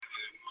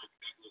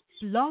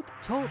Blog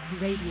Talk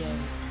Radio.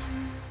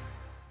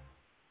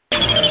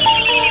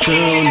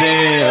 Tuned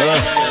in,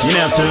 you're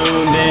now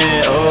tuned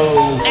in,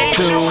 oh,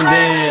 tuned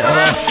in,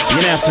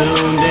 you're now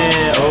tuned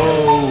in,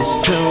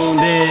 oh,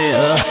 tuned in,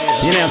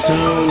 you're now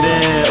tuned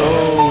in,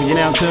 oh, you're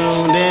now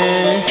tuned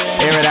in,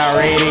 Air It Out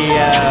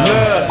Radio,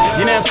 look,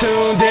 you're now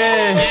tuned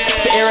in,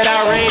 to Air It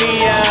Out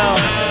Radio,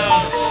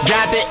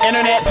 got the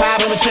internet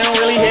poppin', but you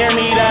don't really hear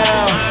me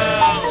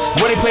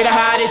though, where they play the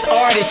hottest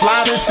artists,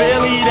 live in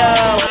Philly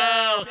though.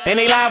 And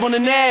they live on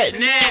the net,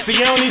 so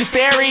you don't need a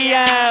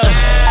stereo.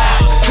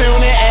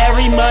 Tune in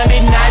every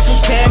Monday night from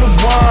 10 to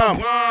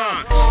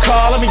 1.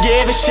 Call them and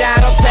give a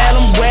shout out, tell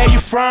them where you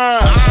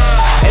from.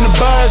 And the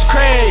buzz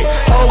crazy,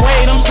 oh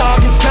wait, I'm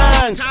talking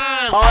tons.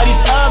 All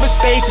these other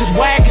stations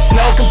whack, it's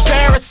no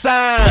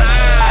comparison.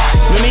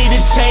 No need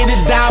to change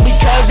the dial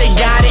because they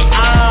got it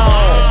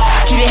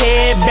on. Keep the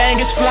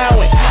headbangers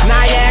flowing,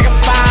 Niagara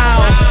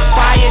Falls.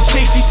 Fire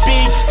chick, she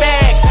speaks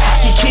facts,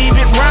 she keep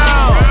it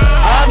wrong.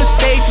 Other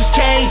stations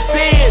can't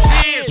see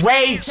it,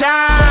 wait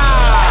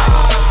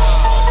time.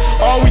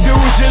 All we do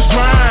is just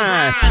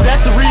grind,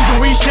 that's the reason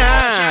we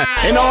shine.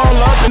 And all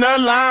up in the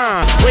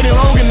line, waiting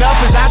long enough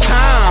is our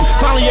time.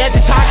 Finally at the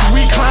top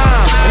we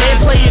climb, and they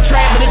play your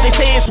trap, but if they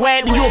say it's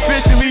whack, then you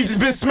officially just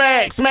been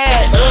smacked. You're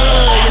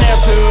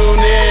not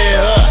tuned in,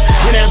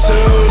 you're not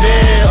tuned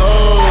in,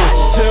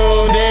 oh,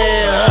 tuned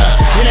in,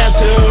 you're not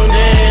tuned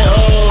in,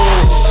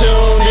 oh,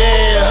 tuned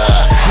in,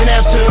 you're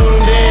not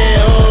tuned in,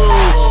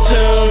 oh,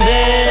 tuned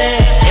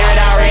in, Air It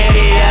Out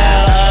Radio,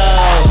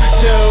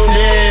 tuned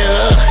in,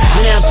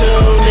 you're not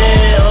tuned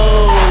in,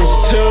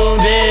 oh,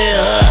 tuned in,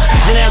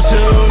 you're not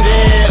tuned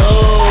in,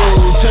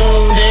 oh,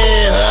 tuned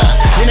in,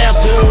 you're not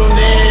tuned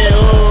in,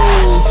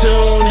 oh,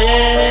 tuned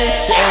in,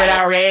 Air It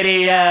Out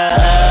Radio.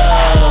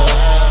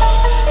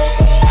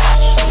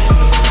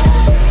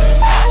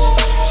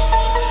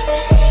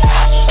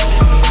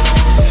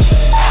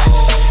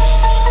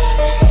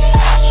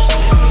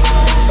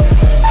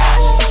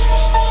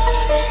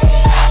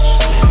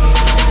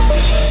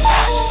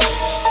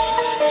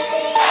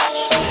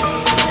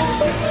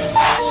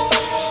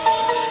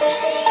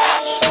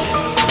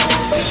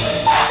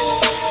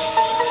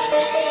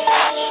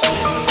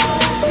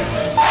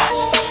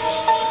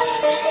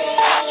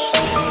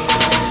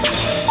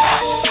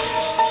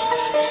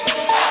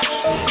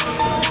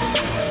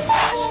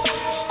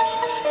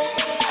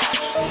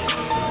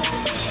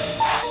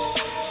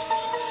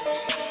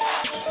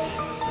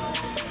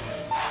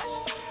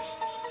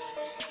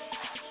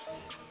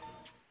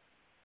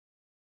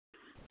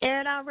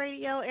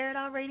 Air It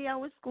Out Radio,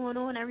 what's going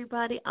on,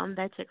 everybody? I'm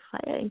that chick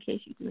Fiya, in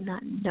case you do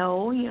not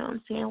know, you know what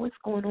I'm saying? What's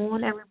going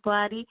on,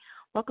 everybody?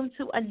 Welcome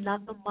to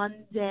another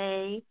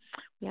Monday.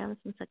 We're having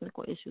some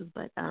technical issues,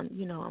 but,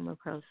 you know, I'm a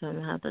pro, so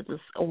I have to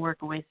just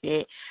work with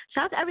it.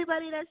 Shout out to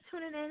everybody that's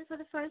tuning in for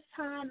the first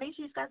time. Make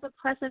sure you guys are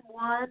pressing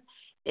 1.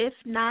 If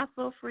not,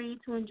 feel free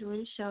to enjoy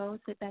the show.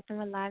 Sit back and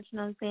relax, you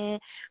know what I'm saying?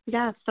 We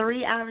got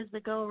 3 hours to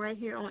go right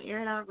here on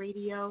Air It Out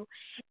Radio.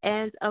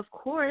 And, of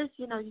course,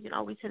 you know, you can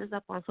always hit us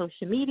up on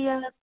social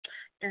media,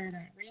 Air It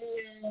Out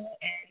Radio,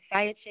 and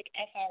Fiya Chick,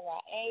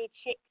 F-I-Y-A,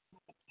 Chick,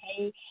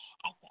 K,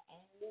 at the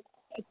end.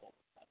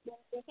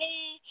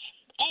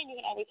 And you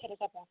can always hit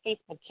us up on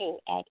Facebook, too,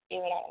 at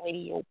Air It Out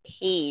Radio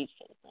page.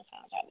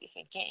 Sometimes I'll be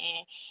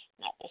forgetting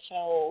not to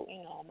show,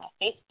 you know, my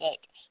Facebook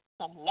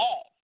some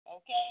love,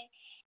 okay?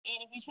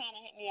 And if you're trying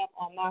to hit me up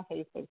on my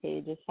Facebook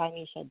page, it's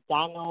Finisha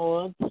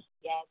Donald.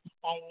 Yes,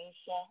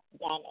 Finisha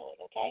Donald,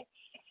 okay?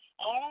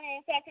 I don't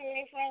even talk to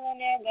any friends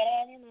on there,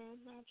 but, you know,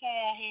 I'll try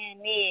a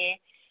hand there.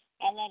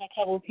 I let a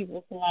couple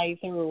people slide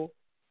through.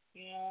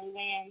 You know what I'm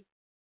saying?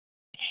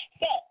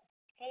 So,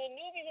 for the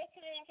newbies that's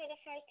tuning in for the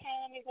first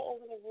time, let me go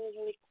over the rules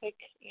really quick,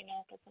 you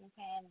know, because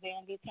sometimes they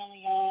don't be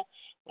telling y'all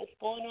what's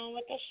going on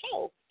with the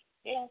show.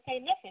 They don't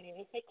say nothing. They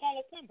just say call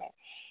this number.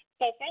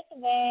 So, first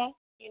of all,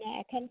 you know,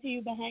 I come to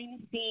you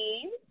behind the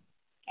scenes,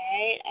 all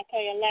right? I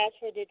call your last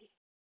 4 digits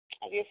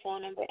of your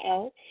phone number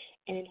out,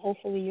 and then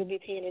hopefully you'll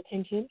be paying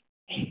attention.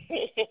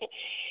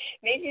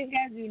 Make sure you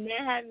guys do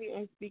not have me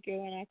on speaker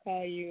when I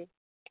call you,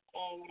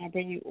 when I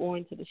bring you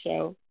on to the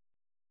show.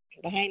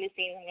 Behind the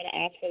scenes, I'm going to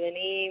ask for the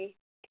name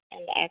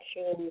and the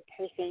actual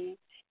person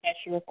that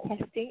you're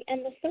requesting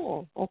and the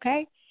song,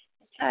 okay?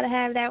 Let's try to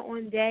have that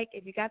on deck.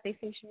 If you got their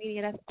social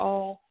media, that's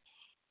all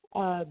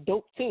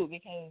dope, too,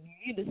 because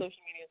you need the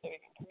social media so you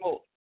can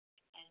promote.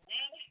 And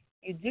then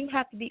you do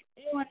have to be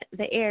on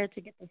the air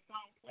to get the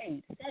song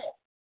played. So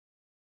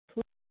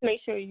please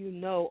make sure you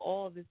know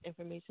all of this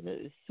information.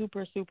 It is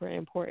super, super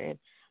important.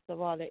 So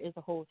while there is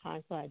a whole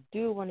time, so I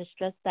do want to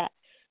stress that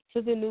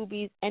to the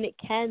newbies, and it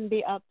can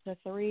be up to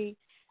 3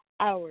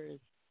 hours.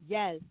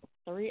 Yes,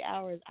 3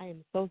 hours. I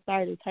am so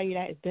sorry to tell you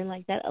that. It's been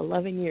like that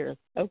 11 years.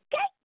 Okay?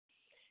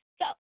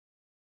 So,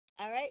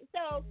 all right.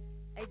 So,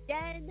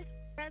 again,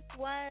 press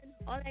 1,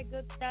 all that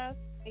good stuff.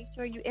 Make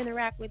sure you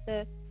interact with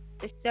the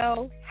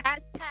show.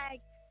 Hashtag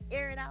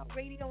Air It Out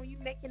Radio when you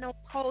making those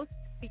posts,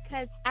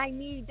 because I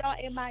need y'all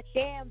in my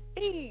damn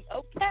feed,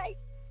 okay?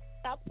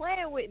 Stop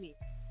playing with me.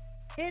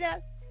 Hit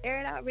us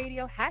Air It Out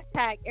Radio,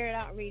 hashtag Air It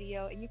Out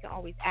Radio, and you can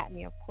always at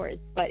me, of course.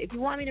 But if you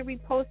want me to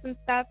repost some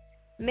stuff,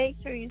 make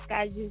sure you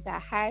guys use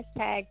that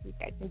hashtag. You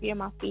guys can be on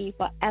my feed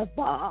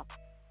forever.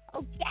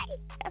 Okay?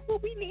 That's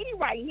what we need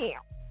right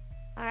now.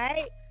 All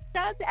right?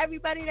 Shout out to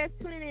everybody that's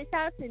tuning in.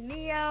 Shout out to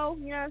Neo.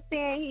 You know what I'm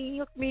saying? He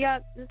hooked me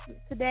up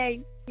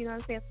today. You know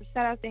what I'm saying? So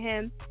shout out to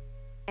him.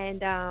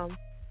 And,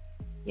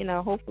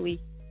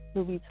 hopefully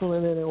he'll be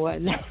tuning in and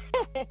whatnot.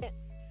 But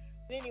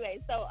anyway,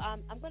 so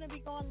I'm going to be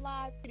going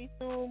live pretty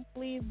soon.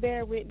 Please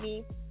bear with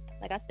me.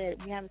 Like I said,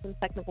 we having some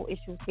technical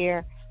issues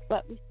here,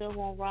 but we still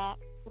going to rock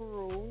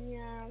through. You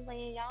know what I'm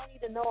saying? Y'all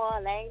need to know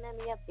all that. Ain't none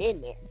of your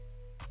business.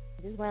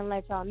 Just want to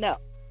let y'all know.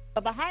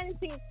 But behind the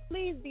scenes,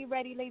 please be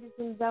ready, ladies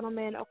and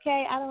gentlemen,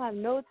 okay? I don't have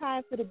no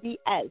time for the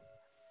BS.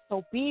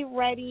 So be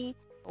ready.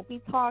 Don't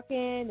be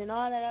talking and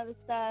all that other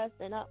stuff.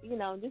 And,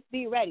 just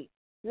be ready.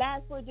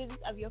 Last 4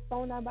 digits of your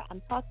phone number.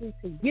 I'm talking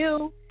to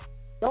you.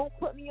 Don't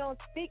put me on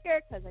speaker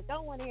because I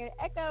don't want to hear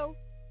the echo.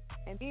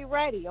 And be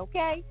ready,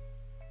 okay?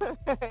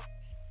 All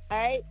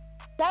right?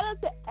 Shout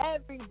out to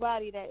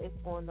everybody that is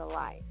on the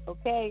line,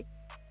 okay?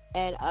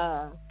 And,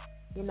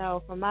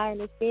 from my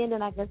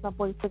understanding, I guess my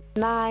boy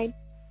 6ix9ine,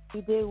 he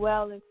did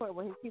well in court.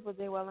 Well, his people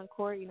did well in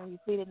court. He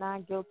pleaded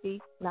not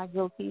guilty.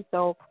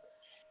 So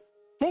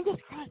fingers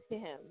crossed to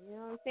him. You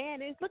know what I'm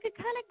saying? It's looking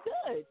kind of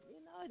good.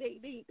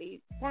 They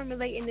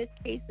formulate in this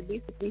case to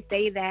basically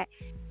say that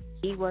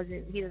he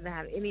doesn't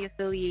have any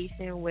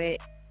affiliation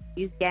with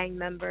these gang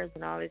members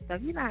and all this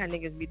stuff. You know how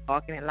niggas be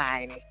talking and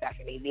lying and stuff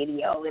in these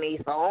videos and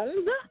these songs.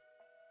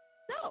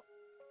 So,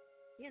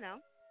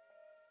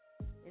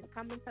 it's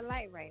coming to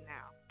light right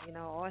now.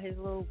 All his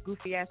little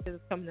goofy ass shit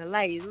is coming to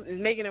light.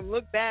 It's making him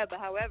look bad, but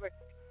however,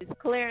 it's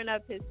clearing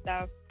up his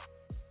stuff.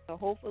 So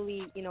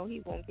hopefully,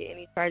 he won't get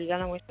any charges. I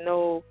don't wish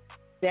no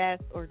death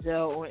or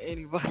jail on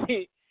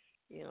anybody.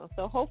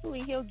 So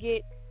hopefully he'll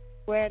get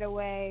squared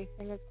away.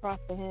 Fingers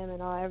crossed for him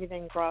and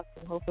everything crossed.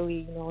 And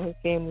hopefully, his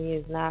family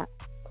is not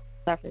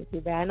suffering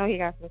too bad. I know he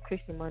got some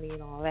Christian money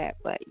and all that,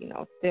 but,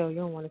 still, you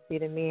don't want to see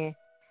the man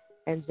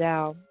in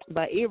jail.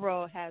 But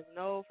Ebro has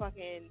no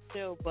fucking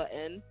chill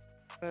button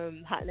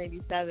from Hot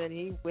 97.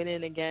 He went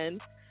in again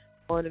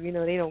on them.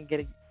 They don't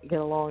get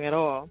along at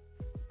all.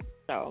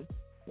 So,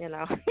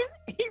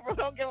 Ebro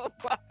don't give a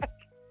fuck.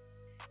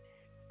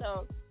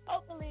 So,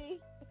 hopefully,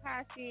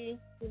 Takashi,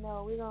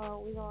 we're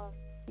gonna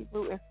keep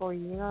rooting for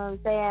you. You know what I'm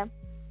saying?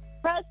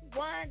 Press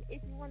 1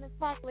 if you want to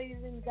talk,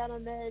 ladies and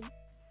gentlemen.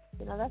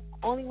 That's the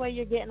only way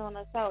you're getting on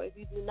the show. If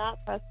you do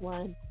not press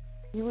 1,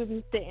 you will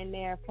be sitting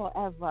there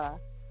forever.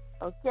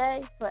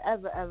 Okay?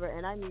 Forever, ever.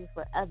 And I mean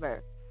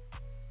forever.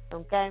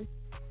 Okay?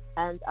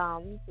 And,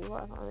 let me see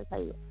what else I want to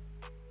tell you.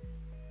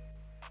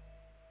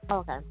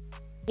 Okay.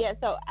 Yeah,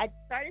 so I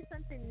started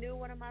something new,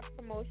 one of my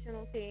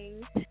promotional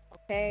things.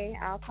 Okay?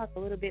 I'll talk a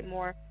little bit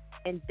more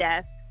in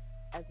depth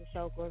as the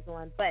show goes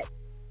on. But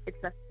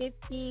it's a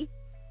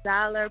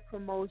 $50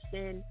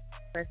 promotion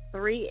for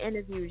 3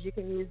 interviews. You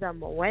can use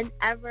them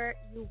whenever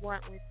you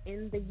want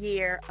within the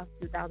year of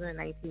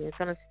 2019. It's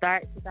going to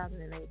start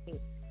 2019.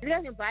 You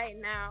guys can buy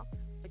it now,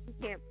 but you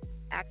can't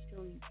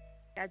actually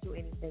schedule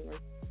anything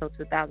until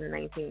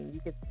 2019. You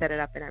can set it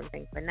up and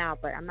everything for now,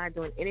 but I'm not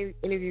doing any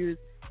interviews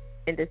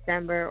in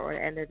December or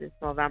the end of this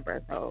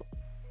November. So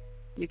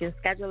you can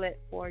schedule it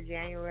for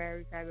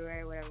January,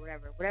 February,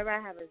 whatever I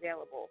have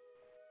available.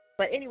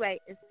 But anyway,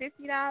 it's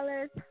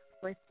 $50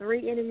 for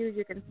 3 interviews.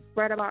 You can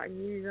spread them out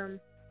and use them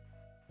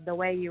the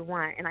way you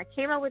want. And I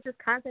came up with this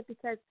concept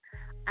because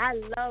I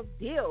love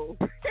deals.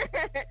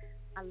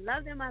 I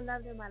love them.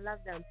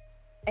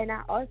 And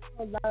I also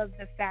love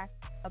the fact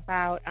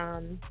about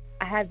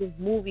I have this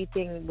movie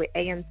thing with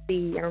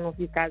AMC. I don't know if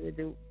you guys would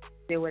deal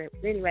with it.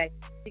 But anyway,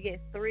 you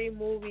get 3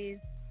 movies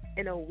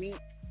in a week,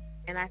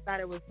 and I thought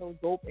it was so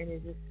dope. And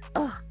it's just,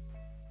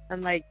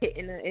 I'm like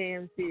hitting the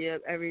AMC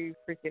up every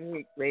freaking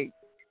week. Like,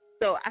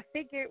 so I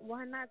figured,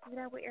 why not do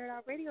that with Air It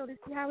Out Radio to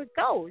see how it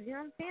goes? You know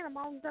what I'm saying? I'm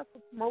always up for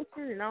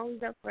promotion and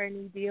always up for a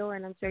new deal,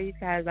 and I'm sure you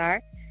guys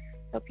are.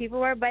 So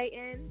people are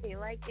biting. They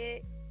like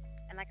it.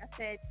 And like I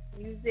said,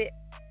 use it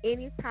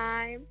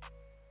anytime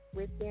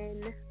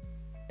within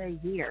the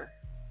year.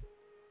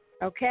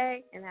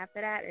 Okay? And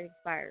after that, it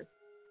expires.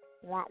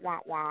 Wah, wah,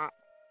 wah.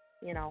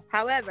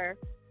 However,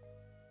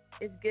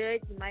 it's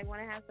good. You might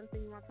want to have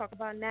something you want to talk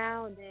about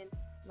now, and then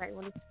you might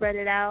want to spread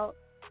it out.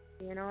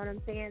 You know what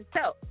I'm saying?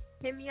 So,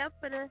 hit me up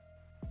for the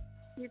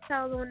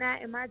details on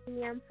that in my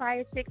DM,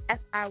 Fiya Chick,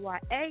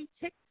 Fiya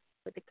Chick,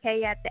 with the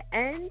K at the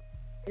end.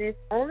 And it's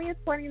only a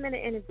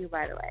 20-minute interview,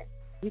 by the way.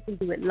 You can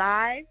do it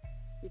live.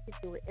 You can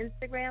do it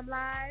Instagram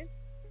live,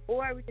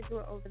 or we can do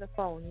it over the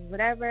phone.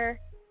 Whatever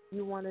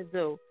you want to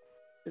do.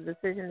 The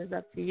decision is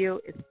up to you.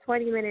 It's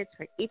 20 minutes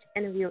for each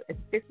interview. It's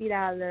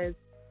 $50,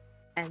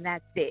 and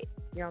that's it.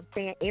 You know what I'm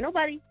saying? Ain't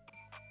nobody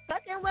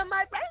fucking with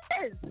my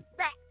business.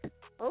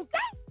 Okay?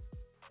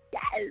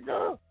 Yes.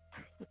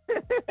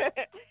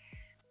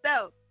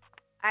 So,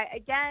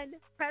 again,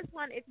 press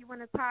 1 if you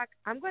want to talk.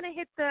 I'm going to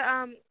hit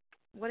the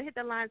I'm going to hit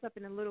the lines up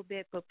in a little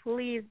bit, but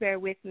please bear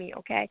with me,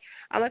 okay?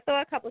 I'm going to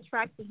throw a couple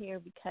tracks in here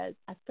because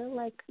I feel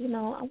like, I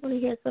want to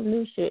hear some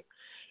new shit,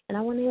 and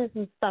I want to hear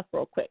some stuff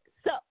real quick.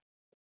 So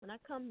when I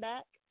come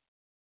back,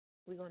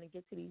 we're going to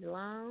get to these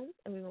lines,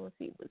 and we're going to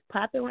see what's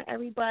popping with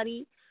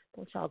everybody.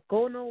 Don't y'all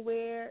go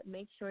nowhere.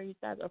 Make sure you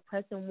guys are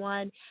pressing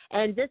 1.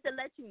 And just to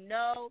let you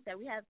know that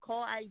we have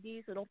call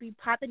ID, so don't be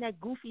popping that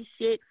goofy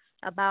shit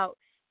about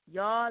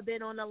y'all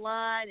been on the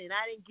line and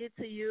I didn't get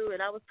to you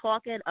and I was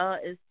talking.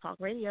 It's talk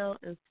radio.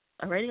 It's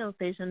a radio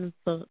station,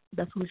 so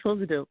that's what we're supposed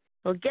to do.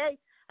 Okay?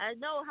 I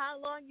know how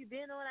long you've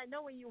been on. I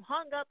know when you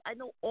hung up. I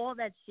know all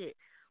that shit.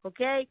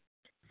 Okay?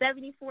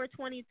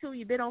 7422,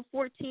 you've been on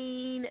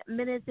 14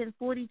 minutes and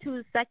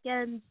 42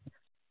 seconds.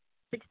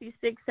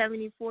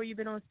 6674, you've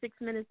been on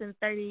 6 minutes and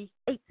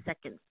 38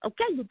 seconds.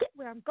 Okay, you get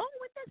where I'm going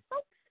with this,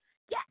 folks?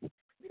 Yes,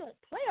 we don't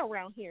play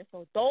around here,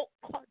 so don't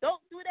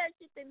do that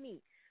shit to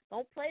me.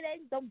 Don't play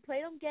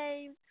them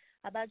games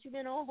about you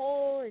been on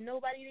hold and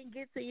nobody didn't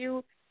get to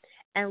you.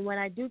 And when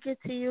I do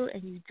get to you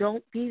and you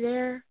don't be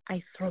there,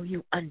 I throw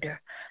you under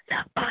the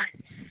bus.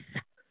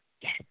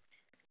 Yes,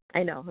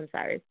 I know. I'm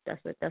sorry.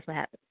 That's what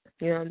happens.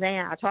 You know what I'm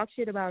saying? I talk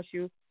shit about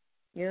you.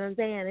 You know what I'm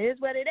saying? It is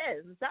what it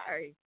is. I'm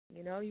sorry.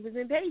 He was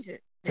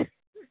impatient.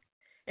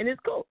 And it's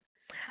cool.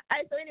 All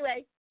right, so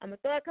anyway, I'm going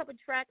to throw a couple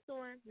tracks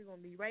on. We're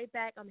going to be right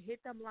back. I'm going to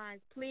hit them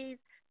lines. Please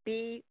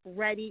be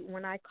ready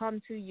when I come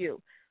to you.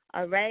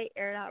 All right?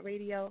 Air It Out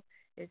Radio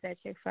is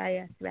that your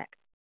Fiya back.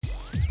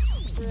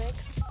 Rick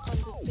on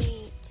the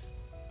beat.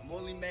 I'm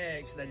only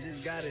mad because I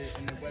just got it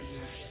and it wasn't.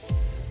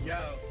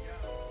 Yo.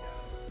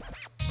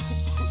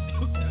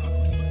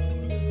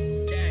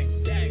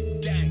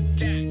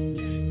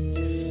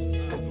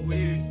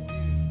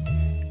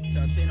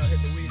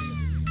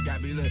 Got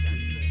me looking.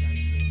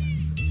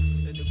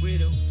 The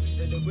Guido.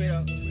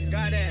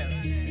 Goddamn.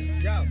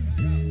 Yo.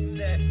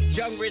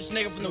 Young rich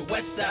nigga from the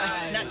west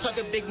side. Not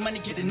talking big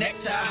money, get the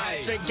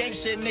necktie. Straight gang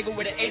shit nigga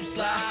with an 8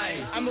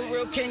 slide. I'm a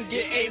real king,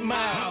 get 8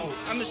 miles.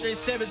 I'm a straight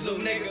savage little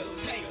nigga.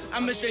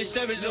 I'm a straight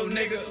savage little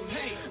nigga.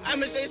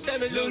 I'm a straight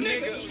savage little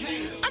nigga.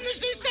 I'm a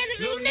straight savage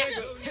little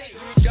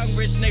nigga. Young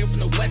rich nigga from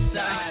the west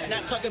side.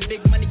 Not talking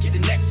big money, get the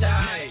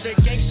necktie. Straight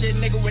gang shit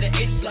nigga with an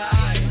 8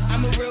 slide.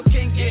 I'm a real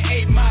king, get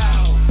 8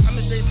 miles. I'm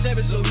a straight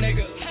savage little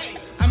nigga.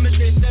 I'm a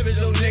straight savage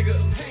little nigga.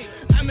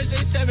 I'm a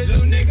straight savage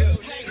little nigga.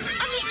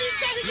 I'm a straight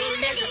savage little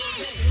nigga.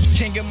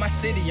 King of my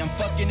city, I'm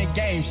fucking the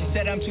game. She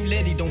said I'm too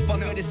litty, don't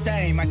fuck her the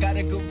same. I got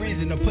a good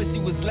reason, the pussy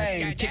was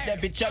lame. Kick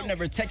that bitch up,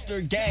 never text her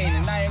again.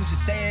 And I am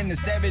just saying the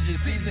savage is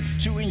season.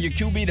 Shooting your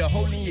QB, the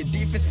hole in your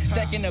defense.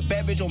 Stacking a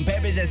babbage on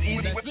babbage, that's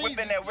easy.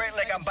 Whipping that work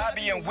like I'm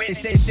Bobby and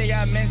Whitney. They say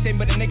I'm insane,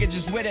 but a nigga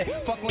just with it.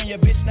 Fuck on your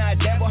bitch, now I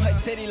dab on her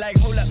titty like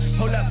hold up.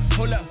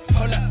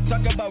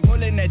 Talk about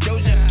rolling that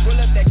Doja. Roll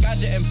up that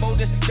ganja and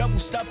boulders.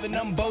 Double stuffing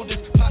them boulders.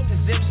 Pop the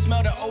zip,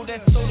 smell the odor.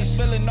 Soda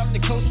spilling off the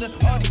coaster.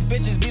 All these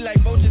bitches be like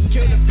vultures.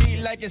 Kill the beat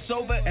like it's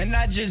over. And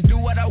I just do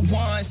what I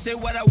want. Say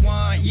what I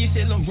want. You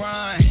say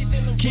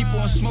LeBron. Keep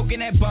on smoking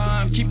that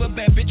bomb. Keep a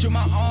bad bitch on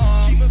my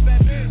arm.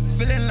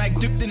 Feeling like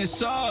dipped in the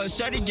sauce.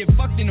 Shawty get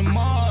fucked in the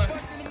mall.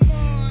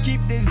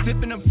 Keep this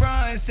zip in the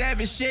front,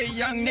 savage shit,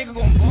 young nigga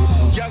gon'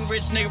 ball. Young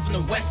rich nigga from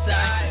the west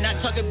side.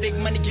 Not talking big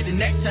money, get a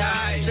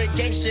necktie. Straight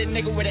gang shit,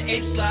 nigga with an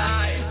 8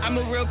 slide. I'm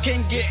a real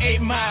king, get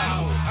 8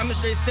 miles. I'm a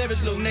straight savage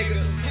little nigga.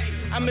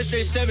 I'm a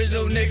straight savage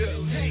little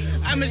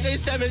nigga. I'm a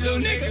straight savage little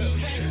nigga.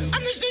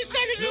 I'm a straight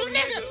savage little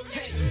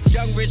nigga.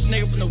 Young rich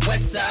nigga from the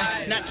west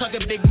side. Not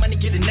talking big money,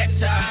 get a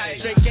necktie.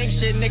 Straight gang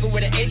shit, nigga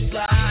with an 8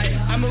 slide.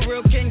 I'm a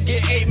real king,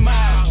 get 8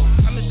 miles.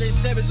 I'm a straight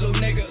savage little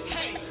nigga.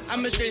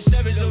 I'm a straight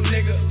savage little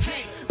nigga.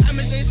 I'm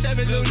a straight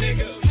savage little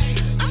nigga.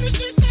 I'm a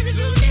straight savage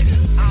little nigga.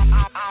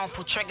 I don't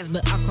pull triggers,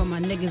 but I call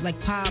my niggas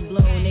like Pablo.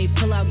 And they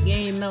pull out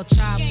game, El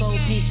Chapo.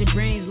 Paint your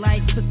brains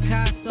like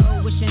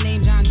Picasso. What's your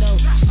name, John Doe?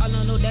 All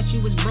I know that you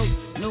was broke,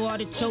 no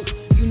artichoke.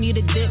 You need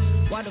a dip.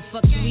 Why the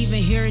fuck you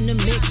even here in the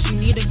mix? You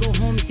need to go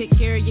home and take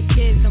care of your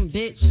kids, some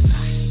bitch.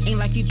 Ain't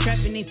like you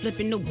trapping, ain't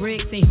flipping no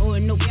bricks. Ain't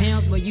holding no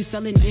pounds, where you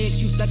selling dicks.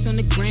 You flex on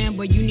the gram,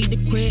 where you need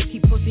to quit.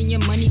 Keep posting your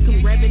money,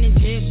 come grabbing and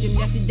dip.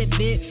 Gymnastic that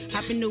bit,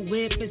 hop in the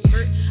whip, it's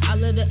hurt. I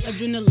love the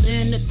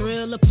adrenaline, the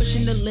thrill of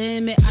pushing the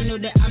limit. I know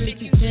that I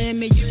make you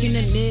timid, you can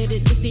admit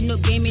it. This ain't no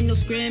game, ain't no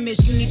scrimmage.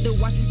 You need to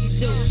watch what you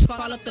do.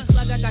 Call up the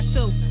plug, I got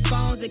 2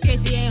 phones in case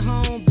he ain't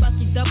home. Plus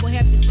you double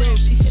half the dough.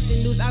 She hit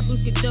the news, I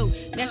boost it dope.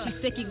 Now she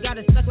sick, you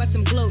gotta suck like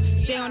some glue.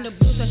 Stay on the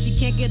blue so she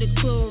can't get a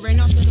clue. Rain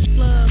off to the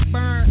plug,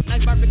 burn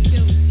like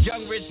barbecue.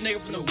 Young rich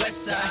nigga from the west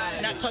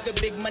side. Not talking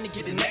big money,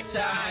 get a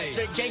necktie.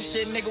 Straight gang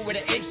shit, nigga with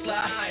an 8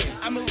 slide.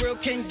 I'm a real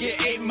king, get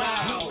 8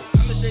 miles.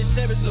 I'm a straight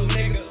savage little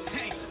nigga.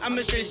 I'm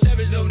a straight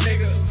savage little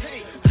nigga.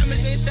 I'm a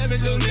straight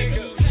savage little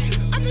nigga.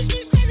 I'm a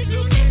straight savage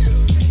little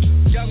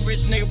nigga. Young rich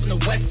nigga from the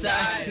west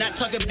side. Not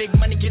talking big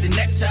money, get a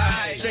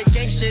necktie. Straight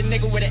gang shit,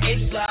 nigga with an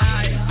 8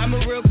 slide. I'm a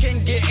real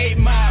king, get 8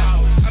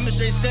 miles. I'm a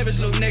straight savage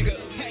little nigga.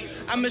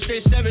 I'm a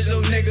straight savage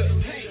little nigga.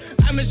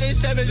 I'm a straight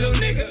savage little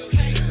nigga.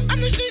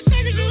 I'm a straight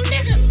savage little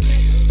nigga.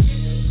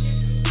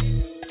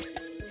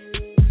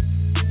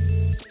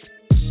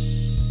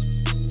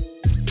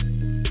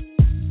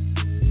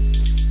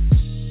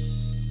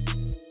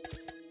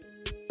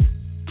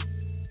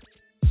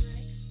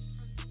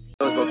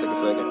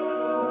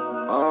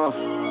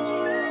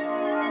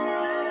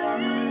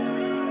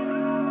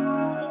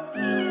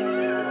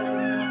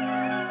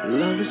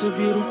 a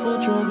beautiful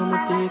drug, I'm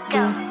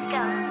addicted.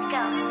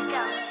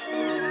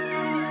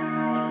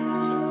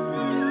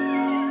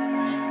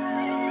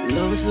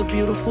 Love is a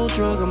beautiful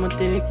drug, I'm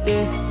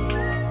addicted.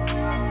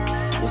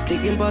 Was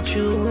thinking about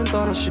you and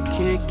thought I should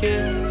kick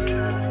it.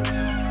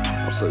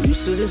 I'm so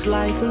used to this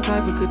life and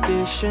type of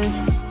condition.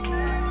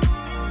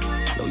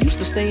 No use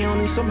to stay on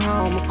it,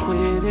 somehow I'ma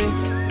quit it.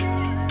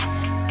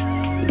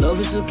 Love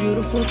is a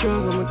beautiful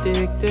drug, I'm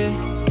addicted.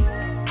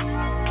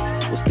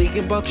 Was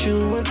thinking about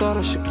you and thought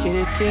I should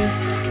kick it.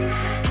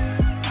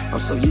 I'm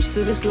so used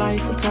to this life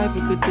and type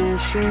of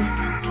condition.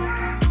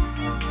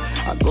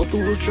 I go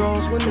through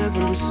withdrawals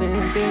whenever it's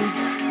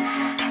ending.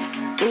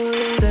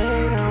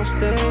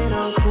 Stay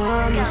down,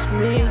 promise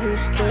me you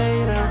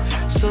stay down.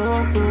 So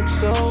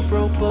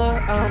broke, but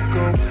I'm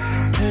gon'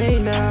 pay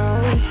now.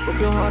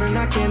 Broke your heart and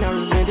I cannot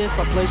resent it. If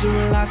I pleasure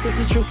in life, cause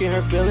the truth can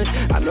hurt feelings.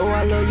 I know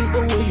I love you,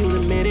 but will you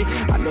admit it?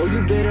 I know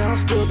you bitter,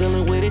 I'm still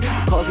dealing with it.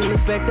 Cause and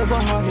effect of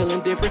a heart healing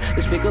different.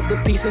 Let's pick up the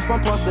pieces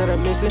from parts that are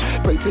missing.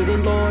 Pray to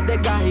the Lord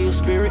that God heal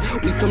spirit.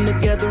 We come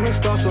together and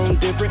start something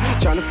different.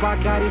 Trying to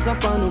find guidance,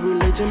 I found a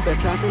religion.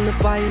 Baptized in the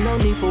fire,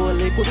 no need for a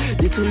liquid.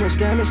 Did too much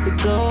damage to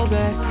go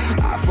back.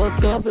 I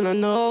fucked up and I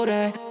know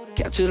that.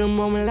 Capture the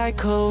moment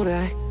like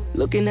Kodak.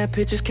 Looking at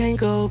pictures, can't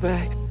go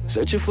back.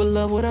 Searching for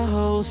love where the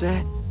hoes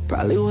at.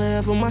 Probably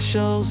wherever my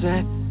show's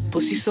at.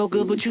 Pussy so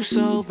good, but you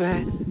so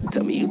bad.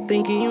 Tell me you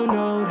thinking you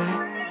know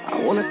that. I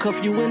wanna cuff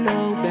you with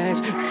no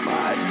bags.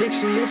 My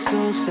addiction is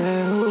so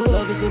sad.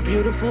 Love is a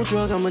beautiful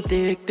drug, I'm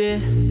addicted.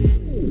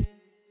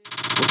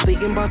 Was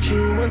thinking about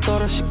you and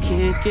thought I should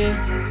kick it.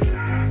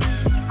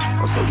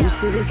 I'm so used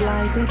to this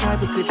life and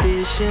type of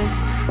condition.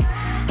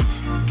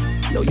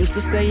 No use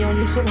to stay on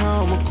you,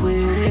 somehow I'ma quit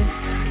it.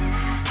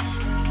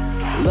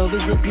 Love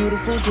is a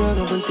beautiful drug,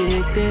 I'm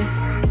addicted.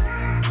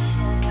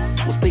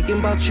 Was thinking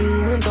about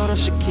you and thought I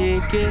should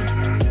kick it.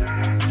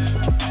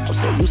 I'm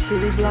so used to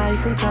this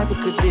life and type of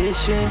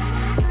condition.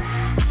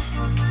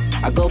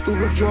 I go through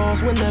withdrawals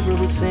whenever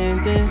it's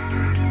ending.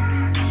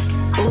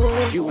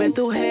 Oh, you've been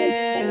through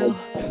hell,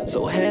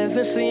 so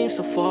heaven seems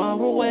so far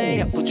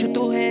away. I put you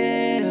through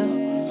hell,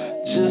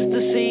 just to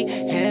see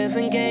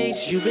heaven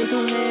gates. You've been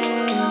through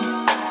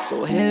hell,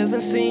 so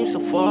heaven seems so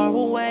far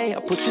away. I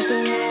put you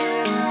through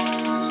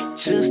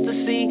hell, just to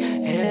see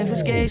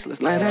heaven's gates.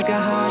 Last night I got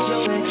high,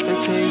 your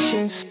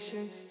expectations.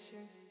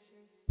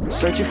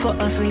 Searching for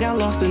us and got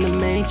lost in the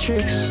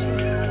matrix.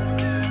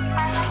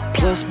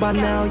 Plus by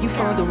now you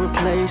found a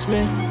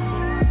replacement.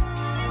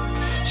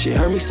 She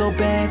hurt me so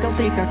bad, don't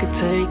think I could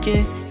take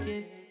it.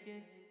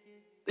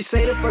 They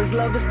say the first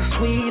love is the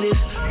sweetest,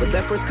 but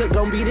that first cut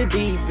gon' be the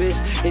deepest.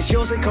 It's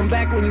yours and come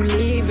back when you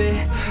leave it.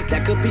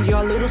 That could be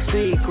your little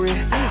secret.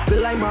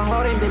 Feel like my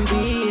heart ain't been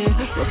beating.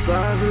 No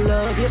signs of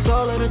love, yes,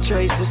 all of the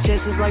traces.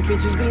 Chances like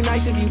bitches be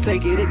nice if you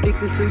take it.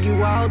 Addicted to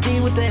you, I'll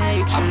be with the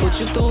hatred. I put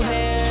you through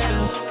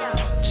hell,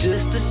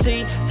 just to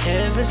see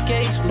heaven's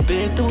gates. We've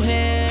been through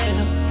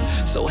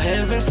hell, so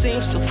heaven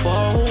seems so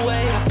far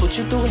away. I put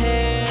you through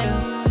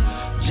hell,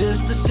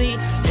 just to see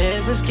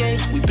heaven's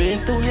gates. We've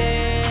been through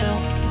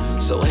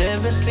hell, so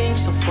heaven seems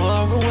so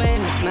far away.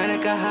 Last night I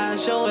got high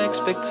as your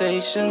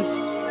expectations.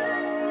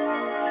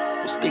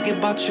 Was thinking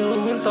about you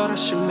and thought I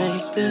should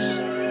make this.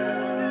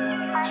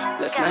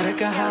 Last night I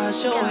got high as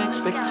your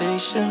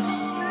expectations.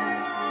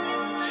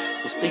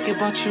 Was thinking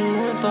about you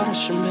and thought I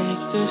should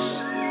make this.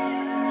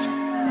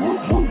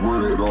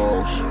 Red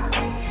off,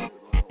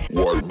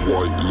 white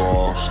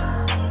lost,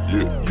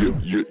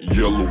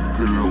 yellow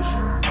pills,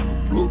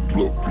 blue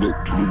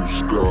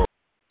sky.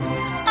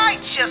 I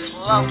just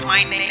love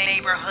my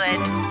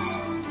neighborhood.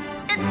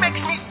 It makes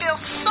me feel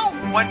so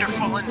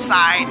wonderful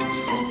inside,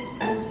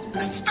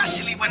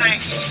 especially when I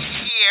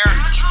hear.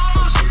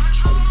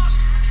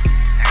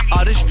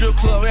 Oh, this strip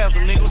club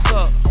anthem, nigga, what's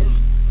up?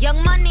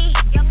 Young Money.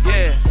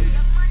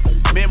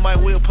 Yeah. Me and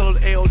Mike Will pull the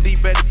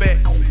AOD back to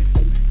back.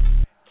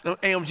 Them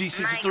AMG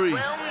 63.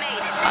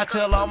 I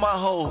tell all my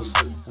hoes,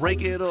 rake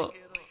it up,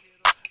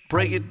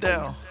 break it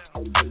down,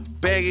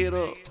 bag it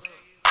up.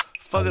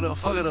 Fuck it up,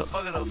 fuck it up,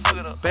 fuck it up, fuck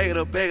it up, bag it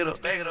up, bag it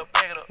up, bag it up,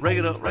 bag it up, rake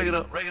it up, rake it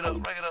up, rake it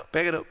up, rake it up,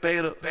 bag it up, bag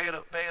it up, bag it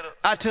up, bag it up.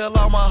 I tell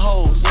all my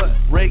hoes, what?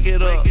 Rake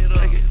it up,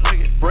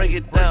 break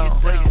it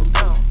down, bag it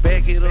up,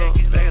 bag it up,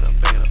 bag it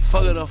up,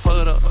 fuck it up, fuck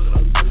it up,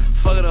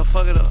 fuck it up,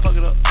 fuck it up, fuck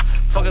it up,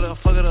 fuck it up,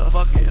 fuck it up,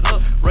 fuck it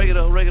up, rake it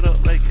up, rake it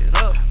up, rake it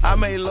up. I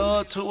made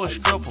love to a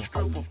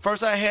stripper.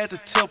 First I had to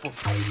tip her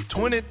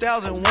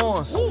 20,000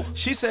 once.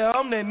 She said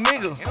I'm that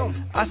nigga.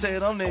 I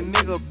said I'm that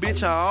nigga,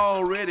 bitch. I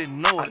already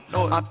know it.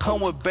 I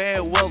come with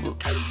bad weather.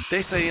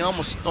 They say I'm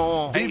a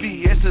storm.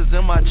 VVS is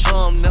in my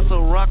chum. That's a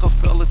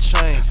Rockefeller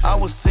chain. I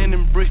was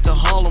sending bricks to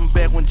Harlem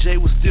back when Jay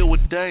was still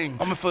with Dame.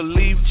 I'm in for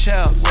leave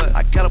child. What?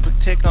 I gotta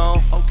protect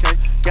on. Okay.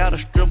 Got a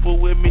stripper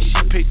with me.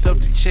 She picked up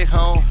the check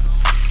home.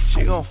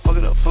 She gon' fuck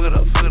it up, fuck it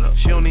up, fuck it up.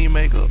 She don't need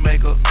makeup.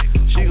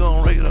 She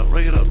gon' rake it up,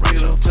 rake it up, rake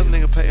it up. Tell the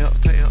nigga pay up.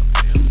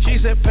 She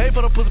said pay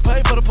for the pussy,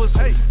 pay for the pussy.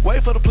 Hey,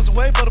 wait for the pussy,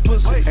 wait for the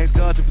pussy. Ask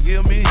God to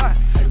forgive me,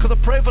 cause I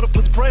pray for the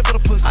pussy, pray for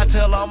the pussy. I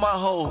tell all my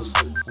hoes,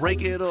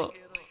 rake it up,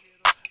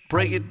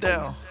 break it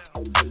down,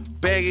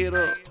 bag it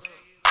up.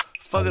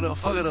 Fuck it up,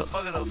 fuck it up,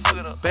 fuck it up, fuck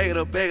it up. Bag it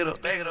up, bag it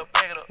up, bag it up,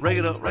 bag it up. Rake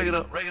it up, rake it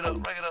up, rake it up,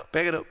 rake it up.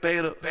 Bag it up, bag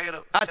it up, bag it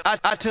up.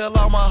 I tell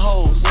all my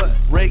hoes,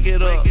 rake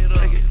it up,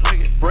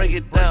 break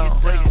it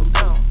down, back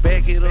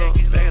it up,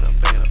 bag it up,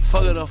 bag it up.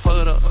 Fuck it up, fuck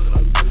it up,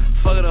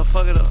 fuck it up,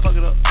 fuck it up, fuck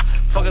it up.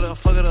 Fuck it up,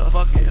 fuck it up,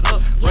 fuck it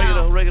up. Rake it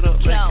up, rake it up,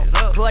 rake it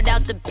up. Brought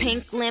out the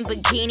pink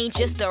Lamborghini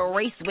just a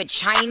race with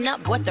China.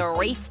 What the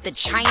race to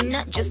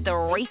China? Just a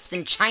race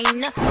in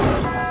China.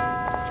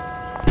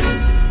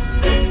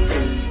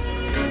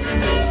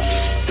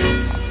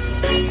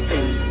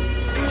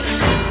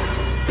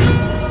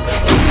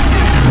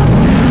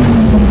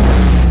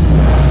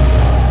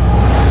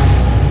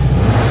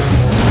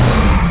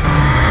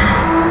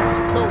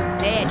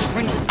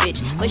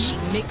 But she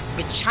mixed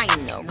with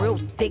China, real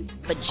thick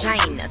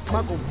vagina.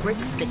 Smuggle bricks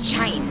to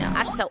China.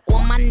 I tell all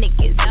my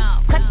niggas,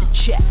 cut the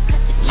check,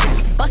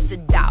 bust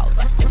it out,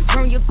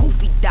 turn your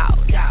goofy dog,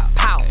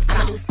 pow.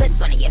 I'ma do splits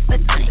on it, yeah,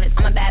 splits on it.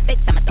 I'm a bad bitch,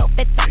 I'ma throw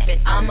fits on it.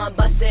 I'ma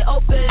bust it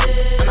open,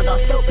 I'ma go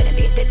stupid and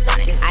be a fits on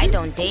it. I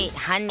don't date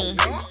honey,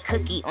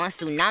 cookie on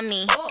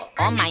tsunami.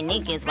 All my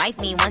niggas wife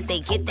me once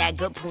they get that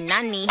good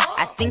punani.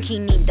 I think he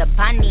need the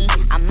bunny,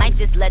 I might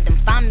just let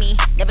them find me.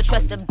 Never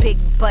trust a big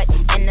butt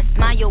and the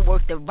smile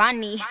worth the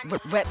Ronnie.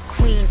 Rep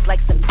queens like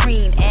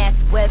Supreme, ass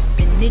Web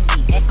and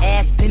Niggy,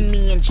 ass been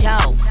me and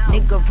Joe.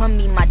 Nigga run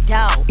me my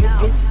dough.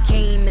 This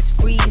game is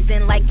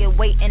freezing like it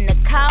waiting to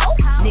cow.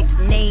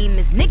 Nickname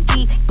is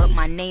Nikki, but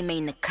my name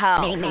ain't a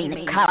cow. Name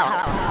ain't a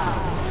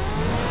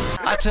cow.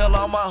 I tell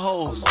all my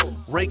hoes,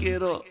 rake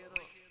it up,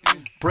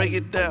 break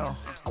it down,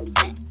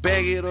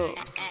 bag it up.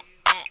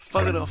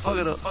 Fuck it up, fuck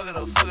it up, fuck it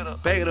up, fuck it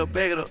up. Bag it up,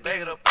 bag it up,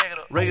 bag it up, bag it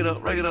up. Rake it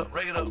up, rake it up,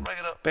 rake it up, rake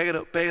it up. Bag it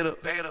up, bag it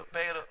up, bag it up,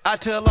 bag it up. I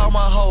tell all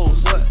my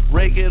hoes,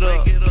 rake it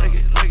up,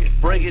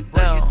 break it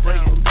down,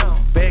 bag it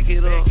up, bag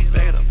it up,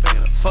 bag it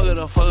up. Fuck it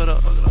up, fuck it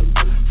up,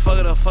 fuck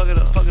it up, fuck it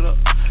up, fuck it up,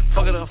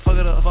 fuck it up, fuck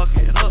it up, fuck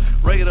it up.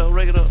 Rake it up,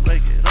 rake it up,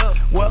 rake it up.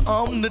 Well,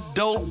 I'm the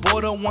dope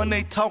boy, the one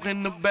they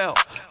talking about.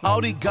 All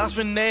these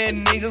gossiping ass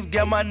niggas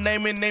got my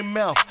name in their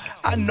mouth.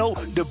 I know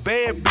the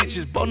bad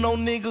bitches, but no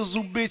niggas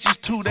who bitches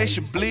too. They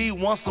should bleed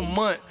once a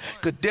month,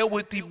 cause that's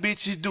what these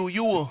bitches do.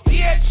 You a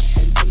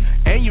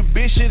bitch, and your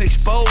bitch should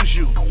expose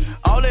you.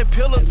 All that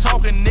pillow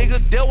talking,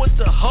 nigga, that what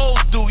the hoes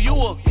do. You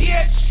a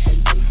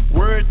bitch.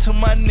 Word to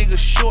my nigga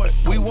Short,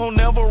 we won't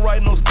never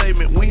write no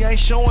statement. We ain't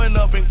showing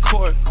up in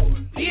court.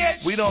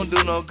 Bitch. We don't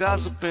do no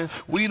gossiping,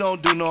 we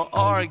don't do no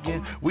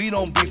arguing. We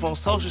don't beef on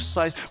social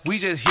sites, we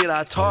just hit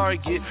our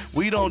target.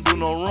 We don't do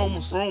no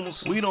rumors,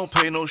 we don't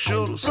pay no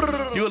shooters.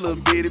 You a little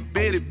bitty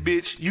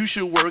bitch, you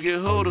should work at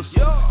Hooters.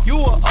 You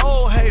a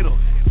old hater,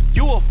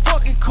 you a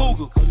fucking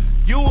cougar.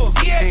 You a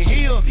and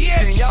he a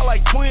and y'all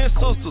like twin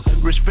sisters.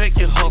 Respect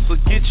your hustle,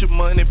 get your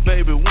money,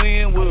 baby,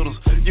 win with us.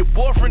 Your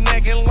boyfriend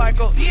acting like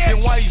a,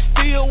 then why you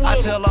still with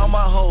I tell all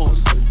my hoes,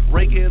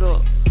 rake it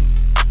up,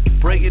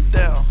 break it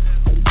down,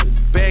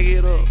 bag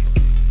it up.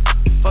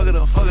 Fuck it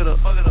up, fuck it up,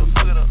 fuck it up,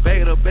 fuck it up.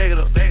 Bag it up, bag it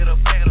up, bag it up,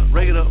 bag it up.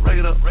 Rake it up, rake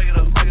it up, rake it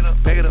up, rake it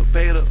up. Bag it up,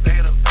 bag it up, bag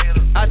it up, bag it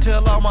up. I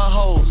tell all my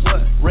hoes,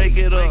 rake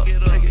it up,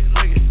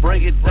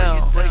 break it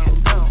down, bag it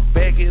up,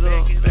 bag it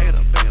up, bag it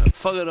up.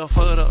 Fuck it up,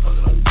 fuck it up,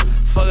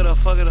 fuck it up,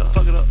 fuck it up,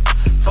 fuck it up,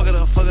 fuck it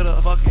up, fuck it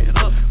up, fuck it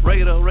up.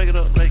 Rake it up, rake it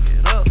up, rake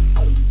it up.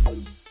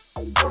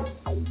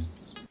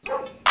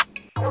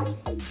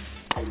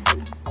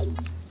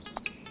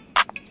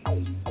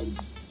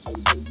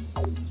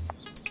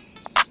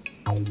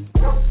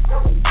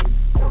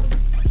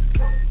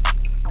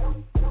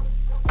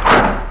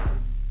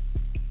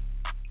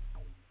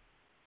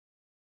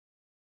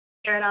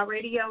 Air It Out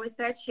Radio is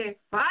that chick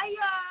Fiya.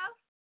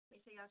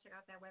 Make sure y'all check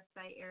out that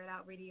website,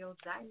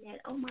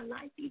 airitoutradio.net. Oh, my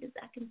live feed is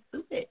acting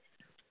stupid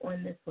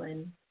on this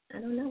one. I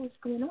don't know what's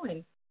going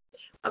on.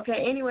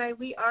 Okay, anyway,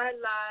 we are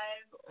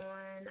live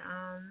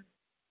on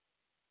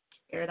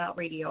Air It Out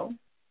Radio.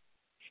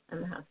 I'm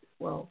gonna have to,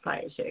 well,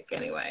 Fiya chick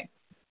anyway.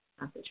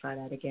 I have to try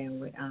that again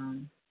with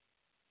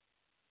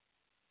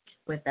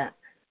that.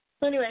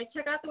 So anyway,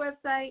 check out the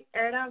website,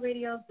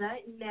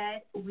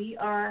 airitoutradio.net. We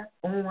are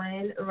on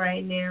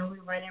right now.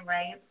 We're running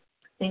right.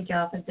 Thank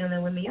y'all for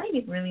dealing with me. I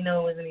didn't really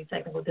know it was any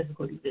technical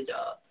difficulties with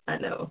y'all. I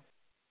know.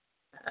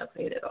 I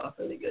played it off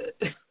really good.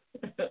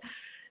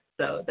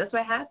 So that's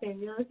what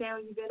happened. You know what I'm saying?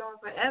 When you've been on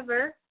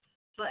forever,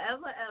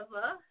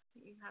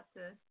 you have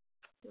to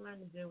learn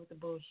to deal with the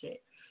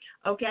bullshit.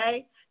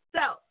 Okay?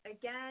 So,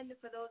 again,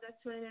 for those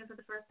that's tuning in for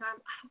the first time,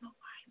 I don't know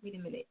why. Wait a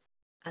minute.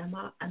 Am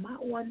I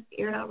on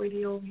Air It Out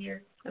Radio over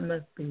here? I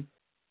must be.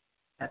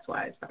 That's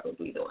why it's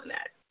probably doing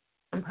that.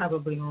 I'm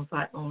probably on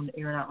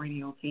Air It Out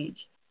Radio page,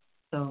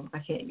 so I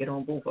can't get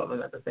on both of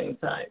them at the same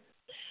time.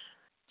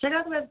 Check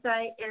out the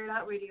website,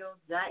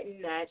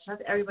 airitoutradio.net. Shout out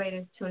to everybody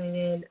that's tuning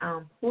in.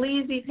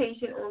 Please be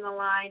patient on the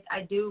lines.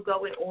 I do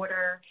go in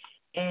order,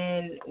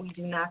 and we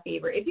do not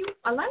favor.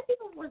 A lot of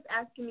people was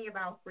asking me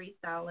about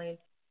freestyling.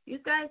 You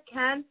guys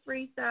can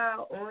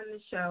freestyle on the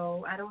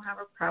show. I don't have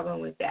a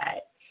problem with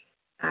that.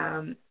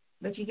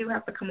 But you do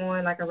have to come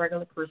on like a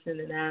regular person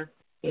and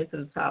answer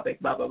the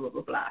topic, blah, blah, blah,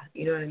 blah, blah.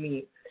 You know what I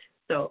mean?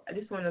 So I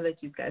just want to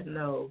let you guys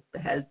know the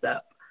heads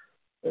up.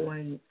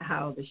 on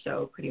how the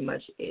show pretty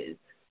much is.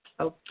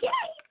 Okay.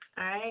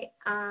 All right.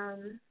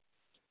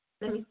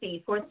 Let me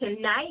see. For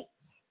tonight,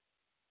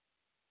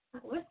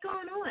 what's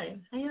going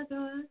on? How y'all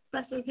doing?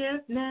 Special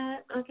gift,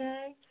 Matt.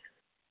 Okay.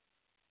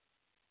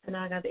 And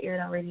I got the Air It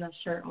Out Radio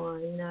shirt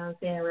on. You know what I'm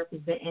saying?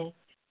 Representing.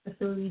 That's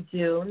what we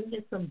do. Let me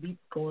get some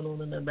beats going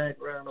on in the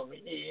background over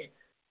here.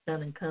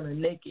 Sounding kind of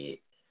naked,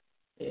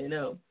 you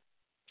know.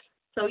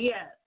 So,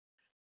 yeah.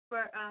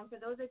 For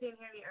those that didn't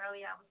hear me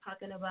earlier, I was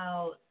talking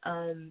about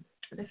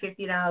the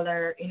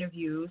 $50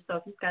 interview. So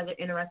if you guys are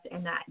interested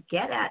in that,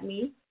 get at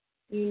me.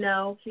 You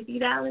know,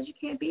 $50, you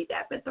can't beat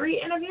that for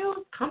 3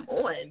 interviews. Come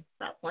on,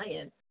 stop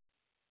playing.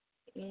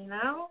 You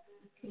know,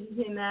 you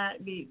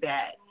cannot beat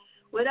that.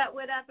 What up,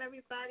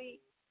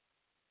 everybody?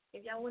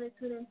 If y'all want to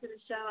tune into the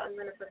show, I'm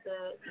gonna put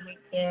the link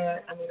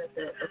there. I'm gonna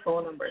put the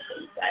phone number so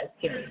you guys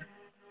can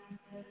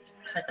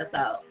check us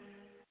out.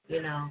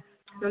 You know,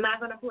 we're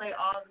not gonna play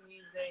all the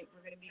music.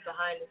 We're gonna be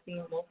behind the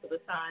scenes most of the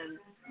time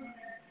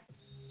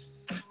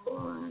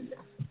on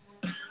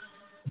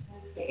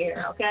the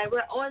air. Okay,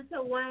 we're on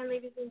to 1,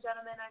 ladies and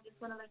gentlemen. I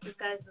just want to let you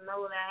guys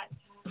know that.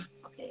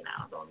 Okay,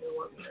 now I don't even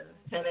want me to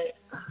pin it.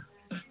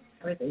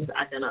 Everything's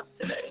acting up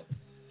today.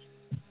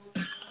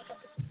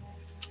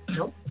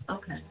 Nope.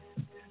 Okay.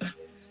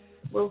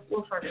 We'll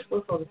focus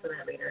on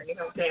that later. You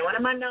know what I'm saying? One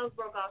of my nose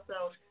broke off,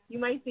 so you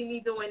might see me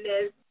doing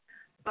this.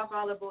 Fuck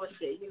all the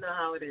bullshit. You know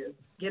how it is.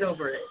 Get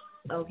over it.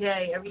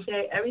 Okay? Every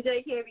day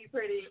can't be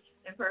pretty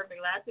and perfect.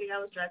 Last week I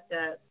was dressed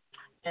up,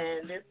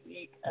 and this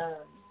week,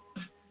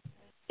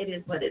 it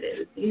is what it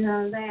is. You know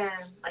what I'm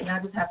saying? Like, I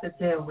just have to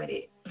deal with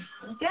it.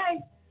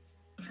 Okay?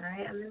 All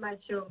right? I'm in my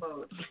chill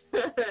mode.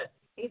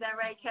 Is that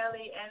right,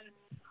 Kelly? And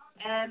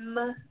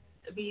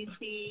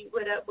MBC,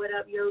 what up,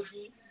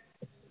 Yogi?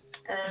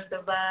 And the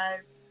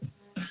Vibe,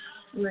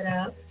 what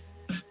up?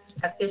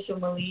 Official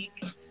Malik.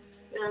 You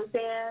know what I'm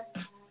saying?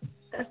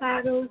 That's how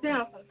it goes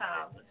down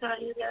sometimes.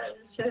 Sometimes you gotta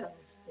just chill.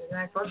 You're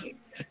like, fuck it.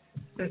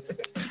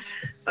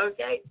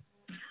 Okay?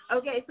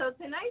 Okay, so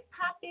tonight's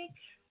topic,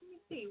 let me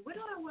see, where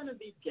do I want to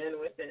begin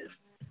with this?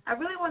 I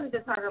really wanted to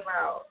talk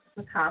about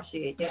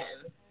Takashi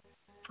again.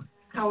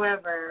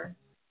 However,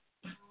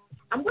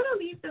 I'm going to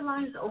leave the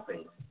lines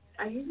open.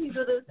 I usually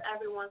do this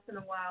every once in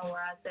a while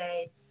where I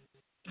say,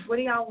 what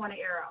do y'all want to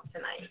air out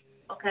tonight?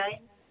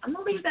 Okay? I'm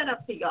going to leave that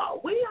up to y'all.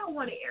 What do y'all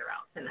want to air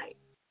out tonight?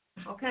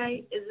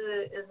 Okay? Is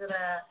it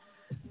a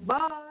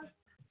boss,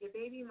 your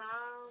baby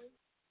mom,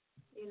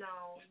 you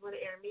know, you want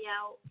to air me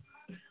out?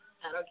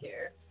 I don't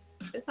care.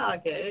 It's all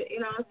good. You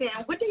know what I'm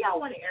saying? What do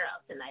y'all want to air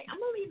out tonight? I'm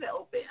going to leave it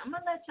open. I'm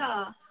going to let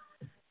y'all,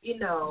 you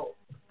know,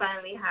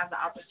 finally have the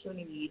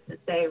opportunity to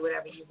say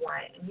whatever you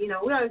want. And, you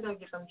know, we're always going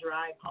to get some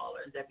dry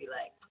callers that be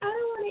like, I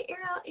don't want to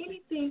air out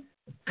anything.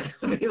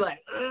 Be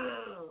like,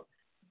 ugh.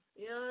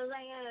 You know what I'm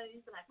saying?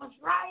 You be like, what's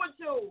wrong with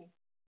you?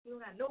 You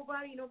don't got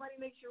nobody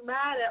makes you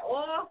mad at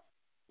all.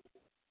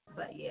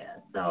 But,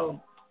 yeah,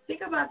 so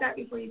think about that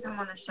before you come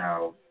on the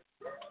show.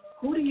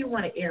 Who do you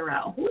want to air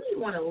out? Who do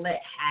you want to let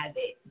have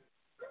it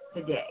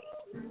today?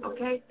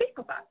 Okay? Think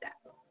about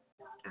that.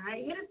 All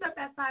right? Hit us up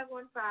at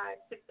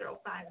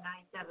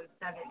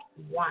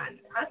 515-605-9771.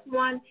 Press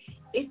 1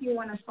 if you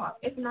want to talk.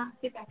 If not,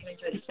 sit back and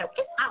enjoy the show.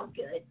 It's all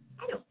good.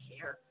 I don't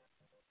care.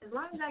 As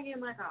long as I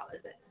get my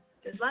callers in.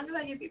 As long as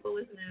I get people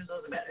listening, it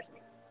doesn't matter to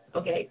me.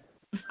 Okay?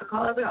 I'll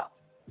call it off.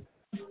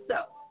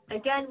 So,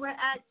 again, we're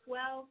at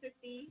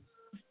 12:50.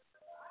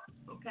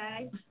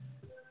 Okay?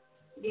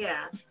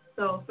 Yeah.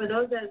 So for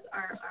those that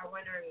are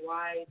wondering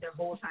why their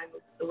whole time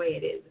is the way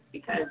it is, it's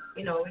because,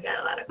 you know, we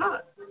got a lot of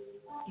calls.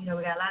 You know,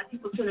 we got a lot of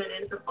people tuning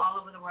in from all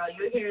over the world.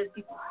 You'll hear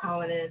people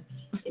calling in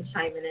and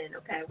chiming in.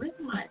 Okay, where's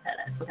my head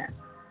at? Okay.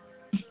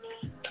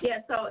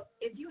 Yeah, so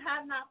if you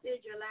have not did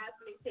your last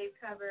mixtape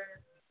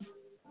cover,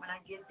 when I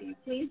get to you,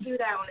 please do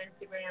that on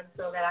Instagram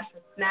so that I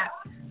can snap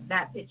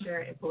that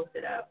picture and post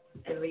it up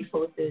and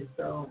repost it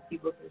so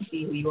people can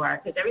see who you are.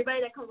 Because everybody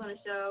that comes on the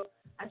show,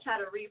 I try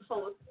to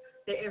repost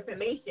their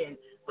information.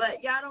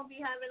 But y'all don't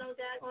be having no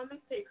daggone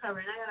mixtape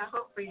cover, and I got to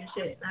hunt for your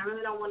shit. And I really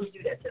don't want to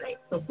do that tonight.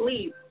 So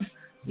please,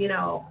 you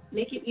know,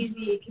 make it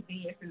easy and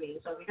convenient for me.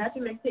 So if you got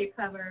your mixtape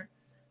cover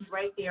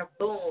right there,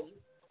 boom,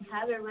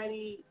 have it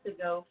ready to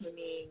go for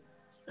me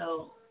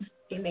so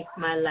it makes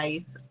my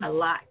life a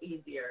lot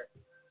easier.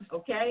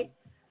 Okay?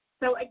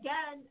 So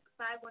again,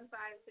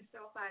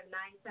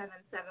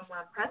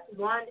 515-605-9771. Press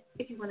 1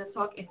 if you want to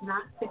talk. If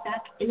not, sit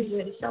back and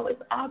enjoy the show. It's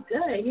all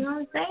good. You know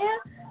what I'm saying?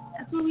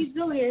 That's what we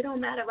do here. It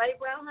don't matter. Right,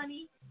 Brown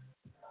Honey?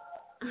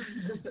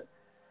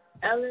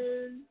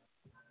 Ellen,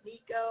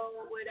 Nico,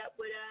 what up,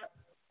 what up?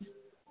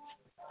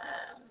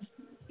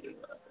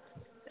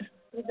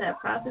 What's that,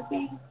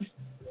 Prophecy?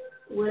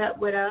 What up,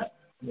 what up?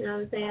 You know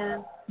what I'm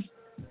saying?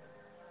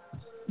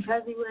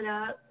 Cuzzy, what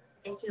up?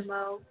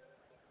 HMO.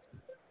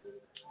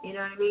 You know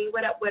what I mean?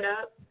 What up, what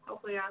up?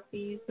 Hopefully I'll see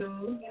you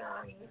soon. You know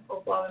what I mean?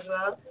 Hope all is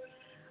well.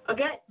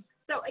 Okay,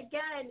 so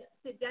again,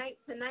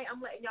 tonight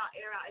I'm letting y'all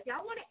air out. If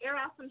y'all want to air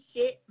out some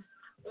shit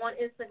on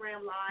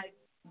Instagram Live,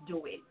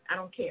 do it. I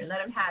don't care. Let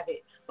them have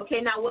it.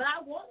 Okay, now what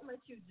I won't let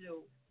you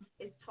do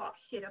is talk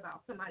shit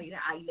about somebody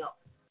that I know.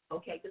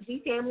 okay? Because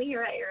we family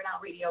here at Air It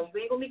Out Radio.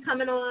 We ain't going to be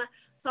coming on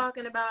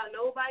talking about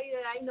nobody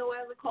that I know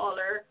as a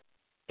caller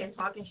and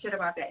talking shit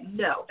about that.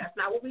 No, that's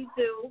not what we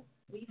do.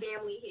 We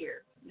family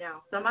here.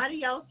 Now,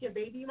 somebody else, your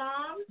baby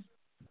mom,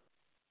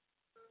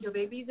 your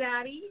baby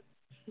daddy,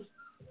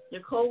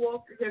 your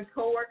coworker that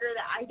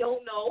I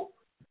don't know,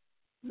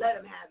 let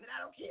him have it. I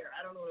don't care.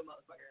 I don't know the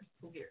motherfucker.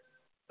 Who cares?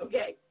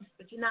 Okay?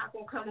 But you're not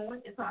going to come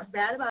on and talk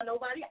bad about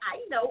nobody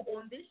I know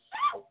on this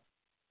show.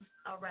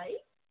 All right?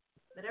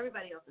 But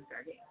everybody else is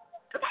fair game.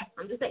 Okay?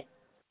 I'm just saying.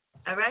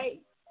 All right?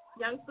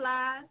 Young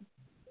flies.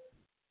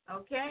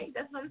 Okay?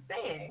 That's what I'm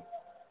saying.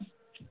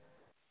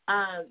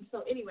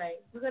 So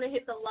anyway, we're going to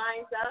hit the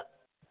lines up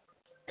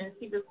and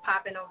see what's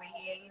popping over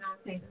here. You know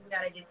what I'm saying? We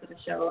got to get to the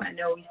show. I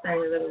know we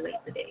started a little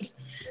late today.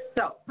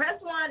 So press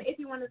 1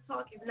 if you want to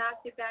talk. If not,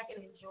 sit back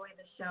and enjoy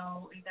the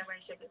show. Is that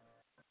right, Chicken?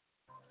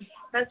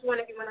 Press 1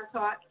 if you want to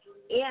talk.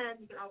 And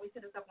you can always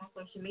hit us up on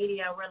social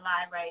media. We're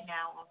live right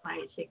now on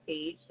Fiya Chick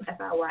page.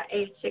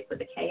 Fiya Chick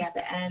with a K at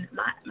the end.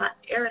 My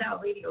Air It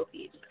Out Radio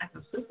page is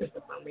acting stupid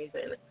for some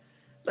reason.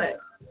 But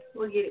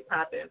we'll get it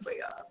popping for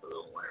y'all, so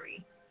don't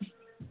worry.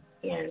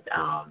 And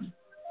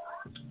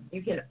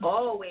you can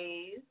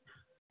always,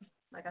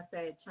 like I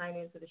said, chime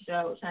into the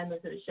show.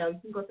 You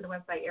can go to the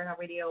website,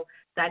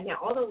 airitoutradio.net.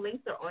 All the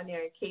links are on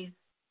there in case,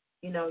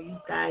 you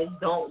guys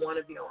don't want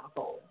to be on the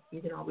phone.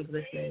 You can always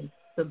listen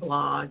to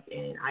blogs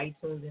and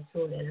iTunes and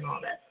tune in and all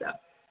that stuff.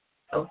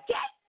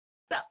 Okay.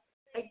 So,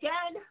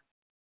 again,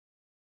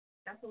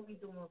 that's what we're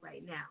doing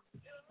right now.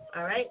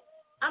 All right?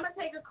 I'm going to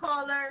take a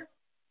caller.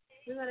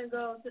 We're going to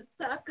go to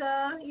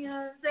Tucker, you know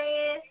what I'm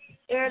saying?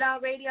 Air It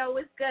Out Radio,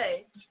 what's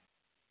good?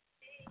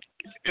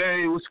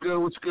 Hey, what's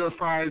good,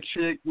 Fiya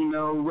Chick,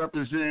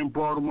 representing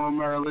Baltimore,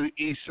 Maryland,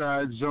 East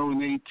Side,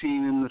 Zone 18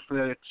 in the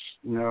flex,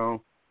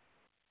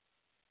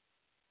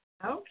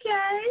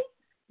 Okay.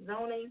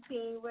 Zone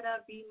 18, what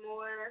up, be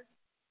more?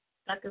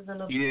 Tucker's on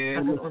the, yeah,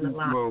 on the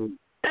line. Road.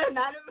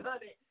 Not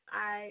about it. All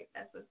right,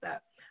 that's what's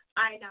up.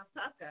 All right, now,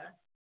 Tucker.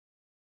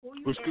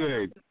 What's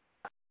good?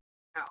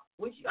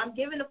 I'm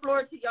giving the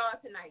floor to y'all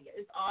tonight.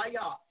 It's all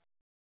y'all.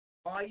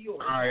 All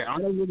yours. All right, I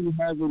don't really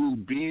have any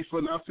beef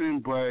or nothing,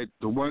 but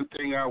the one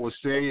thing I would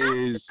say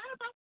is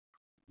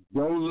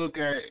don't look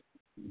at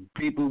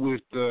people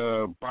with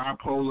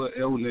bipolar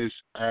illness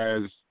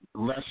as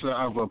lesser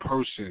of a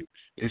person.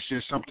 It's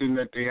just something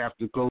that they have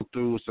to go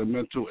through. It's a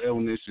mental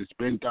illness. It's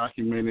been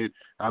documented.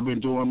 I've been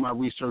doing my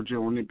research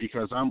on it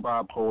because I'm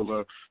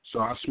bipolar. So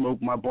I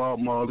smoke my Bob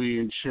Marley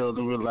and chill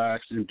and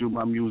relax and do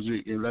my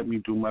music and let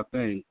me do my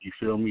thing. You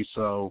feel me?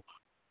 So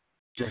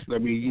just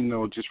let me,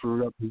 just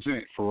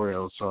represent for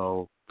real.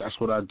 So that's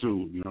what I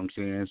do. You know what I'm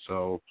saying?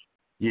 So,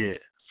 yeah.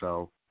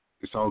 So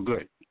it's all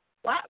good.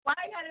 Why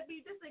gotta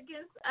be just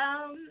against,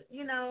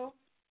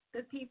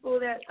 the people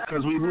that...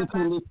 Because we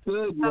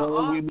misunderstood,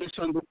 bro. We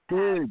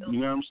misunderstood. You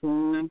know what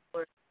I'm saying?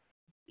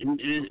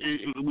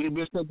 We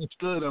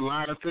misunderstood. A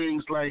lot of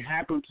things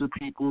happen to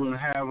people and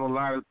have a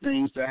lot of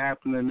things that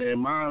happen in their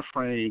mind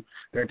frame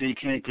that they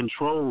can't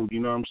control.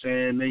 You know what I'm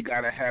saying? They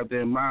got to have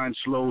their mind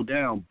slowed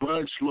down.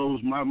 Bud slows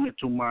my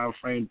mental mind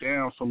frame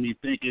down from me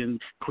thinking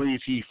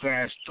crazy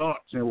fast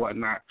thoughts and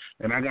whatnot.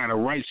 And I got to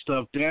write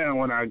stuff down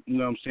when I,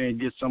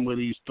 get some of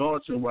these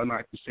thoughts and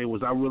whatnot to say,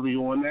 was I really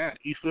on that?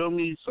 You feel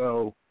me?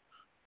 So,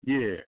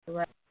 yeah.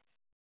 Right.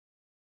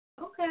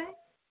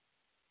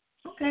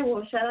 Okay,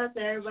 well, shout out to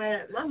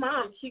everybody. My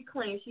mom, she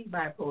claims she's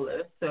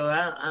bipolar, so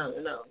I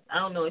don't know. I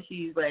don't know if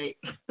she's like...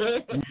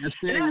 People just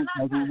say they're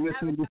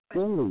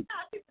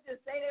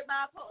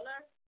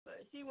bipolar,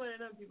 but she one of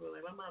them people.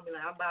 Like, my mom be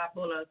like, I'm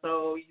bipolar,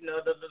 so,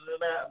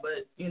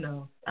 but,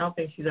 I don't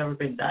think she's ever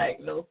been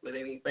diagnosed with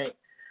anything.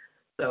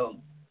 So,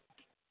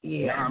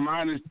 yeah.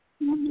 Mine is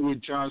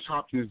with Johns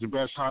Hopkins, the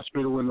best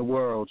hospital in the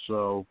world,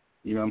 so...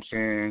 You know what I'm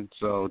saying?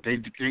 So they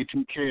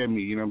took care of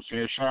me, you know what I'm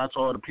saying? Shout out to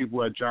all the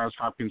people at Johns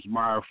Hopkins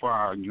Meyer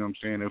Fire, you know what I'm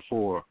saying, at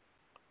 4.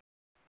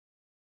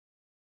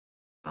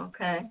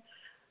 Okay.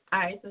 All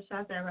right, so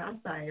shout out to everyone.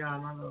 I'm sorry,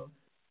 y'all, my little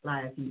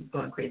live is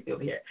going crazy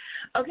over here.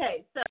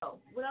 Okay, so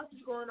what else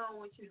is going on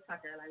with you,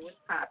 Tucker? Like, what's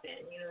popping?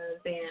 You know what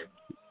I'm saying?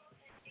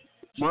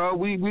 Well,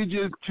 we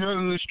just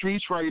killing the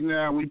streets right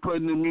now. We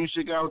putting the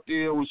music out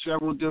there on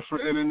several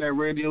different internet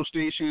radio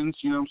stations.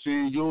 You know what I'm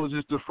saying? Yours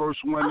is the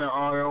first one that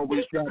I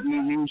always got the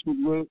music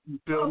with. You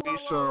feel me?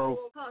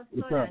 So,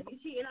 you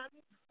cheating on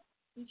me?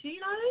 You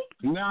cheating on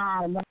me?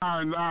 Nah,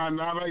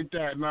 not like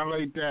that. Not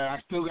like that.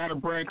 I still got to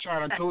branch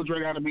out. I told you I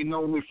got to be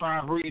known with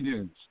 5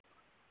 regions.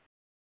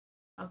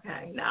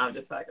 Okay, now I'm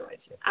just fucking with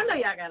you. I know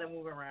y'all got to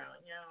move around.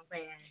 You know what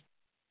I'm saying?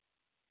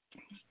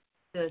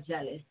 Still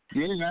jealous.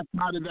 Yeah,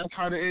 that's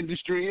how the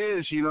industry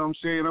is. You know what I'm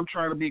saying? I'm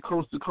trying to be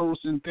coast to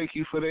coast, and thank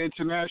you for the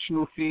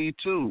international feed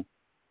too.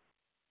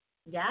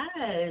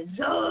 Yes.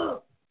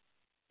 Oh.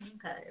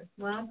 Okay.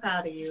 Well, I'm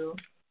proud of you.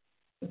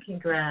 And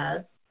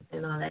congrats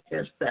and all that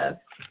good stuff.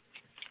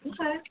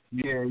 Okay.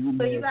 Yeah.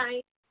 So you got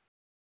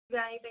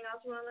anything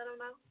else you want to let them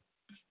know?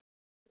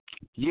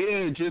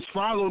 Yeah, just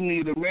follow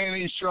me. The Man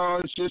in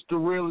Charge is just the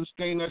realest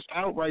thing that's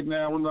out right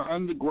now in the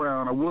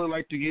underground. I would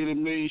like to get it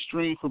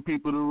mainstream for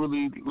people to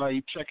really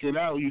like check it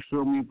out. You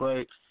feel me?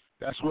 But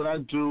that's what I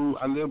do.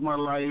 I live my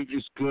life.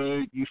 It's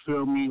good. You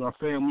feel me? My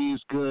family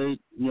is good.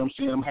 You know what I'm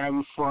saying? I'm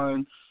having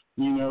fun.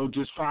 You know,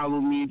 just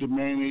follow me. The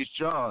Man in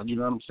Charge. You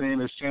know what I'm saying?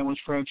 The Sandwich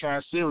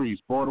Franchise Series,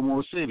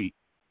 Baltimore City.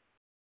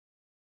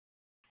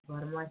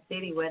 Baltimore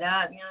City, what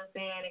up? You know what I'm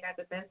saying? They got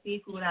the best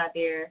seafood out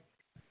there.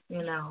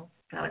 You know,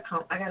 I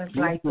gotta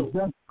fly The through.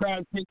 best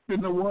crab cakes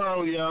in the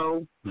world,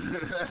 yo.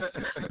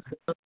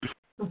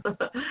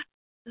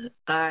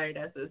 All right,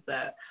 that's what's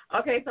up.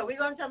 Okay, so we're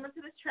gonna jump into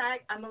this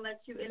track. I'm gonna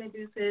let you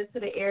introduce it to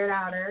the air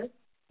outers.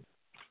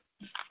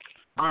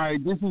 All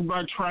right, this is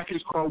my track.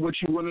 It's called What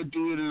You Want to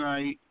Do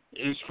Tonight.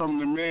 It's from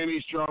the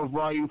Mayonnaise Jar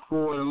Volume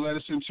 4, the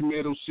Lettuce and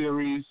Tomato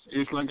series.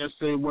 It's, like I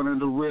said, one of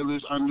the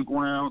realest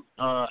underground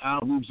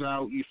albums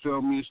out. You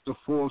feel me? It's the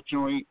fourth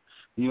joint.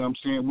 You know what I'm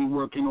saying? We're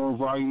working on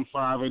Volume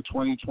 5 in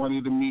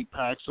 2020, the meat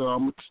pack, so I'm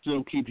going to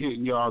still keep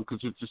hitting y'all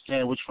because it's a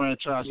Sandwich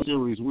Franchise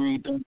series. We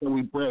ain't done till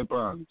we bread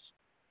buns.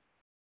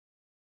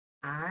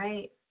 All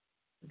right,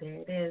 there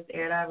it is.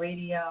 Air Out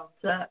Radio.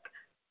 Suck.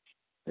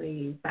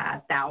 Please,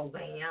 5,000. You know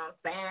what I'm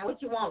saying?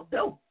 What you want to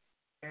do?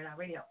 Air Out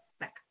Radio.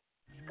 Back.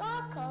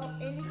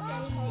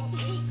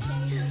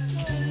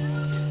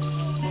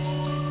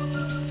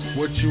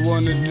 What you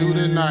wanna do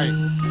tonight?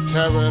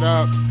 Tear it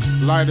up,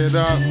 light it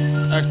up,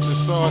 extra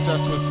sauce,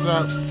 that's what's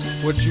up.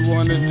 What you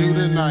wanna do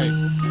tonight?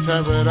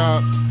 Tear it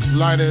up,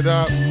 light it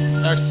up,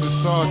 extra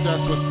sauce,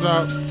 that's what's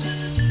up.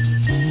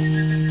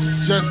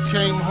 Just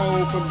came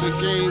home from the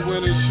game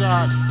winning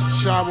shot,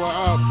 shower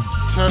up,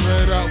 tear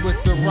it up with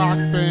the rock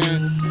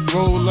band,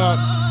 roll up,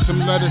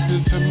 some lettuce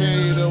and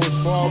tomatoes,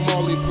 ball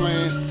molly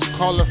plant,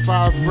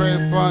 cauliflower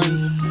bread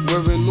buns,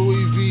 wearing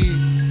Louis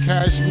V,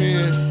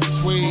 cashmere,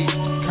 suede,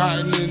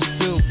 cotton and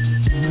silk,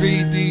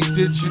 3D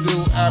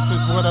digital app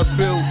is what I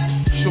built.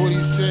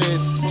 Shorty said,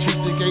 cheat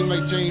the game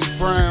like James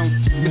Brown,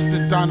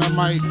 Mr.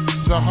 Dynamite,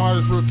 the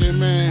hardest working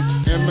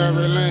man in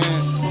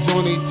Maryland,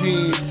 Zone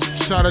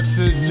 18, shout out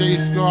to Jay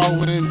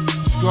Scarwin,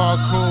 Scar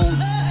Code,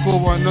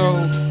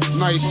 410,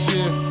 night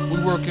shift,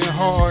 we working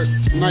hard,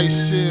 night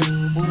shift,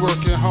 we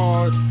working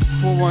hard,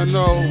 410,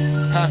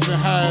 half and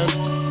half,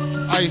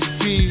 iced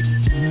tea,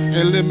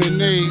 and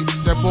lemonade,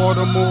 that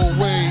Baltimore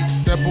way,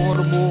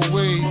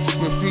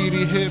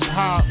 graffiti hip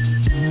hop,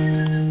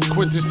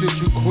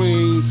 quintessential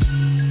Queens,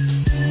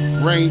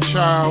 Rain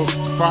Child,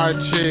 Fire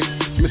Chick,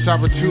 Miss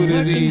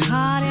Opportunity. Working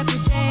hard every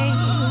day,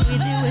 we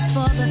do it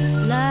for the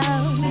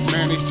love.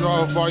 Mayonnaise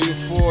Jar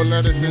Volume 4,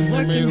 lettuce and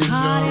tomato Working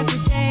hard Joe.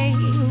 every day,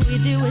 we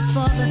do it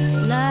for the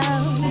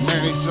love.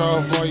 Mayonnaise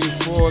Jar Volume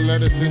 4,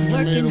 lettuce and tomato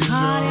Working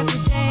hard Joe.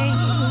 every day,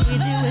 we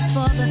do it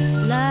for the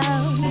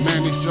love.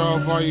 Mayonnaise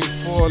Jar Volume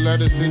 4,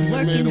 lettuce and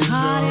Working tomato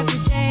hard Joe.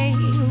 every day,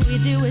 we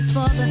do it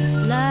for the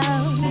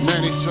love.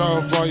 Mayonnaise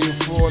Jar Volume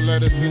 4,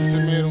 lettuce and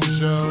tomato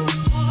Joe.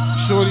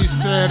 Shorty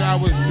said I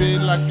was big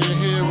like a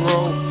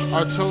hero.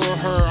 I told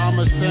her I'm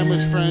a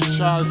Sandwich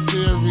Franchise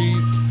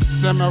series.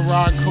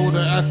 Samurai code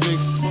of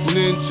ethics,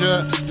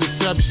 ninja,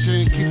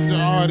 deception, keep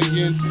the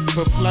audience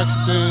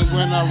perplexing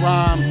when I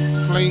rhyme.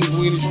 Flame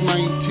Greenish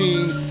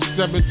 19,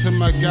 step into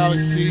my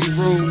galaxy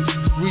room,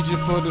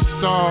 reaching for the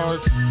stars.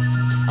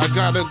 I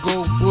got a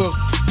gold book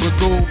with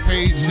gold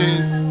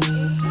pages,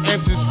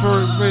 Hampton's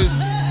fur wrist,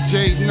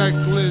 jade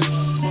necklace,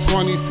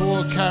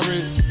 24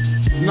 karat,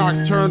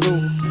 nocturnal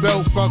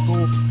belt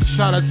buckle.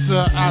 Shout out to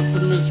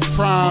Optimus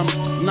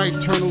Prime,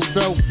 nocturnal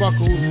belt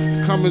buckles,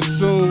 coming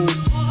soon.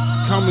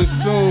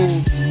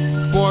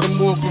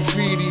 Baltimore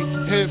graffiti,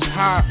 hip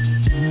hop,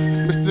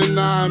 Mr.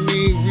 9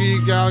 Mean,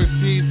 Reed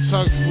Galaxy,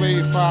 Tux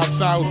Slave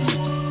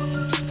 5000.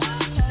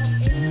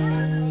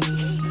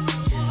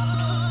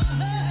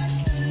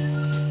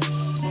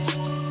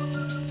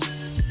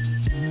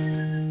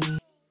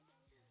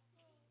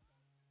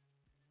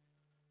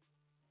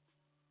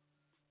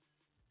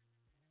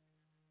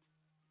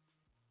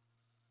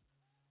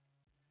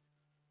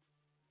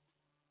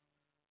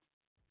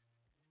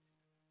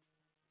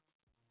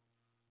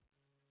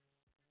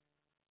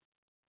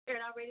 Air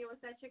Out Radio was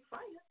that chick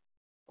Fiya.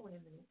 Oh, wait a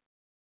minute.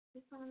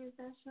 This song is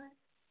that short?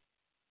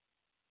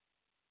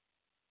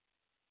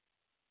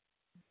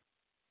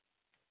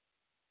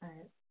 All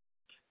right.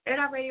 Air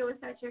Out Radio was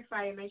that chick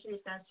Fiya. Make sure you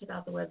guys check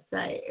out the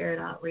website,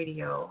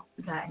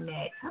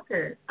 airitoutradio.net.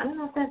 Tucker, I don't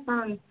know if that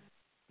song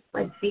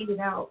like faded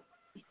out.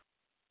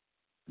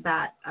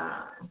 That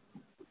I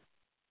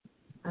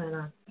don't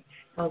know.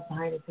 I was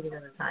behind it the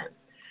other time.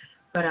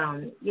 But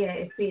yeah,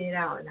 it faded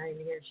out and I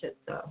didn't hear shit,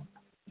 so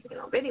you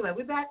know. But anyway,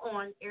 we're back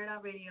on Air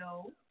Out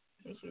Radio.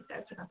 Make sure you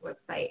guys check out the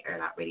website,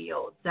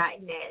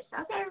 airitoutradio.net. Shout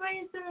out to everybody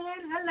in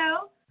Suriname.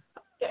 Hello.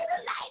 Okay, the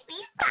light be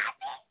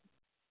popping.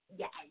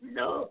 Yeah,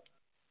 no.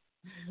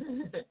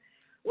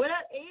 What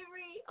up,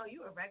 Avery? Oh,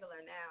 you a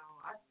regular now.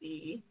 I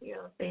see. You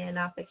know what I'm saying?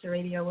 Now Fiction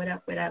Radio. What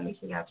up, what up? Make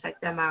sure y'all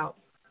check them out.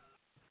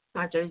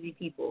 My Jersey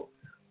people.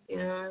 You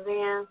know what I'm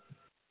saying?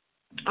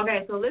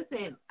 Okay, so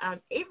listen,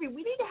 Avery,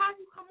 we need to have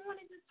you come on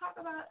and just talk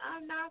about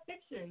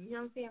nonfiction. You know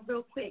what I'm saying,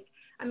 real quick.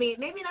 I mean,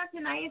 maybe not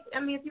tonight. I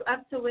mean, if you're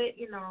up to it,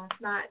 if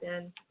not,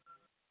 then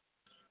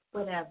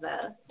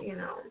whatever,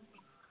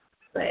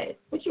 But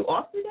what, you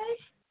off today?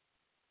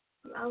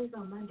 You always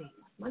on Mondays.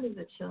 Monday's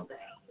a chill day.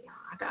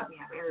 I gotta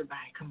have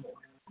everybody come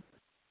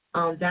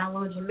on.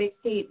 Download your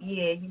mixtape.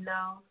 Yeah,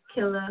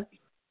 Killer,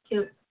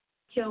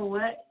 kill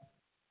what?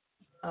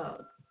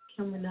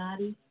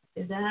 Killuminati.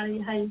 Is that how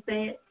you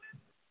say it?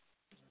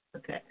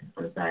 Okay,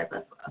 I'm sorry if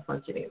I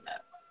fucked your name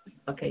up.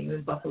 Okay, you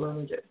in Buffalo,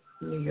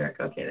 New York.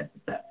 Okay, that's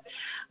what's up.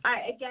 All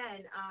right,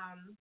 again,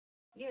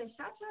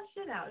 shout your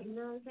shit out. You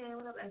know what I'm saying?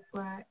 What up,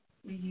 Esquire?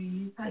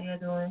 How you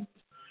doing?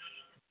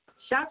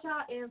 Shout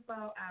y'all info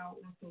out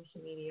on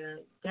social media.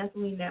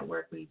 Definitely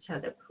network with each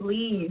other,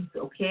 please.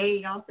 Okay,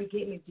 y'all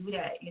forgetting to do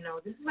that.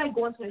 This is like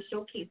going to a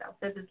showcase. I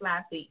said this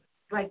last week.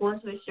 It's like going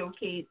to a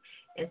showcase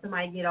and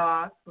somebody get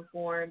off,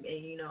 perform,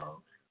 and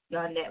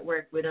y'all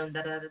network with them.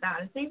 Da da da da.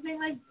 The same thing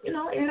like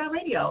Air Out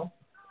Radio.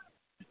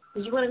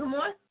 Did you want to come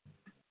on?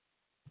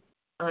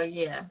 Oh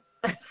yeah.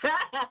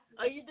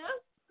 Oh, you do?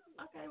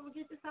 Okay, we'll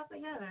get yourself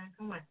together.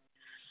 Come on.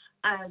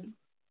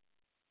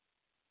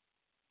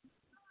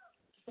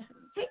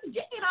 Take the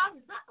jacket off.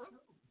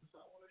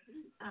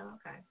 Oh,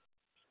 okay.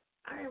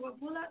 All right, well,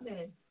 pull up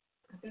then.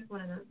 I think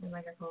one of the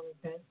microphone is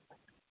good.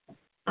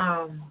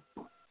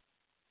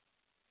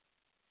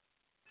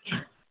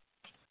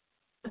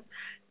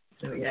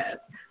 So, yes.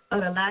 Oh,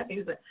 the live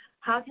feed.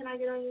 How can I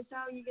get on your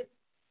show? You get,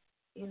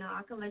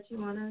 I can let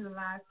you on the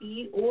live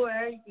feed, or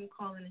you can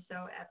call in the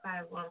show at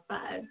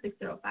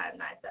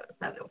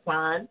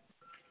 515-605-9771.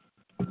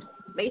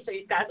 Make sure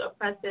you guys are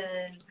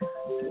pressing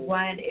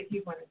 1 if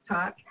you want to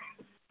talk.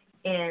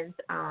 And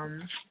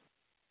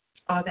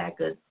all that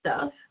good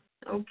stuff.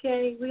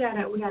 Okay, we got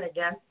a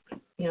guest.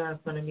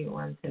 That's gonna be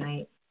on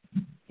tonight,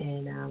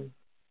 and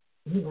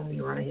he's gonna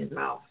be running his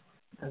mouth.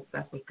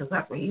 That's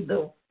what he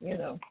do.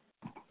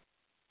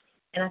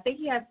 And I think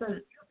he has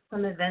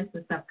some events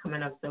and stuff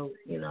coming up. So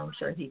I'm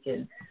sure he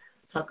can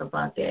talk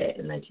about that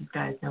and let you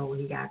guys know what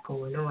he got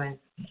going on.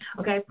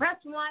 Okay, press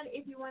 1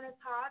 if you want to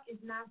talk.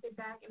 If not, sit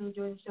back and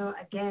enjoy the show.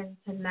 Again,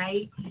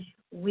 tonight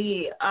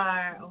we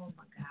are. Oh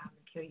my God, I'm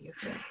gonna kill you.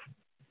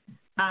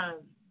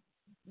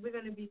 We're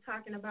going to be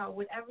talking about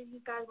whatever you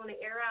guys want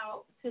to air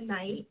out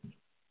tonight.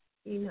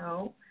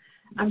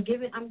 I'm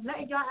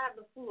letting y'all have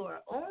the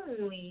floor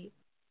only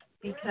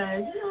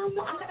because, I'm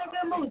in a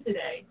good mood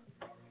today.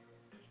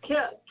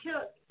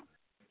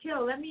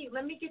 Kill, let me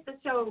get the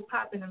show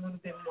popping a little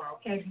bit more,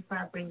 okay, before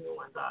I bring you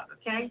on, dog,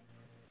 okay?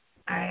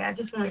 All right, I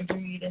just want to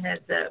give you the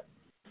heads up.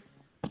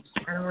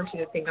 I don't want you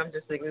to think I'm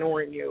just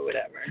ignoring you or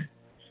whatever.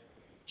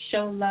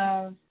 Show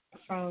love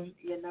from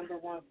your number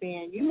one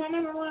fan. You my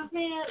number one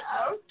fan?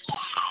 Okay.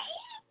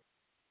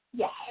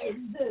 Yes.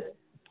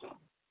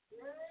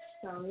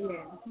 So,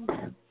 yeah.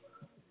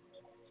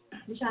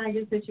 We're trying to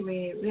get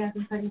situated. We have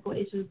some technical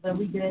issues, but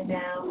we good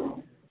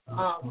now.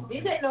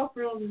 DJ No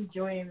Frills is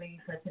joining me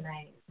for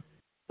tonight.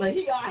 But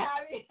he all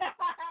happy.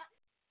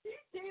 He's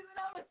teasing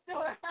up a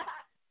store.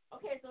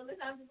 Okay, so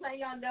listen, I'm just letting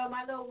y'all know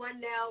my little one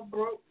now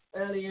broke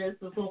earlier,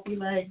 so don't be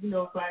like,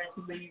 flying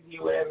too lazy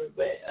or whatever,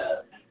 but,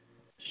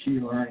 she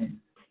lying.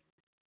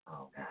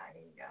 Oh, God,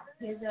 here you go.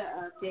 Here's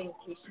a thing in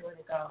case you want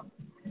to go.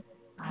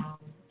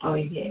 Oh,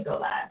 you can't go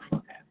live.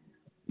 Okay.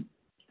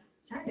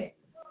 Try it.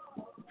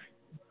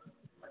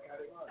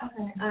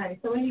 Okay, all right.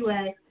 So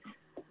anyway,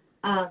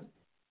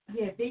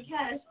 Big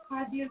Cash,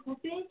 hi, beautiful.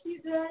 Thank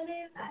you,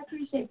 darling. I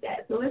appreciate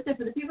that. So listen,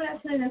 for the people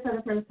that tuned in for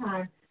the first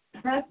time,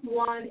 press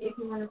 1 if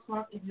you want to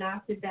talk. If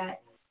not, sit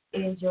back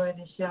and enjoy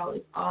the show.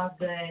 It's all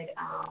good.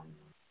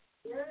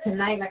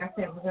 Tonight, like I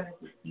said, we're going to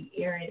be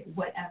airing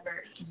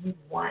whatever you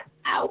want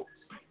out.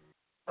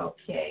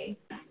 Okay.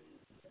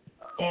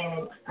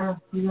 And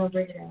you gonna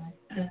break it down.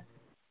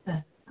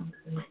 I'm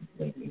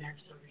completely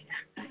nervous over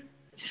here.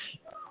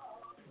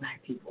 Black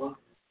people.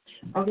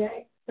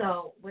 Okay.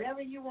 So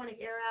whatever you want to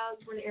air out,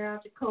 you want to air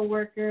out your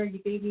coworker,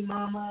 your baby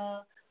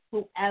mama,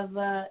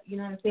 whoever. You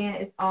know what I'm saying?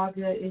 It's all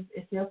good.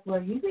 It's your floor.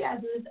 Usually I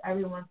do this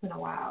every once in a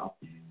while.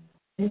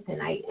 And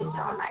tonight is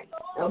y'all night.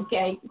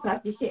 Okay.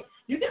 Talk your shit.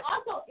 You can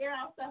also air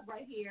out stuff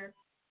right here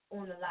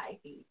on the live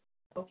feed.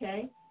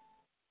 Okay.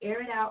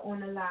 Air it out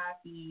on the live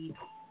feed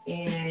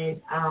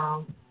and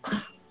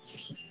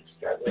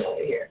struggling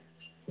over here.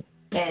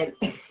 And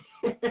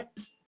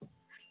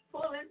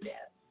pull in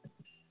there.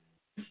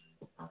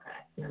 Okay,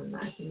 never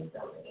mind.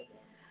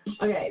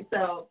 Okay,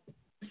 so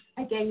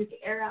again, you can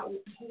air out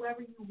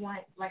whoever you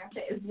want. Like I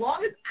said, as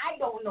long as I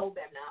don't know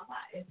them now.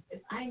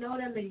 If I know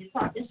them and you're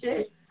talking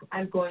shit,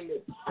 I'm going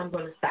to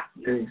stop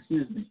you. Hey,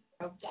 excuse me.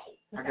 Okay.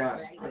 I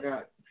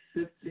got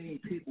 15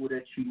 people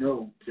that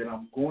that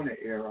I'm going to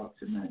air out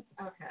tonight.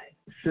 Okay.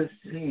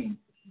 15.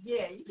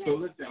 Yeah, you can. So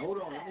listen,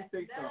 hold on. Let me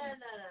say something.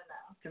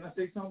 No. Can I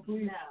say something,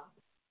 please?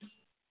 No.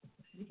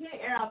 You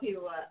can't air out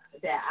people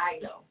that I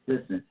know.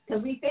 Listen.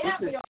 Because we can't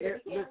do this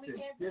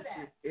that.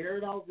 is Air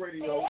It Out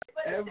Radio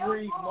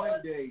every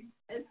Monday.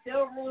 It's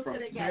still rules from to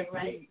the game, 10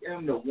 right?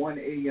 p.m. to 1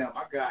 a.m.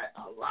 I got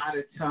a lot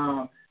of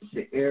time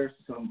to air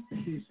some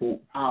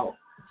people out.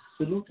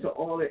 Salute to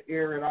all the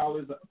air it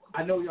hours.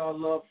 I know y'all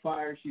love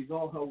Fire. She's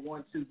on her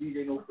 1-2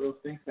 DJ No Frills.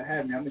 Thanks for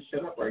having me. I'm going to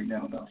shut up right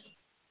now, though.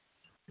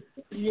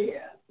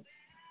 Yeah.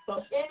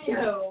 So,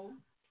 anywho,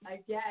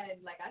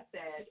 again, like I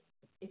said,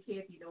 it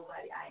can't be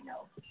nobody I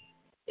know.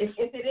 If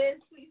it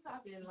is, please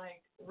talk in,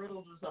 like,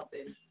 riddles or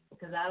something.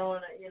 Because I don't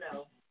want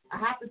to, I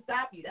have to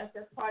stop you. That's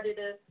part of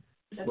the...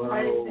 That's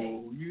part of the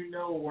thing. You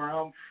know where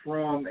I'm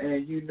from,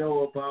 and you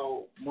know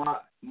about my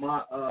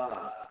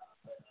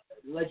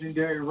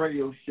legendary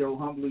radio show,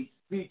 Humbly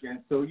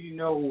Speaking. So you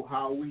know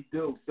how we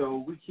do.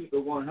 So we keep it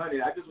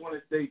 100. I just want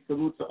to say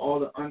salute to all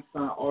the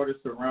unsigned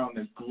artists around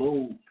the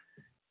globe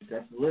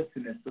that's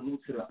listening.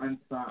 Salute to the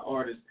unsigned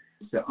artists,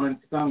 the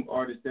unsung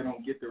artists that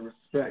don't get the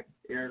respect.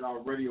 Air It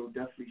Out Radio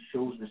definitely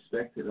shows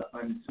respect to the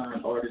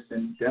unsigned artists,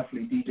 and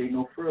definitely DJ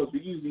No Frills.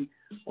 We usually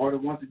are the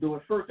ones to do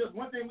it first. There's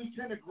one thing we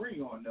can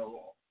agree on,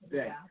 though,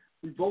 that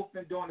we both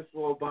been doing this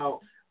for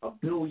about 1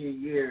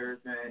 billion years,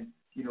 and,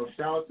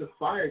 shout out to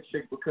Fire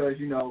Chick because,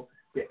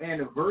 the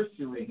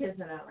anniversary. You're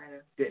kissing up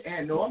right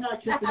now. No, I'm not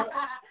kissing up.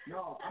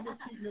 No, I'm just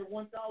keeping it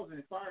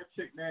 1,000. Fire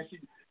Chick, man,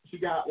 she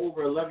got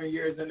over 11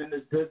 years in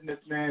this business,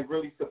 man,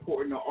 really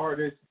supporting the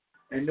artists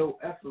and no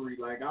effery.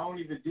 Like, I don't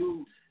even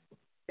do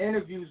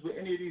interviews with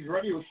any of these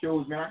radio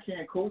shows, man. I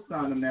can't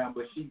co-sign them now,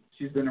 but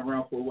she's been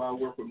around for a while,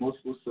 worked with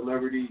multiple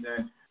celebrities,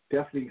 and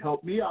definitely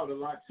helped me out a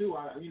lot, too.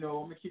 I'm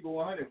going to keep it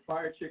 100.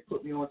 Fire Chick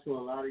put me onto a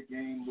lot of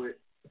game with,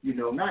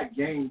 not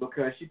game,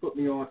 because she put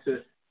me on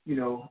to,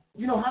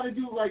 how to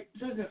do, like,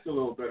 business a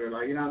little better.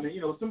 Like,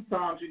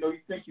 sometimes, you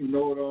think you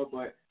know it all,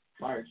 but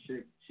Fire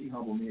Chick, she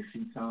humbled me a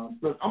few times.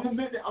 Look, I'm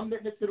admitting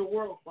it to the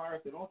world, Fire.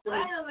 So don't say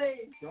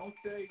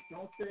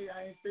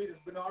I ain't say this,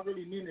 but no, I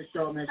really mean this,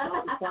 y'all, man. Shout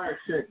out to Fire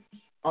Chick.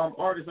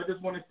 Artists, I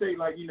just want to say,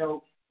 like,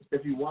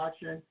 if you're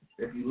watching,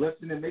 if you're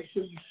listening, make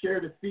sure you share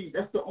the feed.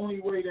 That's the only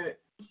way that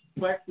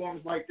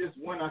platforms like this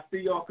win. I see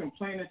y'all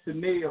complaining to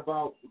me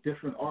about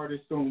different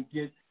artists don't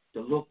get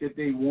the look that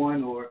they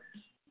want or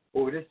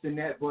this and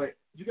that, but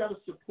you got to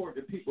support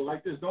the people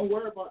like this. Don't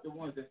worry about the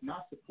ones that's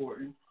not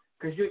supporting,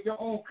 because your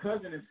own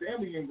cousin and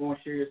family ain't going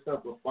to share your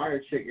stuff with Fire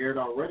Chick, Air It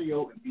Out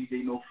Radio, and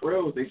DJ No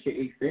Frills,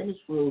 a.k.a. Famous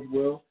Frills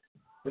will.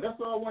 But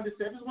that's all I wanted to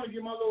say. I just want to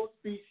give my little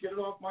speech, get it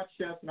off my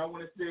chest, and I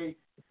want to say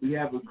we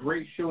have a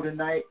great show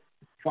tonight.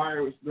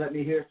 Fire is letting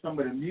me hear some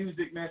of the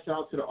music, man. Shout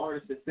out to the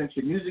artists that sent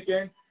your music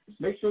in.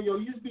 Make sure,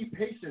 you just be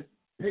patient,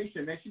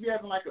 man. She be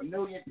having like 1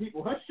 million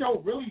people. Her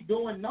show really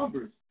doing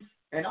numbers.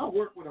 And I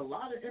work with a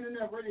lot of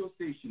internet radio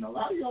stations. A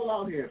lot of y'all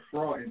out here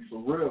frauding for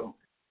real.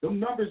 Them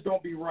numbers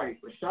don't be right.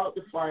 But shout out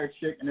to Fire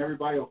Chick and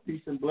everybody else.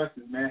 Peace and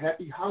blessings, man.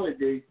 Happy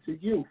holidays to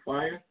you,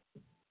 Fire.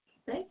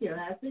 Thank you.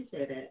 I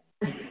appreciate it.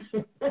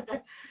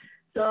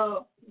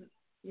 So,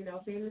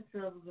 Famous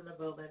Frills is in the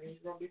building. He's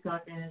going to be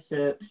talking his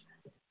shit.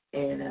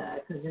 And,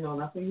 because,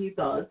 that's what he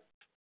does.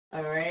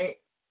 All right?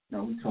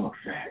 No, we talk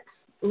facts.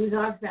 We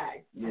talk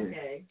facts. Yeah.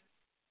 Okay.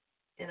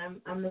 And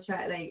I'm going to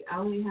try, I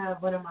only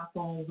have one of my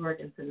phones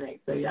working tonight.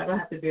 So, y'all going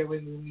to have to bear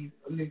with me.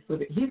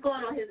 He's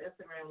going on his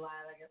Instagram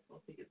Live, I guess,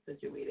 once he gets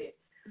situated.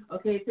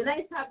 Okay,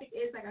 tonight's topic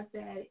is, like I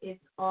said,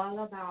 it's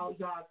all about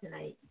y'all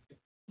tonight.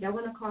 Y'all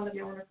want to call up,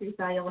 y'all want to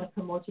freestyle, y'all want to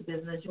promote your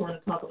business, you want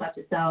to talk about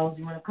yourselves,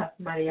 you want to cut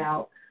somebody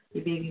out,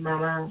 your baby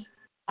mama.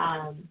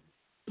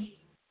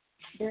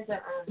 There's an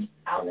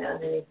outlet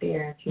underneath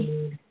there if you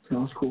need.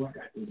 Sounds cool. I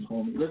got this,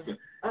 homie. Listen,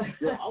 I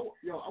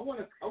want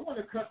to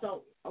cuss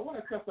out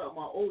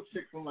my old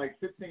chick from like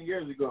 15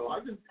 years ago.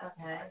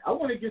 I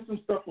want to get some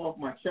stuff off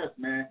my chest,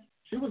 man.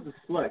 She was a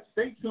slut.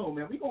 Stay tuned,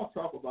 man. We're going to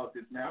talk about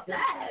this, man.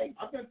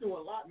 I've been through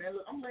a lot, man.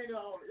 Look, I'm laying it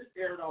out. It's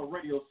aired on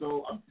radio,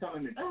 so I'm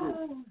telling the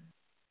truth.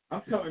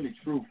 I'm telling the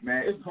truth,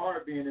 man. It's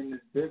hard being in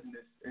this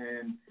business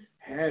and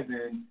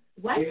having.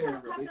 Why you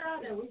want to talk her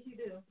out there? What you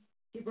do?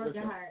 She broke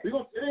your heart. It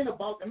ain't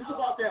about them. It's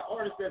about that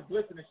artist that's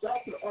listening. Shout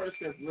out to the artist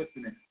that's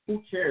listening.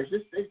 Who cares?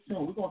 Just stay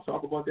tuned. We're going to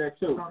talk about that,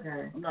 too.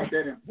 Okay. I'm not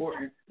that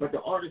important. But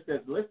the artist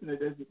that's listening,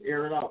 they just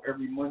air it out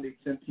every Monday,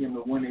 10 p.m.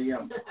 to 1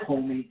 a.m.,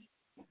 homie.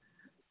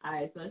 All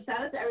right, so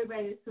shout out to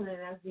everybody that's tuning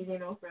in. That's DJ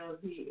No Frills.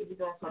 He's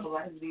going to talk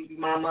about his baby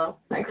mama.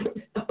 Yeah,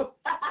 oh,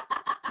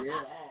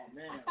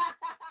 man.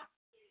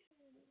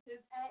 His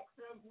ex,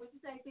 what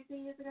you say,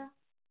 15 years ago?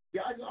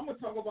 Yeah, I'm going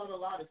to talk about a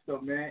lot of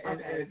stuff, man. And,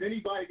 okay. and if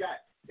anybody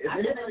got...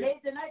 I should have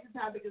made tonight the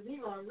topic because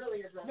he's going to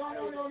really address No.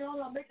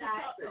 Make the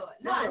topic.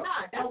 No.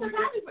 That's the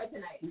topic for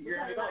tonight. We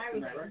airing it out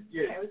tonight, right?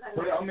 Yeah.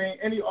 But,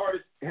 any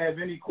artists have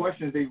any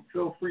questions, they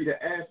feel free to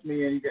ask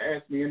me, and you can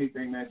ask me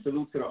anything, man.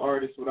 Salute to the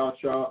artists. Without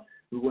y'all,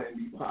 we wouldn't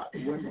be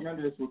possible. None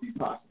of this would be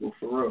possible,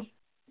 for real.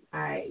 All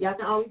right. Y'all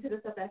can always hit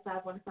us up at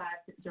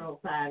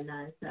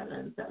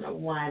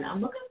 515-605-9771.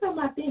 I'm looking for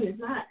my thing.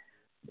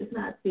 It's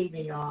not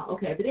saving y'all.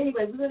 Okay, but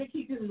anyway, we're going to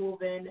keep it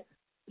moving.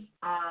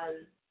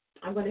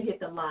 I'm going to hit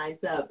the lines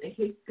up. In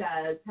case you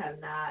guys have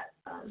not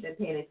been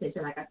paying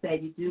attention, like I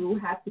said, you do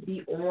have to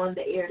be on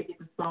the air to get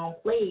the song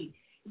played.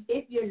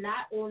 If you're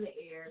not on the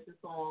air, the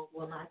song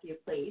will not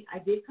get played. I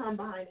did come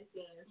behind the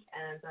scenes,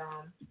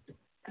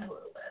 and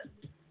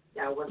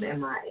I was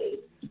MIA.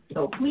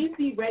 So please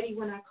be ready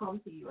when I come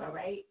to you, all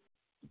right?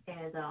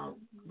 And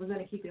we're going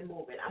to keep it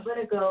moving. I'm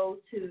going to go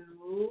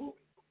to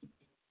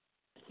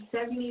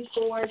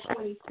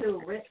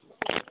 7422. Rick?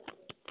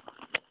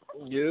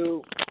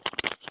 You.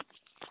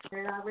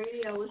 And our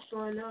radio, what's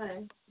going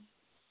on?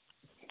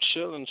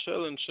 Chilling.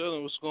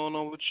 What's going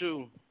on with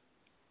you?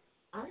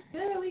 I'm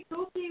good. We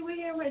goofy. We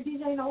here with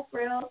DJ No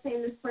Frill,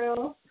 Famous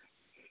Frill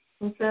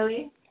from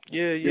Philly.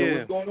 Yeah.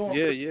 What's going on?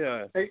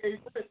 Yeah. Hey,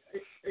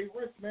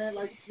 Rick, man.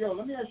 Like, yo,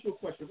 let me ask you a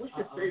question. What's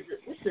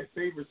your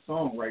favorite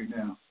song right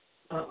now?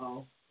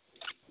 Oh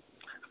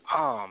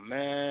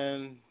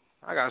man,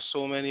 I got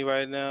so many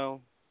right now.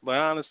 But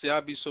honestly,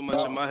 I be so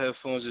much in my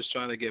headphones just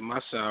trying to get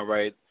my sound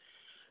right.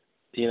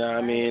 You know what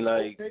I mean?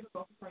 Like,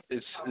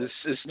 it's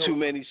too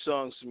many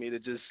songs for me to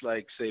just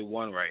like say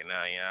one right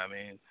now. You know what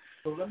I mean?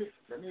 So let me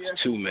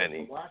ask too you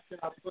many. Why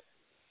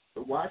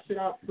should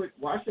I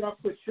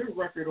put your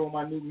record on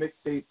my new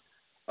mixtape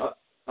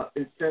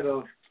instead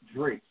of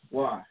Drake?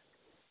 Why?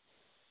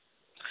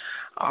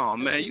 Oh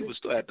man, you would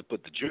still have to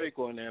put the Drake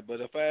on there.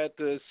 But if I had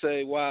to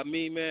say why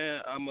me,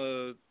 man, I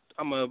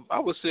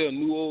would say a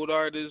new old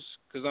artist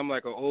because I'm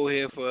like an old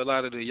head for a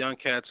lot of the young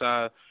cats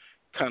I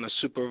kind of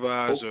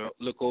supervise or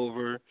look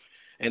over,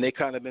 and they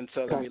kind of been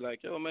telling me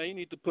like, yo man, you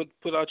need to put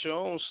out your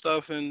own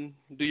stuff and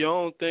do your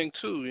own thing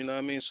too. You know what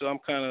I mean? So I'm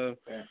kind of,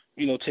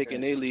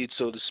 taking their lead,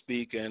 so to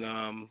speak,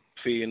 and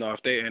feeding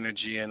off their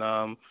energy and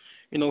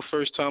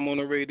first time on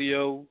the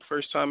radio,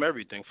 first time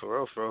everything for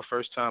real,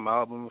 first time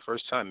album,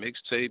 first time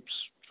mixtapes,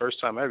 first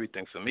time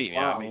everything for me. You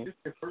know what I mean? This is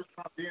your first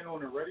time being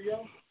on the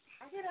radio?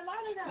 I get a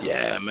lot of that.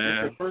 Yeah,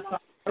 man.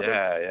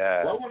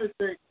 Yeah. Well,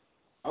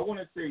 I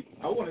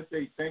want to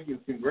say thank you,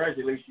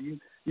 congratulations.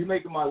 You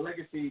making my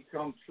legacy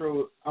come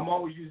true. I'm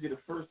always usually the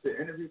first to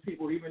interview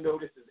people, even though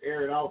this is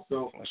aired out.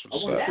 So I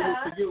want to say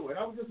this to you, and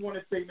I just want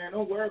to say, man,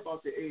 don't worry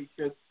about the age,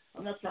 because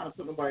I'm not trying to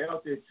put nobody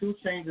out there. 2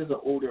 Chainz is an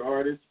older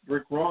artist.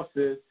 Rick Ross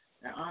is,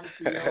 and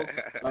honestly,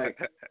 like.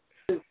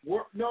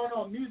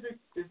 No, music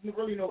is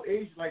really no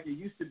age like it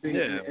used to be,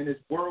 and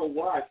it's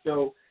worldwide.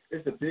 So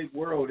it's a big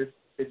world.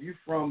 If you're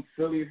from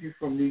Philly, if you're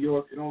from New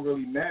York, it don't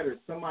really matter.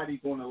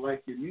 Somebody's going to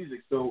like your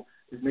music. So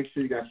just make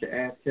sure you got your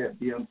ASCAP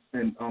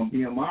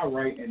BMI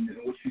right, and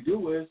what you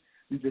do is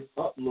you just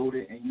upload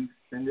it and you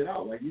send it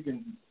out. Like you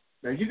can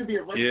be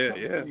a record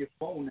company on your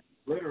phone,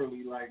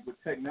 literally, like with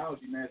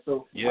technology, man.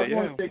 So I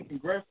want to say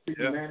congrats to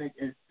you, man,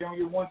 and stay on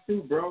your 1,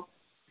 2, bro.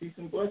 Peace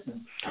and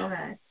blessings. All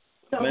right.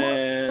 So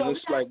man,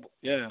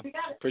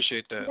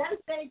 appreciate that. We got to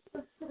stay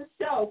to the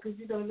show because,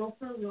 no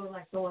Phil's going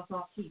to, throw us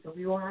off key, so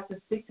we won't have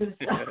to stick to the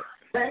show.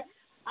 All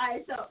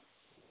right, so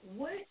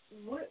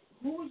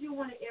who would you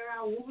want to air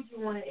out? What would you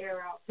want to air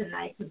out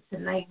tonight? Because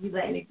tonight we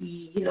letting it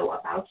be,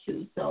 about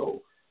you.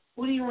 So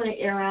who do you want to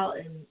air out,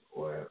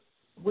 or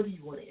what do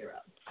you want to air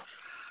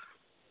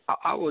out?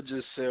 I would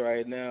just say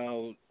right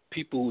now,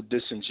 people who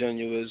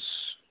disingenuous,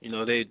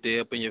 they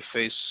up in your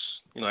face,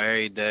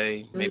 every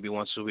day, maybe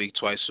once a week,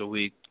 twice a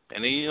week.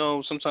 And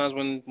then, sometimes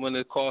when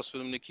it calls for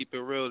them to keep it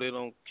real, they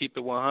don't keep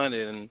it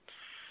 100. And,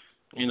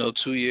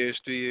 2 years,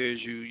 3 years,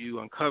 you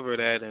uncover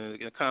that,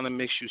 and it kind of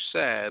makes you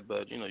sad,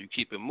 but, you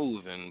keep it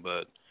moving.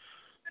 But,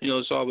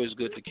 it's always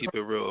good to keep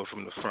it real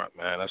from the front,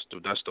 man. That's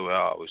the way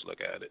I always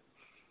look at it.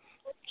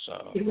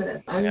 So,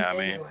 yeah, I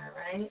mean,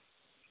 right?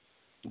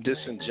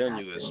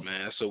 Disingenuous,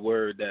 man. That's a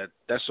word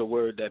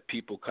that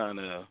people kind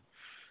of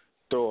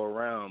throw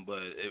around, but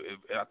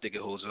I think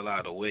it holds a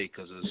lot of weight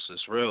because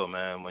it's real,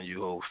 man. When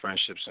you hold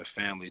friendships and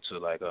family to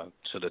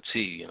the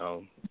T,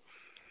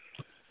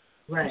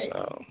 Right.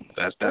 So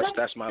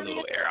that's my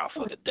little air out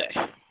for the day.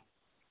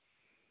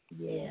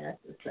 Yeah,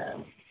 that's what's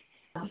up.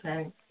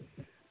 Okay.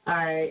 All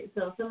right.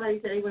 So somebody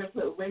said they want to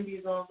put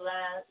Wendy's on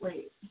blast.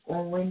 Wait,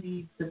 on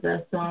Wendy's, the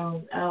best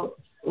song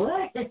out. What?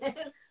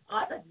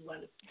 I thought you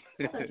wanted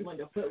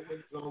to put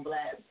Wendy's on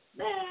blast.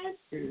 Man,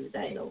 dude,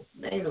 that ain't no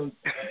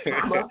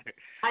drama. All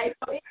right,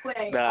 so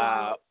anyway.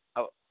 Nah.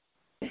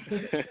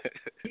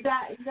 You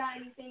got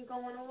anything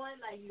going on?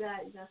 Like you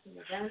got some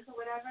events or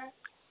whatever?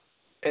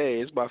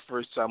 Hey, it's my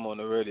first time on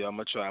the radio. I'm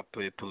gonna try to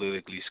play it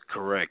politically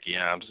correct. You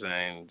know what I'm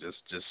saying?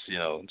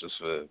 Just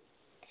for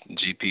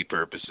GP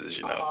purposes.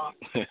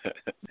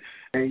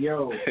 Hey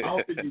yo, I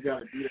don't think you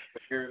gotta do that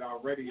for air it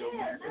out radio,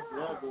 man. It's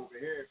love over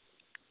here.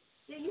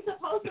 Yeah, you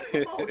supposed to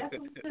promote. That's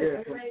what we do.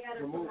 Everybody got to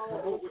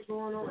promote what's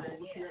going on.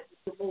 Yeah,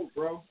 promote,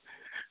 bro.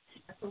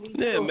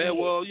 Yeah, man.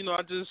 Well,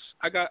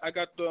 I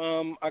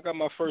got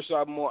my first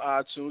album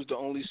on iTunes, The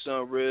Only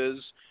Son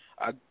Riz.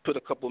 I put a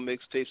couple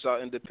mixtapes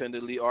out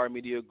independently, R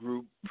Media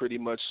Group, pretty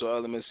much. So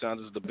Element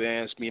Sounds is the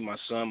band. It's me, my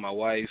son, my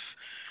wife.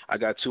 I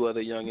got 2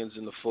 other youngins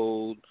in the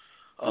fold.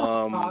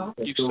 I'm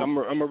just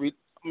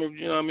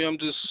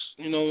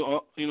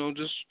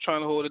just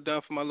trying to hold it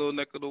down for my little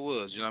neck of the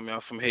woods. I'm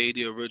from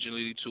Haiti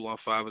originally.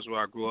 215 is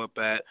where I grew up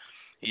at.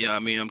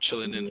 I'm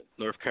chilling in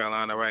North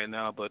Carolina right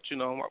now, but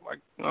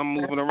I'm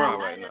moving around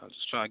right now,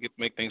 just trying to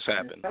make things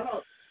happen.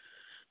 Shout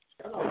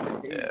out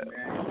to Haiti,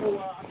 man. I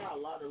got a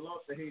lot of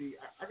love for Haiti.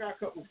 I got a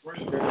couple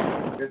friends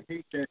that's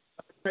Haitian.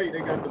 I tell you, they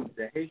got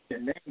the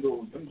Haitian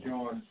mangoes. Them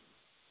joints,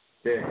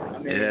 Yeah, I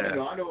mean, Yeah. you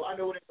know, I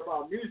know it ain't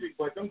about music,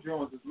 but them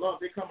drones is love.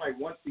 They come like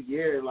once a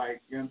year,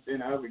 like, you know what I'm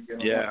saying? I would get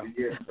them once a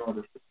year.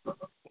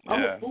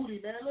 I'm a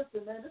foodie, man.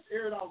 Listen, man, this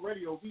Air It Out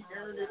Radio. We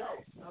airing it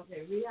out.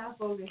 Okay, we are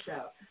focused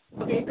out.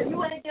 Okay, so you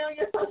want to get on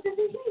your social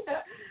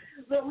media?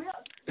 Look,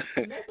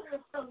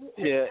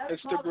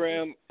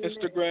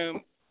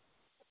 Instagram.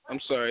 I'm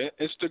sorry,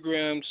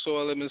 Instagram, Soul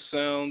Element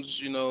Sounds,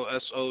 you know,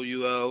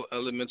 SOUL,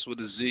 Elements with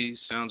a Z,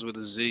 Sounds with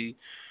a Z.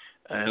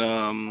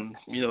 And,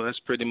 you know, that's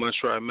pretty much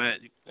where I'm at.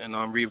 And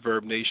on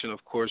Reverb Nation,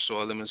 of course,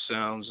 Soul Element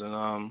Sounds.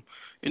 And,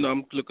 you know,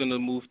 I'm looking to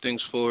move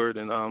things forward.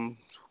 And,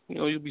 you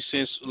know, you'll be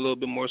seeing a little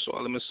bit more Soul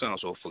Element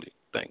Sounds, hopefully.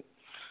 Thanks.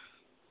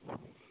 All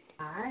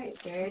right,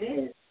 there it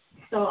is.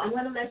 So I'm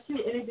going to let you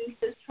introduce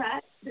this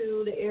track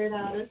to the Air It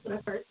Outers for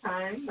the first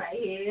time right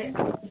here.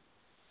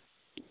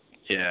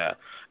 Yeah,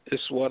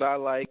 it's What I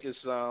Like.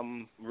 It's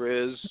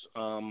Riz.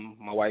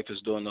 My wife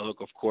is doing the hook,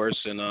 of course,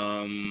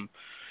 and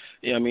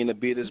yeah, I mean the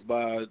beat is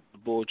by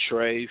Bull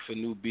Trey for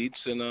New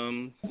Beats,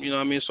 and you know,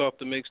 I mean it's off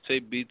the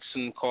mixtape Beats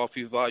and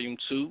Coffee Volume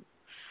 2,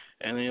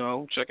 and you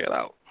know, check it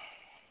out.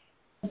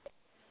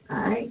 All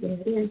right, there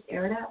it is.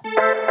 Air it out.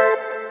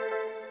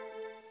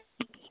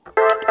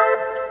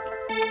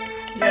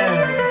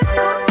 Yeah.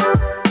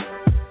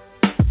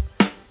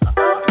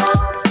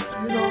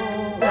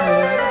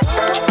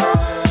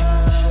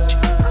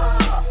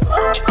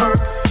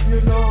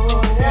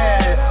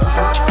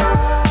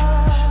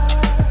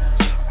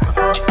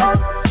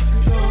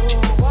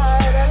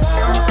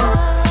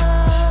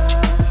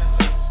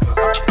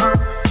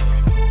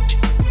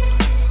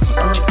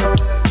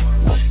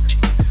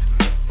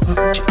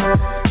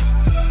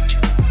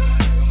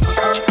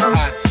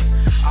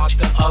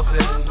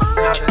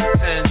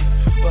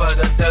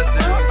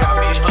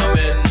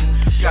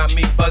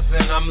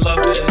 I'm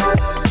loving,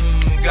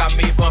 got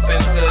me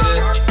bumping to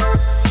this.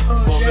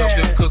 More milk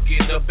and cookie,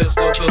 the best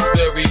of the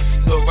berry.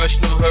 No rush,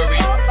 no hurry,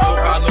 no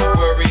problem, no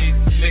worries.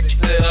 Mix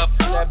it up,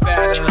 that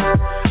batter.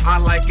 I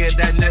like it,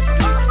 that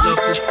Nestle, look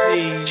to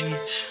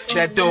see.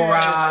 That dough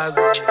rise,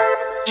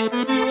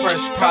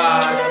 fresh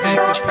pies, take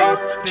a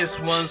piece. This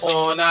one's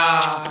on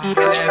I, and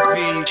that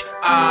B,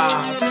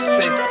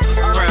 6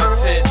 brown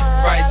tint,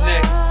 right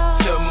next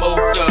to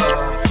mocha.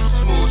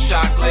 Smooth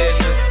chocolate,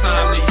 it's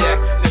time to yak.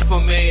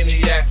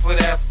 Maniac for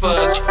that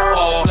fuzz,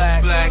 all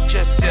black,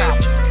 just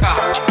that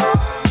car.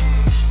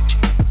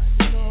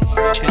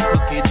 The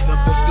cookie, the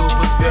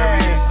stupid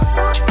berry.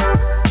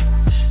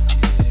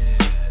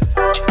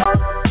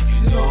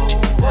 You know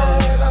what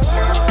I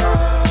like.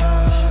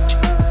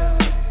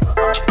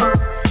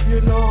 You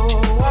know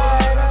what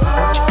I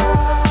like.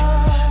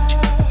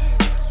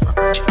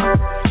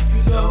 You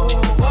know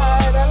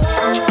what I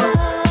like.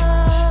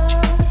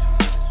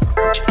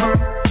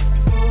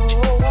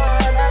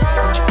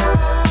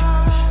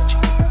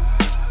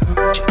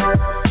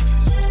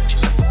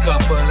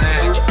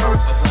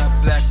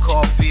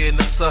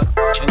 A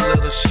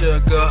little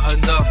sugar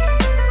enough.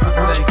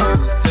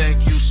 Thank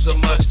you so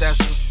much. That's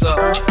what's up.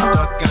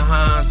 Duck and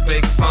Hines,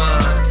 bake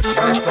fine.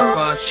 That's a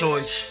fine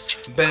choice.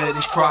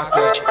 Betty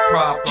Crocker,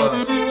 proper,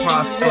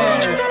 prosper,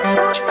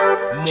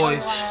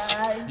 moist.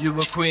 You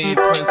a queen,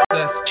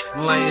 princess,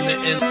 laying the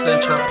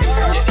incense. I'm keeping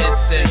your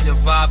incense. Your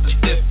vibe is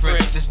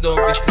different. There's no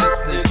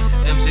resistance.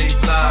 MJ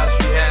Blige,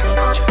 we have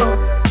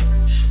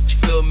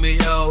fill me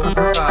out.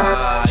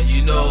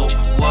 You know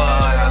what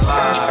I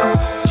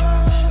like.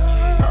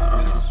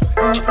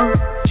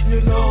 You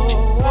know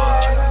what I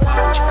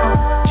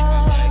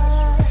like,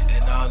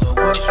 and I know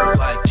what you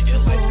like. You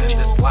like in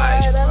this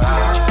life, you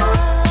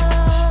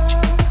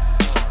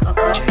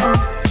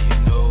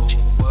know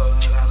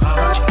what I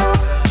like.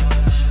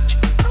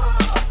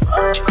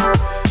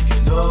 You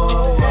know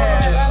what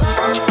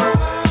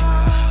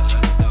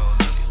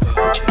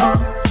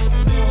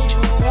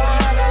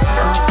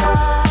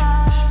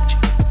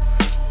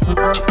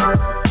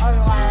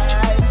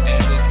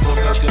and this book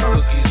of the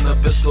cookies and the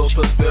biscuit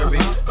plus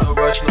berry. No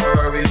rush, no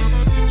hurry.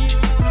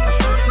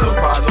 No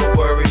problem, no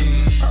worry.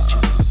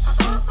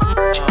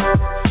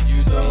 You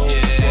know,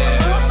 yeah.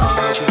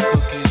 The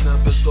cookies, the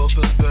biscuit,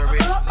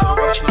 Pillsbury. No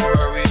rush, no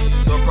hurry.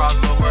 No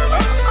problem, no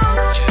worry.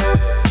 Yeah.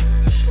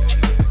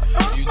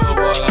 You know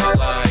what I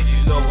like. You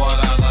know what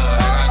I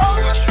like. I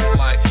know what you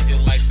like. You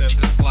like them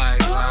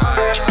dislikes.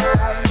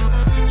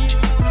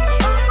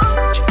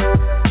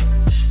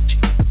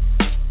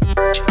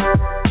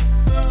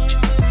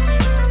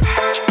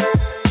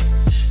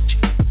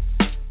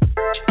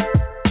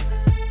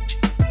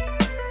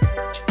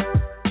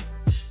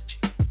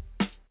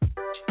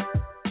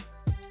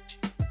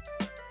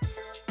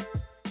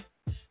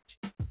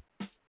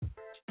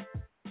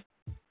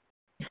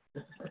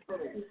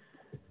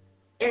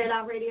 Air It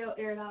Out Radio,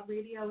 Air It Out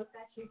Radio. It's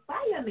actually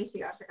Fiya. Make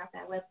sure y'all check out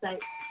that website,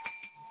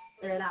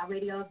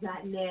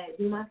 airitoutradio.net.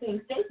 Do my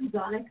thing. Stacey,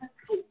 darling, because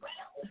I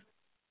will.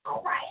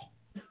 All right.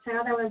 Check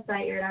out that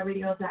website,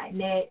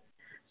 airitoutradio.net.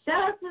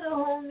 Shout out to the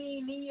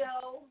homie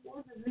Neo. What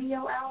was it,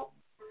 Neo out?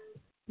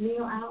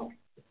 Neo out?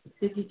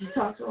 Did you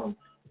talk to him?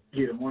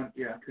 Yeah, the one.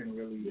 Yeah, I couldn't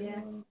really.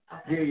 Yeah.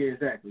 Okay. Yeah,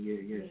 exactly.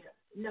 Yeah.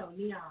 No,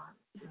 Neon.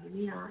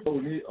 Neon.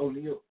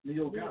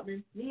 Neo got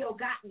me? Neo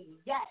got me,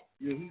 yes.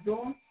 Yeah, he's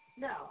on?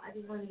 No, I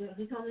just wanted to,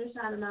 he told me to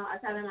shout him out. I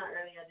shouted him out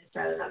earlier. I just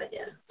shouted him out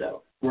again.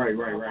 So. Right.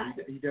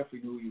 He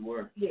definitely knew who you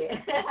were. Yeah.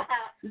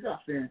 You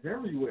got fans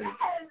everywhere. Yes,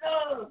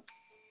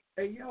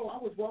 Hey, yo, I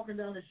was walking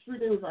down the street.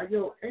 They was like,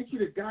 yo, ain't you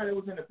the guy that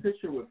was in the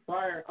picture with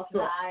Fire? I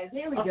felt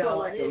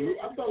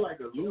like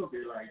a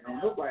loser. Like, no,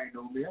 nobody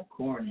know me. I'm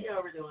corny.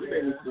 You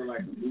made me feel like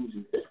a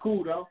loser. It's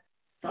cool, though.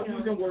 Stop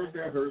using words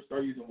that hurt.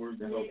 Start using words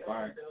that help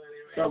Fire.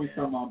 Start with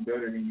something I'm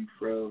better than you,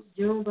 Frills.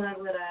 June Black,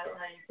 what up?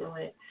 How you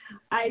doing?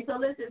 All right, so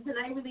listen,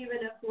 tonight we're leaving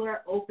the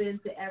floor open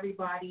to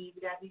everybody.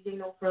 We got DJ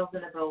No Frills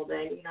in the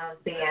building, you know what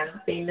I'm saying?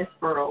 Famous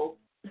Frills.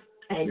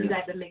 And you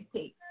got the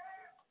mixtape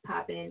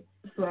popping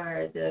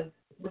for the,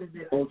 what is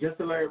it? Oh, just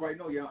to let everybody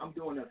know, yeah, I'm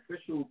doing an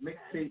official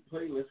mixtape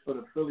playlist for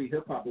the Philly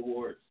Hip Hop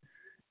Awards.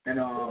 And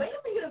when are we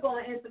gonna go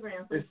on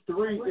Instagram? It's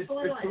three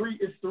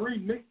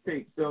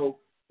mixtapes. So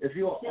if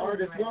you're an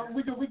artist,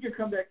 we can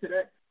come back to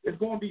that. It's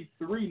going to be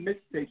 3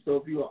 mixtapes. So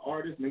if you're an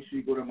artist, make sure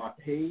you go to my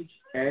page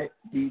at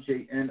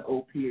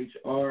DJNOPHRILLZ.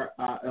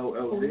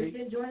 You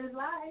can join us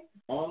live.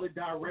 All the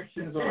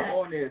directions are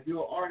on there. If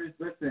you're an artist,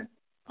 listen.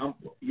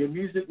 Your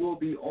music will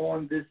be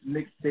on this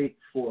mixtape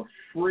for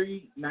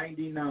free,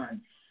 $99.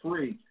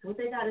 Free. What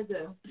they got to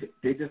do?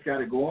 They just got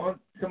to go on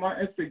to my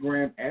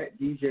Instagram at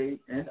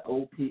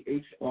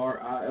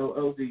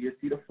DJNOPHRILLZ. You'll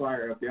see the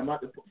flyer up there. I'm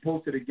about to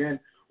post it again.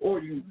 Or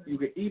you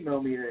can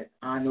email me at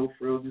I know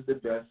Frills is the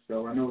best.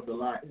 So I know it's a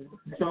lot.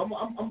 So I'm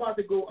about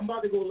to go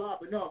live.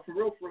 But no, for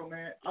real,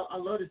 man. I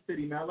love the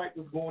city, man. I like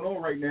what's going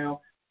on right now,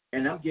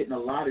 and I'm getting a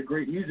lot of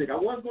great music. I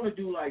was gonna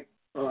do like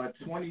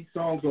 20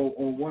 songs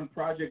on one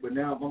project, but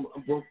now I'm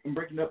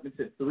breaking up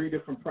into 3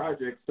 different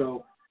projects.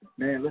 So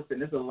man, listen,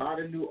 there's a lot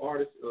of new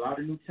artists, a lot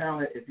of new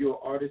talent. If you're an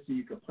artist and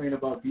you complain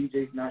about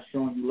DJs not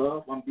showing you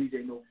love, I'm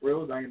DJ No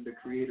Frills. I am the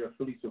creator of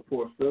Philly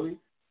Support Philly.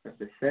 That's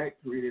a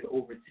fact, created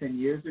over 10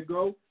 years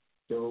ago.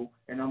 So,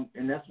 and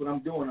that's what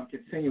I'm doing. I'm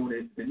continuing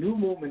it. The new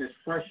movement is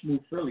Fresh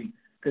New Philly,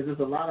 because there's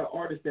a lot of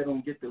artists that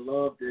don't get the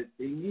love that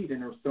they need,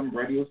 and there's some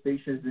radio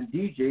stations and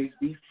DJs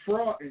be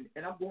frauding,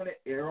 and I'm going to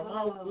air them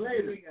out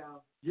later. Here we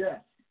go.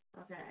 Yes.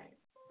 Okay.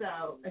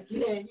 So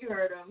again, you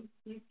heard him.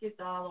 He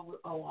skipped all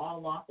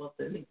off of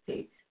the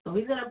mixtape. So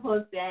he's gonna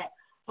post that.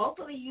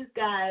 Hopefully, you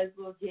guys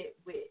will get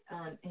with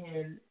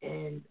him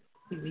and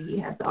see what he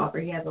has to offer.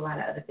 He has a lot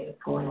of other things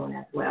going on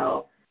as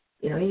well.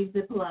 You know, he's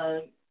the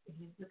plug.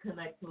 He's the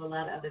connect to a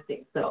lot of other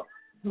things. So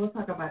we'll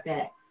talk about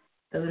that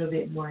a little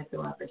bit more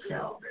throughout the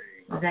show.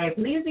 Okay,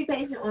 please be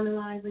patient on the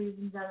line, ladies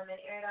and gentlemen.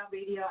 Air It Out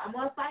Radio. I'm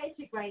on Fire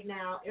Chick right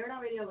now. Air It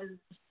Out Radio is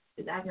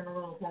acting a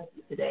little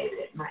funky today,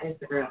 my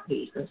Instagram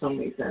page for some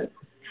reason.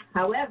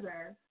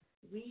 However,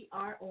 we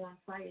are on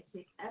Fiya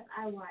Chick,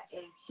 Fiya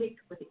Chick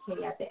with a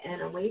K at the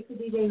end. I'm waiting for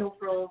DJ No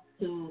Frills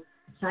to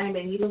chime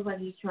in. He looks like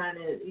he's trying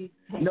to.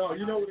 No,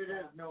 you know what it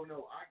is. No,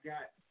 I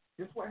got.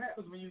 This is what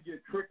happens when you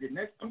get crooked.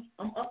 Next,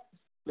 I'm up.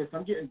 Listen,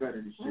 I'm getting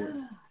better this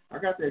year. I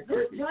got that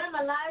crooked. Join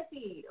my live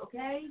feed,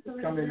 okay? So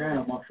it's coming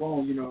down. My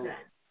phone, you know. Okay.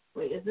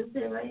 Wait, is this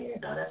it right here?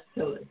 No, that's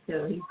Killer. He's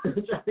still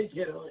trying to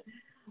get on it.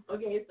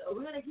 Okay, so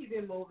we're gonna keep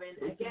it moving.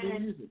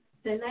 Again,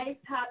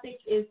 tonight's topic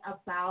is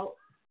about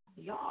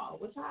y'all.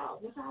 What y'all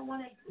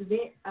want to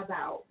vent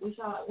about? What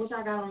y'all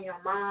got on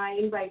your mind?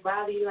 Anybody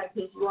bother you, like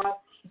piss you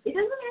off? It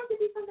doesn't have to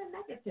be something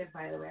negative,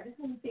 by the way. I just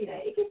want to say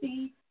that. It could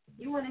be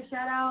you want to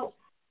shout out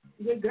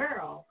your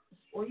girl,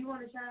 or you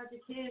want to shout out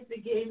your kids for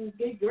getting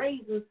good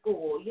grades in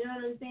school. You know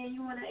what I'm saying?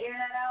 You want to air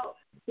that out,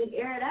 then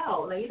air it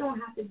out. Like, it don't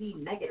have to be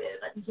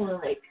negative. I just want to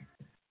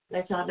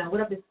let y'all know.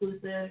 What up,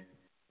 Exclusive?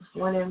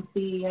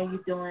 1MC, how you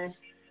doing?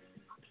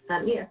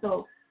 Yeah,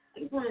 so I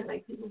just want to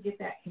people get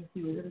that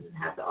confused. It doesn't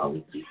have to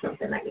always be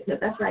something negative.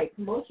 That's right.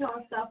 Promote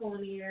y'all stuff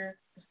on here,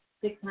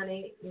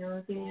 600. You know what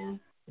I'm saying?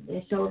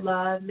 And show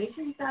love. Make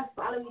sure you guys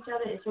follow each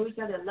other and show each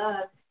other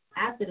love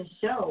after the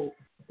show.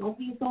 Don't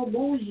be so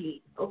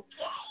bougie, okay?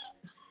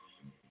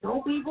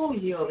 Don't be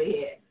bougie over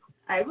here.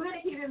 All right, we're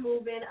going to keep it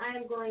moving. I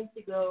am going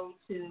to go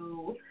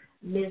to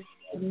Miss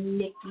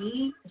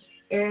Nikki,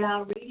 Air It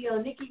Out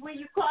Radio. Nikki, where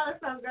you calling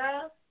from,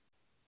 girl?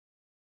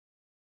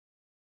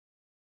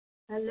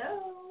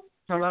 Hello.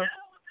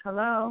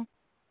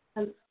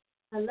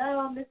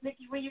 Hello, Miss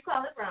Nikki, where you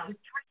calling from?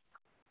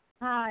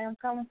 Hi, I'm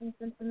calling from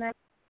Cincinnati,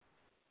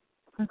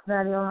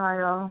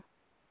 Ohio.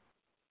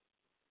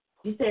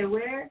 You say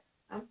where?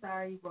 I'm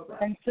sorry, you broke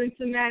up. In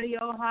Cincinnati,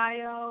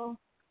 Ohio.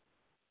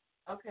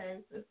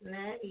 Okay,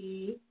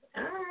 Cincinnati.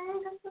 All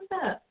right, that's what's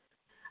up.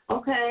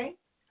 Okay,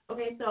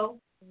 so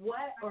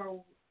what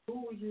or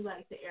who would you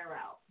like to air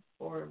out?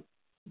 Or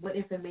what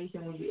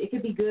information would you, it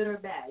could be good or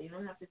bad. You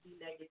don't have to be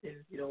negative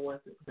if you don't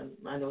want to.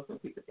 I know some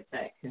people get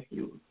that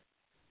confused.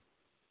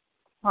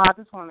 Well, I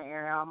just want to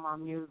air out my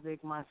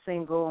music, my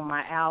single,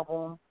 my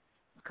album.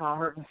 It's called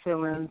Hurtin'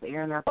 Feelings,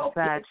 airing out the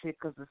side chick,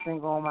 because the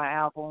single on my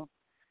album,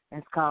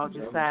 it's called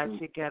Just Side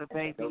Chick Got a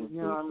Baby,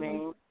 you know what I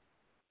mean?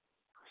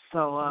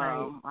 So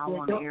I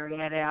want to air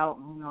that out,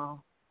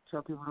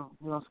 tell people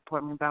to,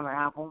 support me by my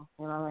album,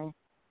 you know what I mean?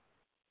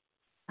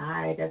 All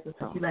right, that's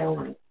what you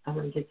like. I'm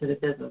going to get to the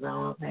business. I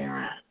don't want to play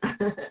around. All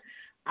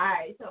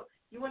right. So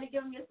you want to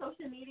give them your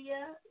social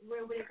media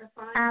where they can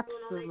find you?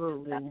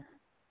 Absolutely.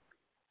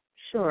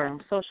 Sure.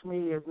 Social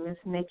media is Miss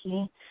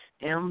Nikki,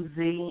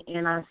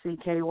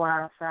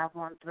 MZNICKY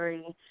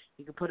 513.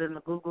 You can put it in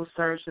the Google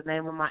search. The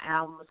name of my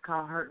album is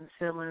called Hurtin'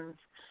 Feelings.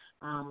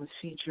 It's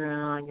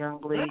featuring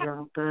Young Lee,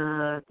 Young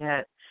Thug,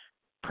 got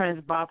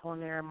Prince Bop on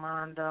there,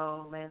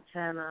 Mondo,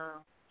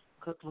 Lantana,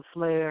 Cook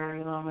LaFleur,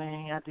 you know what I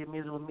mean? I did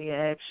music with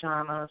Mia X,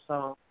 Shauna,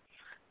 so,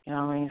 you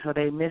know what I mean? So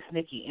they Miss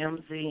Nikki,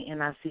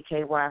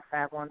 MZNICKY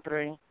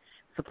 513.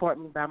 Support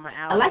me by my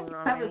album. I like the you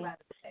know cover, what I mean? by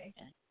the way.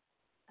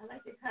 I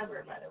like the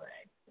cover, by the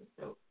way. It's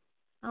dope.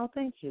 Oh,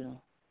 thank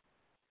you.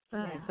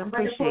 Thanks. Yeah, I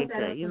appreciate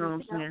that. You know what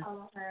I'm saying?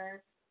 Follow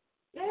her.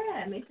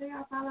 Yeah, make sure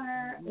y'all follow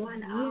her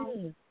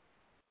on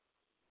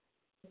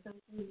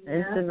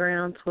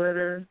Instagram,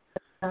 Twitter.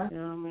 You know what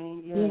I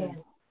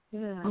mean?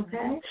 Yeah.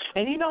 Okay.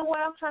 And you know what?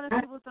 I'm trying to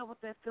see what's up with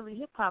that Philly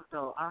hip hop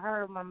though. I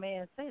heard my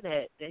man say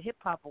that the hip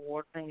hop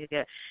award thing you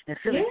got, and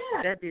Philly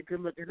that did good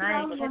look. And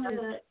I ain't catch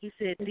it. He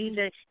said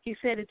DJ. He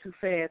said it too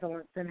fast. I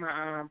want to send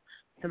my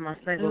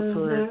single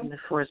to his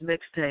for his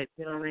mixtape.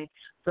 You know what I mean?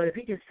 So if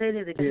he can say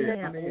that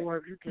again, or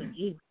if you can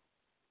give.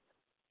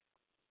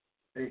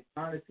 Hey,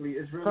 honestly,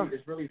 it's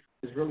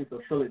really for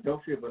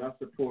Philadelphia, but I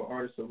support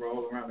artists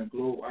all around the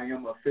globe. I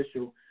am an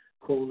official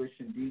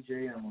Coalition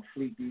DJ. I'm a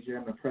Fleet DJ.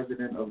 I'm the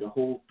president of the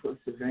whole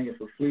Pennsylvania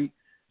for Fleet.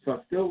 So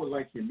I still would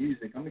like your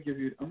music. I'm gonna give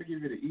you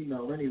the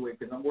email anyway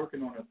because I'm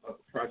working on a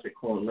project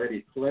called Let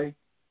It Play,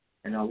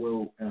 and I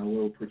will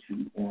put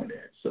you on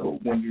there. So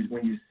when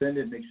you send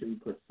it, make sure you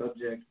put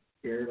subject,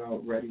 air it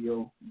out,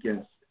 radio,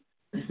 guest,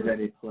 Let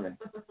It Play.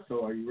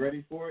 So are you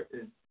ready for it?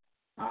 It's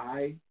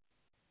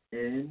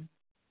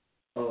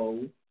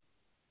INORILLZ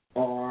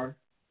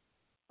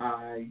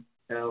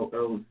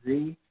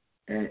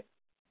at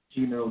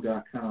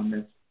gmail.com.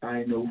 That's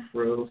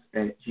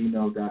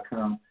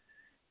inofrills@gmail.com.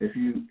 If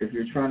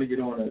you're trying to get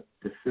on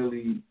the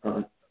Philly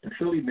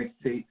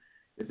mixtape,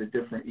 it's a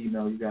different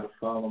email. You got to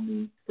follow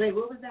me. Wait,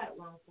 what was that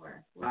one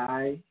for?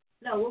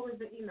 What was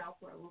the email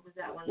for? What was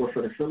that one? Well,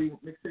 for the Philly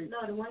mixtape?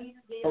 No, the one you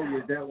just gave out.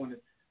 Yeah, that one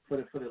is for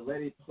the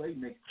Let It Play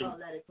mixtape. Oh,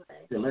 Let It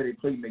Play. The Let It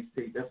Play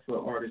mixtape. That's for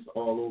artists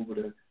all over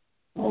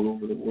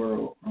the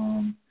world.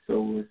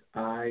 So it's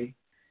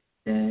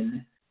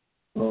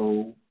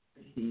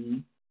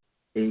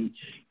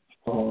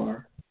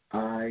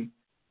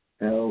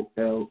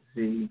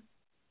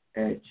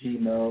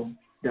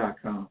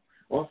INOHRILLZ@gmail.com.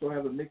 Also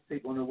have a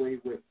mixtape on the way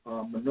with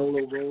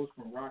Manolo Rose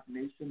from Rock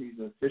Nation. He's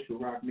an official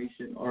Rock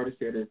Nation artist.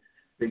 He had a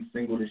big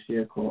single this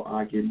year called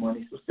I Get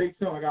Money. So stay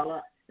tuned. I got a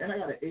lot. And I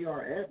got an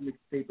AR Ab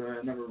mixtape that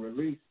I never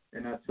released.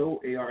 And I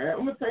told AR Ab,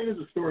 I'm going to tell you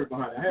there's a story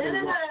behind it. No.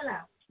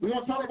 We're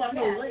going to talk about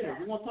it later.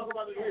 We're going to talk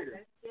about it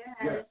later.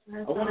 Yeah.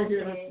 I want to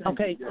hear her sing.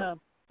 Okay,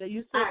 so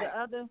you said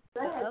the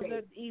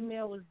other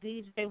email was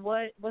DJ.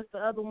 What's the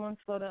other one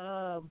for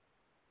the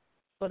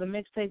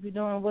mixtape you're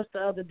doing? What's the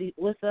other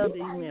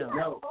email?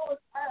 No,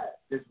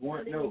 it's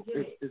one. No,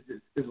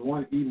 it's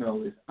one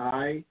email. It's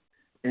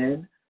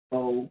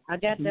INO. I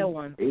got that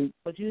one.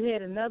 But you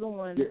had another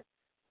one. Yeah.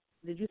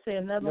 Did you say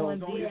another one?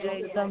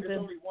 DJ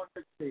something.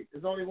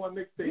 It's only one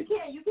mixtape.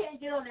 You can't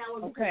get on that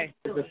one. Okay.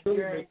 It's a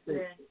Philly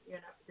mixtape.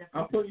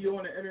 I'm putting you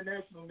on an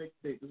international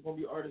mixtape. There's gonna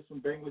be artists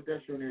from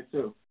Bangladesh on there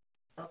too.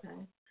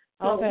 Okay.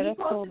 Okay, that's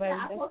cool, baby.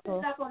 I posted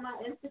it up on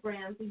my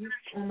Instagram, so you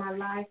on my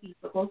live feed.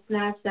 So go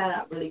snatch that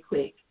up really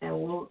quick,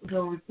 and we'll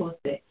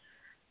repost it.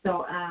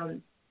 So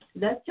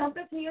let's jump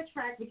into your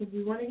track because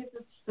we want to get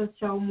the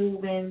show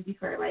moving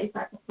before everybody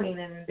starts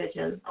complaining and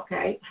bitching,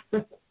 okay?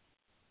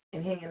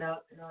 And hanging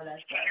up and all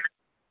that stuff.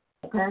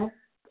 Okay.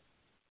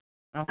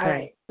 Okay. All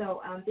right.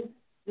 So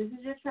this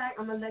is your track.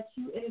 I'm gonna let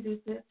you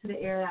introduce it to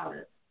the air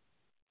outers.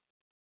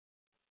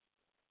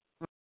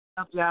 What's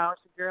up, y'all?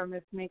 It's your girl,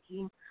 Miss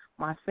Nikki.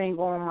 My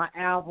single on my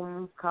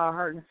album is called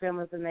Hurtin'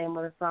 Feelings. The name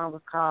of the song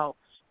was called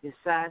Your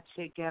Side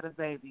Chick Got a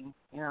Baby.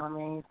 You know what I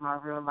mean? It's my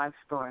real life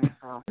story.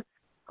 So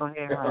go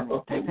ahead,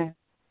 honey.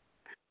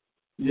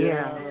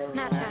 Yeah.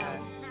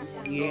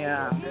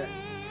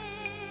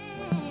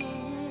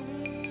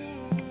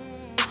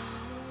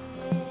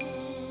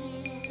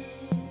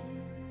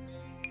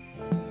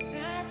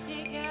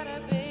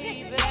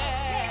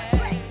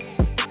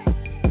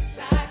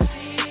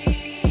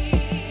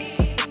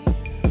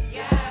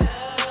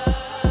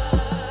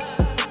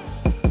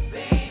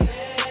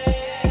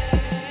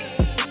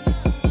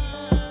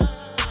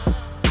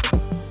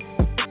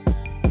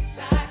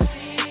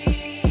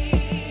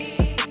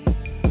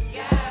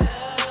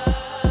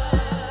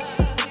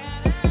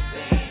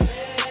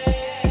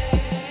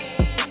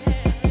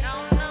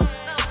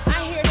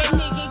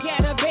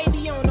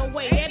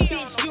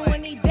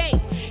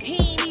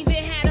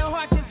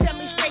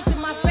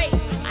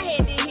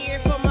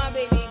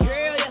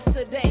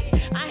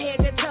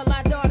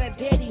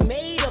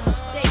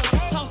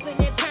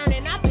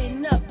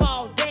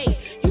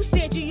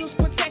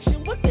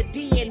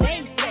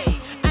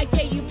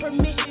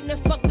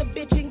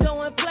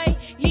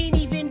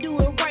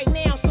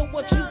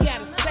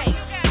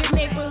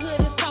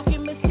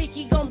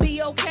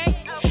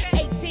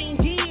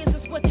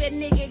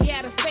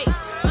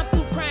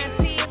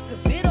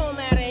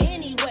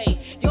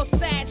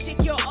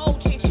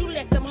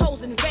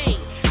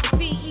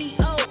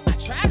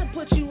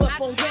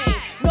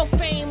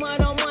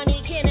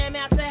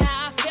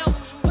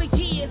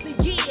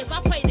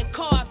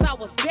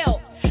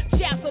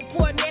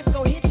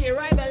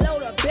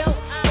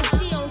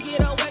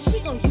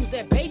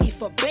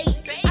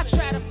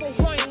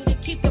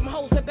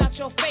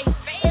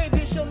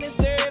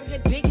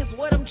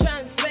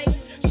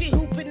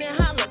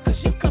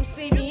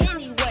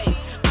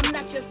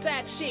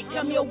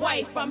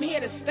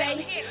 here to stay.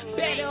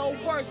 Better or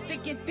worse,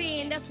 thick and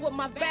thin, that's what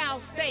my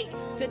vows state.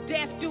 To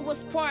death do us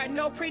part,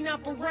 no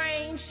prenup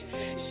arranged.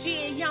 She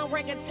a young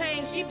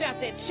orangutan, she bout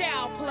that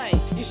child play.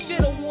 You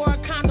should've wore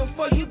a condom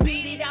before you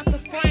beat it out the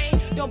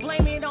frame. Don't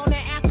blame it on the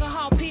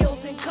alcohol, pills,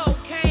 and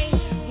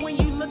cocaine. When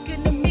you look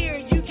in the mirror,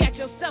 you got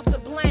yourself to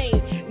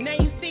blame. Now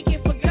you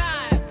seeking for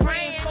God,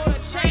 praying for a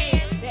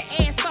change. The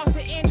ass off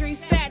the injury,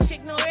 fat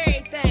chick know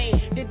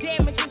everything. The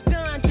damage is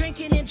done,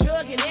 drinking and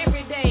drugging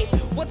every day.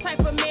 What type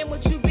of man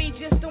would you be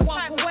just to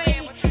walk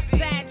away?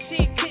 Side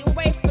chick couldn't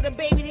wait for the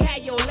baby to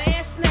have your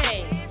last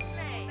name.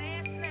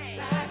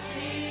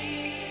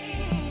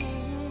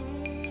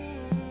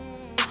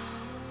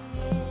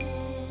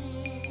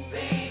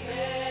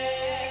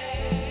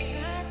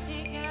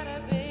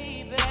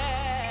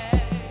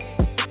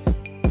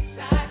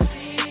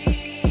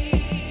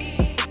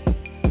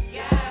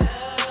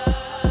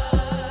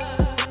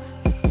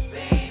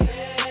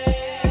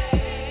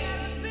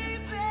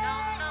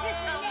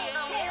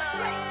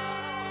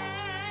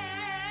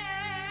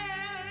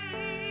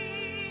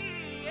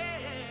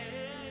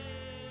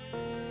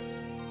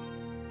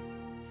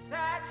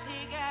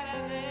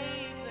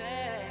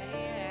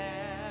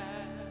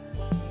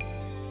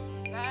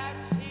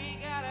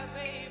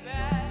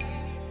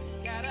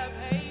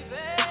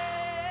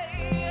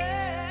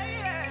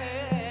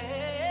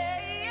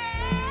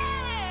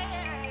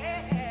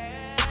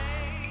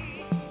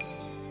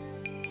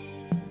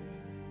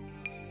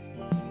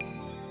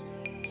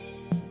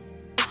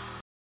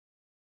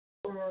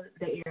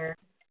 The air.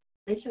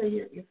 Make sure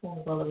your phone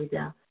is all the way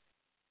down.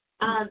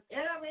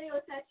 Airout Radio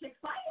is that chick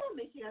Fiya.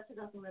 Make sure you check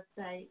out the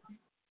website,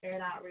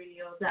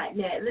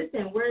 airoutradio.net.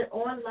 Listen, we're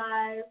on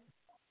live.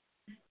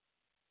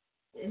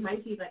 It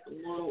might be like a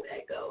little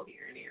echo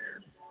here and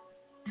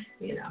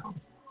there. You know.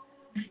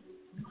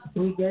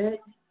 We good?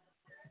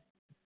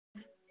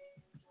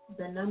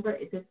 The number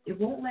it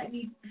won't let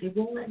me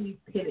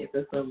pin it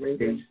for some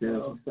reason.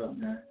 So.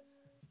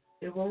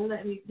 It won't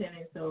let me pin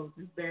it, so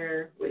just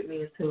bear with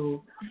me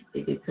until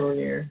it gets on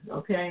there.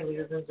 Okay,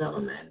 ladies and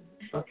gentlemen.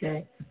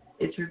 Okay.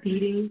 It's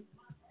repeating.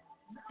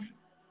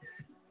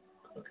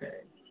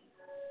 Okay.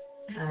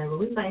 All right,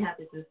 well, I might have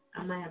to just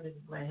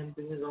let him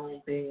do his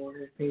own thing on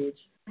his page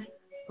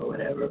or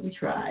whatever. We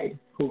tried.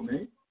 Who,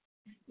 me?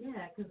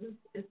 Yeah, because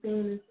it's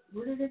saying this.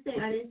 What is it saying?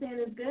 Are they saying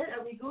it's good?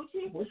 Are we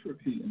Gucci? What's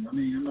repeating? I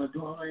mean, I'm not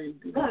doing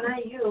anything. No,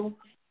 not you.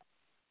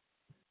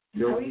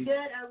 Yo, are we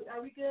good?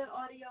 Are we good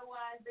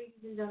audio-wise,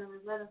 ladies and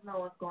gentlemen? Let us know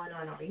what's going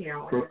on over here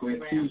on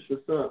Brooklyn Instagram. Peace,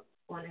 what's up?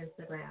 On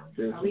Instagram.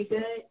 Yes, are we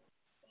good?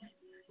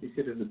 He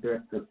said it's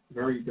a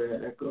very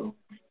bad echo.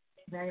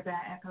 Very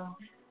bad echo.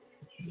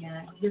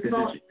 Yeah. Is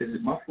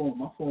it my phone?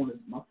 My phone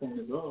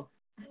is off.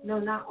 No,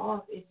 not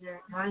off. Is your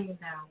volume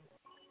down?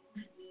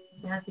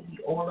 It has to be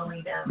all the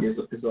way down. Yes,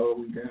 it's all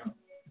the way down.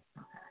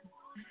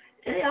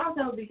 Okay. And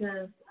also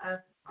because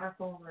our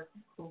phones are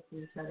close to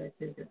each other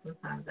too, because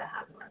sometimes that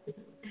happens.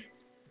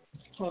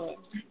 Hold on.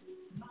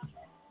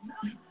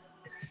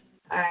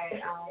 All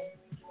right.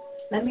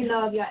 Let me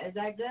know if y'all. Is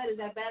that good? Is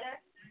that better?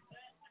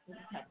 We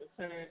just have to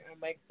turn our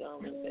mic down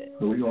a little bit.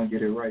 So we're gonna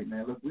get it right,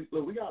 man. Look,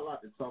 we got a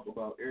lot to talk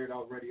about. Air It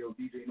Out Radio,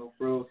 DJ No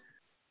Frills,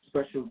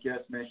 special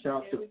guest, man.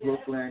 Shout out to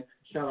Brooklyn.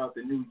 Shout out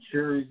to New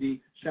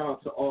Jersey. Shout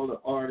out to all the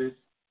artists.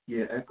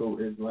 Yeah, echo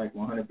is like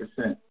 100%.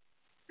 It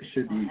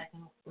should be.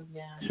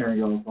 Turn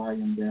your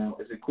volume down.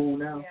 Is it cool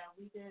now?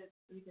 Yeah,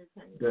 we did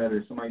turn it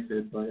better. Somebody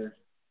said better.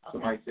 Okay.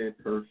 Somebody said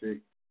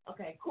perfect.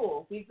 Okay,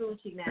 cool. We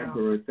Gucci now.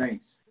 Emperor,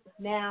 thanks.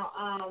 Now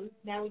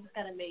we just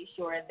gotta make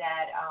sure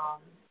that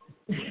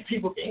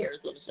people can hear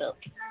us on the show.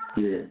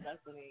 Yeah.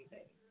 That's the main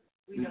thing.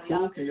 We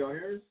cool? Can y'all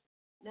hear us?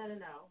 No.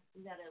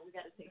 We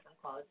gotta take some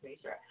calls to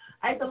make sure.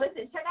 All right, so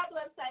listen, check out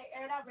the website,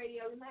 Air It Out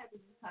Radio. We might have to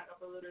just talk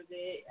up a little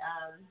bit,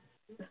 and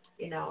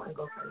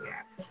go from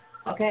there.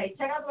 Okay,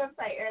 check out the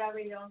website,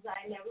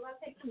 airitoutradio.net. We want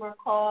to take some more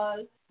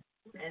calls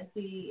and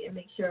see and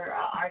make sure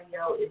our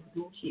audio is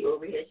Gucci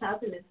over here. Shout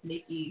out to Miss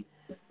Nikki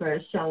for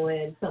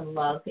showing some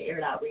love to Air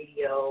It Out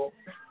Radio.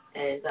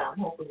 And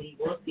hopefully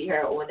we'll see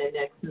her on the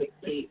next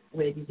mixtape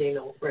with DJ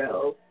No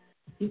Frills.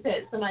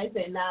 Somebody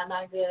said, nah,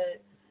 not good.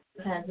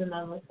 Has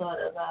another thought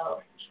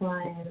about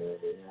trying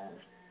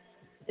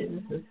is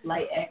this a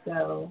slight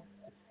echo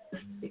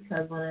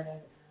because one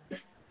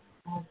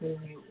of the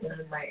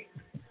mic.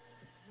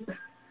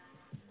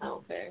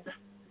 Okay.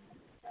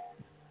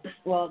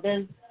 Well,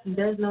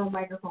 there's no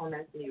microphone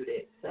that's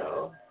muted,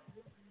 so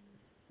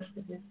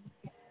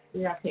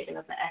we are picking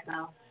up the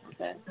echo.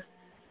 Okay.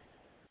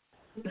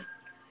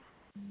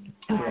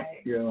 All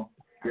right. Yo.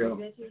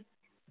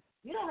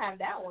 You don't have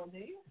that one, do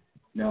you?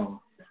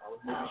 No. I was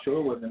making sure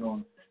it wasn't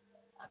on.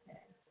 Okay.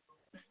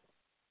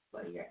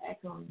 But you're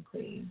echoing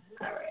clean.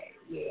 All right.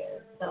 Yeah.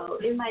 So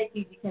it might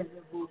be because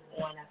your boot's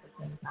on at the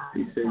same time.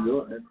 He said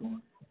you're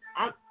echoing.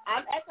 I'm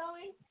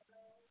echoing?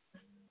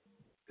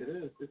 It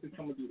is. Is it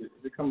coming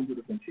through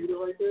the computer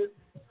like this?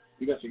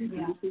 You got your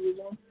computer speakers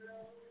on?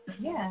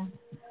 Yeah.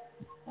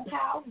 That's how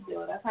I always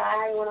do it. That's how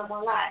I hear when I'm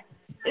online.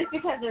 It's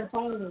because their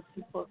phones are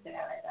too close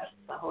together. That's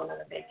a whole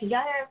other thing. Can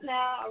y'all hear us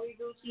now? Are we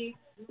Gucci?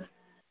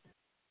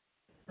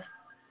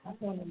 I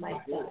told him mic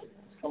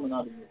It's coming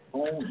out of your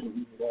phone. You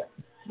use that.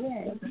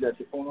 Yeah. You got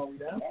your phone all the way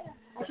down? Yeah,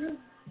 I do.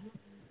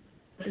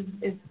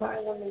 It's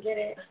fine when we get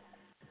it.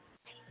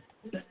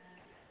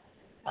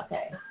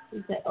 Okay.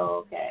 He said,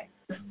 oh, okay.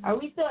 Are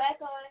we still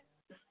echoing?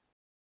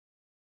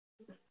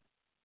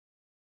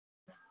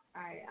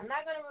 All right. I'm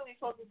not going to really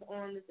focus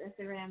on this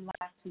Instagram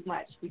live too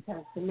much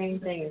because the main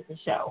thing is the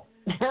show.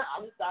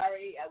 I'm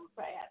sorry. I would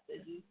probably have to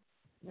I'm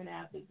going to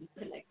have to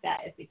disconnect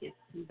that if it gets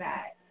too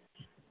bad.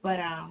 But,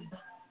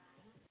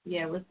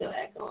 yeah, we're still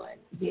echoing.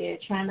 Yeah,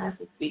 try not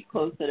to speak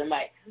close to the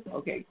mic.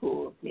 Okay,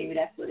 cool. Maybe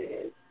that's what it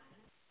is.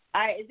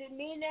 All right, is it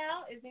me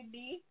now? Is it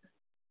me?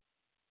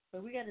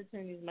 But we got to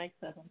turn these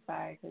mics up. I'm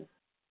sorry because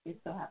we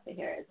still have to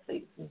hear it,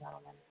 ladies and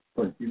gentlemen.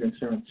 But you can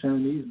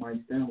turn these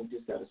mics down. We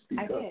just got to speak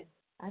up.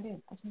 I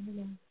did. I turned it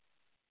down.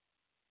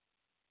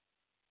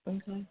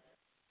 Okay.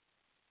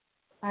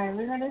 All right,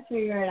 we're going to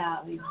figure it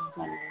out, ladies and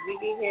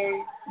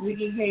gentlemen. We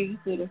can hear you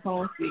through the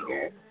phone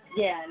speaker.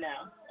 Yeah, I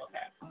know.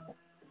 Okay.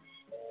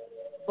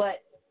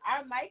 But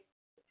our mics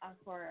are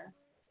for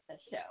the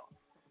show.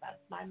 That's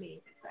my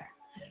main concern.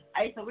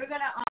 All right, so we're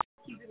going to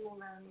keep it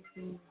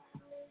moving.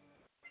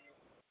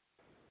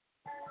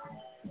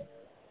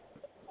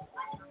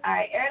 All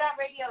right, Air It Out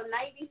Radio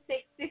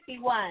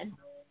 9651.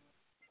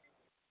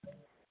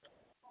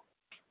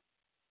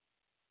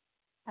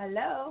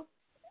 Hello?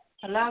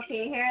 Hello, can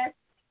you hear us?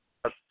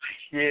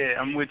 Yeah,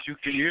 I'm with you.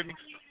 Can you hear me?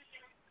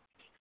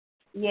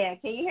 Yeah,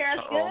 can you hear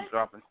us good? I'm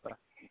dropping stuff.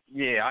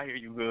 Yeah, I hear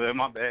you good.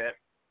 My bad.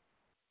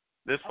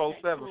 This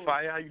 4-7, cool.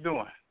 Fiya, how you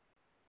doing?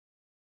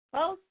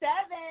 4-7,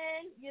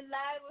 you're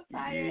live with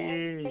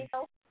Fiya. Yeah.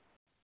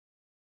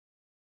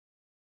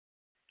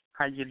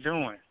 How you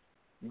doing?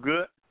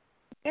 Good?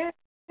 Good,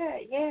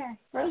 yeah.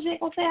 Rose, you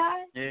gonna say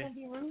hi? Yeah. Gonna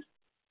be rude?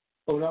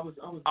 Oh, I was.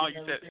 Oh,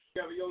 you said.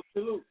 Yo,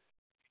 salute,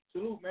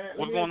 man.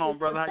 What's going on,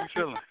 brother? How you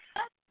feeling?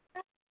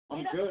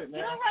 I'm good, man.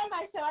 You don't run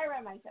my show. I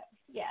run my show.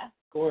 Yeah.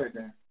 Go ahead,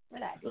 man.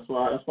 Relax. That's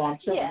why I'm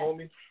chilling, yeah.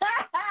 homie.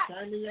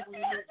 Chime me up when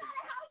you're ready.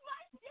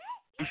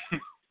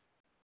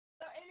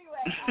 So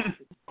anyway,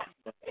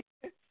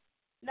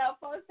 no,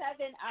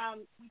 4-7.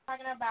 We're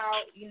talking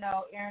about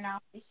airing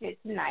out the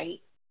shit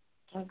tonight.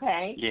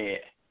 Okay. Yeah.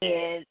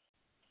 And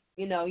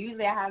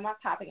usually I have my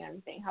topic and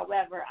everything.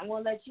 However, I'm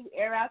gonna let you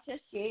air out your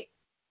shit,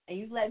 and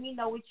you let me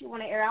know what you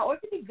want to air out. Or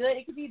it could be good,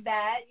 it could be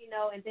bad,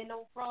 and then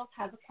No Frost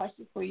has a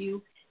question for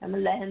you. I'm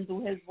gonna let him do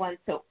his one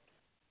too.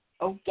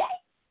 Okay.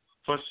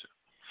 For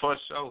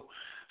sure.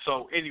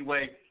 So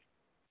anyway,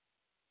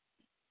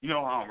 you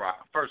know how I'm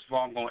rocking. First of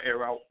all, I'm gonna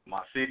air out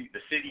my city,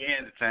 the city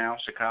and the town,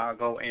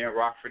 Chicago and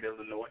Rockford,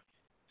 Illinois.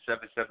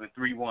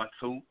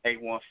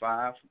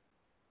 77312-815.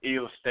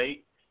 Ill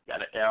State.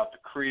 Gotta air out the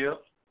crib.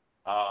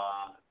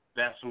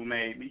 That's who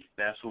made me.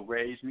 That's who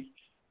raised me.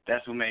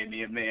 That's who made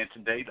me a man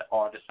today, the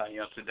artist I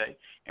am today.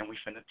 And we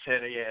finna tear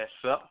their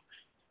ass up.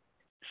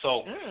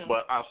 So,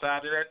 but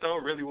outside of that, though,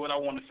 really what I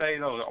want to say,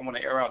 though, I want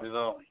to air out is,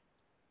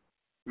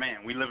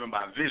 man, we living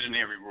by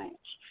visionary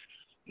rules.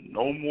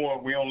 No more,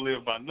 we don't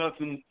live by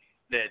nothing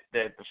that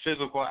the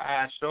physical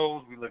eye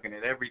shows. We looking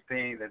at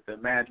everything that the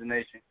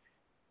imagination,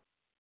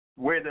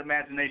 where the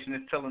imagination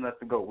is telling us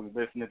to go. We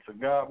listening to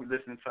God. We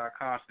listening to our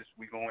conscience.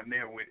 We going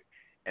there with it.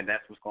 And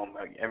that's what's going to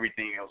make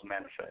everything else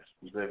manifest.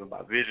 We living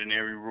by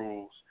visionary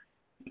rules.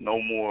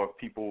 No more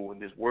people in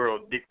this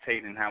world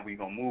dictating how we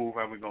going to move,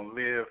 how we going to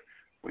live.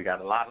 We got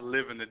a lot of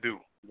living to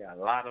do. We got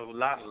a lot of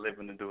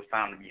living to do. It's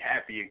time to be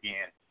happy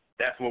again.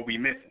 That's what we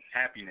missing,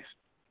 happiness.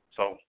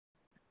 So,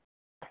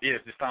 yeah,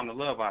 it's just time to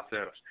love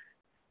ourselves.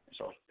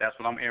 So that's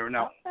what I'm airing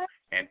out.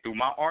 And through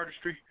my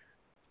artistry,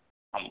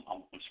 I'm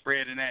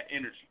spreading that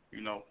energy,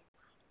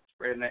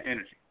 spreading that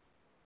energy.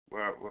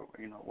 Where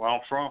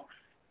I'm from,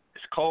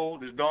 it's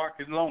cold, it's dark,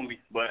 it's lonely,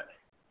 but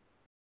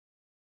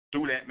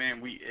through that,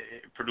 man,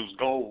 it produced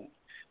gold.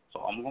 So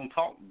I'm gonna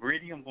talk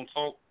gritty. I'm gonna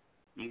talk,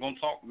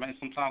 man.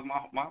 Sometimes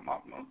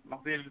my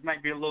vision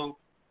might be a little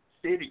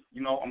city.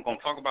 I'm gonna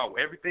talk about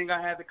everything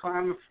I had to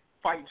climb and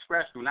fight and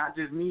scratch through, not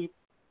just me,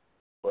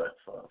 but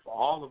for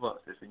all of us.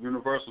 It's a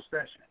universal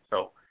session.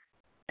 So,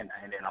 and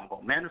then I'm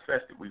gonna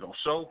manifest it. We're gonna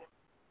show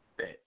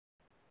that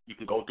you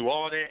can go through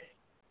all that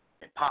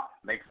and pop,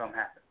 make something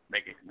happen.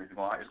 It's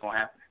gonna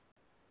happen.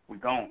 We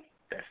gone.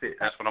 That's it.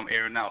 That's what I'm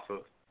airing out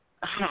for.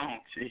 Oh,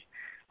 gee.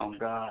 Oh,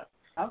 God.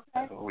 Okay.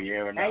 That's what we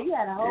airing now out. You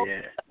had a whole...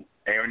 Yeah.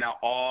 Airing out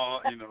all,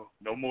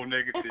 no more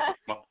negativity.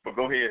 But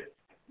go ahead.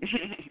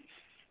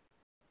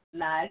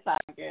 Nah, it's all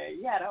good.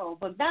 You had a whole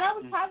book. That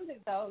was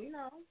positive, though,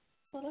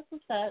 So that's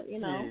what's up,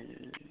 Yeah.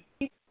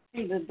 You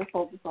need to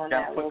focus on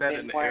Gotta that a put little that bit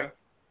in the more. air.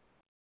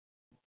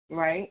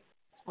 Right.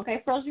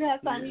 Okay, Froze, you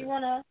have something you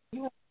wanna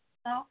know?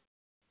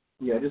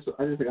 Yeah, I just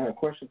got a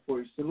question for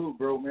you. Salute,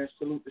 bro, man.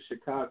 Salute to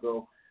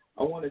Chicago.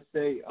 I want to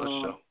say,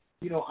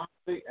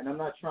 honestly, and I'm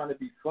not trying to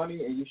be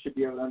funny, and you should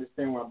be able to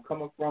understand where I'm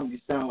coming from. You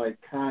sound like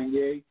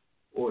Kanye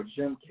or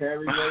Jim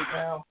Carrey right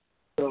now.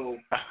 So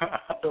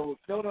no.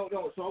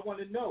 So I want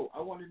to know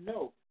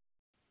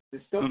the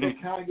stuff that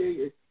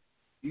Kanye is,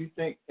 you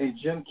think, and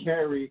Jim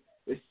Carrey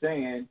is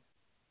saying,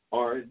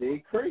 are they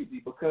crazy?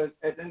 Because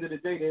at the end of the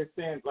day, they're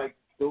saying, like,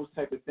 those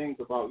type of things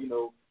about, you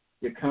know,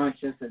 your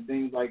conscience and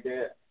things like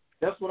that.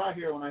 That's what I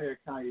hear when I hear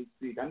Kanye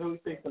speak. I know he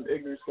says some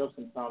ignorant stuff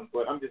sometimes,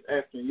 but I'm just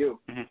asking you.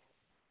 Mm-hmm.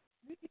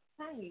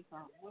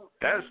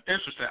 That's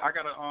interesting. I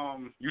gotta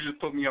you just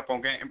put me up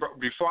on game. Bro,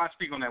 before I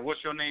speak on that,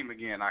 what's your name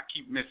again? I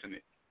keep missing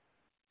it.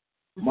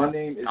 My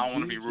name is I don't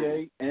want to be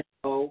rude.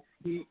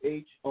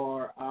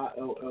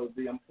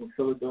 DJNOPHRILLZ. I'm from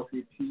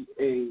Philadelphia,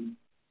 PA.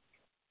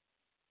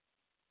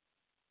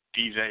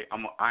 DJ,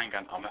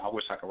 I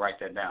wish I could write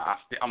that down.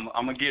 I'm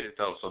gonna get it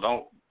though, so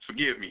don't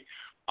forgive me.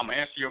 I'm gonna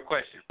answer your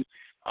question.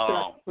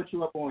 Put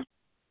you up on.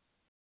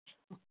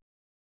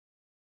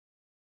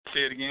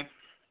 Say it again.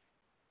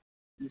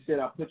 You said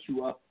I put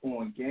you up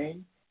on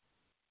game.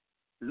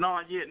 No.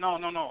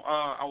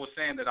 I was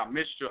saying that I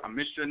missed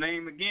your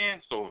name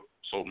again. So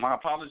my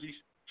apologies.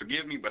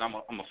 Forgive me, but I'm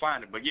gonna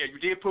find it. But yeah, you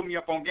did put me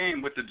up on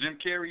game with the Jim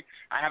Carrey.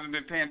 I haven't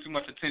been paying too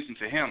much attention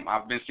to him.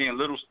 I've been seeing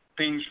little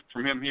things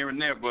from him here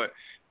and there, but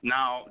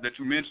now that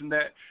you mentioned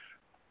that,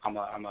 I'm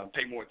gonna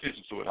pay more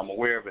attention to it. I'm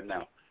aware of it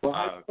now. Well,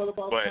 how you feel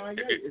about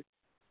Kanye?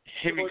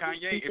 Him and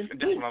Kanye,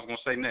 that's what I was gonna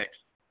say next.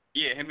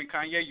 Yeah, him and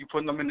Kanye, you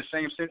putting them in the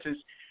same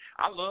sentence.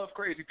 I love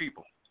crazy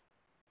people,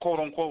 quote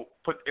unquote,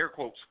 put air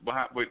quotes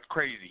behind with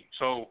crazy.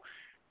 So,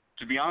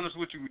 to be honest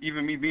with you,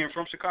 even me being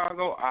from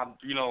Chicago, I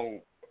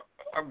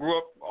grew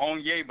up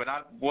on Ye, but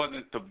I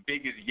wasn't the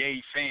biggest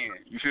Ye fan.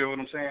 You feel what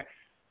I'm saying?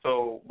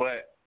 So,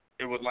 but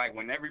it was like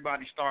when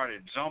everybody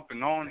started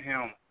jumping on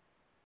him,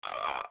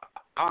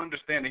 I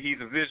understand that he's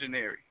a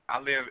visionary.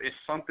 It's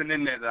something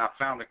in there that I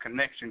found a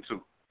connection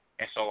to.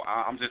 And so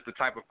I'm just the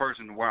type of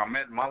person where I'm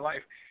at in my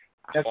life,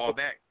 I fall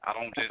back. I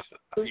don't just,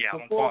 I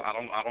don't fall.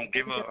 I don't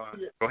give a.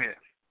 Go ahead.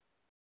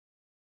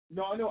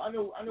 No, I know.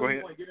 You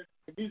want to get into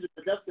the music,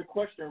 but that's the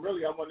question.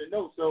 Really, I want to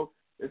know. So,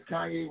 is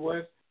Kanye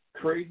West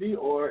crazy,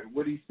 or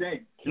what he's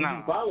saying? Can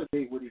you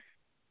validate what he's?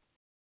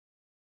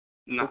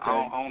 No, okay.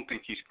 I don't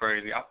think he's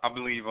crazy. I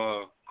believe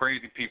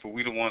crazy people.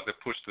 We the ones that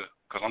push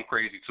because I'm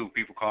crazy too.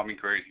 People call me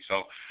crazy,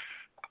 so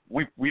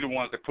we the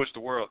ones that push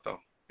the world though.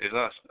 It's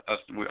us,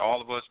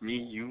 all of us, me,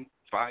 you,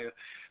 Fiya,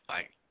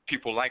 like.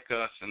 People like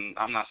us, and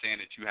I'm not saying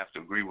that you have to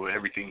agree with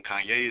everything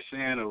Kanye is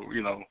saying or,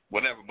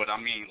 whatever, but I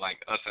mean,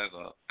 like, us as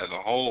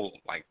a whole,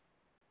 like,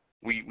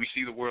 we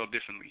see the world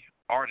differently.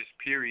 Artists,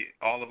 period,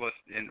 all of us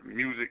in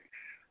music,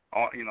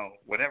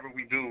 whatever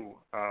we do,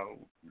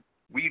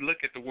 we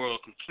look at the world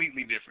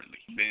completely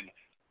differently than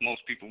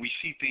most people. We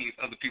see things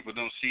other people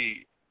don't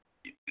see,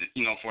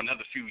 for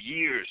another few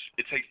years.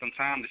 It takes some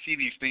time to see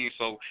these things,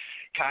 so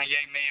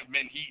Kanye may have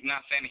been,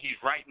 not saying that he's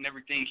right in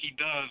everything he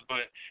does,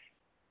 but,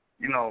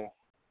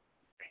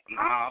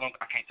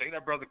 I can't say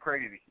that brother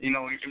crazy.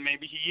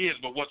 Maybe he is,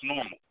 but what's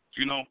normal?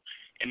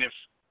 And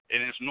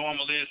if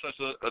normal is such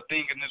a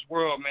thing in this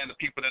world, man, the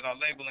people that are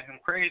labeling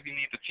him crazy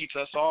need to teach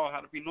us all how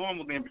to be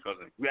normal then,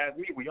 because if you ask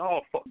me, we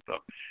all fucked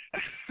up.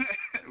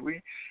 We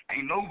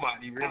ain't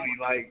nobody really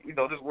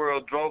this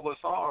world drove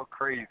us all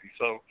crazy.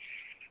 So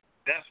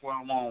that's where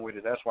I'm on with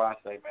it. That's why I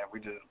say, man,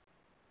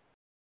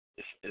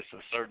 it's a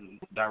certain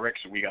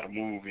direction we got to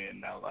move in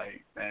now.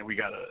 Like, man, we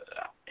got to,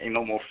 ain't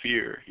no more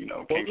fear,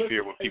 can't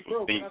fear what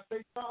people think.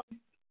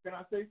 Can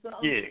I say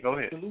something? Yeah, go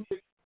ahead. Go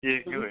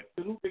ahead.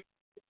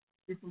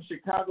 You're from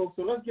Chicago,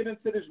 so let's get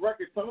into this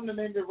record. Tell them the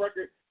name of the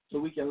record so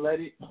we can let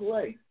it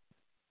play.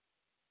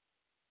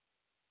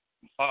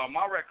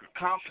 My record,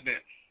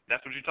 Confident.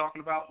 That's what you're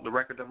talking about? The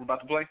record that we're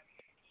about to play?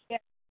 Yeah,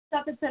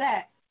 jump into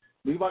that.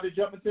 We about to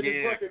jump into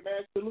this record,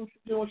 man. Salute to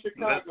you in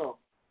Chicago.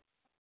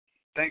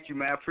 Thank you,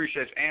 man. I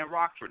appreciate you. And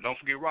Rockford. Don't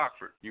forget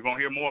Rockford. You're going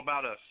to hear more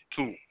about us,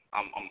 too.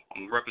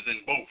 I'm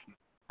representing both,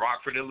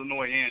 Rockford,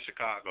 Illinois, and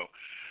Chicago.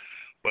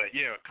 But,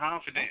 yeah,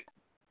 Confident,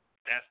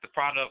 that's the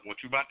product. What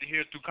you're about to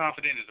hear through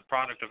Confident is the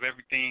product of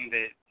everything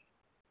that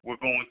we're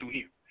going through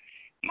here,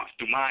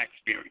 through my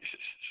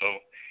experiences. So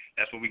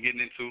that's what we're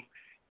getting into.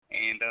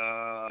 And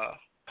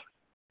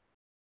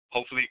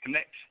hopefully it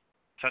connects,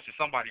 touches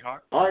somebody's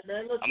heart. All right,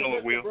 man. Listen, I know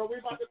it will. Bro,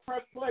 we're about to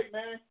press play,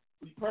 man.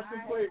 We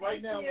pressing play right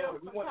now, man.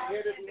 We want to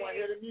hear this. We want to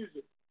hear the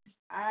music.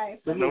 All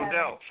right. No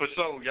doubt. For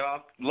sure,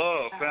 y'all.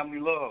 Love. Family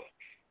love.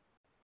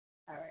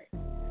 All right.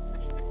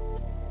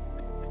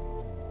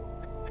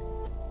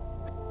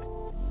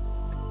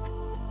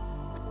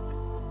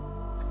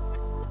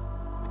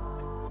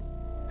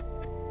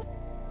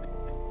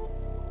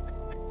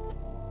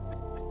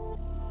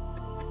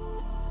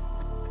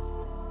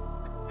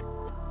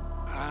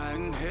 I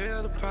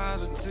inhale the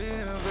positive,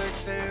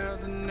 exhale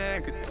the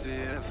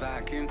negative.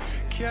 I can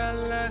care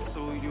less,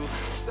 so you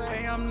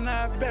say I'm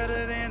not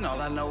better than.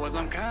 All I know is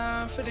I'm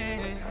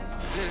confident,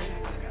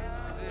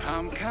 yeah.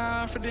 I'm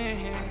confident,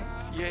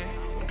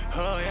 yeah.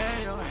 Oh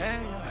yeah, oh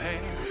hey, oh hey.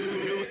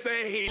 You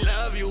say he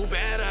love you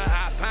better,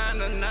 I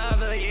find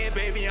another, yeah,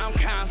 baby, I'm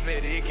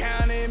confident.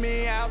 Counted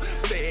me out,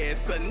 said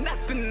for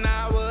nothing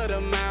I would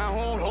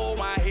amount. Hold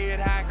my head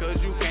high, cause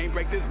you can't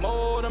break this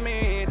mold I'm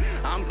in.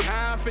 I'm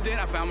confident,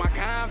 I found my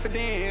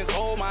confidence.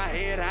 Hold my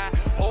head high,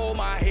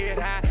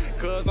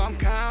 cause I'm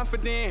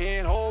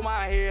confident. Hold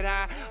my head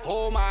high,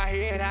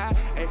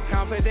 as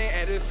confident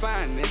at its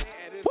finest.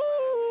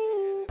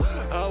 Woo!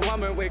 A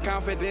woman with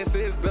confidence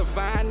is the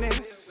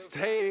finest.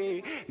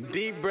 Hey,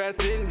 deep breath,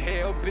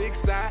 inhale, big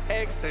sigh,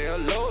 exhale.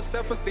 Low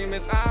self-esteem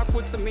is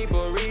awkward to me,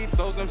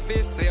 burritos and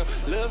fish tail.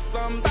 Little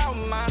something about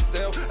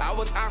myself, I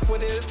was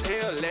awkward as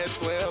hell at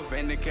 12,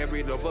 and it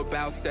carried over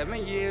about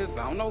 7 years.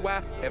 I don't know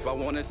why. If I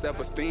wanted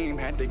self-esteem,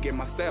 had to get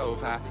myself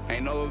high.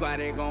 Ain't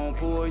nobody gon'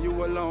 pull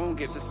you along,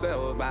 get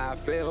yourself by. I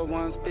failed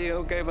one,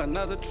 still gave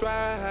another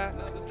try.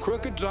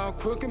 Crooked jaw,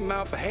 crooked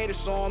mouth, I hate it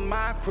showing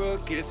my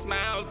crooked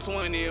smile.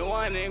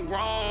 21 and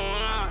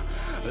grown.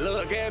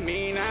 Look at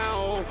me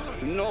now,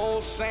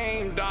 no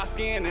shame, dark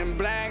skin and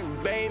black,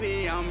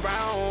 baby, I'm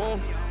brown.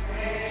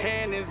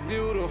 And it's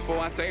beautiful,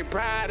 I take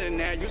pride in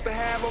that. Used to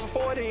have over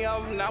 40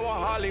 of them, now I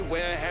hardly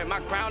wear. Had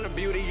my crown of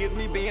beauty, is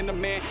me being the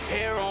man.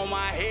 Hair on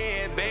my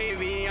head,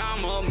 baby,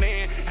 I'm a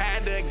man.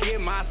 Had to give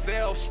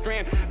myself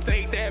strength,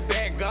 take that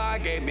back,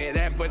 God gave me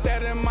that. Put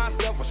that in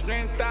myself, a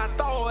strength I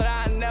thought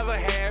I never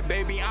had,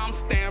 baby, I'm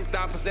stamped.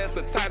 I possess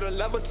the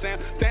title of a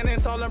champ, standing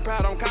tall and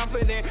proud, I'm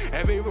confident.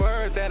 Every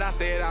word that I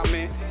said I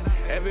meant,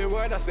 every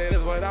word I said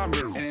is what I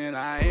mean. And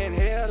I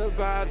inhale the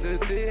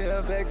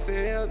positive,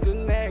 exhale the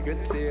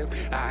negative.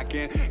 I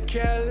can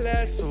care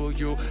less who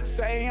you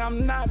say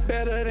I'm not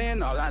better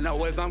than. All I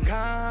know is I'm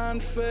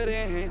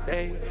confident.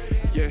 Hey,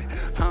 yeah,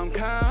 I'm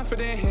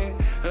confident.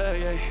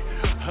 Yeah,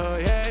 oh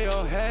yeah,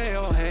 oh hey,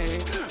 oh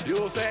hey.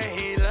 You say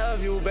he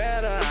love you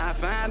better, I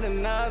find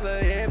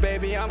another. Yeah,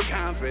 baby, I'm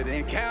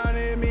confident.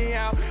 Counted me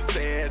out,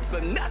 said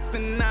for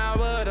nothing now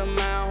but a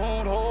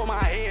mountain. Hold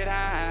my head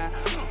high,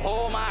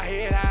 hold my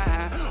head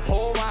high,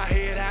 hold my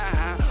head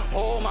high,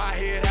 hold my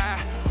head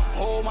high,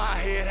 hold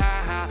my head high.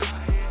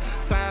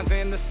 Signs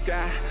in the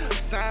sky,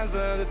 signs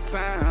of the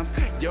times.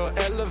 Your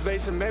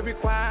elevation may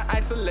require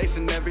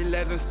isolation. Every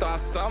legend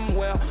starts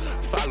somewhere.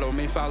 Follow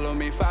me, follow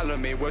me, follow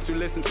me. What you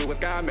listen to is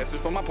God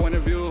message from my point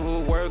of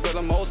view. Words of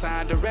the Most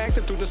High,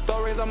 directed through the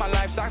stories of my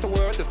life. Shock the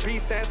world, this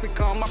peace has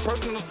become my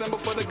personal symbol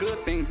for the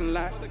good things in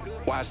life.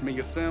 Watch me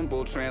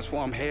assemble,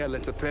 transform hell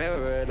into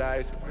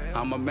paradise.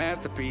 I'm a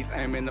masterpiece,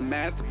 aiming the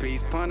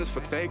masterpiece. Punished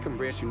for taking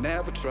risks, you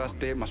never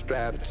trusted my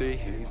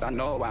strategies. I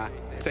know I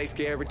take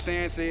scary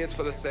chances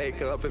for the sake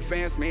of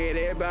advancement.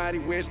 Everybody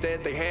wish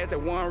that they had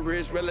that one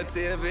rich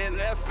relative in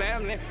their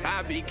family.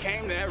 I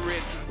became that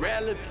rich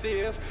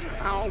relative.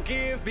 I don't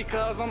give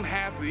because I'm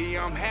happy.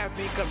 I'm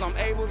happy because I'm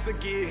able to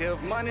give.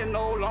 Money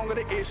no longer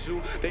the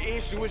issue. The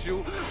issue is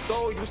you.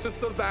 So used to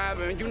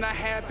surviving. You not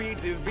happy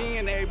just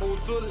being able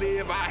to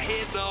live. I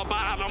hit the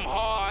bottom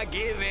hard,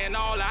 giving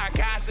all I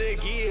got to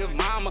give.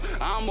 Mama,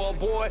 I'm a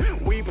boy.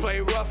 We play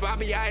rough. I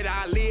be out,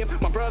 I live.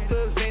 My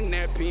brother's in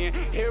that pen.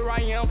 Here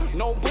I am,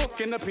 no book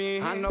in the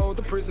pen. I know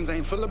the prisons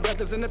ain't full of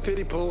brothers in the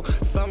pity pool.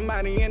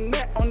 Somebody in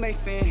that on they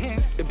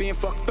sin. They being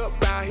fucked up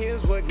out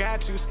here's what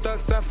got you stuck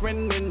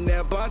suffering in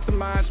there. Bunch of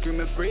mine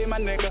screaming free my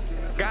nigga.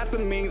 Got the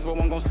means but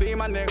won't gon' see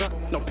my nigga.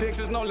 No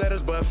pictures, no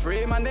letters, but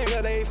free my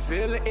nigga. They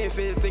feel it if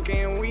it's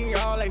thinking we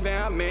all like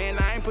down. Man,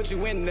 I ain't put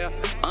you in there.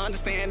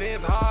 Understand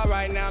it's hard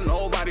right now.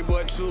 Nobody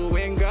but you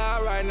and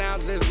God right now.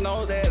 Just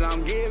know that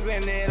I'm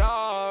giving it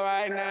all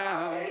right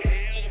now.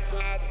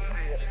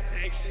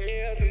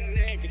 Exhale the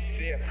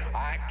negative.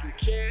 I can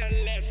care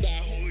less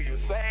about who you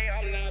say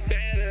I'm not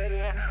better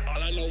than.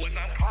 All I know is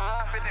I'm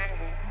confident.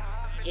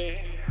 Yeah,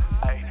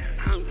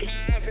 I'm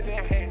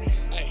confident. Hey,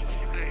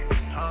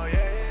 oh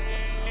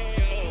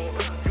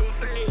yeah. You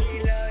say he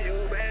love you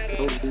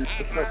better. I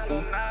find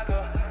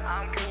another.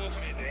 I'm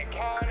confident.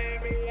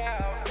 Counting me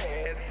out.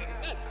 It's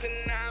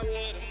nothing I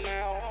would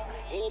amount.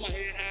 Hold my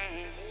head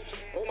high.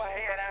 Hold my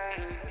head high.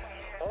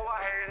 Hold my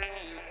head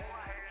high.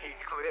 He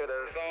cleared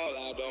us all.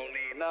 I don't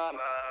need none of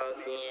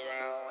us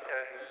around.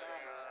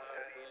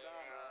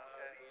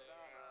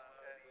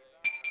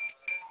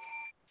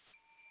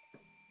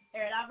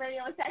 Air It Out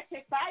Radio is at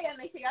Fiya.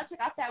 Make sure y'all check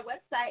out that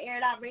website,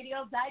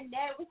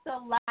 airitoutradio.net. We're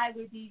still live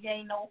with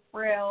DJ No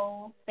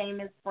Frill,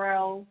 famous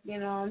Frill, you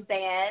know what I'm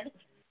saying?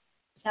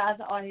 Shout out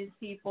to all his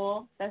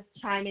people that's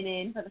chiming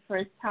in for the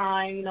first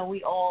time. You know,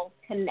 we all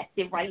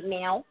connected right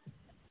now.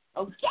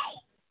 Okay.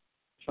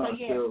 Trying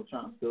to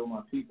steal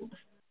my people.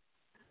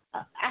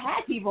 I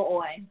had people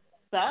on,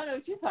 so I don't know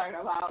what you're talking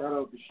about. Shout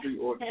out to Street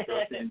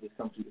Orchestra. Just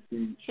come to the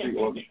Street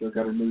Orchestra.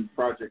 Got a new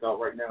project out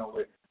right now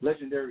with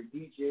legendary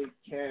DJ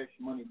Cash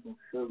Money from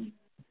Philly.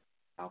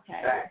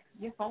 Okay.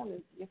 Your phone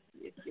is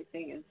your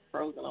thing is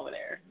frozen over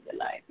there. Your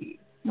live feed.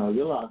 No,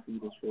 your live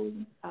feed is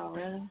frozen. Oh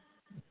really?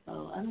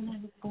 Oh, I don't know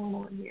what's going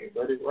on here.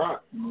 Let it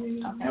rock. I mean,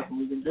 nothing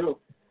we can do.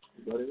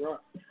 Let it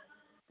rock.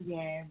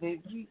 Yeah,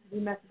 but you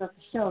messed up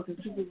the show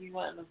because people be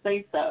wanting to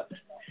say stuff.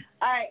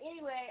 All right.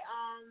 Anyway,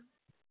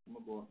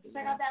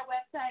 check out that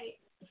website.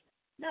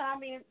 No, I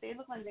mean they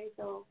look like they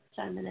still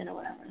chiming in or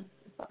whatever.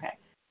 It's okay.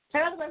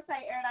 Check out the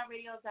website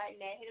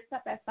airitoutradio.net. Hit us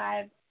up at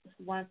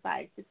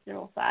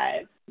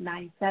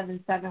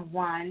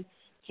 515-605-9771. In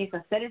case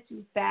I said it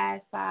too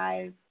fast,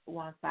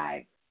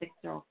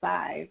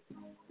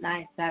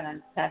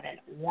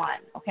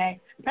 515-605-9771. Okay?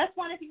 Press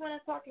 1 if you want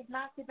to talk. If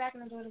not, sit back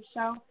and enjoy the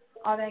show.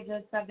 All that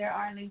good stuff. There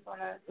are links on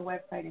the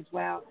website as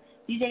well.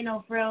 DJ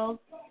No Frills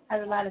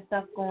has a lot of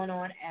stuff going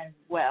on as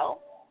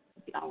well.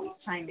 You can always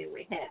chime in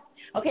with him.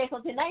 Okay, so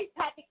tonight's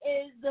topic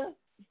is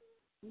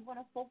we want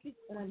to focus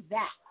on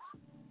that.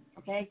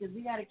 Okay, because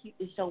we got to keep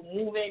the show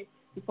moving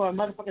before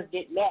motherfuckers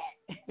get mad.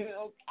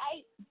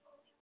 Okay?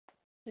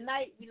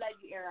 Tonight, we let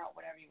you air out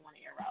whatever you want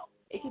to air out.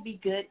 It could be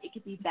good. It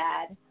could be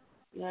bad.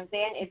 You know what I'm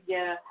saying? If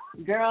your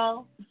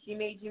girl, she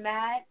made you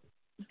mad,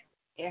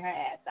 air her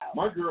ass out.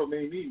 My girl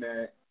made me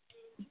mad.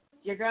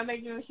 Your girl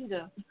made you what she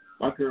do?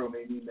 My girl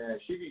made me mad.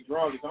 She be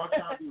drunk. I'm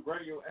trying to do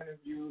radio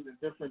interviews and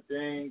different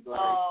things. Like,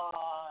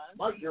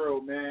 my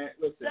girl, man.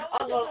 Listen,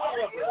 I love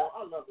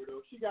her,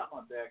 though. She got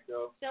my back,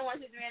 though. Still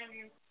wants you to do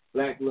interviews?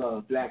 Black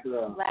love. Black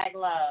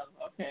love,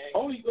 okay.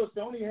 Only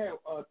had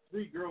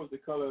 3 girls the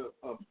color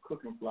of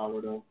cooking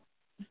flour, though.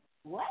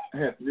 What? I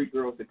had 3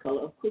 girls the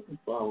color of cooking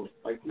flour.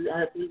 I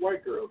had 3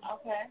 white girls.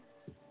 Okay.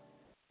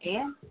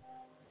 And?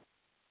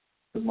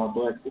 Because my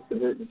black sister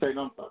heard me say,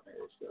 no, I'm talking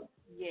her stuff.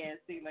 Yeah,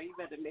 see, like, you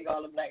better make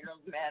all the black girls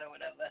mad or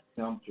whatever.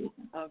 No, I'm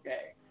joking.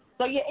 Okay.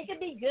 So, yeah, it could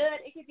be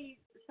good. It could be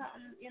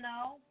something,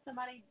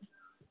 somebody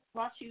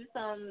brought you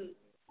some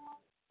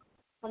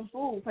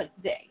food for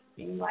today.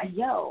 And you're like,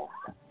 yo,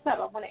 what's up?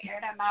 I want to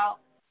air them out,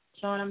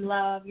 showing them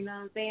love, you know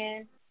what I'm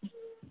saying?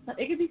 So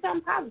it could be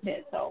something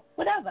positive. So,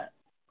 whatever.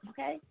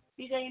 Okay?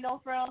 DJ,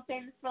 for real,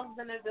 famous Phil's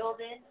in the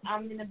building.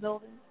 I'm in the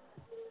building.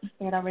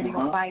 And I'm ready to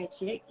go buy a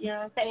chick, you know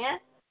what I'm saying?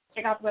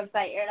 Check out the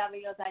website,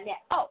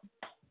 airitoutradio.net. Oh,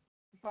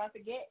 before I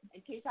forget,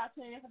 in case y'all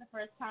tuning in for the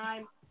first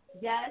time,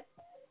 yes,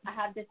 I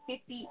have the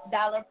 $50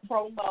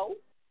 promo.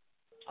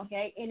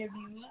 Okay,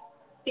 interviews.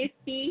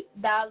 $50,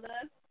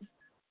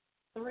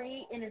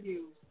 3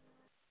 interviews.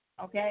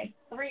 Okay,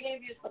 3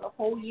 interviews for the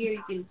whole year.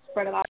 You can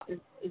spread them out.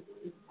 It's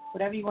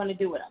whatever you want to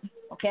do with them.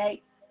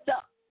 Okay, so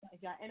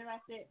if y'all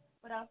interested,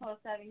 what else?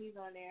 7, he's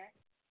on there.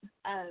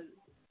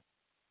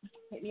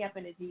 Hit me up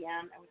in the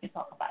DM and we can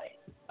talk about it.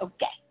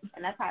 Okay,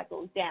 and that's how it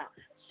goes down.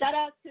 Shout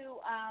out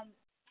to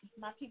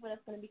my people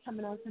that's going to be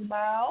coming on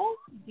tomorrow.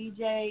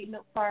 DJ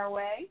Milk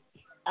Faraway.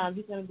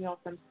 He's going to be on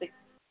from 6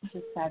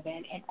 to 7,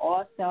 and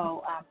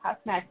also Hot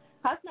Smash.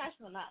 Hot Smash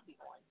will not be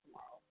on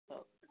tomorrow,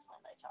 so just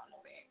want to let y'all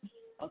know that.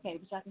 Okay,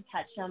 but y'all can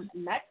catch him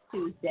next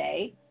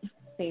Tuesday,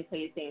 same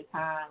place, same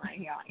time, right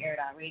here on Air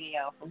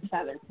Radio from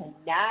 7 to 9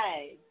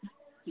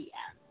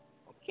 p.m.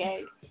 Okay,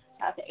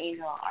 shout out to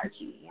Angel and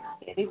Archie.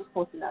 They was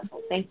posting up,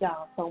 so thank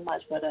y'all so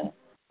much for the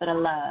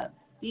love.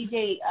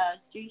 DJ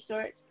Street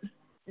Short,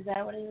 is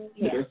that what it is?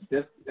 Yeah,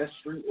 that's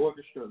Street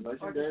Orchestra,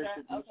 legendary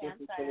producer from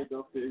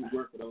Philadelphia. He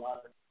worked with a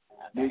lot of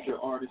major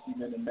artists,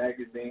 even in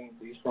magazines.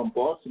 He's from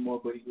Baltimore,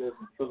 but he lives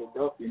in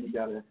Philadelphia, and he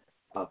got a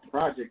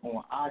project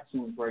on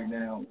iTunes right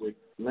now with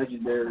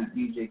legendary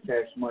DJ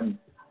Cash Money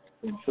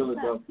in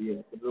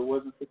Philadelphia. If it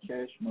wasn't for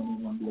Cash Money,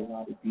 it wouldn't be a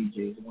lot of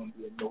DJs. It wouldn't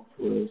be a No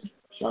Frills.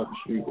 Shout out to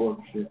Street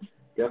Orchestra.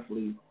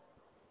 Definitely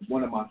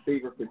one of my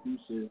favorite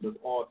producers of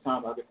all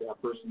time. Like I said, I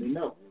personally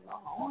know.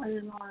 I'm going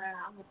to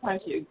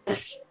punch you.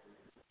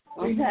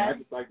 Okay. I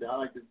just like that. I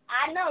like this.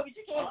 I know, but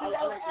you can't do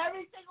that with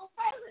every single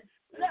person.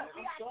 Look,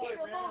 we got to keep it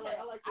moving.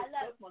 I like to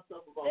express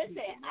myself about Listen,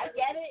 people. I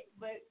get it,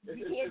 but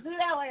we can't do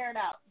that when you're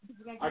out.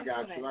 I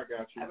got you.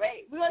 All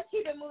right, we're going to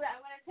keep it moving.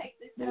 I'm going to take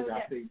this show.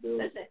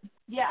 Listen,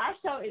 our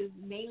show is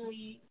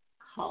mainly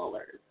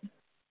callers,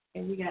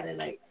 and we got to,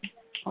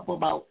 talk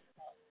about.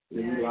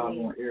 Yeah, we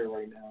live on air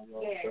right now.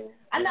 Yeah. So,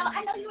 I know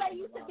you ain't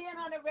used to being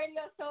on the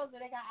radio shows where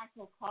they got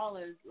actual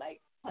callers,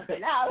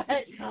 pumping out. Yo,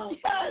 they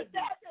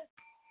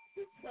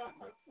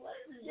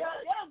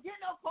don't get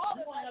no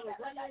callers like that.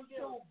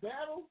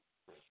 Battle?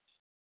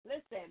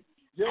 Listen,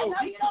 Yo, I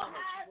know you don't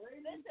have.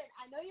 Listen,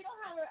 I know you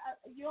don't have.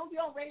 You don't be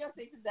on radio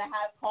stations that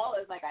have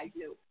callers like I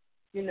do.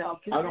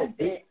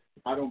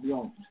 I don't be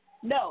on.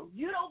 No,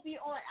 you don't be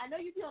on. I know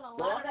you be on a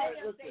lot of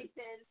radio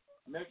stations.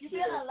 You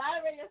be on a lot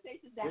of radio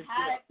stations that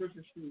have.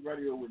 Christian Street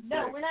Radio with.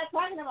 No, we're not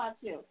talking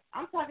about you.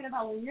 I'm talking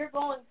about when you're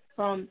going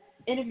from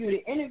interview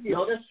to interview.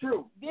 No, that's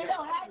true. They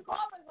don't have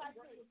callers like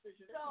you.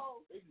 So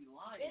they be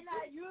lying. They're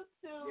not used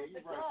to the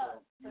right,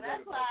 club. So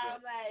that's why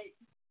I'm like.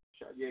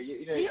 Yeah, you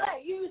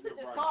used to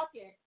just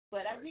talking,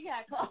 but we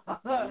got calls.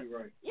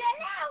 You're right. Yeah,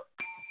 no.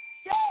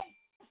 Shit.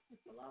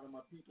 A lot of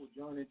my people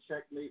joining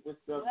Checkmate. What's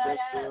up,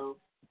 Bill?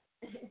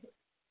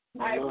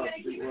 All right, we're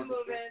gonna keep it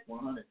moving.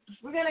 100.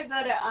 We're gonna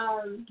go to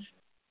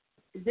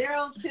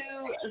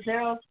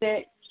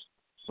 0206.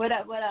 What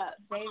up,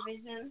 Dave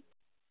Vision?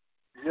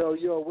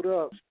 Yo, what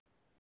up?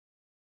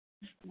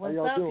 What's How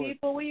y'all up, doing?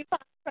 people? Where you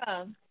coming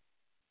from?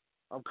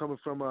 I'm coming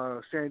from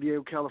San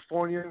Diego,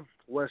 California,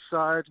 West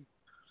Side.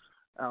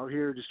 Out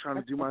here just trying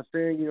to do my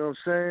thing, you know what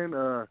I'm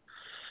saying?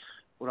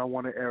 What I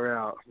want to air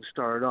out. To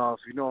start it off,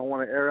 I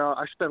want to air out.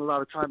 I spend a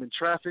lot of time in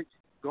traffic,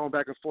 going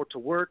back and forth to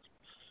work.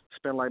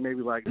 Spend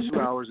maybe 2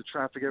 hours of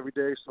traffic every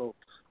day. So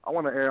I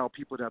want to air out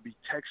people that be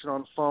texting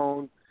on the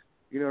phone.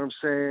 You know what I'm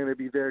saying? They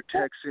be there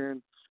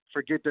texting,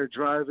 forget they're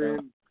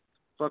driving,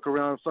 fuck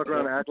around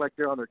and act like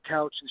they're on their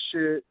couch and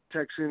shit,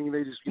 texting, and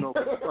they just,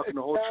 fucking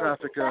the whole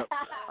traffic up.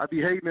 I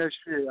be hating that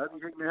shit. I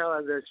be hating the hell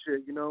out of that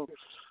shit, I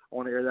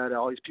want to air that out.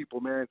 All these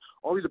people, man.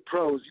 Only the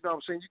pros, you know what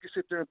I'm saying? You can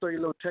sit there and throw your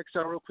little text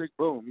out real quick,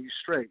 boom, you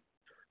straight.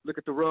 Look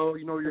at the road,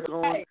 you know where you're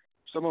going.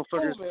 Some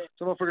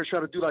motherfuckers try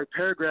to do like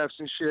paragraphs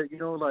and shit, you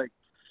know, like,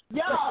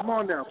 yo, come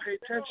on now, pay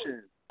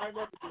attention. I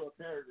never do a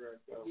paragraph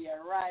though. Yeah,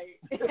 right.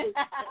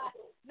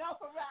 No,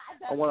 for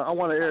real. I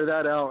want to air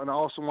that out, and I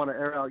also want to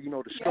air out, you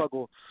know, the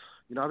struggle.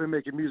 You know, I've been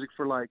making music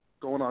for like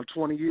going on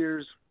 20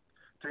 years,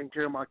 taking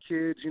care of my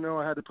kids. You know,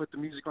 I had to put the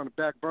music on the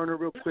back burner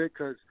real quick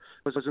because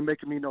it wasn't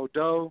making me no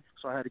dough.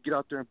 So I had to get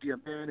out there and be a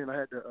man, and I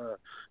had to,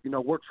 you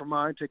know, work for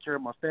mine, take care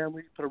of my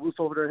family, put a roof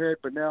over their head.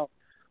 But now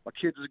my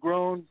kids is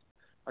grown.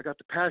 I got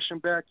the passion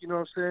back. You know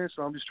what I'm saying?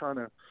 So I'm just trying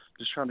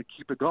to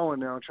keep it going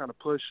now, and trying to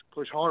push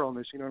hard on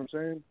this. You know what I'm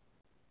saying?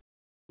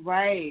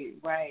 Right.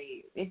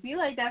 It feel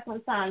like that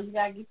sometimes. You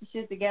gotta get your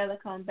shit together,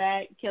 come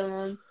back, kill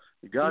them.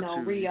 You got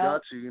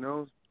to. You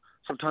know,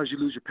 sometimes you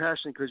lose your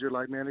passion because you're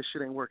like, man, this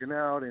shit ain't working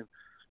out, and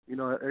you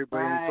know,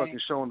 everybody ain't fucking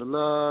showing the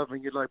love,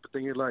 and you're like, but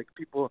then you're like,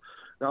 people.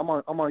 Now I'm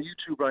on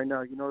YouTube right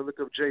now. You know, look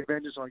up Jay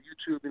Vengeance on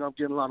YouTube. You know, I'm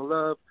getting a lot of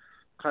love.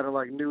 Kind of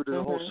like new to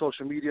the whole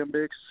social media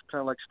mix.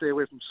 Kind of like stay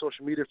away from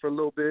social media for a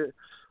little bit.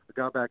 I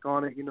got back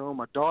on it. You know,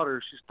 my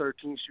daughter, she's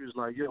 13. She was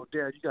like, "Yo,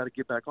 Dad, you got to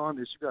get back on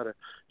this. You got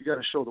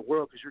to show the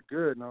world because you're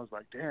good." And I was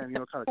like, "Damn," you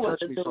know, kind of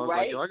touched me. So I was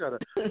like,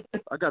 "Yo,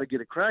 I gotta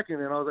get it cracking."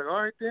 And I was like,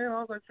 "All right, then."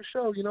 I was like, "For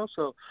sure," you know.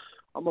 So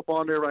I'm up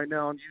on there right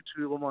now on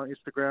YouTube. I'm on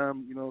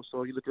Instagram, you know.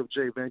 So you look up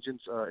Jay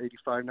Vengeance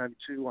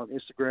 8592 on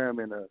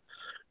Instagram, and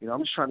you know,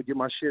 I'm just trying to get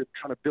my shit,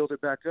 trying to build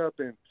it back up,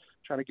 and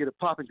trying to get it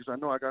popping because I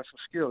know I got some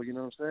skill. You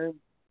know what I'm saying?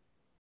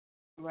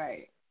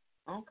 Right.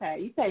 Okay.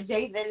 You said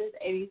Jay Vengeance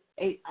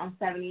 88 on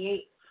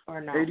 78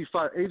 or no?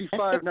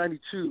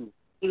 8592.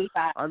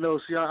 85. I know.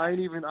 See, I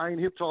ain't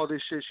hip to all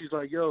this shit. She's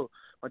like, "Yo,"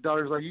 my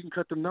daughter's like, "You can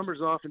cut the numbers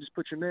off and just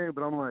put your name."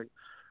 But I'm like,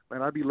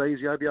 man, I'd be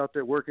lazy. I'd be out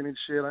there working and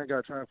shit. I ain't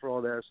got time for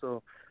all that.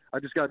 So I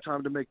just got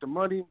time to make the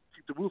money,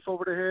 keep the roof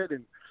over the head,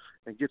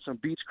 and get some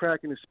beats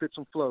cracking and spit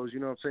some flows. You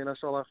know what I'm saying?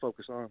 That's all I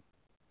focus on.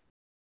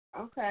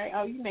 Okay.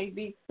 Oh, you make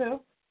beats too?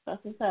 That's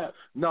what's up.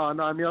 No.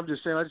 I mean, I'm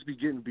just saying I just be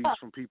getting beats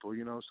from people,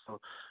 you know. So,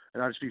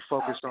 and I just be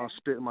focused on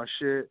spitting my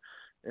shit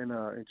and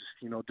just,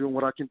 you know, doing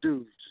what I can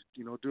do. Just,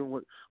 you know, doing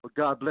what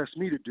God blessed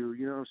me to do.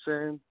 You know what I'm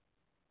saying?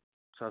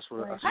 So that's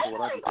what I do.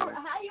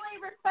 How you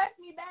ain't request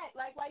me back?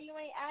 Like, why you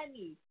ain't add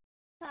me?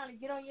 Trying to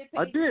get on your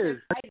page.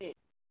 I did.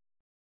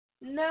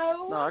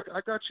 No. No,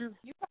 I got you.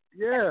 You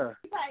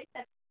probably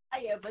accept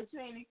Fiya, but you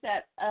ain't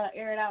accept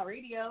Air It Out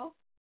Radio.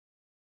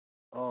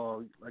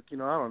 Oh, like, you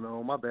know, I don't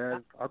know. My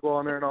bad. I'll go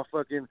on there and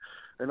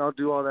I'll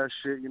do all that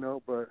shit, you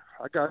know. But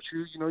I got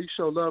you. You know, you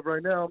show love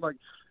right now. I'm like,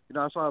 you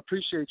know, so I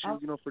appreciate you,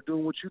 you know, for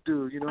doing what you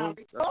do. You know,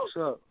 that's what's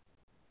up.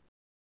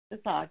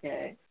 It's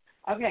okay.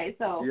 Okay,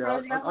 so yeah,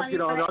 I'll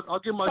get on. I'll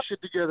get my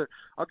shit together.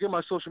 I'll get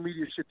my social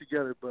media shit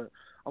together. But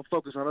I'm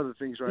focused on other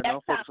things right now.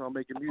 I'm focused on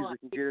making music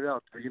and get it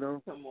out there. You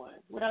know. Come on.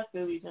 What else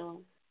are we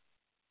doing?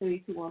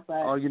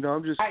 3215. Oh, you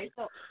know, right,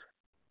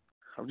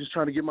 I'm just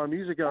trying to get my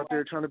music out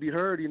there, trying to be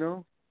heard. You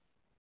know.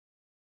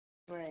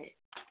 Right.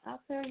 I'll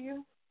tell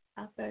you.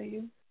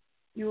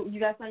 You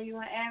got something you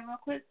want to add real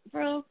quick,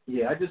 bro?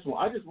 Yeah, I just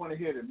want to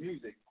hear the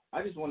music.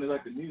 I just want to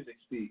let the music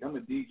speak. I'm a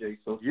DJ,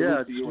 so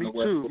yeah,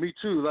 me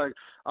too. Like,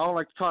 I don't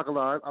like to talk a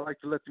lot. I like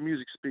to let the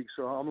music speak.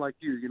 So I'm like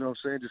you know what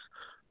I'm saying? Just,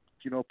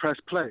 you know, press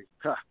play.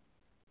 Ha.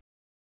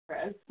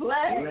 Press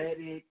play. Let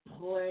it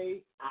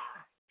play.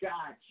 I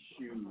got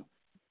you.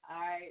 All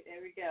right,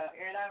 there we go.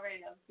 Air It Out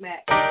Radio.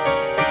 Smack.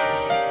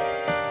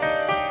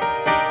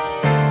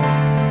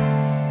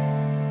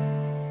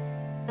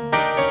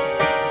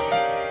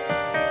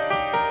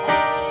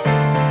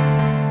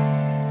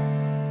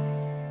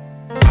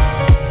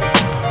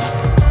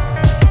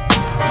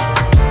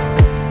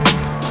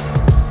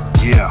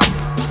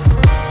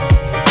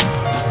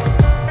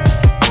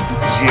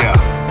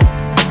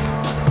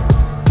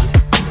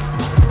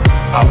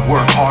 I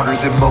work harder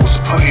than most,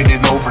 putting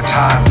in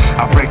overtime.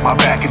 I break my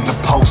back in the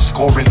post,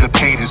 scoring the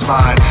pain is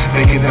mine.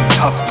 Making them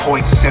tough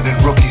points, sending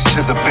rookies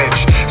to the bench.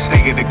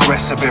 Staying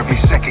aggressive every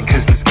second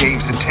cause this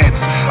game's intense.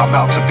 I'm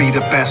out to be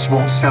the best,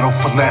 won't settle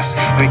for less.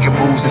 Making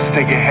moves and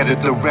stay ahead of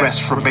the rest.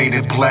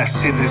 Remaining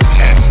blessed in this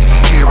test.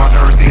 Here on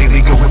earth daily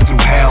going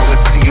through hell.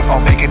 Let's see if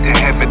I'll make it to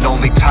heaven,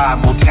 only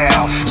time will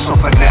tell. So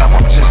for now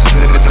I'm just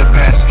living the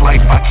best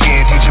life I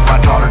can. Teaching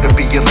my daughter to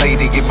be a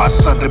lady and my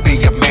son to be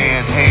a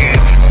man.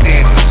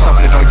 Stand for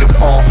something or you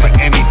fall for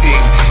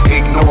anything.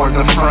 Ignore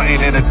the front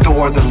end and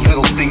adore the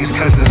little things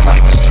cause this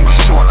life is too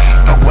short.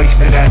 Don't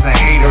waste it as a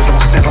hater.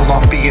 Don't settle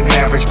on being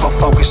average but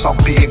focus on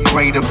being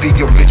greater. Be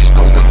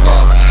original and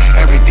love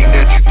everything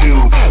that you do.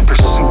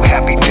 Pursue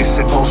happiness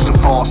and most of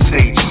all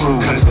stay true.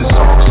 Cause the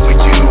song's for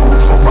you,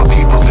 for my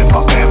people and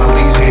my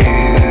families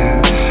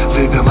here.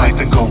 Living life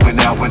and going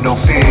out with no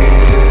fear.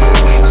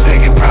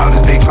 Staying proud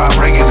as they try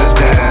bringing us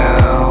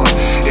down.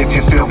 If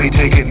you feel me,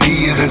 take a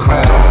knee in the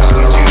crowd.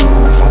 For you,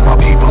 for my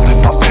people and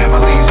my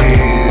families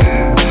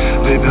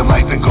here. Living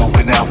life and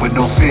going out with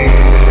no fear.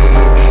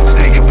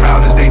 Staying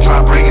proud as they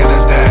try bringing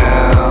us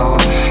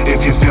down. If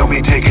you feel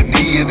me, take a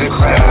knee in the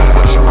crowd.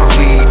 What you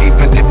believe,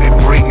 even if it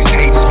brings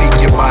hate, speak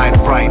your mind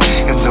right.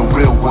 And the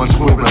real ones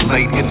will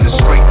relate in the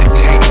strength it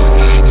takes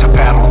to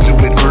battle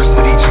through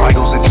adversity,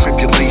 trials and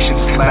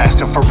tribulations.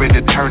 Lasting for an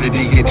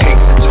eternity, it takes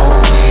a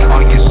toll.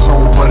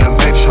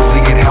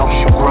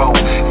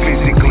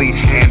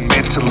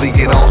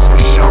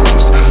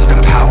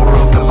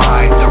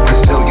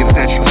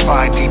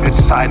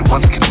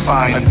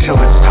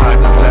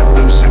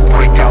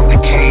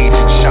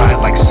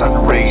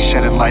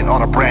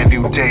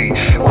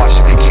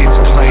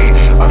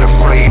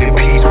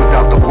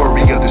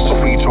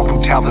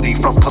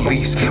 from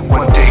police.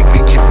 One day we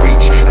can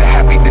reach the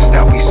happiness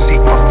that we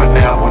seek, but for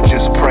now we'll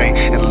just pray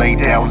and lay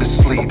down to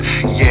sleep.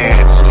 Yeah,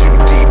 it's too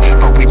deep,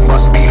 but we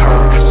must be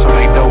heard, so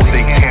they know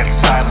they can't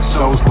silence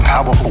those with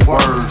powerful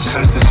words.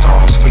 Cause this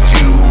song's for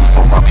you,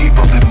 for my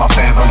people and my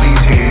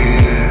families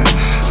here,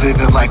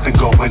 living life and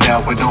going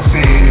out with no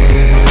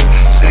fear,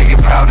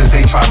 staying proud as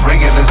they try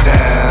bringing us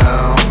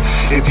down.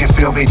 If you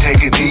feel me, take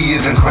a knee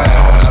in the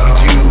crowd.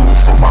 For you,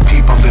 for my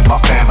people and my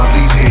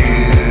families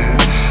here,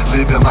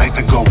 living life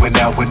and going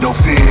out with no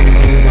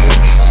fear,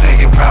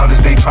 staying proud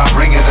as they try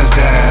bringing us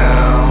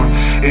down.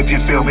 If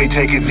you feel me,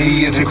 take a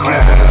knee in the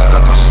crowd.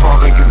 Nothing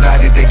stronger,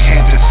 united, they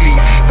can't defeat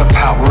the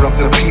power of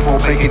the people,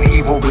 making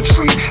evil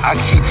retreat. I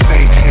keep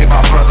faith in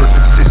my brothers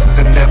and sisters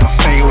and never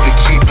fail to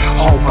keep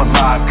hope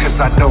alive, cause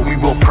I know we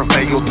will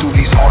prevail through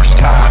these harsh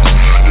times.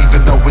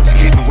 Even though it's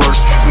getting worse,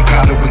 we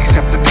gotta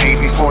accept the pain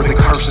before the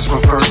curse is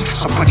reversed.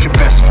 So put your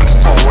best foot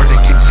forward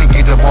and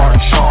continue to march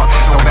on.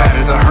 No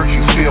matter the hurt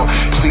you feel,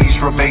 please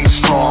remain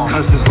strong,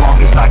 cause as long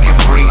as I can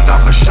breathe,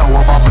 I'ma show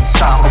them I'm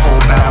unstoppable.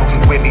 Bound to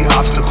any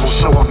obstacle,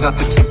 show them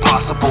nothing's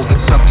impossible.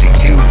 It's up to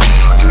you.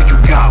 Do you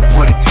got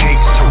what it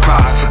takes to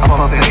rise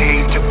above the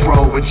hate, to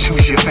grow and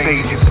choose your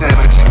fate? It's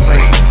never too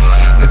late.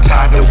 The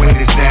time to win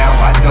is now.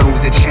 I know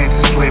the chance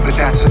is slim, but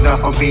that's enough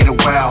for me to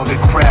wow the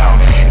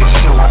crowd and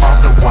show them I'm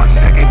the one,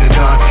 second to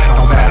none.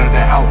 No matter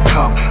the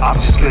outcome,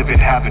 I'm just living,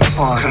 having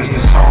fun. Cause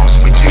this song's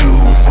for you,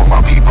 for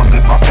my people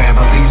and my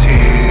families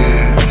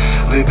here,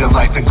 living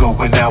life and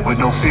going out with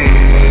no fear,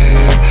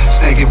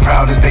 staying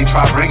proud as they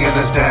try bringing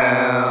us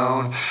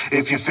down.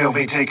 If you feel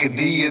me, take a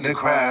knee in the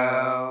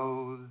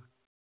crowd.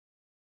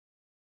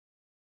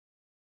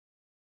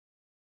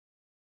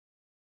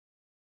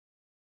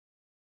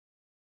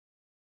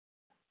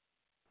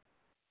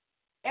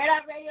 Air It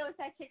Out Radio is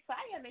that chick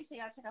Fiya. Make sure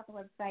y'all check out the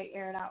website,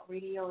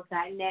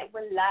 airitoutradio.net.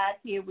 We're live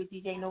here with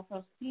DJ No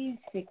Frills. Please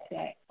fix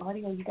that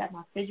audio. You got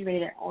my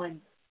refrigerator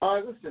on. All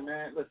right, listen,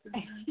 man.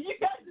 you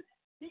got the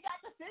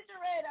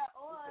refrigerator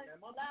on.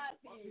 Listen, man,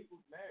 my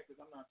people's mad because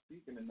I'm not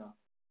speaking enough.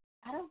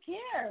 I don't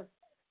care.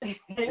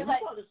 You're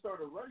like, about to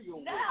start a radio.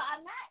 No,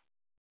 I'm not.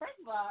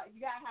 First of all, you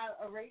got to have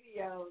a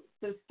radio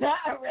to start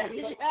a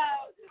radio.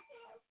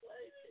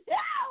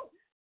 Yo,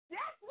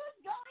 that's what's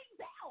going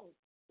down.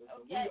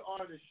 Okay. We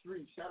are the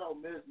street. Shout out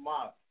Ms.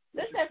 Mob.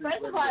 Listen,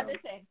 first of all,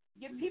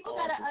 your people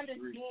got to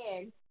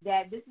understand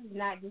that this is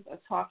not just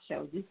a talk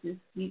show. This is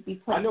we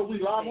I know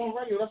we live on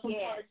radio. That's what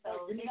I'm trying to explain.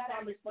 So Give me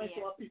time to explain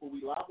to our people.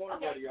 We live on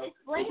radio,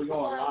 explain but we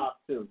going live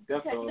too.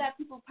 That's because all. you got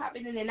people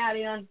popping in and out.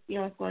 They don't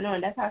know what's going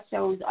on. That's how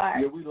shows are.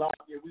 Yeah, we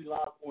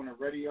live on the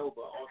radio,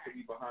 but also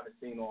we behind the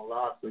scene on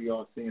live. So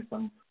y'all seeing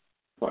some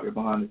part of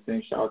behind the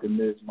scenes. Shout out to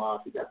Ms.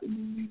 Mob. He got the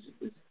new music.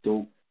 It's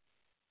dope.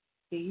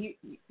 You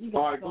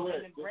got to go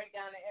in and break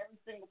down to every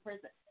single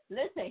person.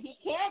 Listen, he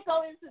can't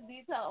go into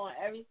detail on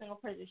every single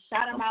person.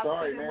 Shout him out.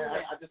 Sorry, man.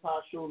 I just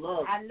how I show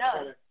love. I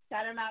know.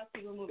 Shout him out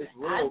to the movie. It's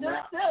real, I do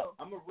man. it too.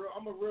 I'm a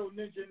real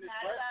ninja in this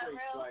rap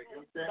race. Like,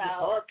 you know what I'm saying? So,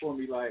 it's hard for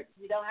me. Like,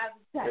 you don't have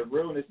to say. The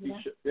realness. You know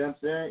what I'm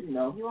saying? You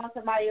know. You want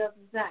somebody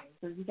else's thing,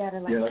 so you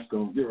gotta like. Yeah, let's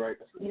go. You're right.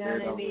 You know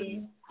what I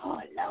mean?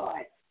 Oh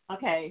Lord.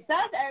 Okay,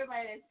 shout out to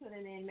everybody that's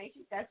tuning in. Make sure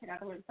you guys check out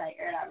the website,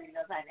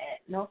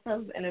 airitoutradio.net. No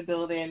Frills in the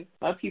building.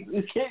 My people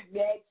get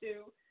mad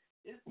too.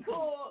 It's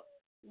cool.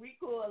 We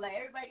cool. Like,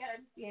 everybody got to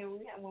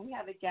understand when we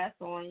have a guest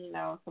on, you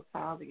know,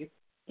 sometimes it gets,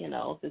 you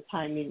know, the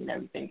timing and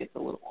everything gets a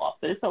little off.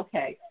 But it's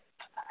okay.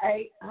 All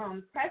right.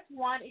 Press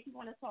 1 if you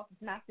want to talk.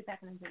 If not, sit back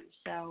and enjoy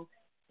the show.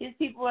 His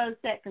people are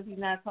upset because he's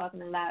not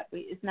talking a lot,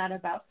 but it's not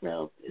about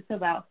Frills. It's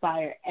about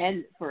Fire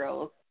and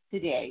Frills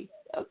today.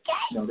 Okay?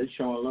 No, they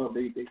showing love.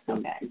 They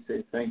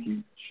say thank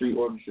you. Street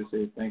Orchestra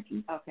says thank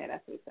you. Okay,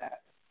 that's what's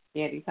up.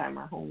 Yeah, they talking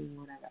about home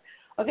or whatever.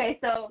 Okay,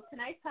 so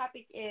tonight's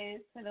topic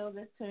is, for those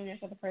that's tuning in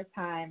for the first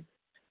time,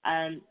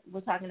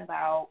 we're talking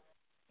about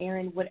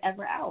airing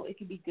whatever out. It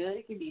could be good,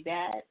 it could be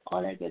bad,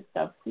 all that good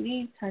stuff.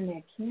 Please turn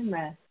that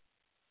camera.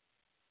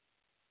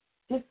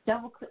 Just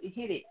double click,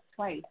 hit it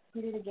twice,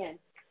 hit it again,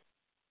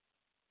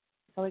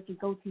 so it can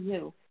go to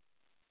you.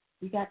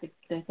 We got the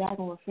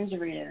daggone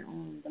refrigerator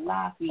on the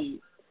live feed.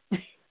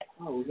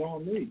 Oh, it's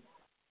on me.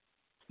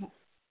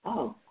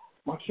 Oh,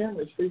 my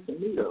camera is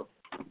facing me though.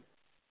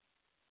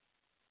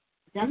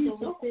 That's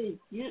what we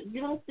see.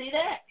 You don't see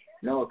that?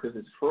 No, because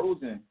it's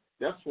frozen.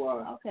 That's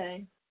why.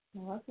 Okay.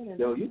 Well,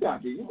 yo, you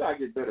gotta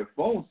get better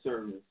phone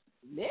service.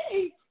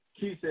 Me?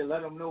 Keith said,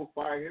 "Let them know,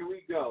 Fire. Here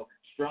we go.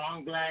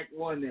 Strong black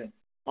woman."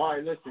 All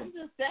right, listen. I'm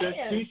just Since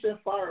saying. Keith said,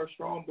 "Fire, a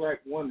strong black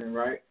woman,"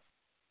 right?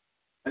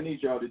 I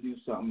need y'all to do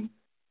something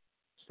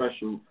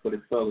special for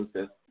the fellas.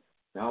 That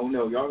I don't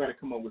know. Y'all got to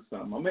come up with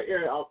something. I'm gonna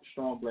air out the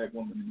strong black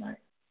woman tonight.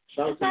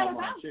 Shout out to my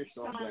mom,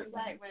 strong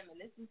black women.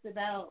 This is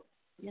about,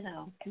 you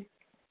know.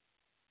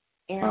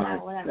 All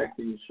right, whatever. back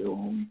to your show,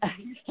 homie.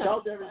 Shout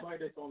out to everybody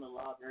that's on the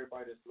live,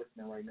 everybody that's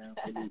listening right now.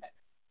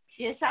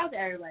 Yeah, shout out to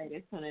everybody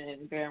that's tuning in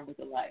and bearing with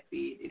the live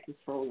feed. If it's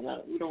frozen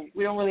up, we don't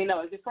really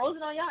know. Is it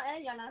frozen on y'all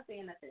end? Y'all not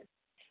saying nothing.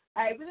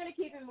 All right, we're going to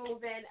keep it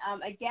moving.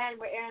 Again,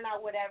 we're airing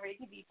out whatever. It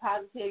could be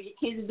positive. Your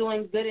kids are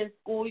doing good in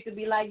school. You could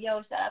be like,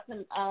 yo, shout out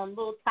to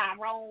little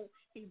Tyrone.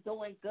 He's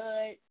doing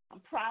good.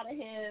 I'm proud of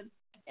him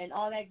and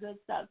all that good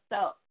stuff.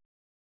 So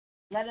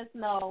let us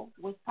know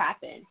what's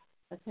popping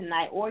for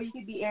tonight. Or you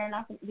could be airing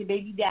out your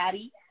baby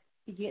daddy.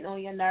 He getting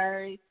on your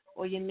nerves.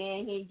 Or your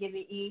man, he ain't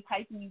giving you,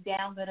 piping you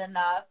down good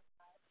enough.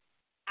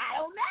 I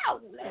don't know.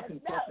 Let us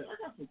know. I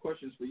got some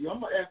questions for you. I'm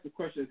going to ask the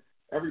questions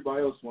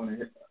everybody else want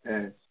to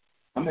ask.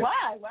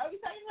 Why? Why are we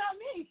talking about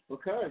me?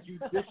 Because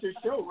this your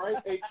show, right?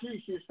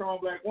 HG, she's a strong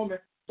black woman.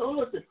 So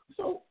listen,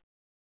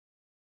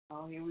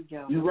 oh, here we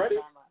go. You ready?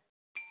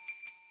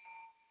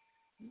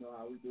 You know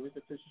how we do. It's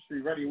Official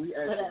Street Radio. We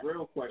ask the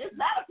real questions. It's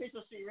not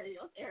Official Street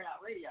Radio. It's Air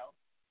Out Radio.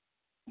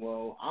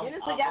 Well, Get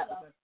it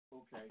together.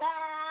 Okay.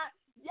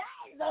 Yeah,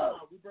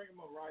 we bringing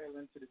Mariah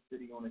Lynn to the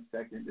city on the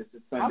 2nd. This is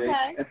Sunday.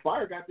 Okay. And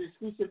Fire got the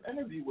exclusive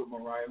interview with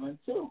Mariah Lynn,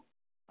 too.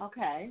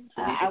 Okay.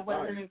 So I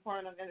wasn't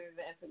informed of any of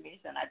the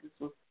information. I just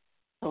was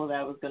told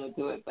I was going to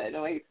do it, but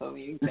nobody told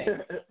me anything.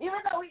 Even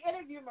though we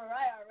interviewed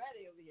Mariah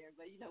already over here,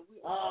 but,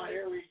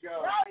 here we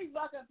go. We're always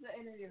welcome to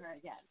interview her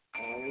again.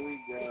 Here we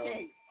go.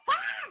 Okay.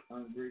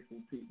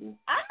 Ungrateful people.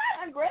 I'm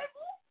not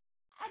ungrateful.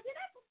 I did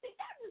not think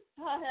I just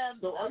tell him.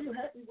 So are you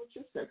happy with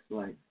your sex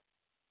life?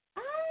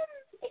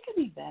 It could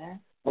be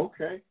better.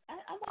 Okay.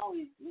 I'm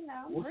always,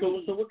 Well,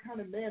 so what kind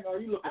of man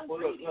are you looking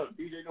for? Look,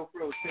 DJ No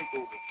Frills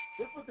Takeover.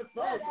 This is what the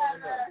fellas want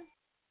to know.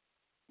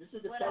 This is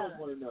what the fellas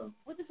want to know.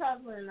 What the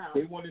fellas want to know?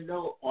 They want to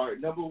know,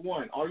 number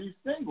one, are you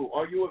single?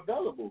 Are you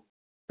available?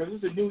 Because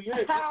it's a new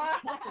year. It's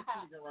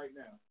season right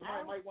now.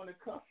 Somebody might want to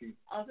cuff you.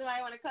 Oh, somebody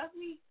want to cuff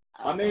me?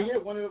 I mean,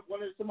 yeah,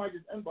 somebody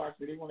just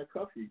inboxed me. They want to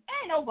cuff you.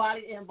 Ain't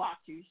nobody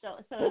inbox you.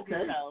 So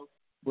okay.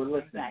 But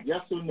listen,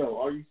 yes or no?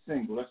 Are you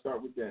single? Let's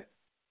start with that.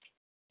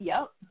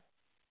 Yep.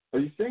 Are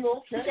you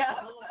single? Okay. Yep.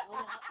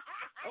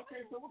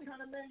 Okay, so what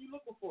kind of man you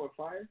looking for,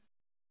 Fire?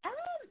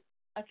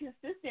 A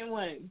consistent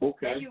one. Okay.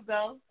 There you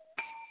go.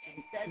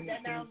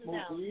 That narrows it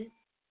down. Weed?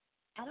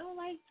 I don't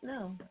like,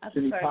 no. I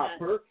Can you prefer pop not.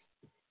 perks?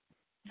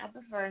 I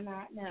prefer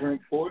not, no.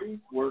 Drink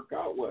 40s? Work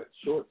out what?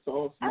 Short,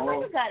 tall, small? I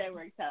like a guy that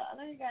works out. I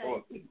like a guy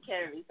that takes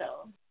care of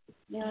himself.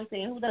 You know what I'm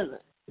saying? Who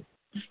doesn't?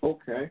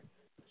 Okay.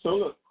 So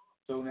look,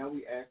 now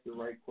we asked the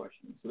right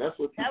questions. So that's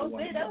what people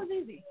want to know. That was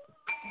easy.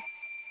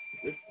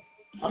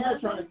 I'm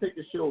not trying to take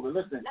the show, but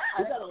listen,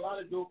 we got a lot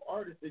of dope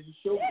artists that you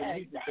showed the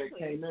music that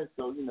came in,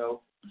 so,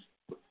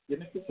 get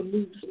into some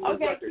music.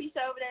 Okay,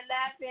 Keisha over there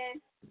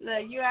laughing.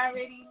 Look, you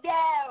already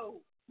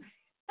know.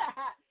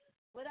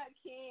 What up,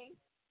 King?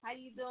 How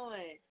you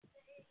doing?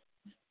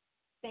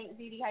 Thanks,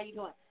 Didi. How you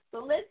doing? So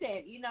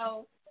listen,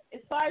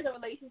 as far as a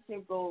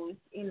relationship goes,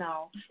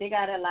 they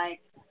gotta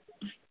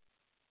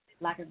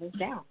lock us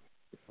down.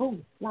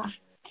 Boom, lock,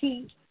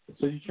 key.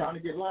 So you trying to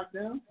get locked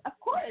down? Of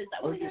course,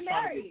 I want to get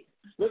married.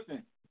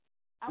 Listen,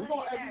 we're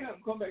gonna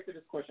come back to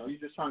this question. Are you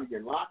just trying to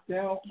get locked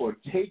down or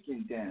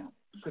taken down?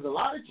 Because a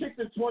lot of chicks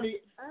in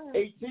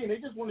 2018, they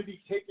just want to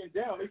be taken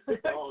down. They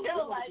just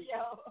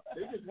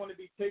want to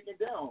be taken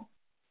down.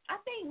 I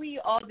think we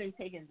all been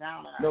taken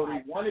down. No,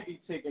 they want to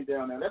be taken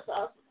down now.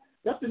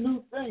 That's the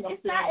new thing.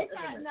 It's not.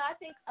 No, I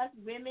think us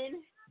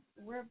women,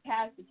 we're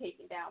past the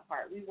taken down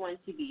part. We want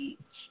to be.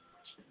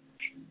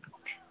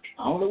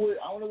 I don't know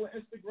what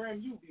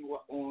Instagram you be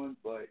on,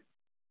 but.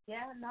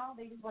 Yeah, no,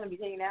 they just want to be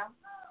taken down.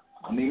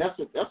 I mean, that's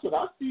what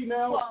I see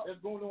now. Well, that's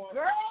going on.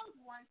 Girls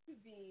want to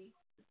be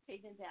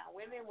taken down.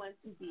 Women want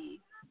to be,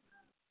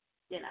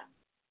 there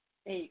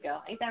you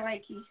go. Ain't that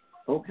right, Keith?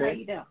 Okay. How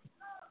you doing?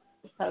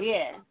 So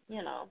yeah,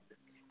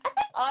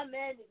 I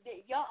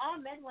think all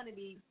men want to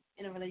be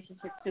in a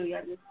relationship too. You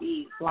have to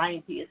be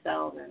lying to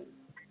yourself and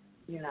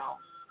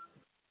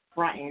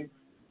fronting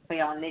for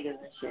y'all niggas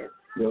and shit.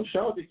 Yo,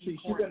 shout out to Keith.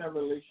 She's in a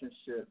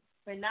relationship.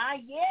 For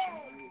 9 years.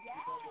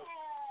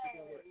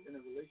 In a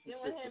relationship been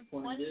with him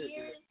for 20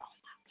 years.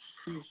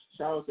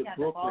 Shout out to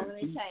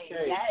Brooklyn.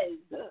 Yes.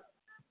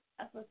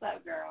 That's what's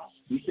up, girl.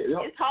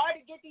 It's hard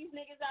to get these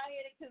niggas out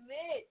here to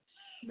commit.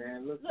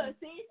 Man, look,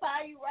 see,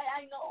 Fire, you right,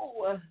 I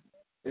know.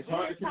 It's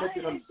hard to commit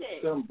to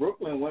some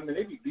Brooklyn women.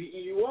 They be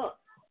beating you up.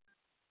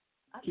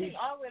 I think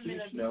all women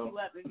will beat you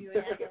up if you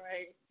ain't acting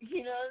right.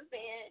 You know what I'm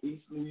saying?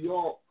 East New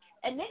York.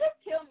 And niggas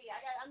kill me.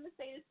 I'm going to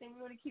say this thing.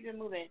 We want to keep it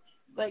moving.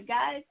 But,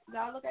 guys,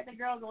 y'all look at the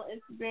girls on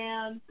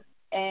Instagram,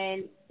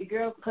 and the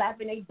girls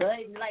clapping their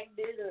butt and like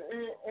this.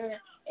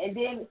 And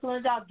then as soon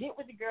as y'all get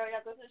with the girl,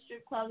 y'all go to the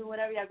strip club or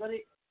whatever, y'all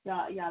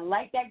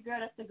like that girl.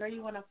 That's the girl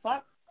you want to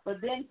fuck. But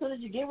then as soon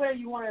as you get with her,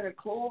 you want her to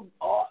clothes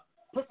off,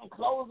 put some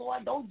clothes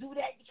on. Don't do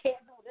that. You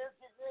can't do this.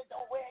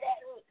 Don't wear that.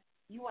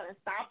 You want to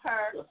stop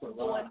her from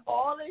doing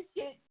all the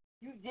shit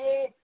you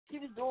did she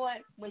was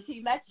doing when she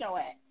met your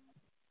ass.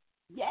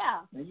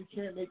 Yeah. And you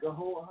can't make a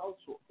whole house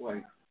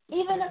like.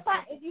 Even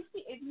if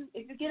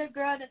you get a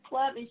girl in the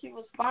club and she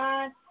was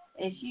fine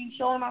and she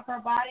showing off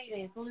her body,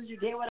 then as soon as you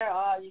get with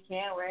her, you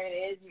can't wear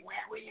this. You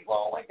wear where you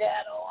going with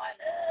that on?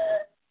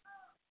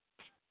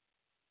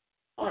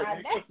 All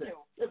right,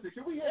 listen,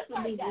 can we hear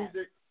some new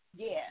music?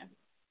 Yeah.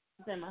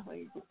 It's in my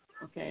hood.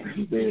 Okay.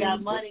 You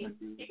got money.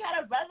 You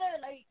got a brother,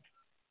 like,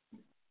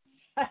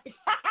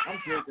 I'm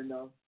joking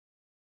though.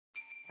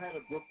 I had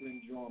a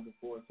Brooklyn joint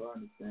before, so I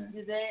understand.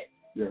 You did?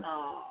 Yeah.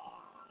 Oh.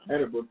 I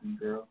had a Brooklyn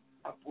girl.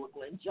 A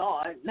Brooklyn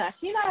John. Nah,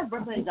 she not a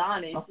Brooklyn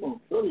John. I'm from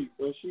Philly,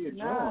 so she a John.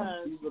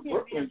 Nah, She's she a can't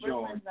Brooklyn be a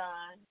Brooklyn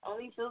John.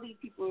 Only Philly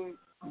people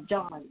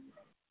John.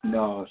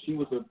 No, she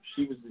was a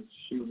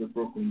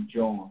Brooklyn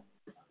John.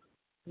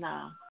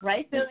 Nah,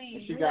 right,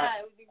 Philly. She we got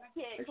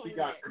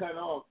cut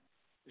off.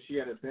 She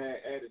had a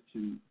bad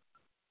attitude.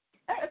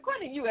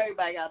 According to you,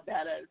 everybody got a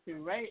bad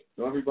attitude, right?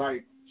 So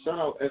everybody, shout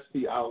out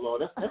SP Outlaw.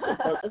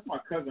 That's my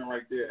cousin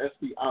right there.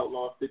 SP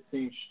Outlaw,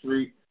 15th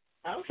Street.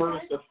 Okay.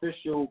 First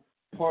official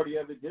party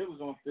I ever did was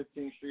on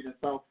 15th Street in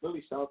South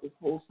Philly. Shout out to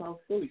whole South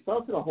Philly.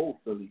 Shout out to the whole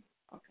Philly.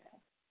 Okay.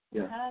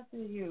 Yeah. Shout out to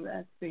you,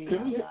 SP.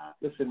 Can we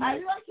listen, All right, man?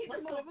 we want to keep it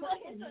moving. We're going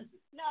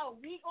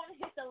to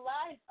hit the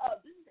lines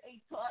up. This is a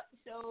talk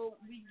show.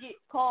 We get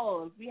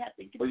calls. We have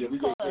to get these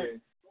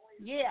calls.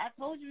 Yeah, I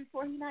told you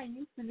before, he's not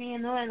used to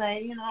being on,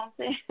 like, you know what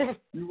I'm saying?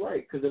 You're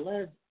right, because the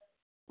last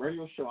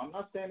radio show, I'm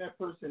not saying that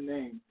person's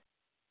name,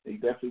 they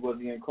definitely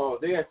wasn't getting calls.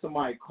 They had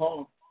somebody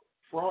calling,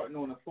 frauding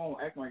on the phone,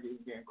 acting like he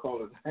was getting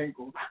callers. My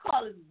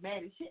callers is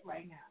mad as shit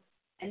right now.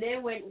 And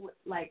then when,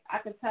 like, I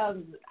could tell,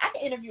 I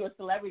can interview a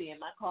celebrity and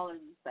my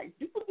callers is like,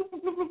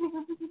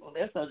 well,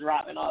 they're so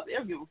dropping off. They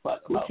don't give a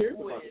fuck Who about cares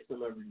who about it is. the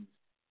celebrities?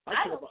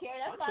 I don't care.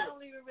 That's why I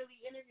don't even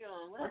really interview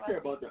them. I care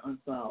about the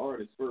unsigned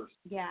artists first.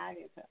 Yeah, I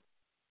do too.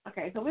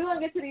 Okay, so we want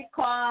to get to these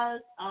calls.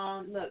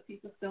 Look,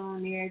 people still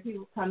on there.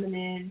 People coming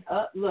in.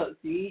 Look,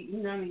 see, you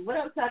know what I mean? What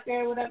up,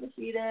 Tucker? What up,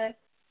 Rashida?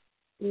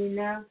 You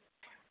know?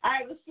 All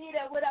right,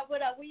 Rashida, what up,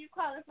 what up? Where you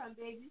calling from,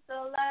 baby? You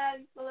still alive?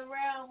 You still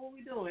around? What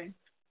we doing?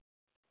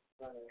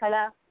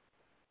 Hello?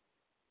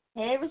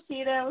 Hey,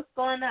 Rashida, what's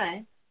going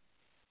on?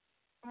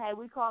 Hey,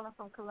 we calling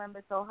from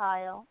Columbus,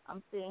 Ohio.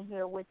 I'm sitting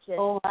here with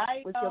your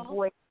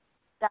boy,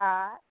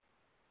 Scott.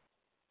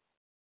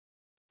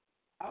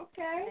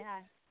 Okay.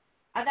 Hi.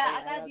 I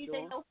got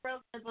DJ No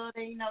Frills in the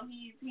building. You know,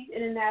 he's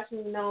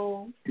internationally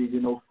known.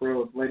 DJ No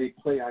Frills, let it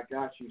play. I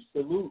got you.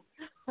 Salute.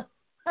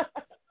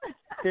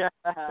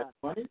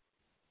 Funny?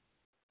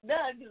 No,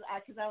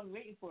 because I was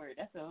waiting for it.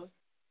 That's all.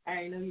 I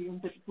didn't know you were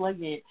gonna put the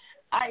plug in.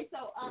 All right,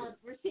 so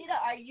Rashida,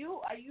 are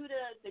you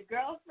the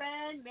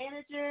girlfriend,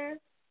 manager?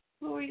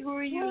 Who are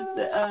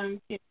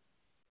you?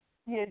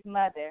 His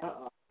mother.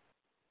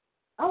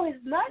 Oh,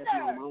 his mother.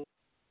 That's my mom.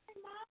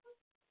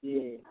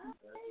 Yeah.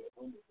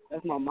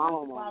 That's my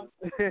mama.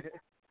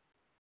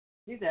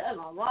 He said, that's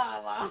my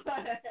mama. How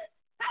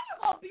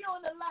you gonna be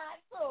on the line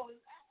too?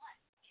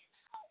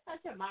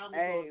 That's your mama.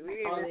 Hey,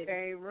 we in the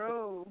same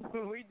room.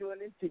 We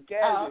doing it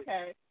together. Oh,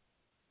 okay.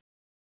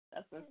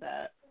 That's what's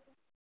up.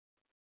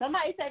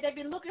 Somebody said they've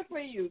been looking for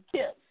you.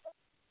 Kill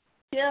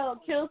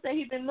said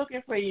he's been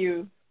looking for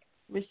you,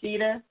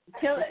 Rashida.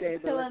 Kill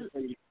him.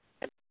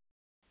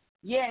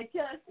 Yeah,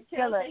 Kill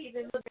said he's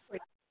been looking for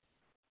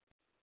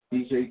you.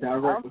 DJ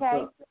Direct,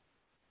 what's up?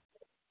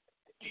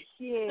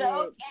 Shit.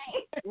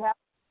 Okay. Yeah.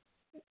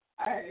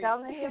 All right. Tell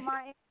him to hit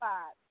my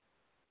inbox.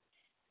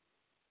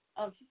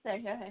 Oh, she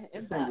said her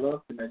This inbox. ain't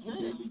love connection,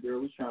 baby girl.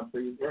 We trying to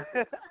play you back.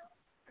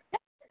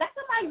 That's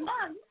somebody's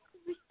mom. You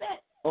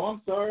respect. Oh,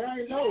 I'm sorry. I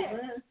ain't know, Yeah.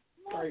 man.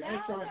 Like, I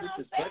ain't trying to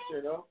disrespect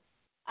her, though.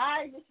 All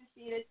right, Mr.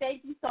 Sheeta,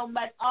 thank you so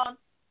much.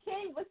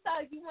 King, what's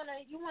up? You wanna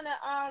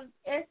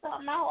air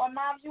something out, or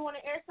Moms, you wanna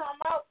air something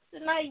out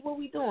tonight? What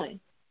we doing?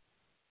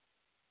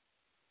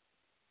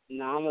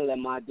 No, I'm gonna let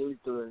my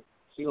dude do it.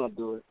 She gonna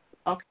do it.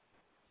 Okay.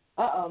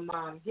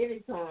 Mom, give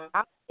it to him.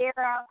 I'm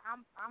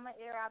gonna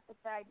air out the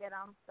fact that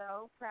I'm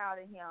so proud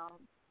of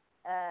him.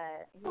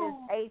 His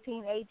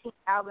 1818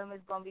 album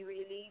is gonna be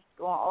released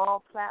on all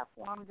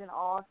platforms and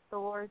all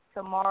stores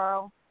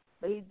tomorrow.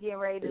 But he's getting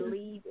ready to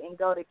leave and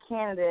go to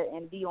Canada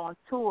and be on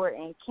tour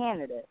in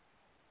Canada.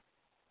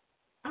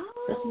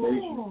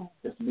 Oh,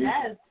 that's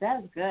amazing.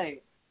 That's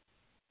good.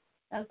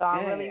 That's so good.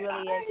 I'm really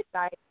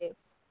excited.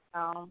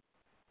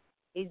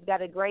 He's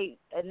got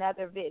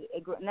another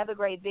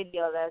great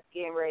video that's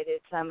getting ready to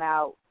come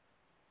out.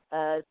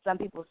 Some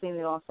people seen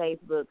it on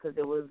Facebook because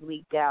it was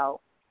leaked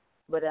out.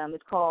 But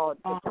it's called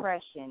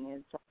Depression.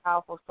 It's a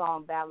powerful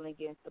song battling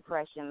against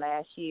depression.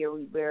 Last year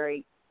we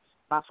buried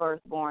my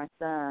firstborn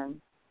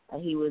son.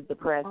 He was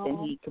depressed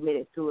and he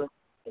committed suicide.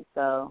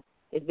 So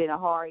it's been a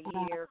hard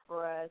year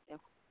for us, and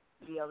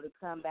to be able to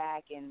come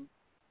back and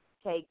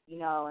take,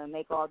 and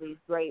make all these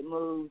great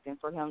moves, and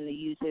for him to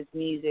use his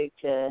music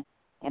to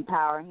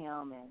empower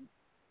him and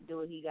do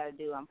what he got to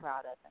do. I'm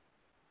proud of him.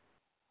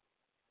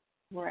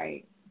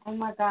 Right. Oh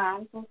my God,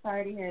 I'm so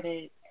sorry to hear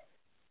that.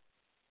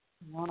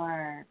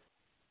 Lord.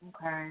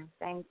 Okay.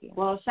 Thank you.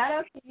 Well, shout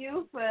out to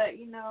you for,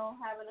 having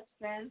the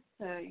strength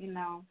to,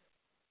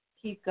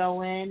 keep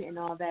going and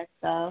all that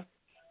stuff.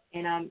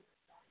 And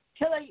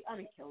Killer.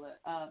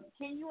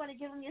 Ken, you want to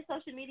give him your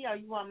social media, or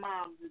you want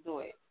Mom to do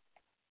it?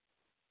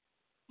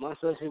 My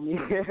social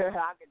media,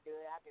 I can do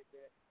it.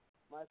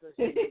 My social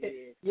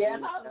media. Yeah, I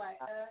was like,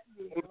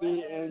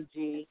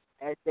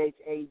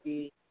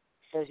 KVNGSHAD.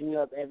 Search me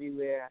up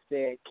everywhere. I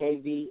said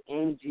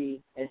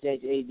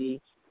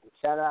KVNGSHAD.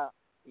 Shout out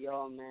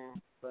y'all,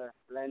 man, for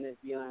letting us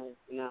be on it,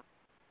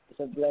 it's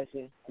a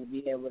blessing to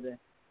be able to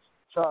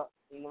talk,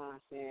 you know what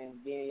I'm saying,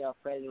 be in your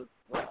presence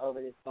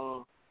over this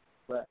song.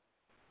 But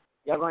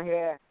y'all going to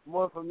hear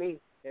more from me,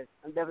 because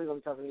I'm definitely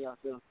going to be talking to y'all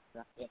soon.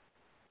 So, yeah.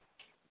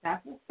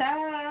 That's what's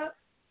up.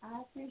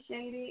 I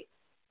appreciate it.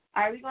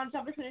 All right, we're going to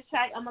jump into the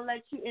track. I'm going to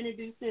let you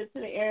introduce it to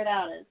the Air It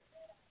Outers.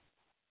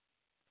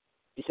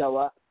 You said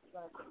what?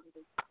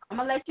 I'm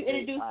going to let you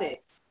introduce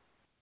it.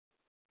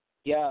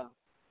 Yo,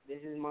 this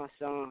is my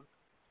song,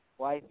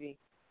 Wifey.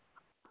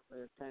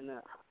 Turn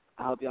up.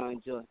 I hope y'all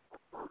enjoy.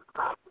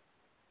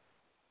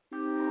 Hey,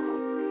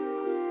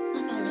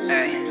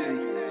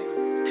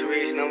 to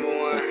reach number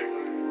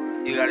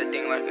one, you gotta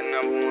think like a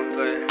number one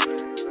player.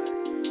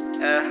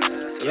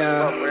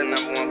 Yeah. Fuck with a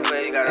number one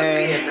player, you gotta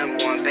be a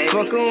number one, baby.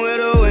 Fucking with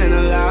a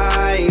winner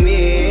like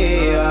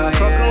me.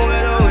 Fucking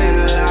with a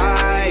winner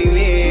like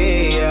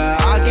me.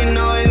 I can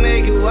always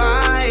make you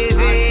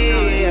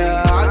wifey.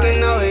 I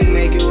can always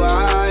make you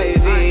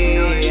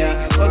wifey.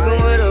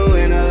 Fucking with a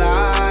winner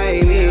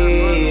like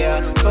me.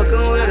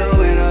 Fucking with a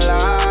winner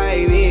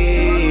like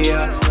me.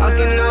 I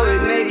can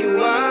always make you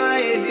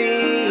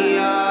wifey.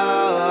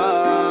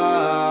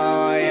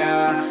 Oh,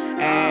 yeah.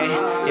 Hey,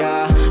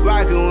 yeah.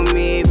 Rockin' with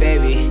me,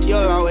 baby.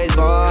 You'll always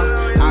ball.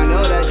 I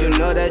know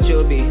that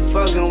you'll be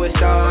fucking with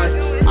stars.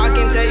 I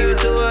can take you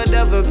to a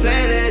different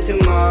planet to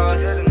Mars.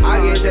 I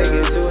can take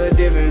you to a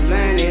different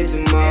planet to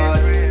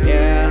Mars.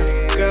 Yeah,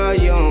 girl,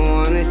 you don't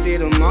wanna see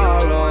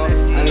tomorrow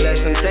unless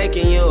I'm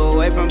taking you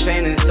away from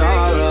pain and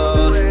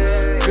sorrow.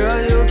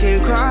 Girl, you can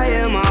cry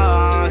in my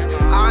arms.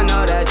 I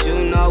know that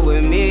you know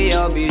with me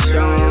you'll be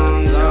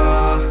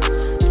stronger.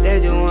 They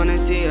just wanna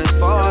see us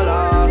fall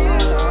off.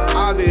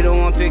 I'll be the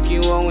one pick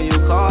you up when you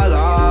call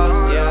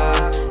off.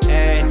 Yeah,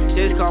 hey,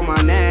 just call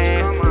my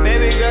name.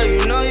 Baby girl,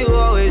 you know you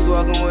always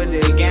walking with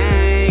the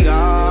gang.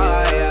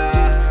 Oh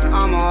yeah,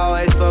 I'ma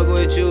always fuck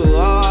with you.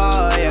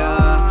 Oh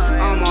yeah,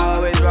 I'ma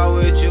always rock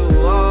with you.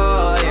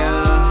 Oh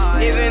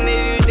yeah, even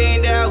if you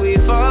think that we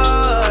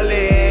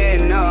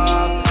falling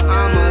off,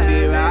 I'ma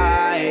be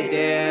right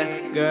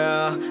there,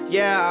 girl.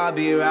 Yeah, I'll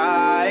be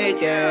right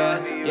there.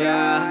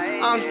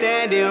 Yeah, I'm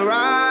standing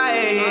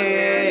right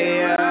here.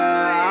 Yeah,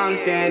 I'm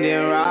standing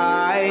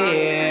right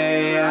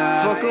here.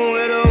 Yeah. Fucking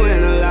with a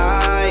winner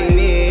like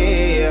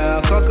me. Yeah.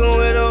 Fucking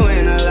with a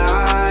winner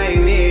like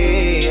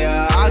me.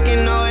 Yeah. I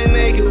can always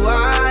make you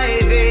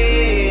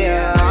wifey.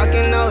 Yeah. I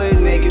can always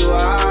make you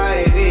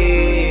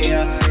wifey.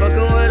 Yeah.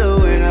 Fucking with a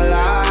winner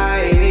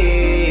like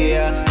me.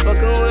 Yeah.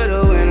 Fucking with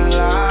a winner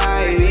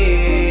like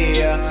me.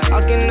 Yeah.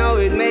 I can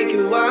always make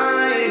you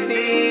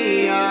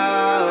wifey.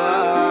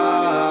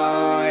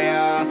 Oh,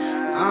 yeah.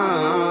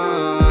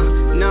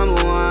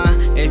 Number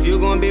one, if you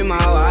gon' be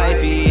my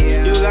wifey,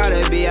 you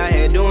gotta be out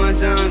here doing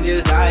something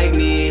just like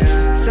me.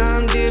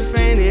 Something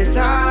different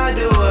inside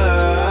the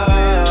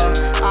world.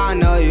 I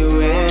know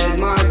you is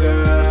my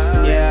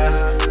girl.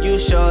 Yeah, you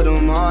show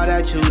them all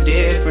that you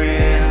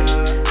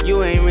different.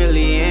 You ain't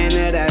really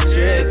into that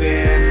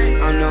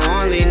tripping. I'm the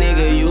only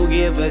nigga you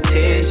give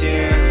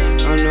attention.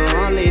 I'm the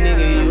only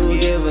nigga you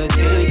give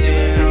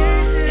attention.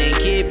 And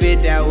keep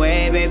it that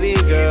way, baby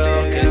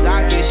girl. Cause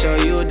I can show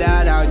you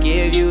that I'll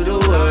give you the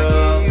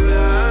world.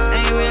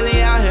 Ain't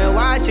really out here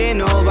watching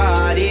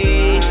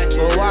nobody,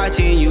 but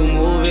watching you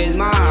move is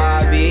my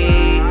hobby.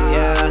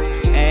 Yeah,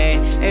 hey,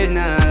 it's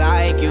nothing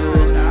like you.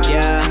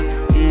 Yeah,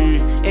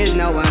 it's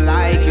no one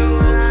like you.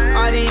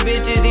 All these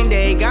bitches think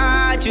they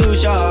got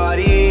you,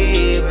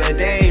 shorty, but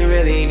they ain't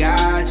really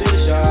got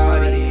you,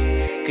 shorty.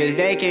 Cause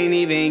they can't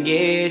even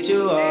get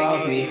you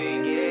off me.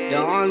 The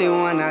only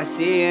one I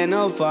see in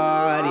a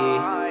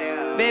party.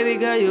 Baby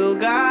girl, you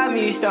got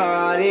me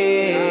started,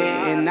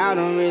 and I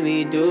don't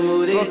really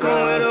do this. Fucking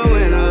with a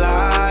winner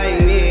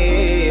like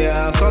me.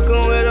 Yeah.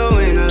 Fucking with a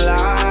winner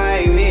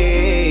like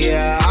me.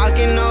 Yeah. I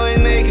can always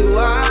make you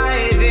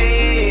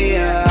wifey.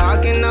 Yeah.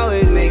 I can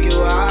always make you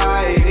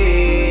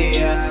wifey.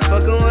 Yeah.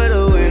 Fucking with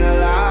a winner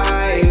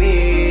like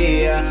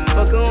me. Yeah.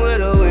 Fucking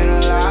with a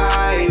winner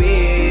like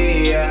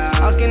me. Yeah.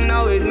 I can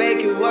always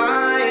make you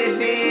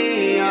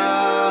wifey. Oh,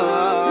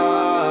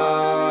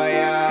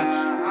 yeah.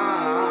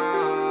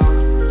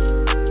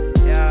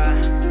 Yeah.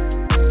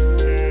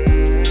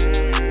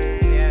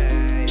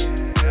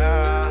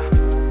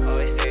 Yeah.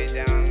 Always stay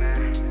down, man.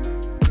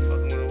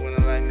 Fucking with a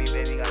winner like me,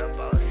 baby, gotta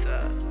boss up.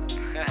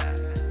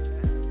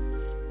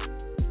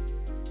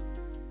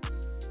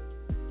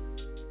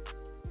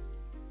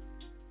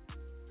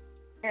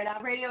 Air It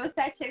Out Radio, it's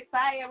that chick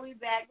Fiya. We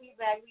back, we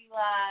live. You know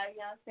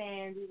what I'm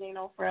saying? DJ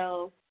No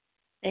Frills.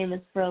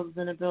 Famous Frills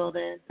in the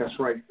building. That's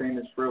right,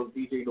 famous Frills,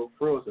 DJ No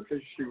Frills,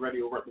 official street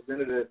radio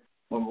representative.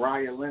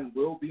 Mariah Lynn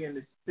will be in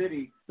the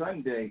city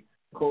Sunday.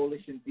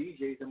 Coalition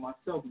DJs and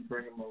myself will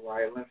bringing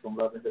Mariah Lynn from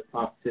Love and Hip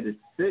Hop to the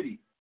city.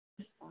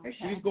 Okay. And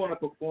she's going to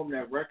perform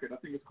that record. I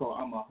think it's called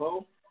I'm a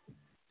Hoe.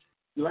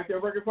 You like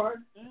that record,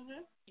 Fiya?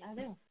 I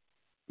do.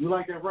 You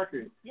like that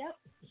record? Yep.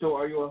 So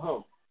are you a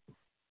hoe?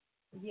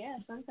 Yeah,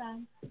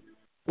 sometimes.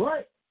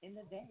 What? In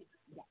the day.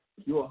 Yeah.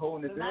 You a hoe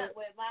in the with day?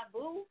 With my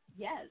boo?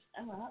 Yes,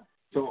 I'm a hoe.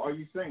 So are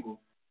you single?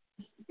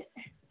 I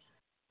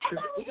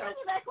thought we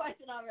answered that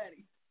question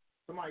already.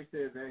 Somebody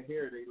says that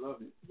hair, they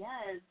love it.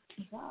 Yes,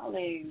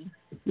 darling.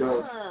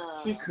 Yo,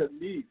 she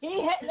Khalees. She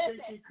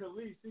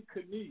Khalees. She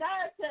Khalees. Shout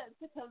out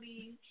to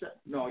Khalees.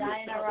 No,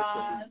 Diana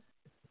Ross.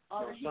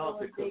 All the people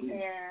with big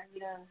hair, you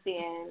know what I'm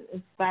saying?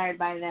 Inspired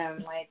by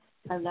them. Like,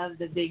 I love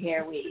the big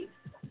hair wave.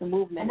 The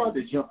movement. I'm about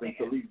to jump in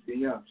Khalees'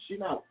 DM.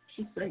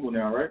 She's single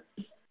now, right?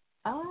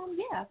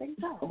 Yeah, I think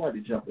so. I'm about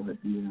to jump in the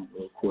DM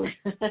real quick.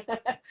 Shout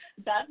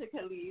out to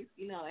Khalees,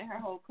 you know, in her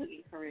whole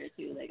cooking career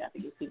too. Like, I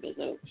think it's super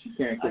dope. She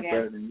can't cook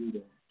better than you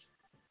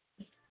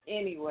though.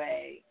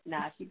 Anyway,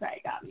 she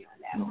probably got me on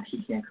that No, one.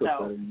 she can't cook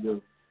better than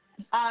you.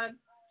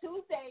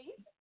 Tuesdays,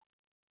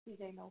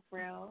 DJ No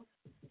Frills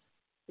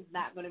is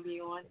not going to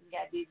be on. We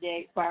got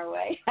DJ Far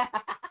Away.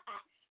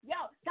 Yo,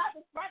 got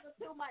the sprinkle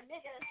too, my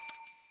niggas.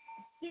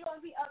 She going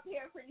to be up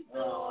here pretty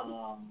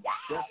soon.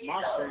 That's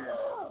my fan.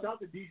 Shout out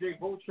to DJ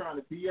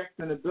Voltron, the BX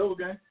in the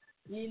building.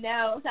 You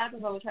know, shout out to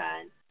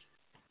Voltron.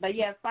 But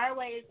yeah,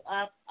 Faraway is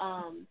up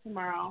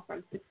tomorrow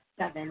from 6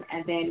 to 7,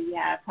 and then we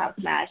have Pop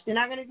Smash. They're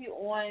not going to be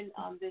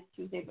on this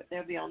Tuesday, but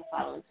they'll be on the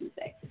following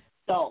Tuesday.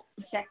 So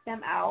check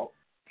them out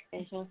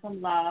and show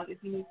some love.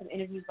 If you need some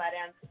interviews by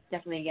them,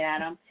 definitely get at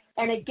them.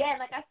 And again,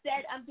 like I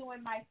said, I'm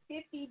doing my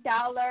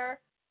 $50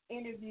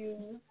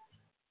 interviews.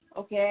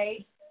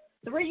 Okay,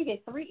 you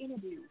get 3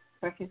 interviews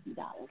for $50.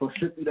 For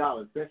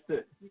 $50, that's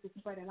it. You can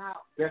spread them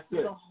out. That's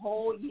it. The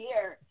whole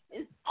year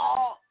is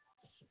all.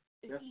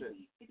 It's that's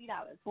easy.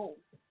 $50. Boom.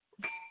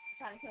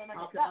 Trying to kill my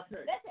okay.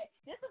 Listen,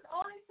 this is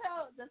only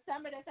till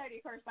December the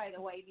 31st, by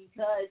the way,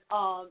 because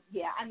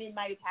I'm in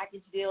my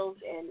package deals,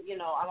 and you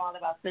know I'm all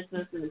about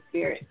Christmas and the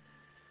spirit.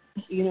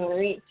 You know what I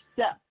mean?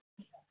 So,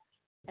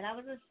 and I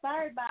was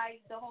inspired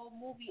by the whole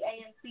movie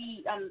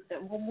AMC,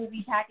 the whole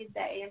movie package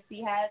that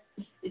AMC has.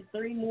 It's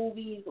 3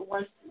 movies,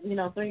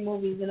 3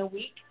 movies in a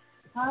week.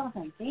 So I was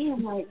like,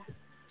 damn, like,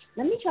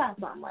 let me try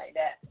something like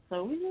that.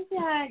 So we just see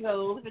how it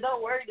goes. If it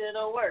don't work, then it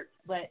don't work.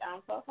 But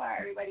so far,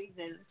 everybody's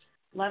been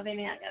loving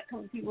it. I got a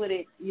couple people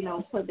that, you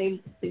know, put their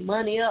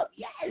money up.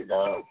 Yes,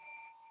 though.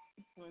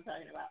 That's what I'm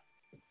talking about.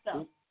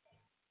 So,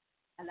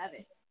 I love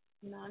it.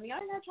 You know, I mean, you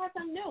always got to try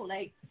something new.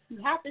 Like, you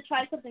have to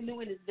try something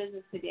new in this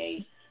business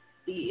today.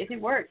 See if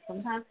it works.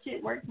 Sometimes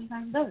shit works,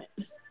 sometimes it doesn't.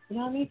 You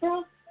know what I mean,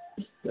 bro?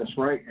 That's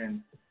right.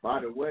 And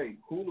by the way,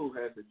 Hulu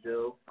has a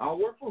deal. I don't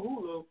work for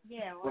Hulu.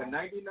 Yeah, well,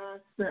 99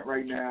 cents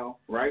right now,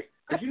 right?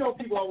 Because you know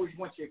people always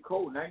want your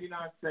code,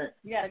 99 cents.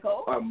 You got a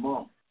code? A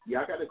month.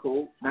 Yeah, I got a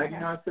code,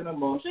 99 cents a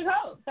month. What's your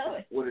code? Tell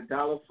it. With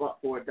for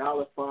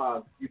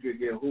 $1.05, you could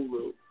get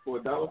Hulu for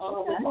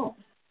 $1.05 a month.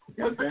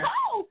 You know what I'm saying?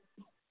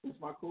 What's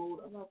my code?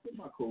 I'm not putting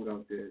my code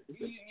out there.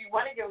 You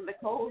want to give them the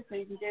code so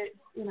you can get,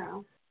 you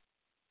know.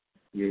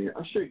 Yeah,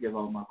 I should give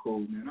out my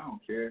code, man. I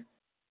don't care.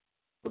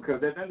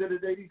 Because at the end of the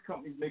day, these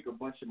companies make a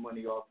bunch of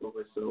money off of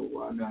it, so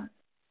why not?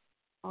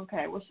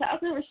 Okay, well, shout out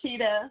to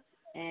Rashida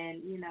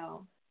and, you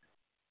know,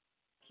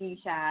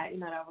 Keisha. You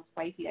know, that was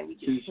spicy that we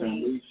just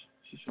played.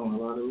 She's showing a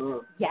lot of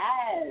love.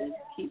 Yes,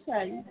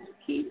 Keisha.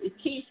 It's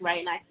Keish,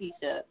 right? Not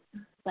Keisha.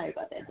 Sorry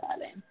about that,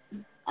 darling.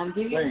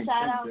 Give you a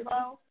shout out,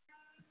 Bo.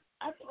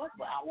 I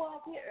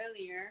was here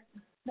earlier.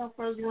 No,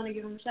 first you want to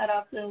give him a shout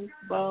out to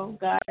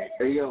Bogart.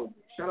 Hey, yo,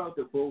 shout out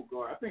to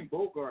Bogart. I think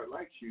Bogart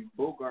likes you.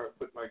 Bogart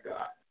put like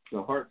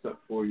the hearts up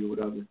for you,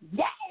 whatever.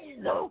 Yes.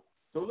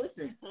 So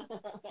listen,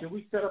 can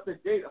we set up a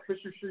date?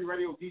 Official Street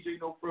Radio, DJ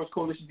No Frills,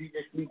 Coalition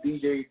DJ, Fleet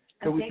DJ.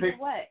 Can we pick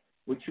what?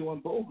 With you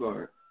and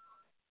Bogart?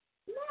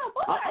 No,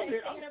 Bogart ain't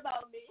thinking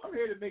about me. I'm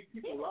here to make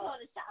people laugh. He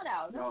want a shout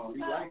out. No,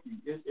 he likes you,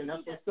 and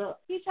that's what's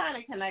up. He's trying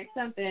to connect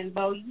something,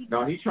 Bo.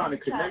 He's trying to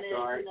connect.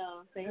 All right. You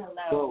know, say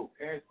hello.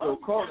 So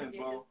call in,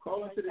 Bo.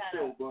 Call into the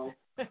show, Bo.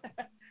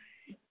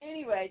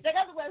 Anyway, check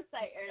out the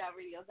website,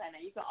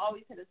 air.radio.net. You can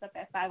always hit us up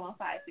at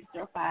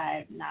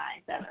 515-605-9771.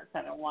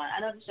 I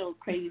know the show is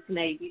crazy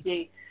tonight.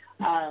 DJ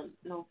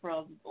No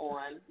Frills is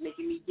on,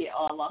 making me get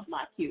all off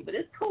my cue, but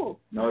it's cool.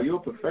 No, you're a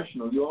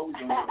professional. You always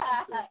on your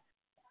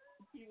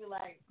You were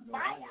like,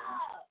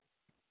 Fiya!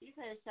 He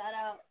said, shout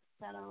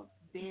out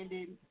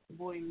Bandit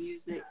Boy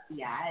Music.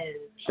 Yes.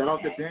 Shout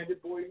out to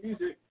Bandit Boy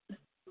Music.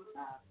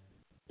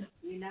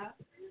 You know?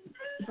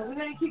 So we're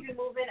going to keep it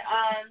moving.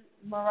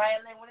 Mariah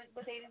Lynn,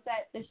 what date is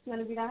that she's going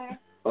to be down here?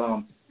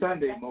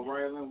 Sunday.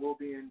 Mariah Lynn will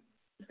be in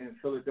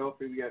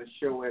Philadelphia. We got a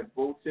show at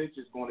Voltage.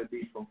 It's going to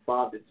be from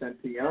 5 to 10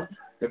 p.m.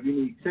 If you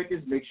need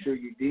tickets, make sure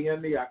you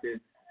DM me.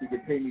 You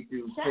can pay me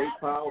through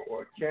PayPal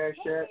or Cash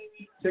App.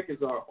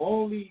 Tickets are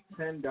only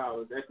 $10.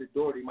 At the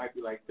door, they might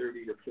be like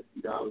 $30 to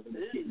 $50, and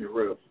they're keeping it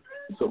real.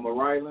 So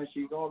Mariah Lynn,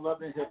 she's on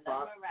Love and Hip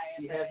Hop.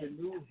 She has a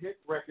new hit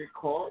record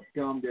called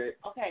Dumb that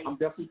I'm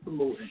definitely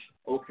promoting.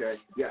 Okay,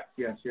 yes.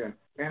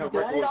 And her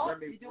record with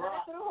Remy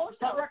Rock.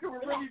 Her record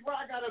with Remy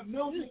Rock got a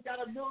million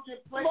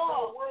plays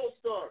on World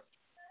Star.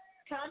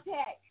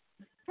 Contact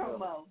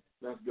promo.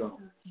 Let's go.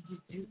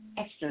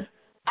 Extra.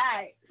 All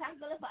right, time to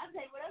go to the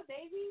say what up,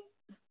 baby.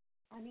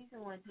 I need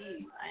someone to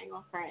I ain't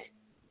gonna front.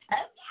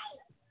 Okay.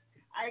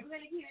 All right, we're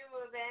gonna keep it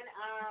moving.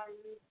 Let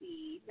me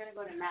see. We're gonna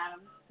go to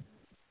Madam.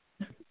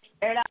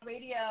 Air Out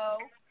Radio.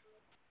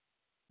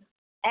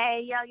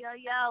 Hey,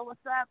 yo,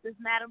 what's up? It's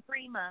Madam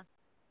Prima.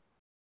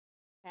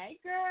 Hey,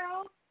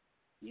 girl.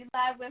 You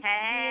live with Hey.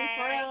 me and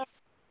Frill.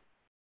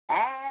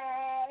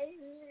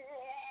 Hey.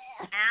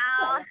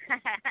 Ow.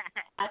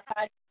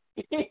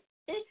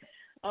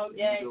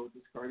 Okay.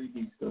 Cardi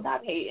B stuff.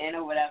 Stop hating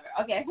or whatever.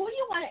 Okay, who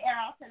you want to air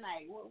out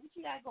tonight? What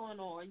you got going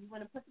on? You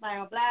want to put somebody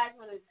on blast?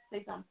 You want to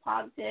say something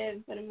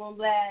positive? Put them on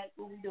blast?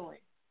 What we doing?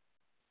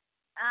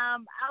 I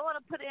want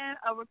to put in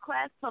a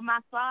request for my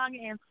song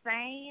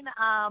Insane.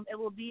 It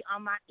will be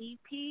on my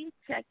EP.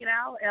 Check it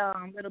out.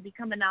 It'll be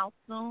coming out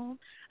soon.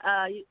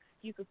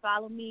 You can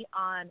follow me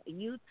on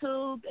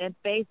YouTube and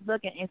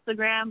Facebook and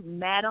Instagram,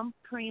 Madam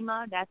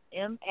Prima. That's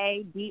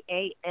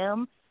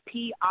MADAMPRIMA.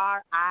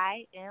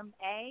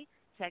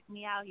 Check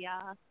me out,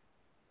 y'all.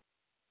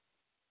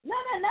 No.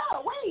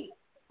 Wait,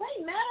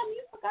 madam,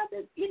 you forgot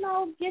to,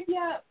 give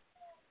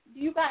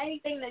you got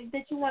anything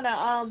that you want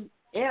to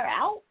air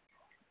out?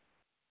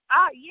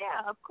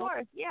 Yeah, of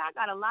course. Yeah, I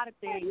got a lot of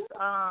things.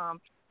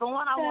 For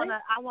one, I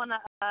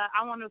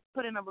wanna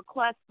put in a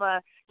request for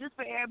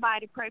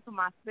everybody to pray for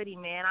my city,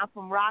 man. I'm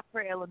from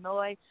Rockford,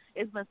 Illinois.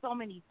 It's been so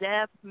many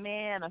deaths,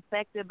 man,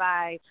 affected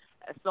by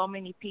so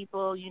many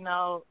people,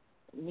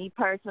 me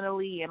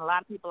personally, and a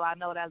lot of people I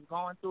know that's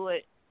going through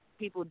it.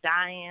 People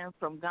dying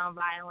from gun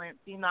violence,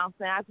 you know what I'm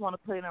saying? I just want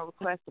to put in a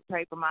request to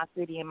pray for my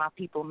city and my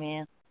people,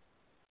 man.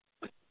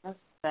 That's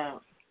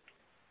dope.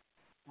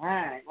 All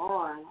right,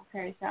 on.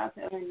 Okay, shout out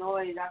to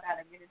Illinois. Y'all got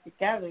to get it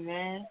together,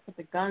 man. Put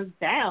the guns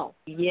down.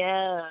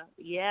 Yeah,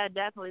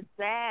 definitely. It's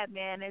sad,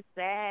 man. It's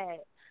sad.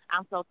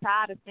 I'm so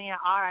tired of seeing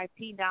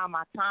RIP down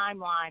my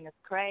timeline. It's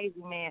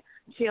crazy, man.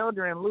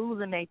 Children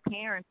losing their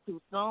parents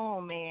too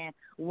soon, man.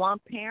 One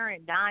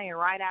parent dying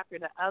right after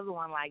the other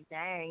one. Like,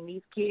 dang,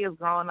 these kids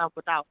growing up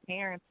without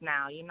parents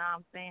now. You know what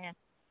I'm saying?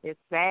 It's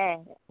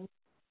sad.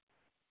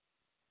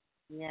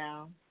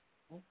 Yeah,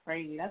 that's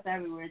crazy. That's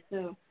everywhere,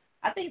 too.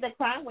 I think the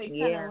crime rate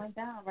kind of went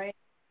down, right?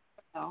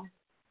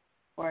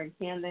 Or in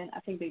Camden, I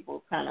think they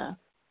both kind of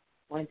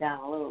went down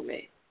a little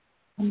bit.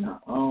 No,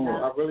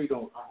 I really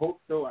don't. I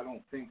hope so. I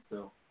don't think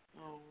so. I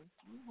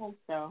hope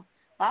so.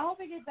 But I hope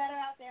it gets better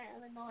out there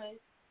in Illinois,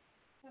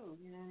 too.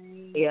 You know what I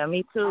mean? Yeah,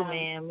 me too,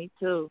 man. Me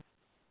too.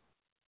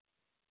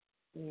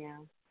 Yeah.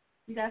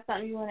 You got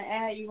something you want to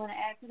add? You want to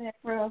add to that,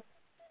 bro?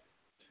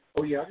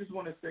 Oh, yeah. I just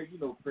want to say,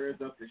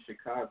 prayers up to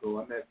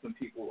Chicago. I met some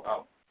people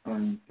out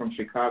from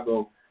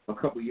Chicago a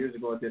couple years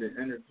ago. I did an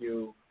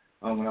interview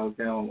when I was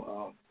down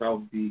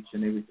South Beach,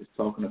 and they were just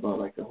talking about,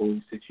 like, the whole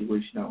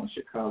situation out in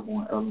Chicago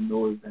and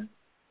Illinois. And,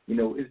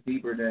 it's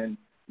deeper than,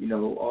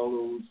 all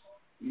those.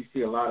 You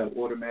see a lot of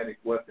automatic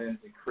weapons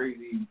and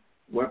crazy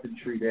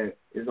weaponry that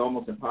is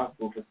almost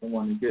impossible for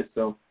someone to get.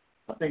 So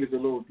I think it's a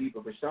little deeper.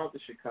 But shout out to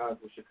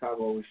Chicago.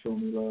 Chicago always showed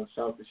me love.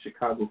 Shout out to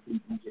Chicago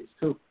Fleet DJs,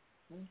 too.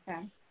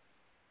 Okay.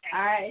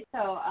 All right.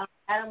 So,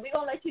 Adam, we're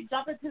going to let you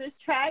jump into this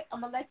track.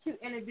 I'm going to let you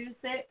introduce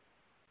it.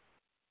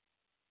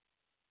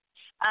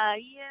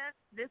 Yes,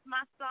 this is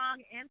my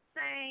song,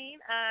 Insane.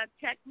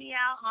 Check me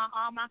out on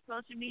all my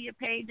social media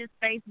pages,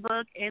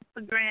 Facebook,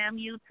 Instagram,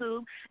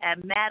 YouTube,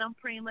 at Madam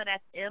Prima.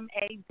 That's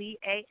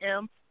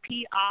MADAMPRIMA.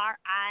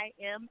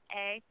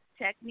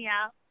 Check me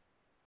out.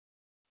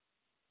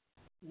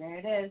 There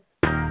it is.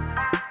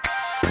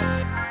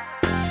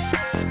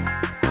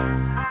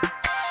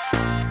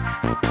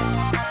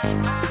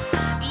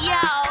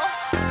 Yo,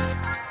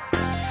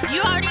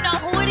 you already know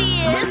who it is.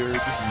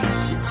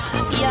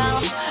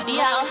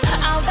 Yo,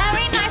 I'm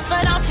very nice,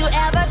 but don't you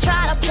ever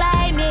try to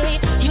play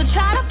me. You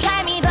try to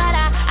play me, but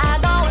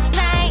I go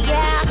insane,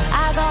 yeah.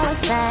 I go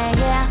insane,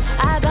 yeah.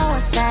 I go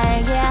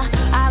insane, yeah.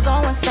 I go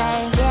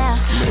insane, yeah.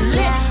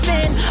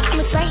 Listen,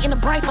 I'm insane in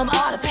the brain from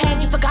all the pain.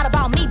 You forgot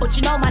about me, but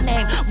you know my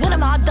name. When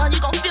I'm all done,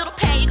 you gon' feel the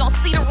pain. You gon'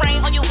 see the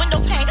rain on your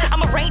window pane.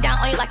 I'ma rain down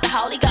on you like the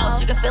Holy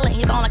Ghost. You can feel it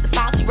in your bone like the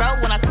salty road.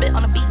 When I spit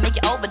on the beat, make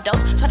you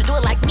overdose. Try to do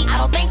it like me, I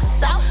don't think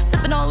so.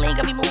 Sipping on lean,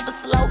 got me moving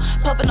slow.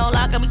 Pumping on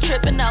lock, got me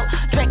tripping out.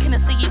 Drinking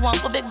to see you one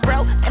for big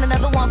bro, and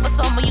another one for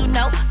someone you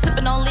know.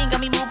 Sipping on lean,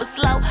 got me moving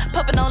slow.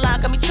 Pumping on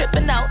lock, got me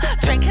tripping out.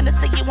 Drinking to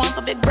see you one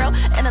for big bro,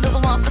 and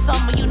another one for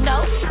someone you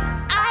know.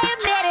 I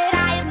admit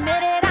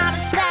it, I'm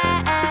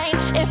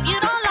insane. If you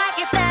don't like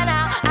it, then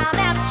I'll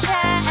never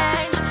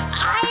change.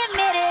 I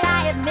admit it,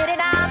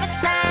 I'm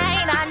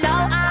insane. I know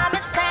I'm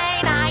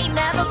insane, I ain't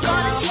never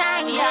gonna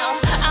change,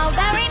 yo. I'm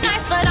very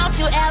nice, but don't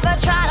you ever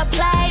try to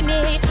play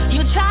me.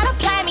 You try to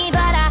play me, but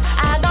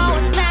I go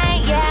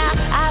insane, yeah.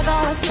 I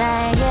go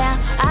insane, yeah.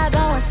 I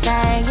go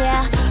insane,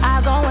 yeah.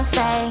 I go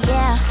insane,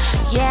 yeah.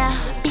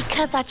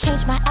 Because I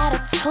changed my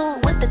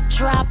attitude with the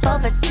drop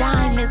of a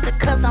dime. Is it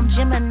cause I'm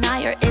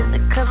Gemini or is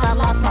it cause I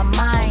lost my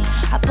mind?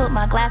 I put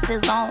my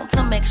glasses on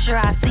to make sure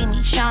I see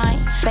me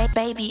shine.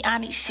 Baby, I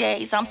need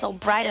shades, I'm so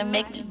bright and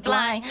make me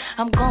blind.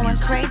 I'm going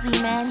crazy,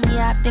 man,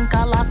 yeah, I think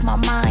I lost my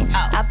mind.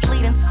 I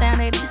plead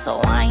insanity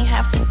so I ain't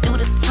have to do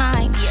this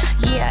time.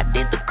 Yeah, I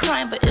did the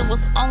crime, but it was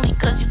only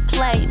cause you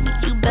played me.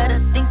 You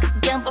better think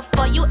again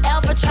before you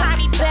ever try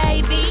me,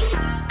 baby.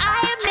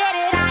 I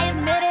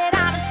admit it,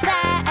 I'm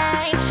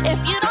insane. If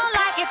you don't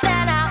like it,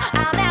 then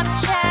I'll never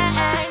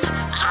change.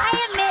 I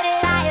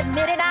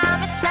admit it,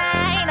 I'm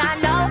insane. I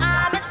know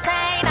I'm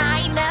insane,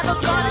 I ain't never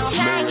gonna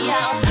change.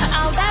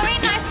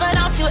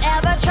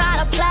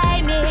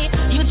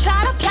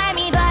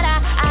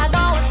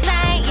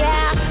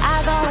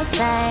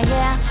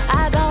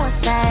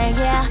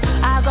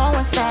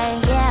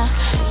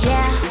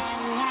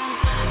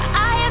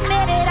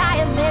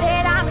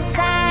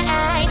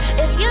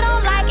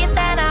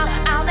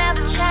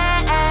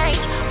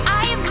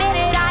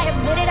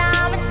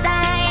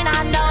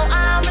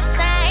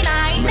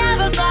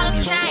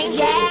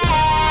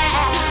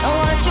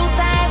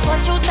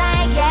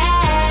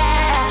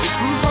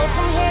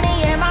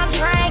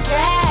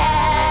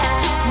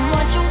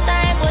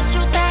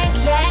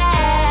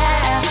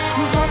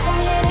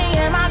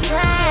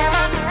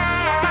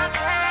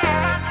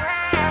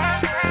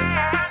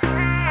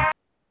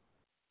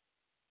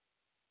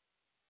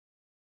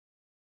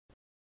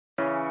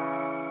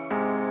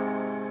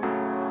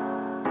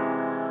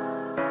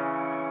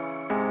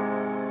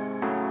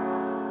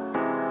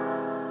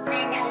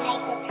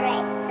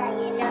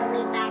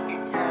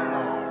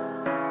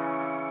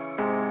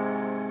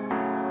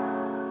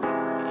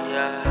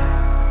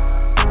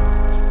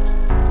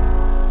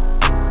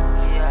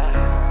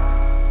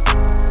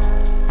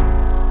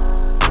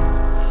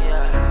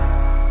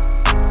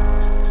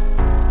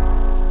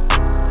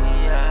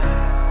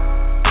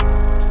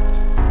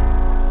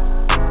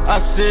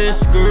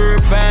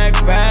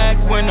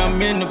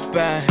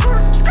 bag.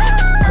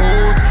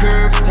 Whole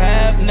curve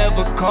tab,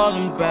 never call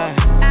them back.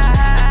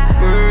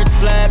 Birds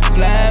flap,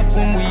 flap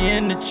when we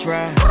in the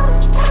trap.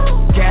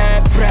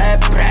 Cat, brat,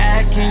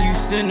 brat, can you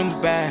send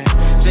them back?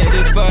 Said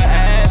if I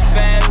ass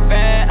fat,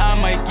 fat, I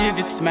might give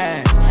it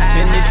smack.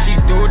 And if she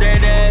throw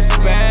that ass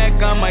back,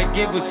 I might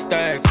give a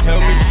stack.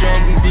 Tell me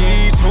something,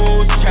 these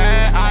hoes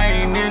chat,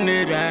 I ain't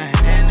into that.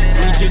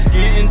 We just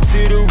getting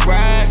to the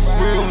racks,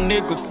 real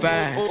nigga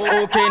fat.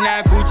 Okay,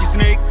 now Gucci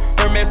snake,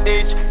 Hermes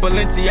H,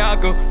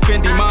 Balenciaga,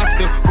 Fendi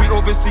Monster. We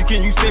overseas, can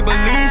you say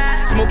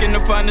Belize? Smoking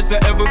the finest of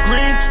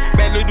evergreen.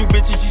 Bad little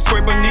bitches, she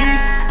scrape her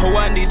knees. Oh,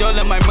 I need all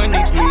of my money,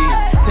 please.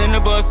 10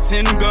 of us,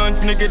 10 guns,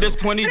 nigga, that's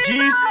 20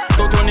 G's.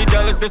 So $20,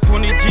 that's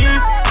 20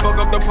 G's.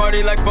 Fuck up the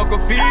party like fuck a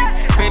fee.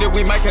 Faded,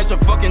 we might catch a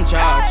fucking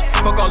charge.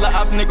 Fuck all the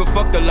ops, nigga,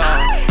 fuck the law.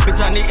 Bitch,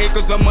 I need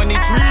acres of money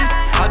trees.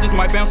 I just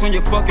might bounce on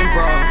your fucking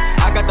bra.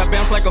 I got that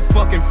bounce like a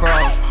fucking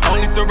frog.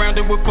 Only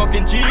surrounded with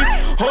fucking G's.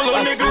 Hold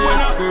on, nigga, when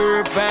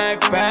I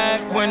back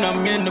when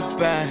I'm in the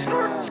bag.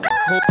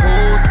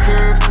 Whole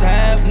curve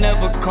tab,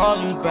 never call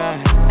them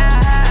back.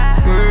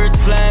 Birds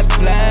flap,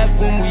 flap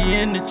when we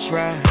in the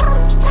trap.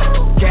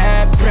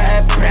 Cat,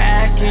 brat,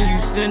 brat, can you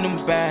send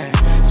them back?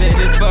 Said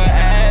if I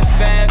ass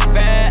fat,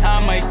 fat, I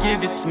might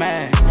give it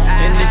smack.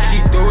 And if she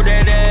throw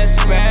that ass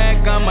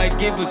back, I might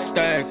give a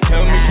stack.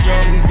 Tell me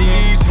something,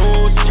 these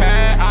hoes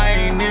chat,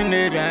 I ain't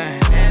into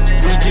that.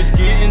 We just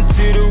getting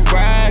to the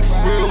racks,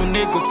 real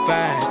nigga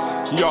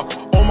fast. Yo,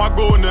 oh my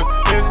goodness,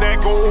 is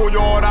that gold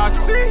yard I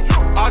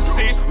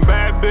see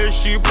bad bitch,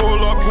 she pull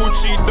up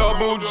Gucci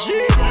double G.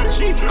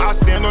 I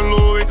stand a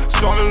Louis,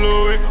 start a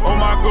Louis. Oh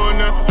my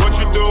goodness, what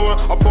you doing?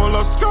 I pull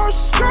up skirt,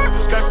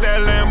 that's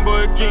that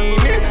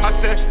Lamborghini. I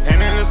said, and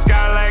in the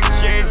sky like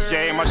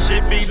JJ, my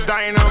shit be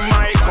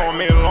dynamite. Call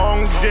me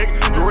long dick,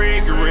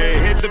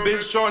 Gregory. Hit the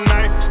bitch all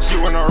night.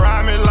 She wanna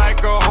ride me like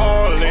a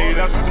Harley.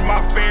 That's my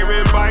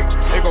favorite bike.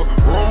 They go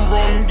room,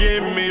 room,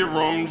 give me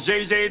room.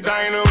 JJ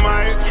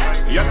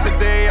Dynamite.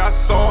 Yesterday I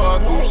saw a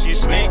Gucci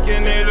snake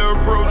and it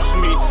approached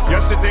me.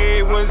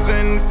 Yesterday was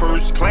in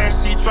first class,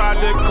 she tried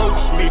to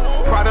coach me.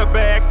 Prada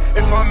bag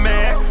if I'm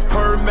mad,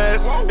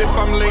 Hermes if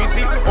I'm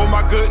lazy. Oh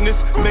my goodness,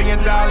 $1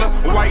 million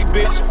white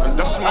bitch,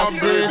 that's my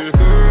baby.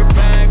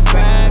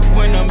 Back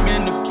when I'm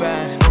in the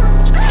bag.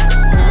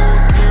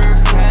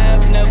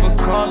 Have never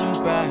call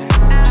them back.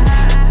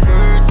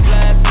 Birds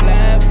flap,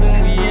 flap when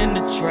we in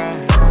the trap.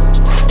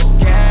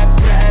 Cat,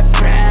 brat,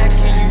 brat,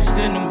 can you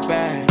send them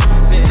back?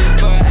 Said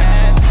if I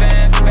ass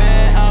fat,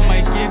 fat, I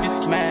might give it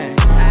smack.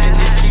 And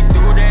if she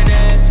throw that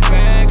ass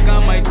back, I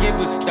might give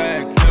a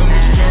stack. Tell me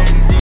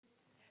something.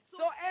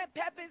 So Aunt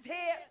Pepper's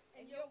here,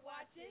 and you're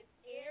watching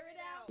Air It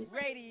Out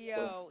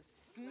Radio.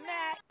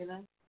 Smack.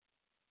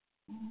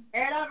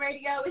 Air It Out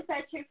Radio, it's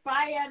that chick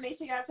Fiya. Make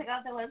sure y'all check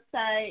out the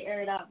website,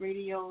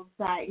 airitoutradio.net.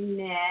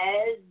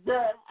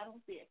 I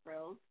don't see it,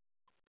 froze.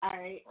 All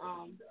right,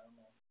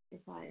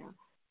 it's Fiya.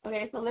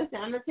 Okay, so listen,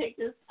 I'm gonna take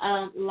this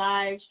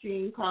live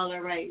stream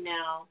caller right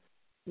now,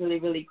 really,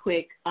 really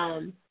quick.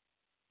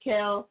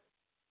 Kel,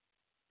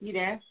 you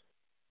there?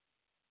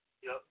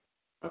 Yep.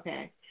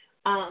 Okay.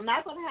 I'm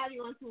not gonna have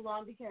you on too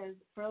long because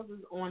Froze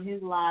is on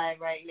his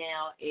live right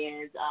now,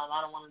 and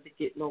I don't want him to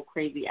get no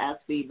crazy ass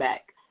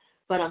feedback.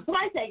 But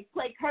somebody say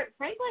play Kurt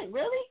Franklin,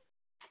 really?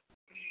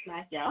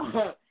 Smack y'all.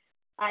 All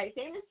right,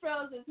 Famous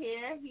Froze is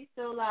here. He's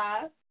still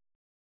live.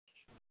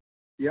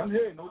 Yeah, I'm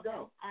here, no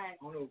doubt. All right.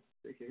 I don't know if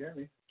they can hear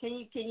me. Can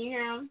you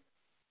hear him?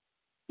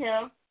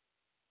 Kel?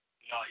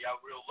 No, y'all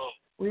real low.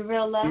 We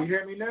real low? Can you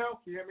hear me now?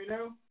 Yeah, I hear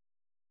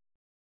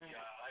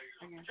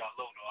you. Okay. Y'all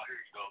low, though. I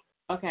hear you,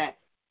 though. Okay.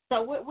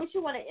 So what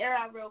you want to air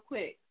out real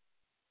quick?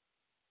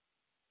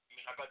 I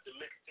mean, I got the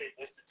mixtape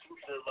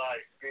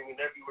institutionalized, screaming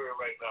everywhere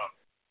right now.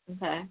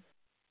 Okay.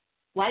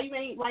 Why you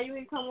ain't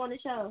come on the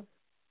show?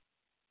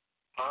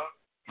 Huh?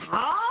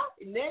 Huh?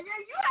 Nigga,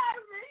 you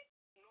asked me.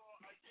 No,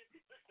 I didn't.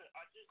 Listen,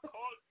 I just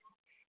called you.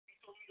 You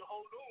told me to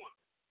hold on.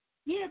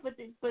 Yeah, but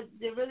to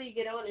really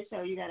get on the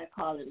show, you gotta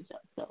call in the show.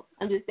 So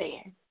I'm just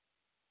saying.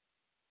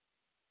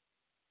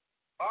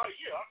 All right,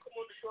 yeah, I'll come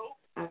on the show.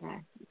 Okay.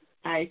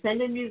 All right,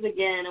 send the music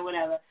in or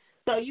whatever.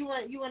 So you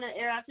want to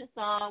air out your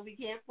song? We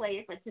can't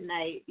play it for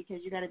tonight because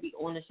you gotta be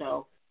on the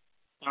show.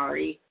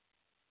 Sorry.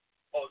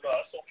 Oh no,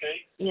 that's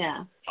okay.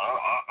 Yeah.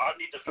 I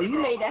need to. Oh, you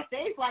made that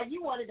face like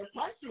you wanted to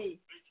punch me.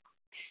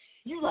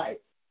 You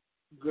like,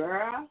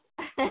 girl.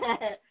 All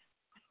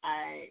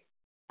right.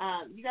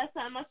 You got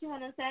something else you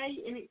want to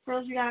say? Any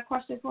Froze, you got a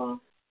question for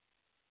him?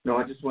 No,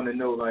 I just want to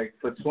know, like,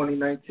 for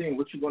 2019,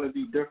 what you going to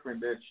do different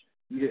that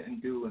you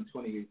didn't do in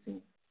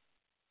 2018?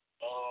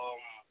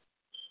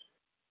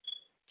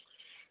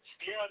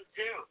 Stay out of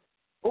jail.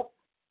 Oh.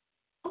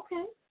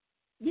 Okay.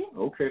 Yeah.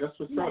 Okay, that's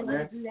what's up,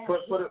 man.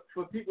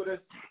 For people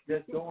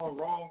that's going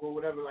wrong or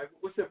whatever, like,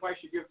 what's the advice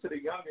you give to the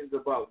youngins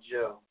about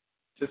jail?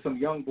 To some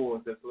young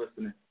boys that's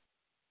listening.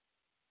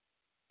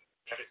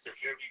 That it's a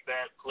very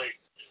bad place.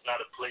 It's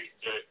not a place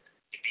to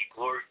be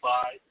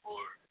glorified or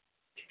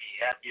to be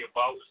happy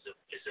about.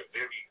 It's a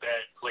very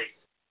bad place.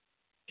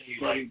 If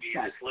you like being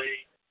a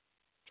slave,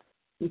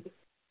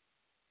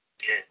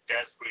 yeah,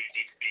 that's where you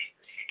need to be.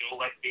 If you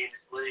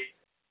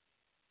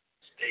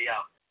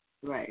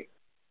Right.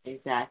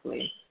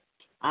 Exactly.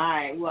 All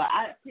right. Well,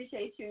 I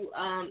appreciate you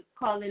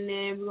calling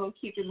in. We're gonna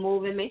keep it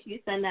moving. Make sure you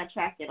send that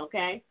track in,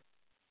 okay?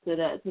 To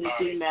the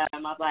email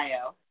in my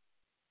bio.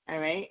 All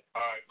right.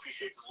 All right.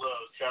 Appreciate the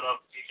love. Shout out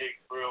to DJ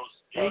Grills.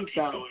 Thanks,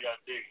 Y'all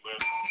dig, man.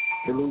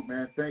 Salute,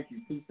 man. Thank you.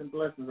 Peace and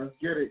blessings. Let's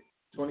get it.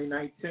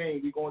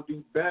 2019. We're gonna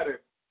do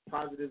better.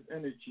 Positive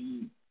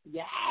energy.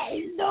 Yes,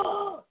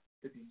 no.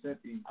 50 Cent.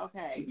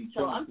 Okay.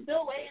 So I'm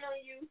still waiting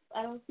on you.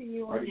 I don't see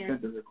you on Already here.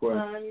 sent the request.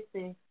 Let me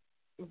see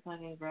if I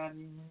can grab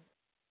you.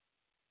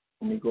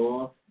 Let me go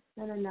off.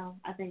 No.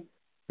 I think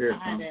Here,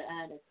 I had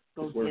to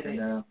go it's get working it.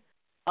 now.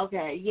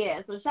 Okay,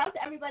 yeah. So shout out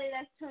to everybody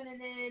that's tuning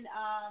in.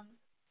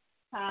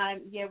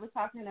 Yeah, we're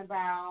talking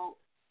about,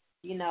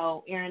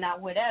 airing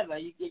out whatever.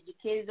 You get your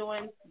kids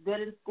doing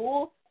good in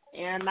school,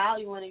 air them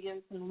out. You want to give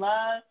them some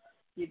love.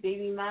 Your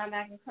baby mom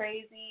acting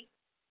crazy.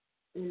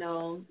 You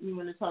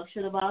want to talk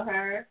shit about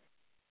her.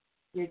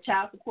 Your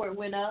child support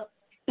went up.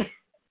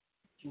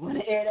 You want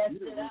to air that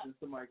shit up.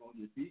 Somebody gonna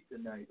get beat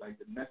tonight, like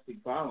domestic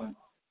violence.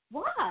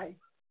 Why?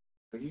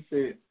 Because he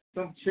said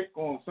some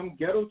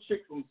ghetto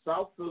chick from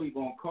South Philly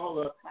gonna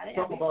call up,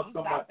 talk about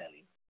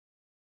somebody.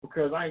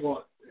 Because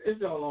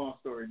it's a long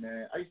story,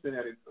 man. I used to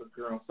have a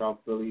girl in South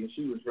Philly, and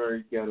she was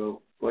very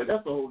ghetto. But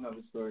that's a whole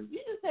nother story. You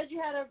just said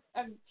you had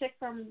a chick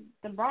from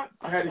the Bronx.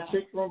 I had a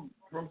chick from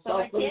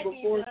South Philly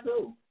before,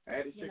 too. I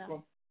had a chick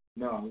from...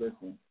 No,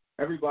 listen.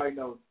 Everybody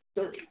knows.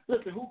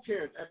 Listen, who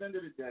cares? At the end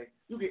of the day,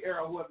 you can air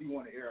out whoever you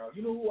want to air out.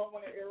 You know who I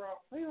want to air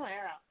out? Who you want to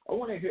air out?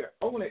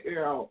 I want to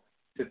air out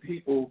to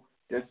people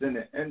that's in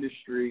the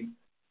industry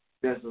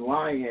that's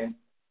lying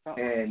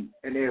and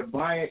they're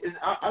buying.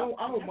 I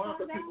don't mind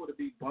for people to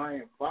be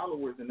buying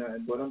followers and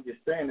nothing, but I'm just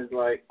saying it's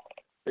like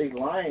they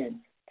lying.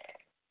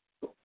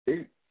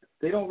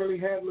 They don't really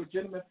have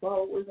legitimate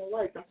followers and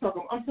likes. I'm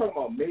talking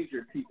about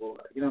major people.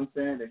 You know what I'm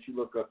saying, that you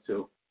look up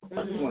to.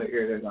 I just want to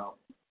air that out.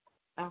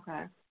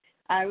 Okay.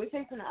 All right, we're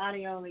taking the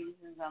audio, ladies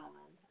and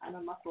gentlemen. I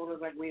know my phone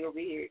is like way over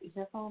here. Is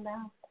your phone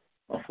down?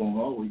 My phone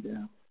all the way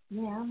down.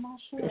 Yeah, I'm not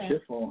sure. That's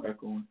your phone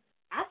echoing.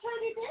 I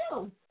turned it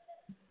down.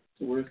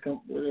 So where's it coming?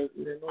 I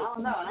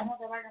don't know. I have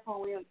the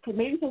microphone weird.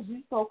 Maybe because you're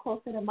so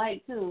close to the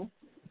mic, too.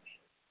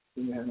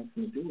 You have nothing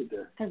to do with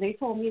that. Because they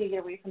told me to get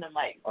away from the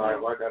mic. So. All right,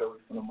 well, I got away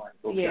from the mic.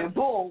 Okay. Yeah,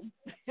 boom.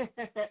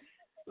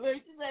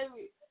 Wait, you said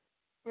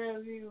where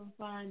we were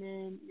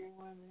finding your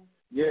woman.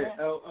 Yeah,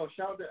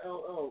 shout out to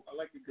LL. I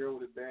like the girl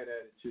with a bad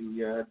attitude.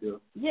 Yeah, I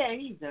do. Yeah,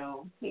 he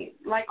do.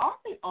 I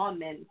think all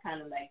men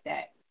kind of like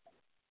that.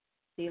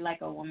 They like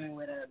a woman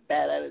with a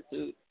bad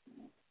attitude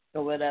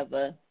or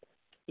whatever.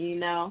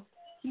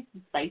 Keep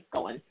the spice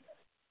going.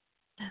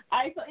 All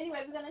right, so anyway,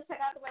 we're going to check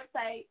out the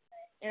website,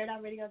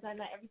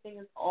 airitoutradio.net. Everything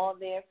is all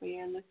there for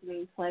your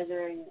listening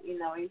pleasure and,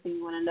 anything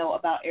you want to know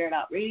about Air It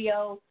Out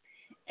Radio.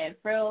 And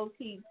Frills,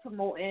 he's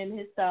promoting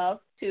his stuff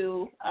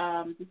to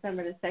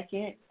December the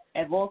 2nd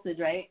at Voltage,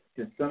 right?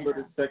 December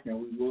the 2nd,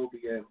 we will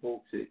be at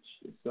Voltage.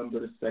 December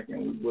the 2nd,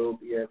 we will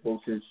be at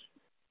Voltage.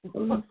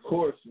 And of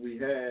course, we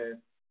have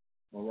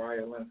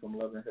Mariah Lynn from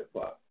Love and Hip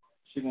Hop.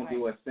 She's going to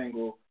do a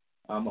single,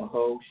 I'm a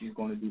Hoe. She's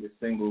going to do the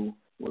single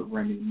with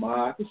Remy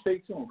Ma. Just stay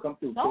tuned. Come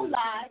through. Don't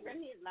lie.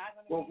 Remy is not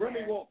going to Well,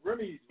 Remy won't.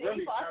 Remmy's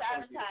false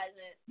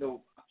advertisement.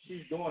 No,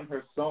 she's doing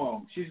her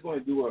song. She's going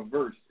to do a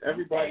verse.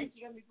 Everybody.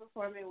 She's going to be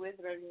performing with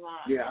Remy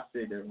Ma. Yeah, I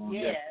said that wrong.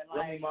 Yeah,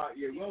 Remy Ma.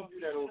 Yeah, we don't do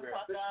that over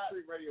at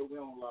 53 Radio. We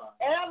don't lie.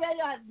 And our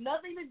radio has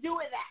nothing to do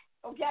with that.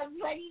 Okay, I'm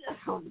ready.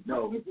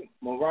 No,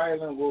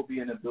 Mariah Lynn will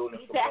be in the building.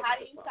 He said, how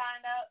do you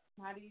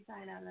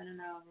sign up? Let her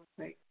know real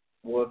quick.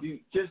 Well, if you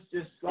just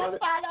follow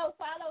no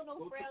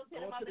frills,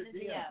 hit him up in the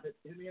DM.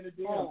 Hit me in the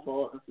DM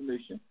for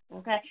information.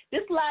 Okay.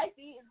 This live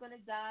feed is going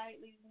to die,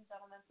 ladies and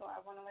gentlemen, so I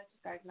want to let you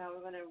guys know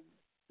we're going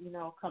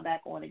to, come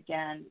back on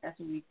again. That's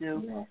what we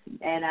do.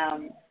 And,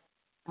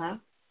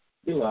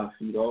 The live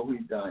feed always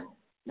dying.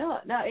 No,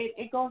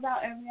 it goes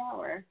out every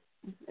hour.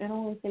 It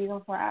only stays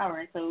on for an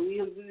hour, so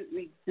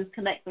we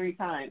disconnect 3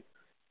 times.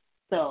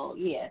 So,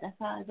 yeah, that's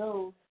how it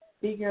goes.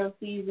 Big girl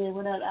season.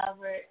 What up,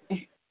 Albert?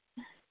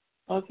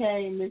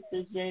 Okay,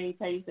 Mr. J.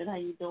 Tyson, how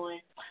you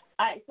doing?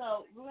 All right,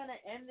 so we're going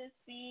to end this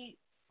feed.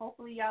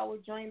 Hopefully y'all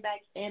will join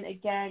back in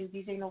again.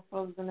 DJ No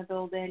Frills is in the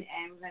building,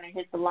 and we're going to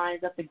hit the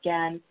lines up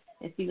again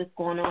and see what's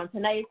going on.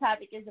 Tonight's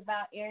topic is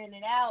about airing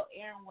it out,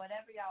 airing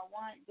whatever y'all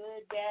want,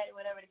 good, bad,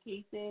 whatever the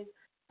case is.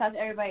 Talk to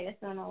everybody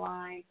that's on the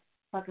line,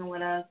 fucking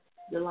with us.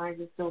 The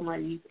lines are still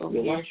money over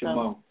here. Watch your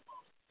mouth.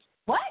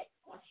 What?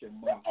 Watch your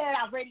We mouth. airing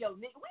out radio,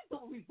 nigga. We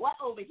doing what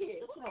over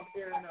here? What's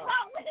airing out?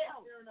 wrong with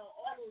him?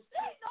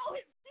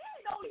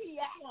 Know he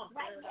acting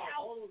right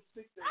now. All those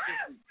chicks that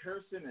just be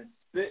cursing and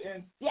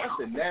spitting, that's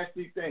a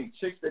nasty thing.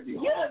 Chicks that be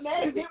You're a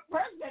man, you're a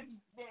person that be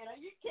spitting.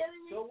 Are you kidding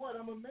me? So what?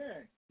 I'm a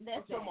man.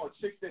 That's I'm talking about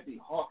chicks that be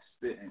hawk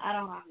spitting. I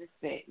don't have to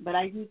spit, but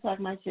I do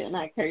talk my shit and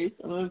I curse.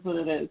 That's what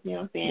it is. You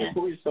know what I'm saying? You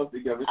pull yourself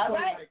together. It's All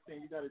right.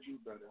 You got to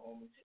do better,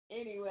 homie.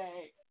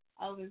 Anyway,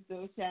 I was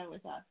still chatting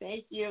with y'all.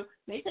 Thank you.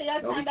 Make sure y'all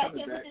come back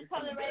in. We're just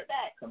coming right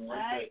back. All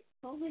right?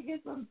 Don't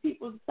forget some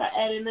people to start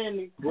adding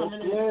in and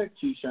coming in.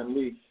 Keisha and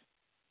Lee.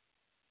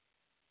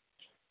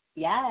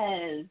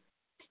 Yes.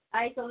 All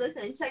right, so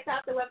listen, check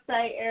out the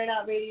website,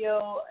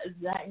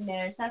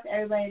 airitoutradio.net. Shout out to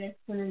everybody that's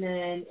tuning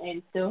in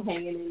and still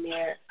hanging in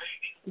there.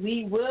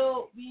 We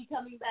will be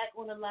coming back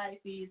on the live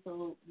feed,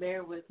 so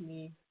bear with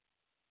me.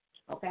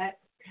 Okay?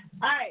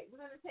 All right, we're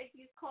going to take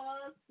these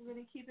calls. We're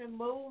going to keep it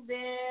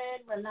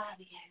moving. We're live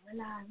again. We're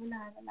live.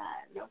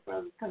 No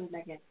further coming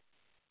back in.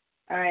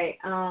 All right,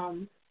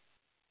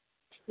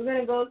 we're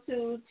going to go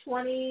to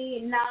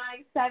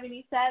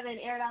 2977,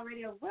 Air It Out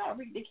Radio. What up,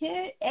 Rick the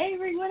Kid? Hey,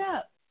 Rick, what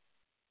up?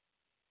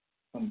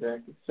 I'm back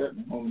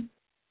accepting, homie.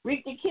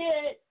 Rick the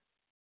Kid.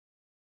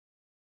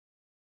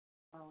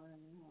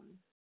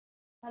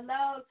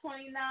 Hello,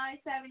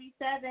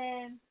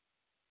 2977.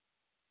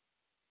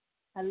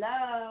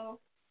 Hello.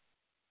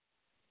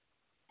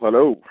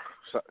 Hello.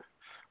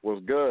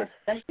 What's good?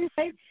 That's you,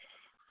 baby.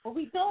 What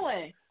we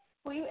doing?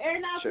 Who you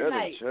airing out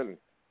tonight? Chilling.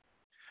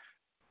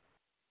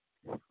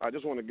 I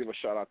just want to give a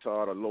shout out to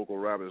all the local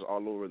rappers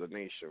all over the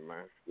nation,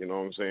 man. You know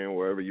what I'm saying?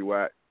 Wherever you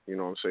at, you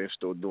know what I'm saying,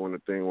 still doing the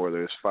thing,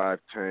 whether it's 5,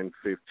 10,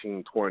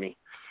 15, 20.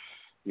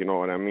 You know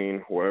what I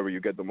mean? Wherever you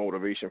get the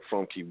motivation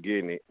from, keep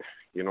getting it.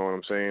 You know what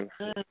I'm saying?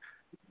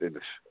 The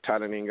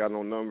talent ain't got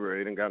no number.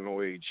 It ain't got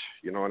no age.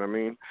 You know what I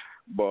mean?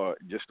 But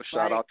just a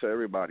shout out to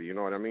everybody. You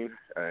know what I mean?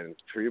 And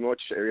pretty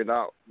much air it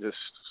out. Just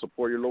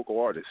support your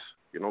local artists.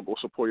 You know, go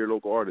support your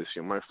local artists.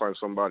 You might find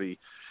somebody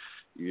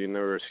you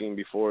never seen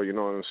before, you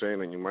know what I'm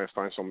saying, and you might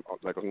find some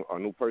like a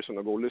new person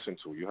to go listen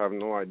to. You have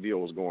no idea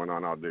what's going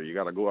on out there. You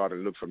got to go out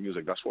and look for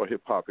music. That's what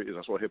hip hop is.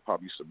 That's what hip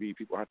hop used to be.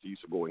 People have to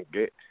used to go and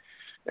get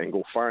and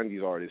go find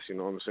these artists. You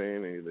know what I'm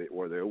saying? And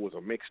whether it was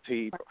a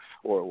mixtape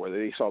or whether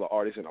they saw the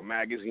artist in a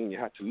magazine, you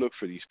had to look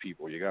for these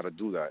people. You got to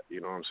do that. You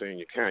know what I'm saying?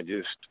 You can't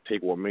just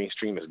take what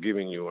mainstream is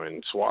giving you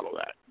and swallow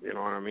that. You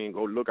know what I mean?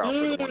 Go look out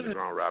for the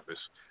underground rappers.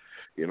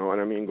 You know what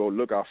I mean? Go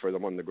look out for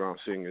them underground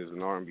singers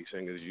and R&B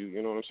singers. You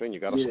know what I'm saying?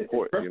 You got to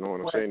support. You know what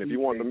I'm saying? If you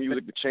want the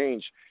music to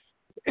change,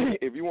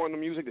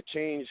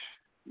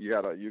 you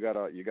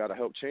gotta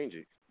help change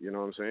it. You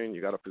know what I'm saying?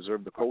 You gotta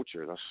preserve the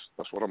culture.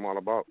 That's what I'm all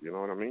about. You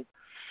know what I mean?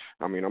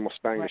 I'm a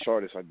Spanish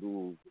artist. I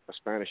do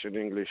Spanish and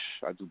English.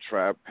 I do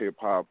trap, hip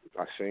hop.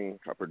 I sing.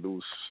 I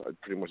produce. I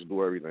pretty much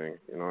do everything.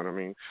 You know what I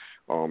mean?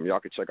 Y'all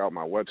can check out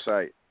my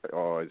website.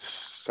 It's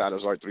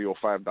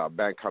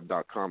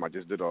salazar305.bandcamp.com. I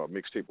just did a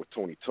mixtape with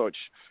Tony Touch.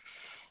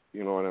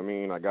 You know what I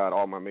mean? I got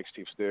all my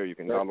mixtapes there. You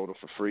can download them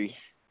for free.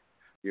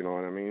 You know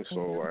what I mean?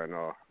 So, and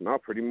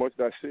pretty much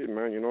that's it,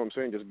 man. You know what I'm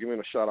saying? Just giving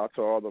a shout out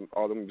to all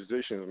the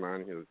musicians,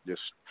 man.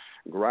 Just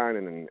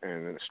grinding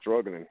and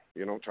struggling,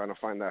 you know, trying to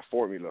find that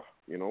formula,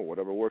 you know,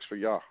 whatever works for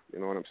y'all. You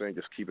know what I'm saying?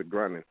 Just keep it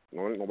grinding.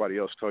 Don't let nobody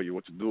else tell you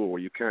what to do or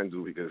what you can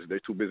do because they're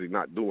too busy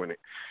not doing it.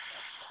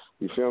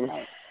 You feel me?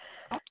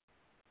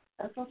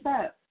 That's what's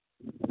up.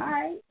 All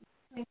right.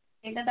 I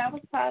think that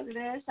was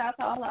positive. Shout out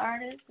to all the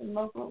artists and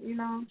local, you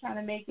know, trying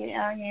to make it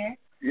out here.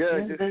 Yeah,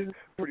 just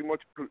pretty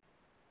much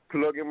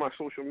plug in my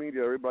social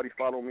media. Everybody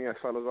follow me at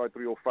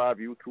Salazar305,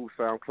 YouTube,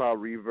 SoundCloud,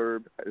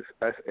 Reverb,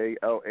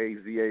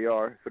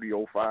 SALAZAR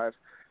 305.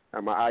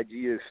 And my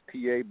IG is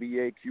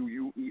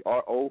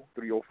TABAQUERO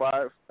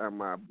 305.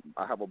 And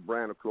I have a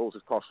brand of clothes.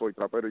 It's called Soy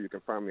Trapero. You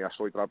can find me at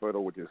Soy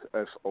Trapero, which is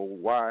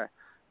SOYTRAPRO.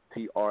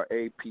 You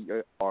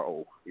know what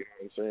I'm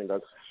saying?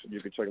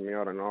 You can check me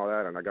out and all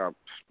that. And I got,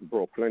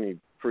 plenty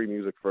free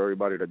music for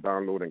everybody to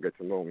download and get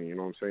to know me. You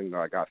know what I'm saying?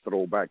 I got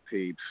throwback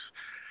tapes,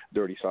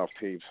 Dirty South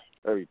tapes,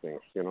 everything.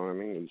 You know what I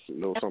mean? It's a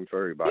little something for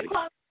everybody.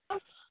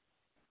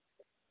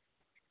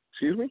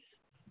 Excuse me?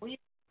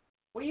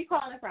 Where you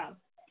calling from?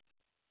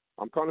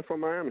 I'm calling from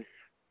Miami.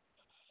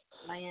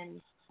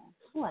 Miami.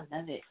 Oh, I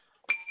love it.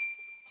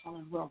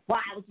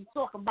 Why would you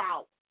talk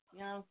about? You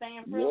know what I'm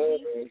saying? Yeah,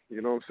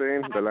 you know what I'm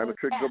saying? The Atlanta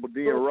Trick Double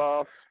D and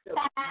Ross.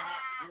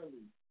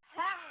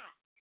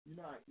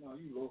 No,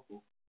 you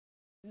local.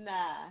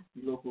 Nah.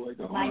 You local like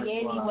the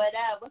Miami, what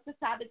up? What's the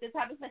topic? The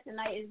topic for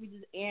tonight is we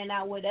just airing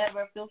out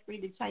whatever. Feel free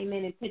to chime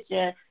in and pitch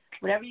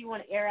whatever you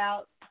want to air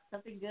out.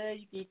 Something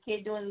good. Your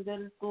kid doing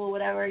good in school,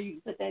 whatever. You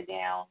can put that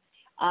down.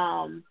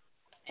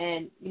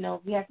 And, you know,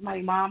 if we have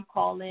somebody mom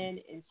call in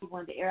and she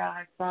wanted to air out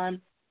her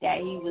son, that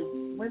he was,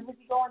 where was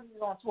he going? He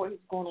was on tour. He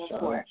was going on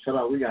tour. Shout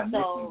out. We got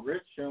Nick and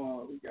Rich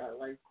on. We got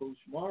Life Coach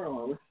Mara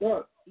on. What's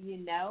up? You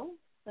know?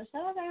 So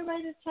shout out to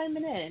everybody that's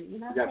chiming in. You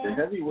know we got the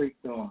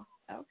heavyweights on.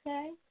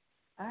 Okay.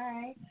 All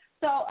right.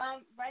 So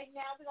right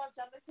now we're going to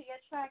jump into your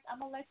track. I'm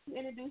going to let you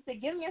introduce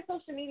it. Give me your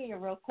social media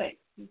real quick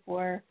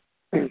before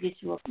we get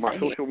you up. My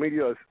social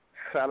media is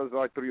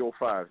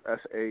Salazar305,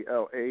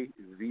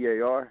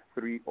 SALAZAR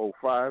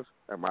 305,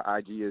 and my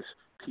IG is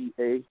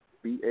TABAQUERO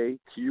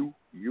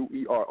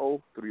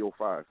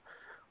 305.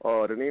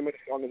 The name of the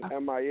song is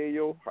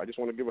MIAO. I just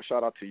want to give a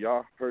shout out to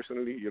y'all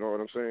personally. You know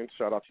what I'm saying?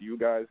 Shout out to you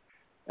guys.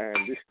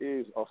 And this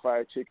is a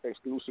Fire Chick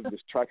exclusive.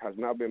 This track has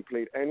not been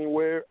played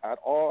anywhere at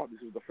all.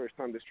 This is the first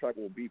time this track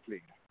will be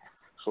played.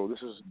 So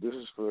this is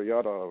for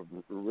y'all to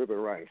rip it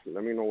right.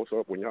 Let me know what's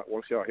up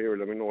once y'all hear it.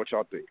 Let me know what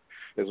y'all think.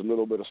 There's a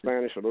little bit of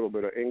Spanish, a little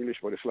bit of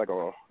English, but it's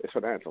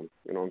an anthem.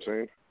 You know what I'm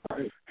saying?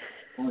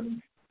 All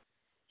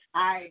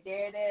right,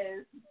 there it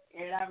is.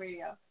 Air It Out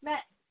Radio.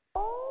 Matt.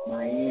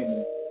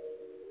 Miami.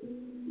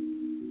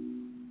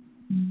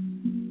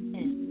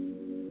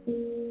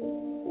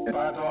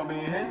 Pa' toda mi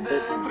gente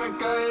entre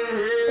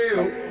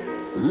callejero,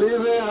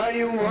 living how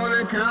you want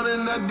it,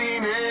 counting the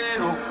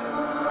dinero.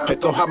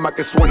 Esto jamás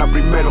que suena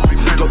primero,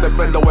 yo te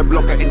prendo el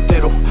bloque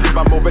entero.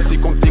 Vamos a ver si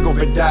contigo es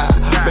verdad.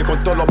 Ve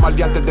con todos los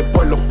maleantes del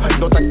pueblo,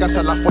 no te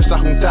alcanza la fuerza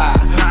juntada.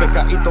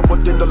 Pecadito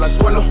mordiéndola al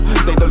suelo,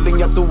 de dos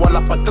líneas tú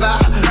balas para atrás.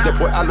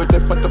 Después a lo y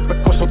después te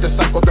pescoso te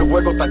saco de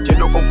juego. Está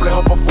lleno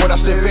complejo por fuera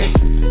se ve.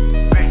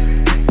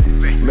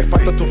 Me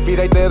falta tu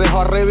fira y te dejo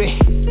al revés.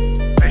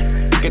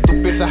 Que tú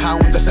piensas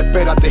aún,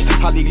 desespérate.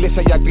 A la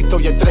iglesia y a Cristo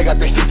y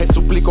entrégate. El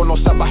suplico no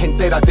sabas,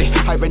 entérate.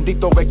 Ay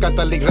bendito, ve,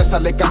 canta la iglesia,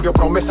 le cambio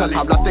promesas.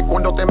 Hablaste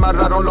cuando te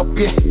amarraron los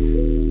pies.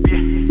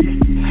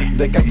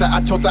 De que esta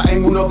achota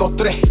en 1, 2,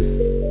 3.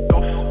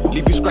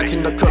 Leave you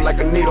scratching the cut like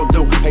a needle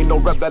do. Ain't no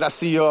rep that I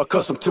see you're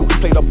accustomed to.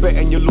 Play the bet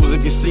and you lose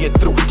if you see it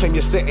through. Change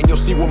your set and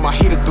you'll see what my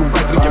heater do.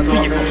 Right through your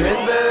vehicle.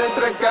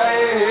 Entre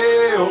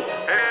callejero,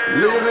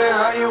 living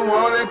how you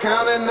want it,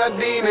 counting the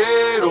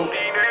dinero.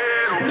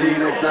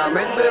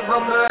 Directamente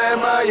from the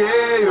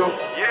MIA,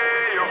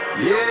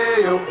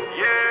 yeah,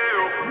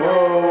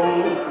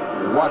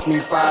 whoa. Watch me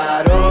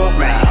fired up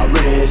now,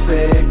 ready,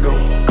 set, go.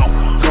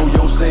 Throw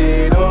your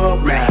set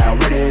up now,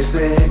 ready,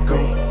 set, go.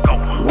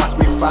 Watch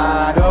me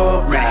fired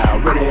up now,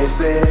 ready,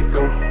 set,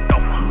 go.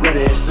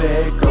 Ready,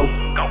 set, go.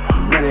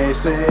 Ready,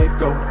 set,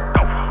 go.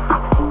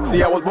 See,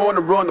 I was born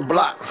to run the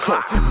block.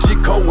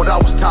 G-code what I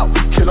was taught.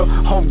 Killer,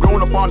 homegrown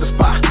up on the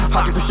spot.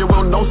 Hockey for sure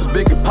will know since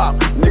Biggie Pop.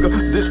 Nigga,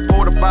 this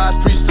fortified,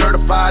 street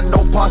certified.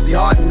 No posse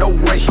hard, no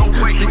way.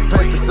 Big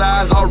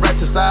pesticides, all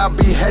rectified.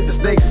 Behead the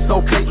snakes, it's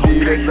okay.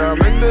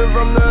 Directamente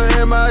from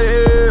the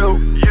MIA.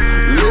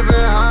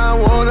 Living how I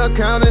wanna,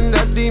 counting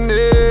that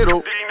dinero.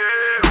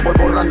 Voy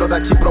borrando de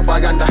aquí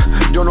propaganda.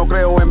 Yo no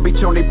creo en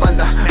bicho ni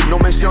panda. No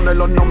menciones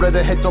los nombres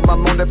de estos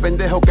mamones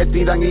pendejos que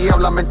tiran y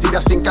hablan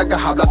mentiras sin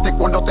cargas. Hablaste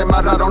cuando te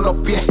amarraron los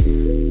pies.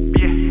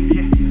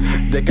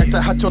 De que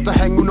estas hachotas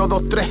en 1,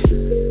 2, 3.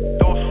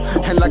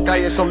 En la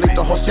calle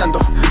solitos joseando.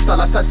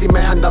 Salazar si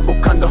me andas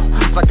buscando.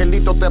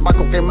 Raquelito te va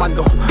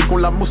quemando.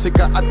 Con la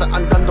música hasta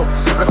andando.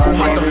 Siempre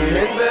fumando.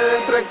 Gente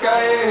entre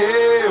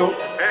callejero,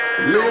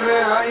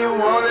 living how you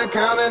want it,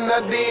 counting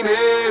the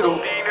dinero.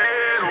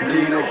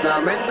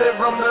 Directamente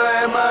from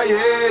the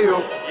MIA,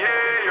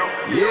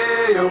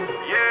 yeah,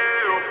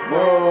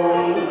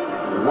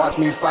 whoa. Watch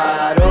me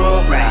fired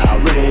up now,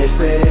 ready,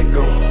 set,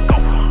 go.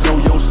 Throw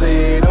your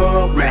set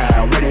up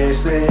now, ready,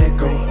 set,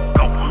 go.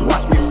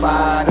 Watch me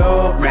fired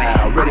up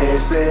now, ready,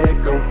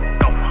 set, go.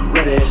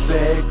 Ready,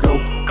 set, go.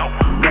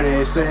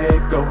 Ready, set,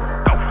 go.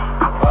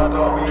 Pa'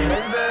 toda mi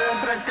gente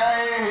entre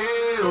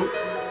callejero,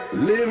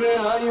 living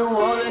how you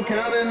want it,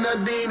 counting the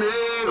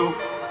dinero.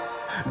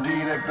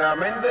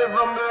 Directamente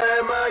from the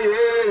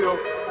MIA,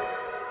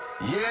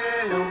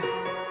 yeah.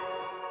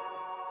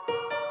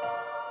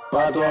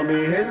 Pa' toda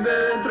mi gente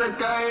entre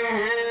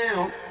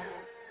callejero.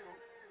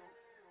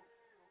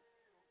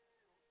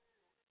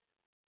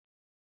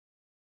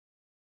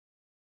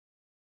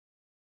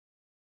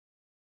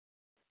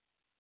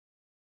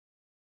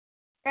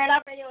 Air It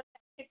Out Radio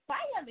is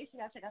Fiya. Make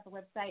sure y'all check out the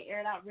website,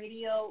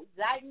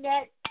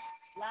 airitoutradio.net.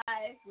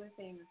 Live with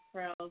famous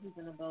pros who's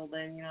in the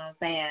building, you know what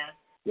I'm saying?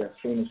 Yes,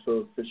 famous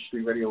pros, Fish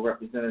Street Radio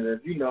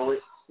representative. You know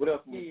it. What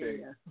else am I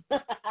saying?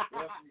 What else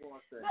am I going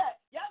to say? Look,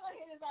 y'all gonna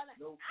hear this all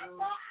night. I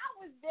thought I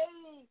was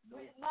dating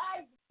with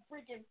my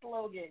freaking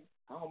slogan.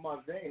 I'm on my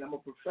vein. I'm a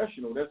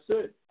professional. That's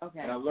it. Okay.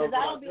 And I love Because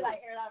I what don't be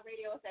like Air It Out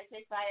Radio, it's that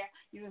chick Fiya.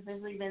 You've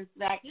officially been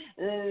smacked.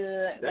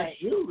 That's like,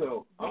 you,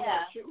 though. I'm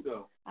yeah. not you,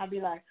 though. I'll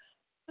be like,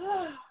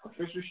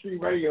 Official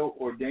Street Radio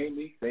ordained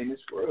me famous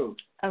pros.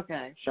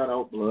 okay. Shout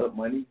out Blood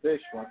Money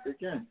Fish once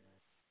again.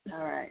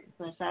 All right.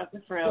 So shout out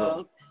to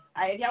Frills.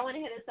 All right, if y'all want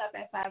to hit us up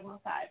at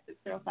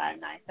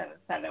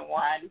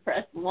 515-605-9771,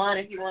 press 1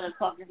 if you want to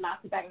talk. If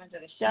not, sit back into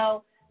the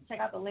show.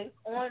 Check out the links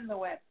on the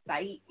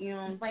website. You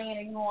know what I'm saying?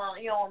 If you don't want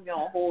to be on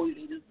hold, you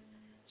can just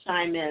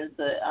chime in to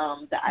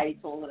the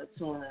iTunes or the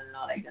TuneIn and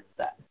all that good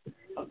stuff.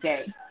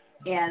 Okay?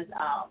 And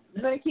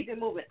we're going to keep it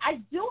moving. I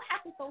do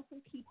have to throw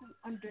some people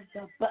under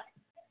the bus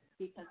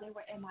because they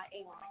were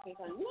MIA when I came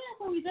on. You know, that's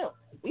what we do.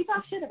 We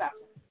talk shit about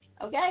them.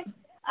 Okay?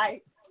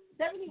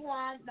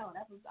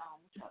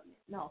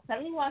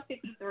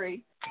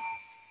 7153,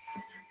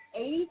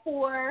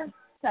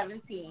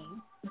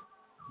 8417,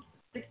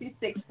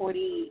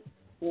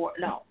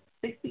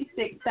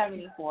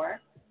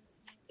 6674,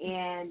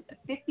 and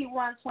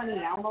 5120. I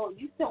don't know,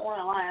 you still on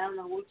the line. I don't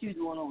know what you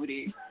doing over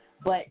there.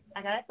 But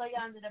I got to throw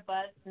y'all under the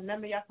bus.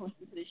 Remember, y'all can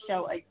listen to the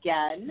show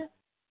again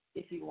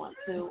if you want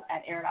to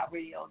at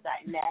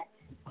airitoutradio.net.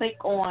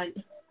 Click on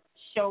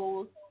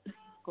shows.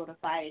 Go to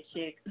Fire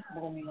Chick,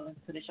 boom, you can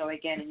listen to the show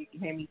again, and you can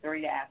hear me throw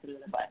your ass under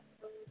the bus.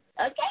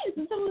 Okay,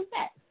 so simple as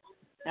that.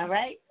 All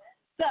right?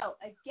 So,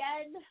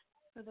 again,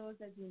 for those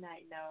that do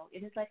not know,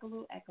 it is like a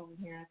little echo in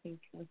here. I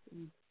think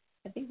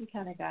we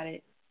kind of got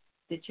it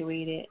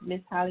situated.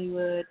 Miss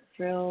Hollywood,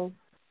 Drills,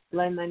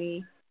 Blood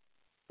Money,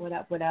 what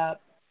up, what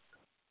up?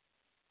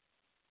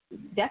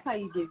 That's how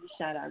you give your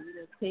shout out. You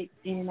just take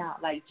in and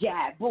out, like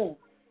jab, boom.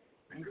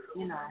 And,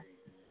 you know,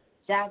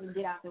 jab and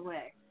get out the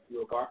way.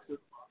 You a boxer?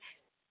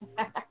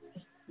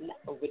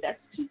 No, but that's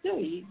what you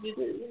do. You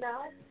do, you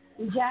know.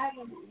 You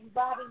jive and you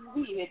bob and you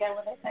weave. Is that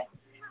what they say?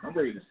 I'm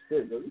ready to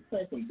spit, though. You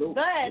playing some dope.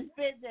 Go ahead,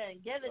 spit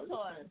then. Give it to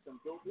us. I'm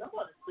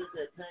about to spit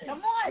that pain.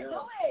 Come on, Yo.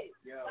 do it.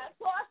 Yo. Stop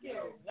talking.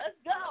 Yo. Let's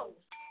go.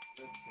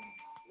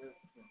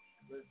 Listen.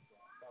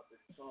 I'm about to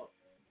talk.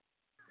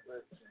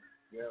 Listen.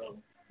 Yo.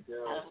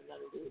 I don't know how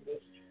to do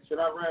this. Should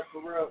I rap for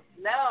real?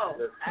 No,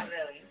 not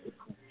really.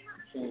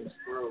 King's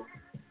Brew,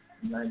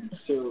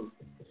 92.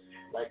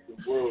 Like the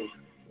world,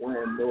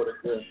 wearing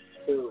Nordica,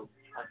 too.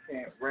 I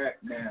can't rap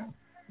now.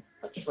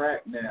 I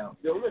trap now.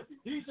 Yo, listen,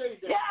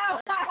 DJs. Yeah.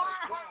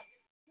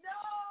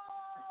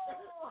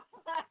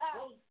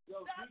 Yo,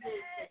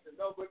 DJs, listen,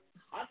 no, but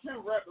I can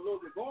rap a little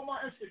bit. Go on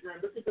my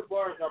Instagram. Look at the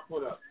bars I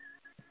put up.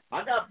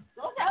 I got.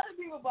 Don't tell the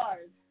people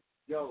bars.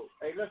 Yo,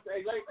 hey, listen,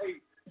 hey,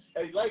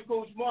 like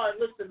Coach Martin,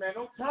 listen, man,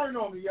 don't turn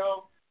on me,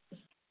 yo.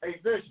 Hey,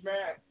 Vish,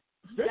 man.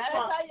 You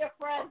gotta tell your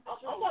friends.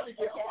 I'm about to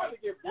get blood money.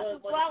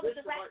 That's what's wrong with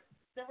the rap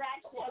shit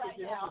right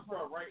now. I'm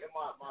start writing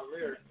my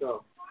lyrics,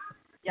 so.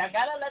 Y'all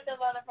gotta let the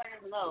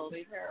motherfuckers know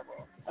they're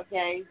terrible.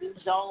 Okay?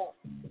 Just don't.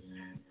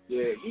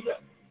 Yeah, you got.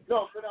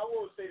 No, but I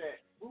will say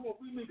that. We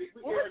need to.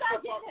 What would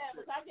y'all give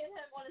him? Would y'all give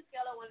him on a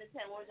scale of 1 to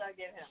 10? What would y'all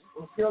give him?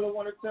 On a scale of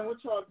 1 to 10, what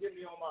y'all give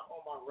me on my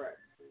rap?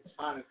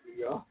 Honestly,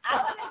 yo.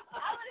 I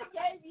would have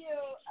gave you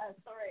a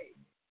 3.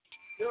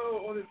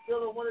 Yo, on a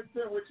scale of 1 to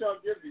 10, what y'all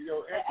give me?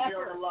 Yo, answer me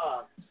on the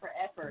live. For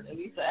effort, at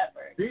least for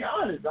effort. Be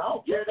honest, I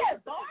don't care. You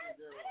get bars?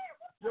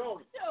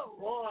 Yo,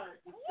 bars,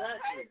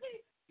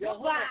 exactly. Yo,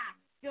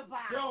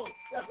 Goodbye. Yo,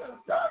 that's what I'm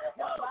talking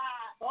about.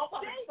 I'm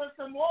about to put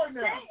some more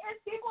now.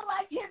 It's people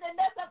like him and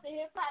that's up to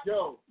hip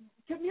hop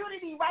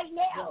community right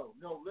now.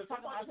 No,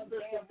 listen, talking about some put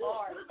damn some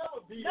more. bars. Put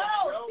another beat No,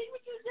 on, yo. see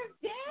what you just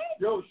did?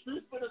 Yo,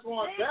 Street Spinners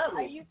want battle.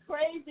 Are you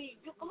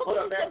crazy? Look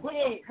Hold up, what man. you Put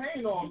just some did.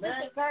 pain on, You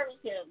man. just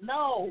encouraged him.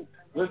 No.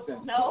 Listen.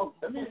 No.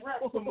 Let me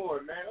rap some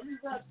more, man.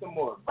 Some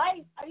more.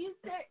 Right? Are you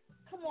sick?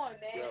 Come on,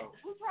 man.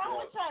 What's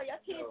wrong with y'all?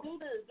 Y'all can't do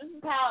this. This is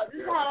how it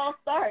all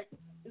starts.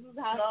 This is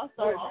how it all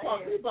starts.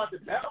 I'm about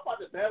to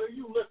battle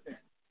you. Listen.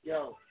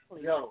 Yo,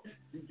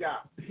 you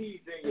got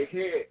peas in your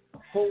head,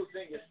 holes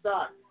in your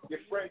sock. Your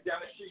friend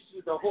down the street,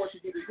 she's a horse,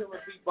 you need a human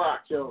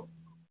beatbox, yo.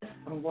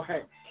 I'm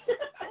white.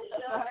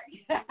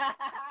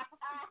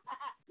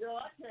 Yo,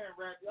 I can't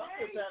rap, yo. I'm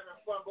just having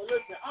fun. But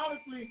listen,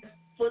 honestly,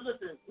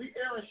 we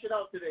airing shit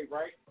out today,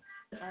 right?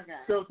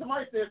 Okay. So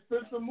somebody said,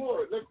 spend some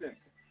more. Listen.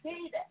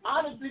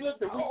 Honestly,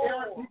 listen, we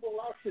airing people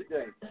out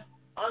today.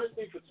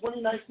 Honestly, for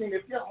 2019,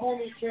 if your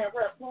homie can't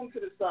rap, pull him to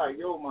the side.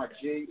 Yo, my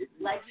G.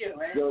 Like you,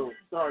 right? Yo,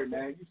 sorry,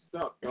 man. You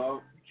suck,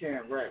 dog. You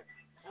can't rap.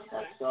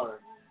 I'm sorry.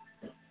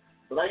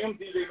 But I am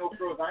DJ No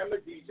Frills. I am a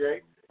DJ.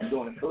 I'm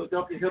doing the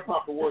Philadelphia Hip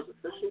Hop Awards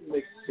official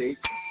mixtape.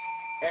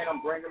 And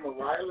I'm bringing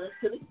Mariah Lynn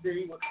to the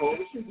city with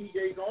Coalition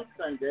DJs on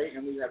Sunday.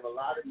 And we have a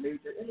lot of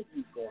major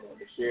interviews going on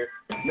this year.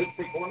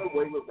 Mixtape on the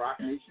way with Rock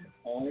Nation,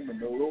 Home,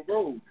 and Nolo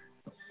Road.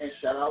 And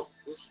shout out.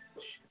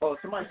 Oh,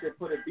 somebody said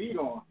put a beat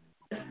on.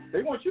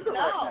 They want you to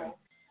rap now.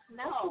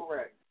 No.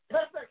 Rap.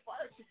 Matter of fact,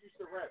 Fire Chick used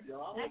to rap,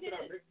 yo. I went to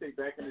that mixtape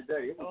back in the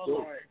day. It was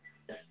dope. Lord.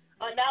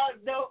 Oh, now it's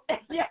dope.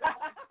 Yeah.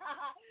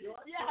 Yo,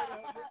 Yeah.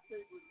 That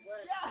mixtape was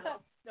whack, Yeah.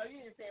 No,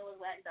 you didn't say it was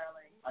whack,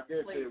 darling. I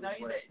did Please. say it was No,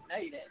 you whack. didn't. No,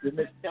 you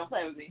didn't. Don't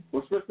play with me.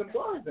 Well, spit some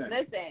bars then.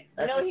 Listen,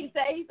 you know what he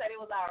said? He said it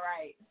was all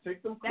right.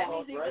 Take some That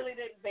calls, means he right? really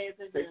didn't pay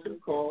attention. Take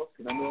some calls,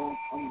 because I know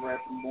I'm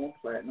rapping more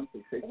platinum,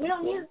 so take We some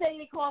don't need calls. to take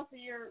any calls for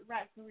your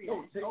rap career.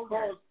 No,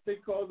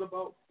 take calls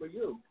about for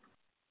you.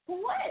 For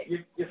what?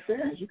 Your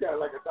fans, you got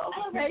like 1,000 I'm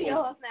a people.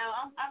 radio host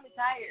now. I'm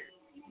retired.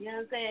 You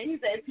know what I'm saying? He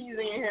said peas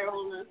in your hair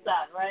holding the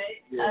stock,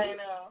 right? Yeah. I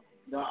know.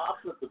 No, I'll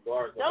flip the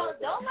bars.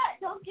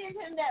 Don't give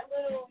him that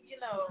little,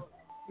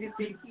 you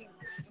think he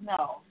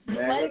no.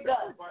 Man, Let it go.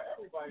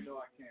 Everybody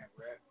know I can't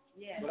rap.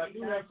 Yeah. But I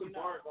do have some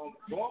bars on.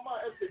 Go on my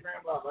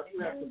Instagram live. I do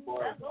have some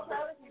bars. That's what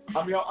I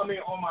I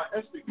mean, on my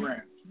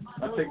Instagram.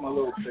 I take my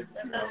little pictures.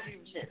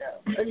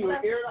 Anyway,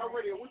 air it out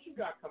radio. What you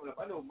got coming up?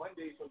 I know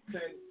Mondays from 10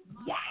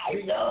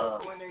 p.m.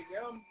 to 1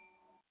 a.m.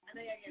 I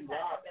know y'all get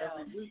Live that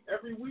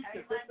every week.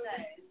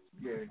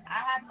 Yeah. I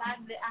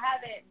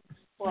haven't.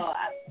 Well,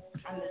 I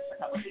missed a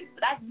couple of weeks,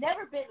 but I've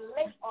never been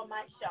late on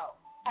my show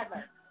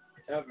ever.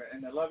 Ever in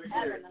 11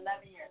 Ever years. in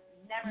 11 years,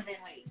 never been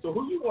late. So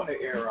who you want to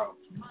air out?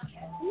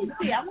 Let me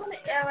see. I want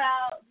to air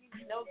out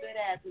these no good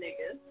ass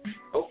niggas.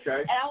 Okay.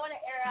 And I want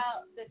to air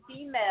out the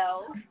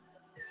females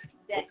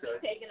that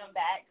keep taking them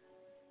back.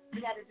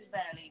 We got to do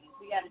better, ladies.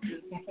 We got to do.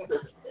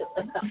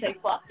 Say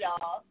fuck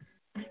y'all.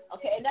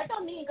 Okay, and that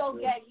don't mean go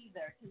gay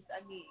either. Cause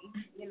I mean,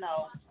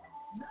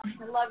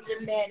 to love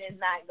your man is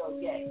not go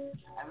gay.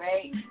 All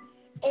right.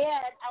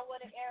 And I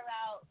want to air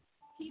out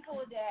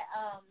people that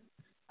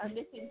are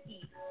missing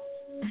teeth.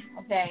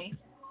 Okay.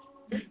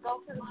 Just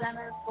go to the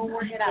dentist, go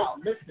work it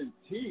out. Missing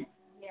teeth.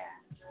 Yeah.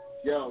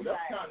 Yo,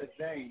 that's kind of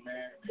thing,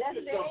 man. That's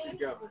Get yourself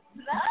together.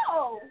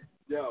 No.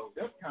 Yo,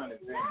 that's kind of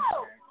thing.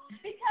 No.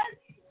 Man. Because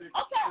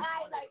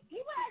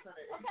people ask,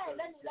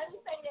 let me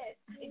say this.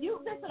 If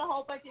you missing a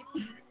whole bunch of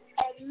teeth,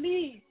 at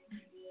least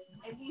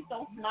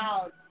don't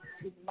smile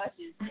as much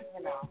as,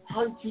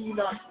 How can you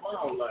not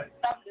smile like?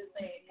 I'm just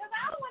saying. Because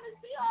I don't want to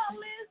see all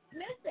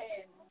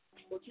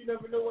you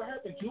never know what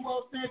happened.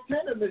 Joel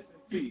Santana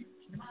missing teeth.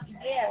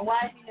 Yeah,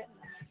 why is he missing?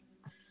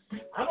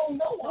 I don't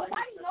know why.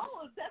 Nobody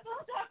knows. That's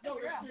what I'm talking No,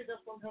 about. they said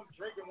that's from him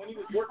drinking when he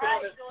was working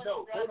on it.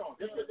 No, hold on.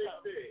 This is what they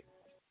said.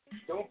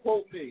 Don't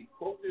quote me.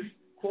 Quote the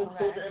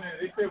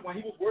internet. They said when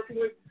he was working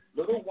with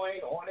Lil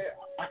Wayne on it,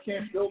 I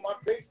Can't Feel My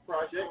Face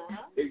project,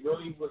 they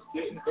really was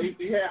getting, they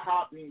had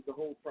hot beans the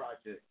whole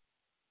project.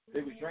 They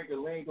was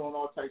drinking lean, doing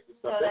all types of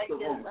stuff. That's the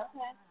rumor.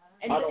 Okay.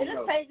 And I don't it's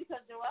know. crazy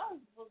because Joel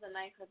was a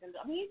nice looking.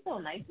 I mean, he's so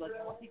nice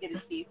looking once he get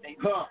his teeth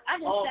fixed. Huh. I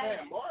just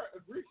Man, Mara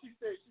agreed. She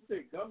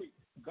said gummy.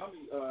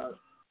 Yeah.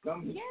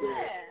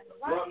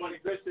 Blood money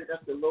bitch said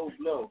that's the low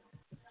blow.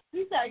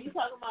 He said, you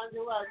talking about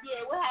Joel.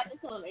 Yeah, what happened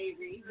to him,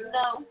 Avery? You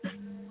know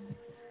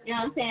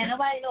what I'm saying?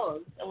 Nobody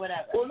knows or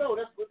whatever. Well, no,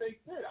 that's what they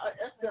said.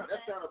 That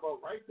sound about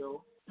right,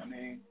 though. I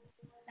mean,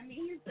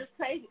 he's just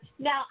crazy.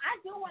 Now, I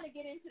do want to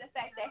get into the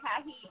fact that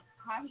how he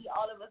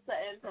all of a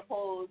sudden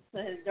proposed to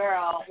his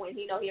girl when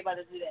he know he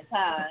about to do that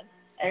time.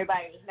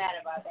 Everybody was mad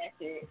about that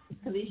shit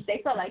because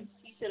they felt like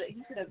he should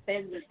have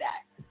been with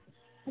that.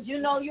 Because you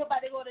know you're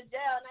about to go to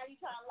jail, now you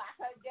trying to lock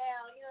her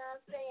down, you know what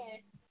I'm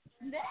saying?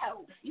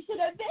 No, you should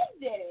have been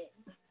did it.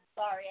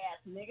 Sorry ass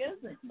niggas.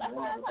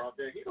 About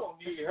that. He don't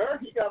need her.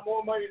 He got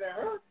more money than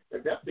her.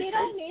 He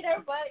don't need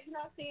her, but you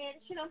know what I'm saying?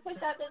 She don't push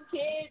out them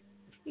kids.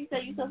 He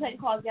said you still taking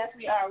calls. Yes,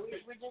 we are.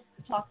 We're just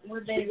talking.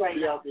 We're dating right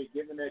now. Out there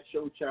giving that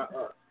show child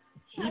up.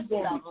 She's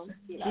gonna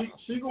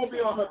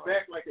be on her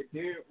back like a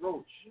dead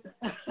roach.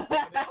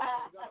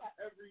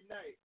 Every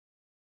night.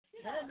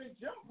 Him and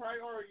Jim probably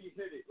already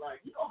hit it.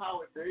 Like, you know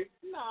how it is.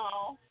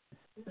 No.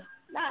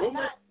 Not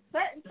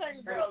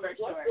certain girls. I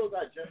still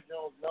got Jim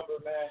Jones'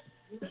 number, man.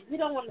 We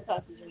don't want to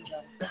talk to Jim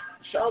Jones.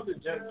 Shout out to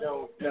Jim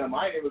Jones. Damn,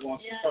 I ain't even going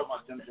to talk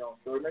about Jim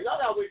Jones' story, man.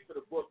 Y'all gotta wait for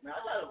the book, man.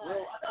 I got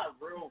a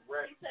real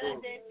rap story. He said I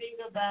didn't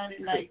think about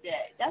it like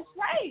that. That's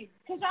right.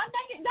 Because y'all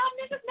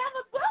niggas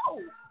never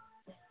go.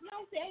 You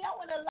know what I'm saying? Y'all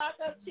want to lock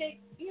up chicks,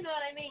 you know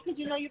what I mean? Because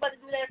you know you about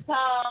to do that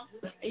time,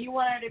 and you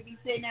want her to be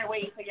sitting there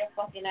waiting for your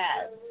fucking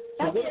ass.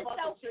 So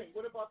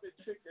what about the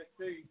chick that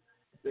say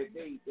that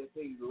they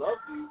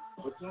love you,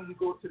 but when you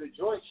go to the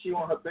joint, she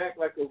on her back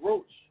like a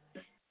roach,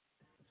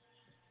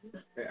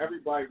 and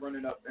everybody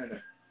running up in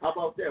her? How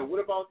about that?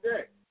 What about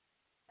that?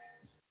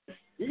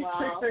 These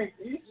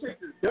chicks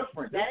is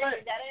different. That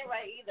ain't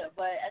right either.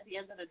 But at the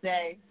end of the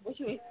day, what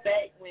you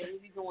expect when you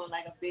be doing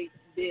like a big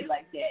bid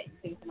like that? You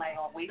think somebody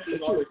gonna wait for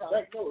you? What you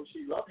expect? No, if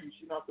she love you,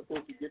 she not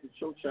supposed to get the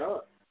show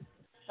child.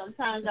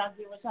 Sometimes y'all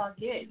get what y'all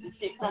get. The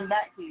shit come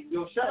back to you.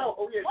 Yo, shout out.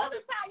 Oh yeah. Most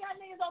of the time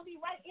y'all niggas don't be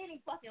right any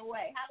fucking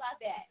way. How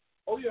about that?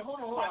 Oh yeah,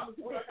 hold on.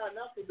 What I got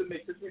nothing to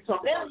make since we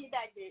talking about. You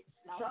that bitch.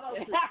 No, shout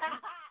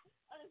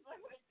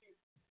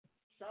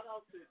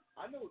out to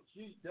I know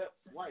G Dep's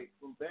wife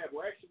from Bad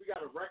Boy. Actually, we got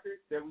a record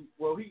that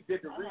he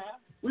did the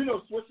we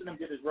know Switch and them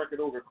get his record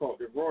over called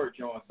The Roar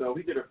John. So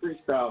he did a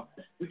freestyle.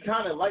 We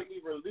kind of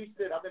lightly released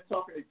it. I've been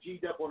talking to G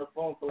Dep on the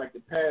phone for like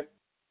the past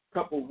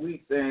couple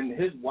weeks, and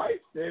his wife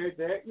said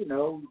that I've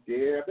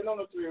been on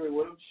the three-way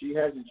with him. She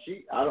hasn't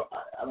cheated. I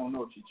don't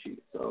know if she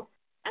cheated. So,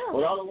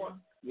 but I don't want.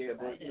 Yeah,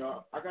 but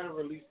I gotta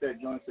release that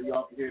joint so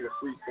y'all can hear the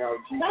freestyle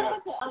G Dep.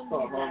 It's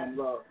called Harlem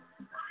Love.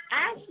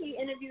 I actually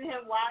interviewed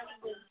him while he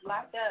was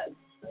locked up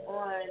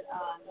on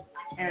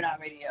Air Out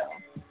Radio.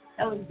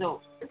 That was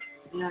dope.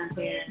 You know what I'm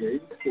saying? Yeah,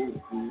 he's cool.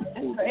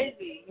 It's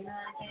crazy. You know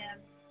what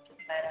I'm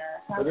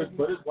saying?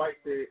 But his wife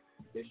said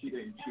that she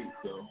didn't cheat.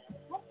 So,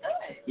 that's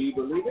good. Do you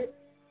believe it?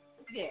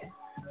 Yeah.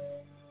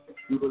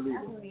 You believe it?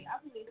 I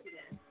believe she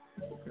did.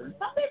 Okay.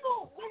 Some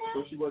people,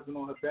 So she wasn't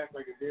on her back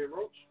like a dead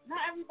roach? Not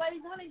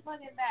everybody's on their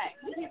fucking back.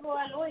 Some people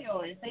are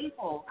loyal and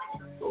faithful.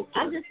 Okay.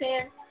 I'm just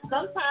saying,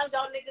 sometimes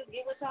y'all niggas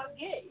get what y'all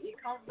get. It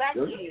comes back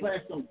to you. You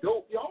playing some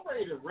dope. Yo, I'm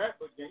ready to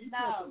rap again.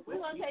 No, we're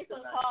going to take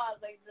some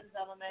calls, ladies and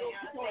gentlemen. You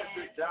know what I'm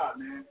saying? Good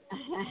job, man.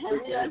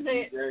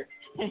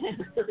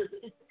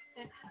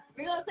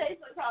 We're going to take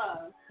some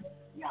calls.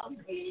 Y'all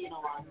be getting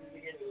on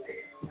music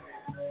anyway.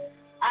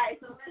 All right,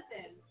 so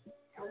listen.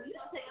 We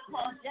don't take a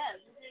call yet.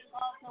 We take a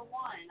call to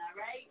one, all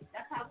right?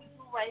 That's how we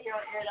do right here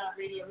on Air Out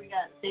Radio. We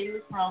got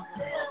David from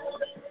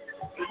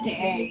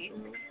a.k.a.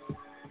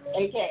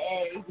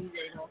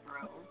 DJ No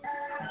Pro. All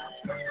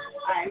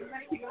right, we're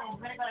going to keep going.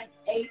 We're going to go to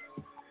Ace.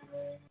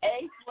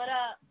 Ace, what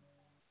up?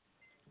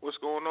 What's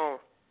going on?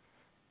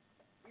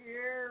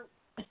 Yeah.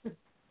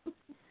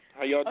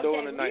 How y'all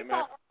doing tonight,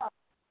 man?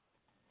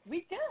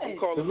 We good. I'm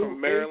calling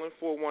from Maryland,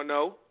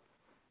 410.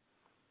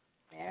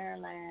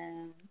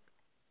 Maryland.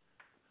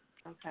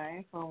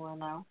 Okay,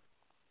 410. All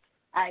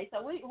right,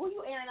 so who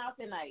you airing out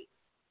tonight?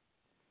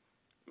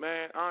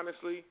 Man,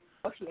 honestly,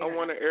 I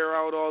want to air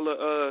out all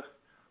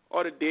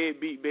the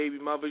deadbeat baby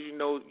mothers. You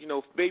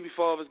know, baby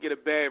fathers get a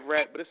bad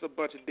rap, but it's a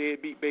bunch of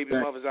deadbeat baby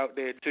mothers out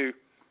there too.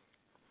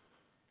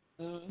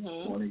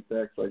 Mhm. 20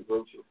 backs like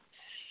roaches.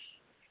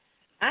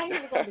 I ain't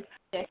even going to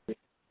check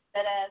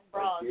that ass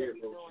bras that be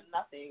doing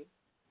nothing.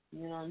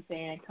 You know what I'm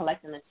saying?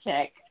 Collecting a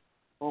check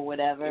or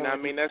whatever. You know what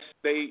I mean?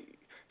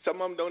 Some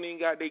of them don't even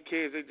got their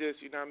kids. They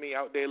just, you know what I mean,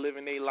 out there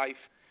living their life.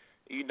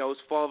 You know,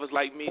 fathers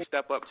like me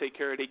step up, take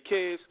care of their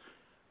kids.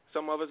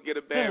 Some of us get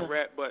a bad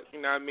rap, but,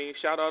 you know what I mean?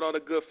 Shout out all the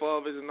good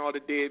fathers and all the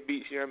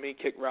deadbeats, you know what I mean?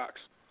 Kick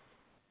rocks.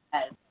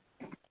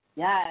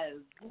 Yes.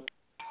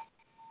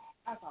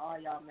 That's all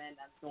y'all men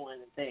that's doing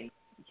the thing.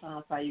 I'm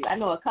trying to tell you. I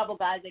know a couple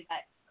guys that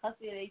got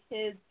custody of their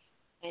kids,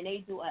 and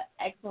they do an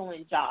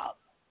excellent job.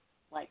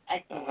 Like,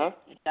 excellent.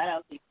 Shout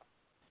out to you.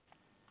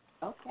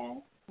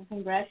 Okay. Well,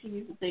 congrats to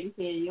you for taking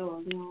care of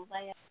yours. You know what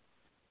I'm saying?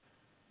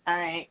 All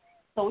right.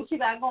 So what you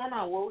got going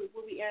on? What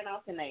we airing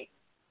out tonight?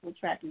 What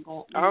track you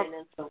going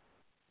into?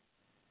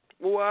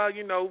 Well,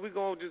 you know, we're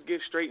going to just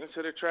get straight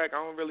into the track.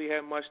 I don't really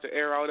have much to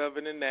air out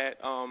other than that.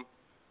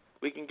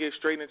 We can get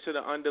straight into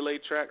the underlay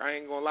track. I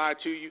ain't going to lie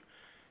to you.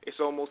 It's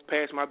almost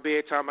past my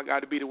bedtime. I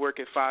got to be to work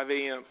at 5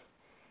 a.m.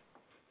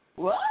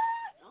 What?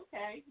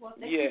 Okay. Well,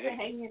 thank you for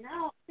hanging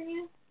out,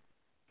 man.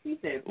 He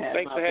said past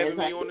thanks for having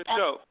me on the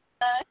show.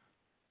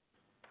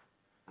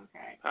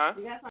 Okay. Huh?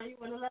 You got something you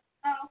want to let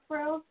out,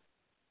 bro?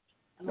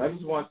 I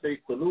just want to say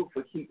salute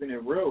for keeping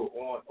it real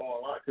on a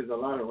lot, because a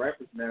lot of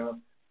rappers now,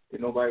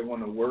 nobody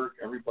want to work.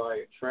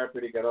 Everybody a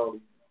trapper. They got all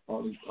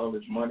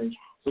this money.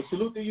 So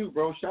salute to you,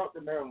 bro. Shout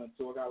to Maryland.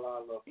 So I got a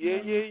lot of love.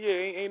 Yeah.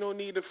 Ain't no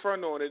need to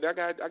front on it. I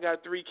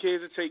got 3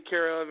 kids to take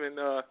care of, and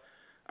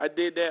I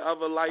did that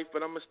other life,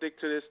 but I'm gonna stick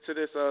to this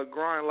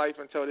grind life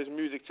until this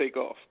music take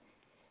off.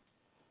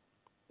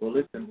 Well,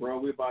 listen, bro,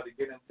 we're about to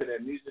get into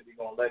that music. We're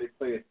going to let it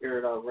play at Air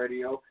It Out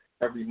Radio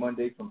every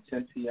Monday from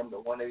 10 p.m. to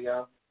 1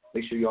 a.m.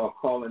 Make sure y'all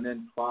calling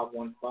in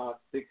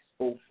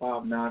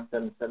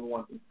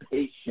 515-645-9771. Be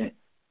patient.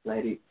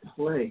 Let it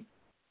play.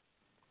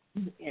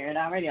 Air It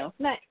Out Radio.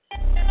 Next.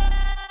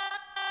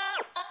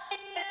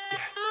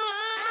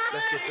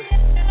 Let's get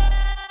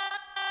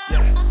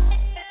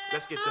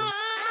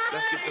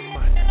the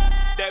money.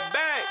 That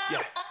bag.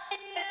 Yeah.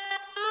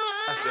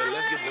 I said,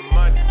 let's get the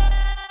money.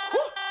 Woo.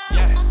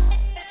 Yeah.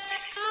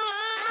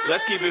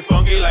 Let's keep it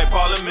funky like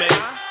Parliament.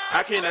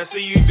 How can I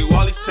see you do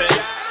all these things?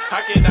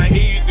 How can I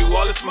hear you do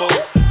all the smoke?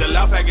 The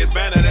loud pack is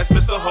banner, that's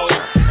Mr. Ho.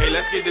 Hey,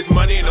 let's get this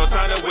money, no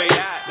time to wait.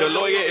 The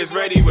lawyer is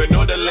ready with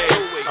no delay.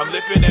 I'm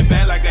lifting that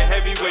bag like a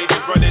heavyweight.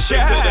 Running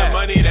straight to the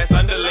money that's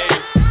underlaid.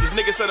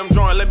 Niggas said I'm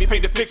drawing, let me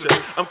paint the picture.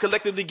 I'm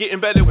collectively getting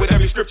better with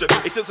every scripture.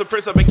 It's just a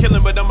prince, I've been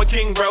killing, but I'm a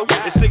king, bro.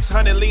 It's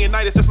 600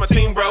 Leonidas, that's my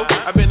team, bro.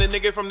 I've been a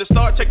nigga from the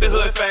start, check the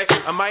hood facts.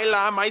 I might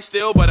lie, I might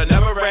steal, but I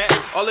never rat.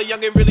 All the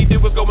youngin' really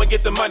did was go and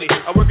get the money.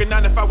 I work a 9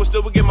 to 5, would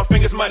still get my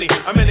fingers money.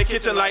 I'm in the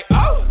kitchen like,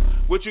 oh,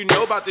 what you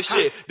know about this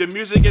shit? The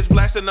music is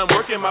blasting, I'm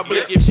working my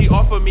blick. If she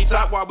offer me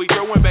top while we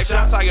throwing back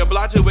shots, I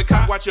oblige her with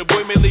cop. Watch your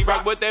boy Millie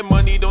rock with that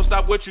money, don't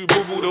stop what you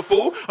boo-boo the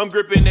fool. I'm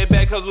gripping that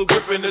back, cause I'm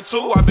gripping the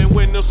tool. I've been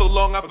winning so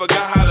long, I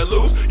forgot how to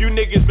lose. You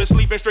niggas been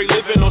sleeping straight,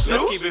 living on snooze.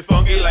 Let's keep it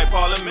funky like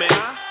Parliament.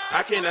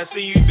 How can I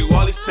see you do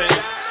all these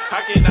things? How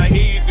can I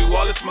hear you do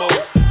all the smoke?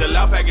 The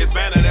loud pack is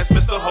banner, that's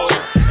Mr. Ho.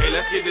 Hey,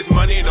 let's get this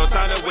money, no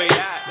time to wait.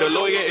 The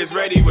lawyer is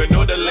ready with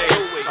no delay.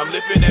 I'm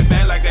lifting that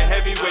bag like a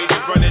heavyweight.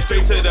 Running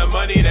straight to the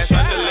money that's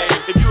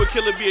underlaid. If you a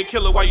killer, be a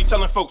killer, why you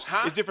telling folks?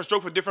 It's different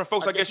stroke for different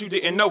folks, I guess you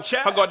didn't know.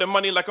 I got the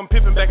money like I'm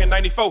pimping back in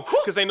 94.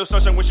 Cause ain't no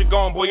sunshine when you're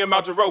gone, boy, I'm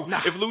out the road.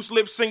 If loose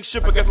lips sink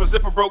ship, I guess my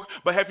zipper broke.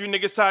 But half you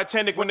niggas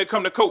Titanic when it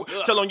come to coke.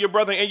 Tell on your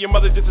brother and your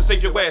mother just to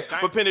save your ass.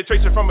 But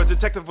penetration from a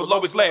detective will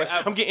always last.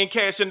 I'm getting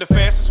cash in the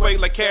fastest way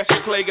like cash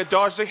and clay. Got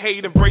dodge the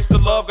hate, embrace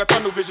the love, got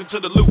tunnel vision to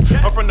the loop.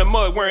 I'm from the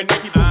mud wearing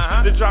Nike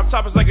boots. The drop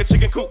top is like a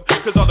chicken coop.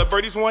 Cause all the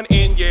birdies want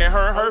in, yeah,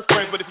 her and her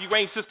friends. But if you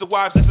ain't sister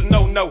wives, it's a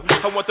no-no.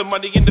 I want the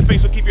money in the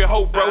face, so keep your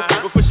hoe, bro.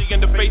 Before she get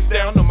the face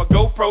down on my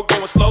GoPro,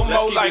 going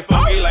slow-mo like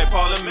funky like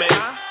Parliament.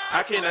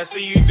 How can I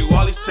see you do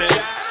all these things?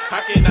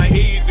 How can I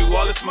hear you do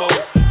all the smoke?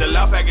 The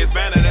loud pack is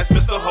banner, that's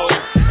Mr. Ho.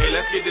 Hey,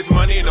 let's get this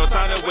money, no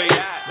time to wait.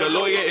 The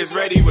lawyer is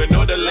ready with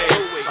no delay.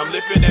 I'm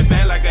lifting that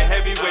bag like a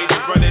heavyweight.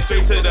 Running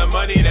straight to the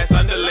money that's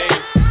underlaid.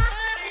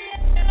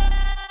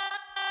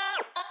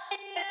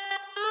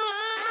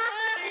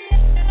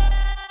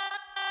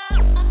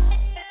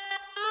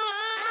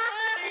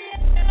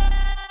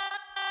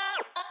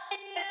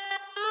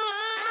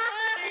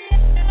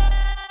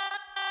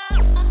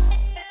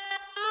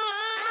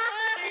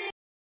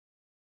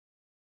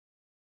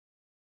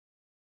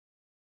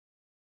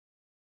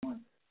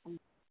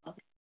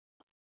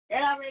 Air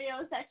It Out Radio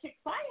is that chick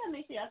Fiya.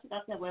 Make sure y'all check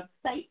out that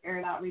website,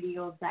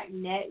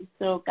 airitoutradio.net. We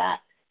still got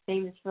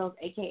Famous Frills,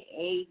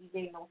 a.k.a.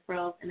 DJ No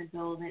Frills in the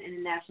building,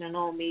 international,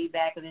 no made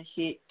back of this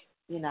shit,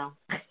 you know.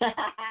 Yeah,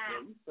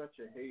 you such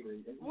a hater.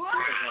 What?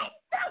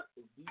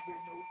 The DJ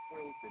No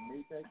Frills, the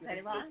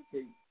Maybach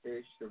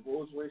is the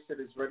Roseways to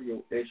this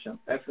radio-ish. I'm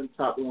effing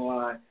top of the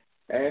line.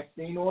 As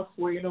seen on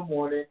Sway in the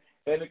morning,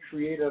 and the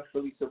creator of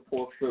Philly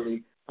Support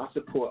Philly. I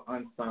support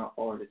unsigned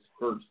artists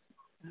first.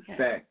 Okay.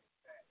 Fact.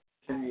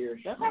 10 years.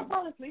 That's how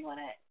I sleep on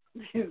that.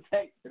 It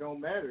don't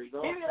matter. It's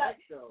all like,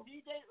 though.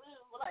 DJ,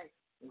 like.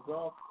 It's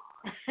all.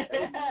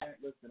 Hey, man,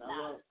 listen,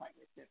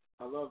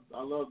 I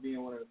love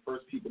being one of the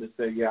first people to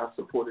say, yeah, I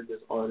supported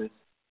this artist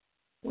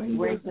when he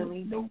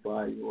wasn't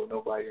nobody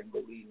didn't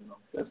believe in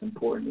him. That's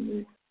important to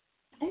me.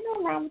 Ain't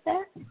no wrong with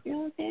that. You know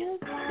what I'm saying?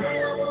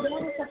 You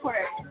want to support.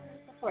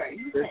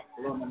 You said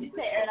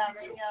Air It Out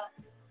Radio.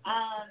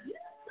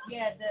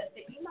 Yeah,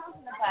 the email's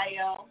in the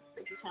bio.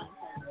 If you're trying to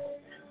send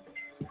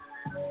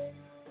it.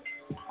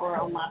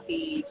 Or on my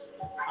feed.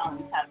 Type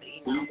of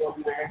email. You gonna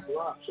be the next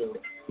live show?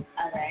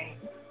 All right.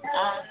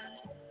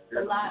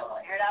 The live,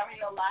 Air It Out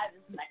Radio Live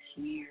is next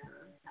year.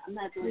 I'm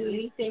not doing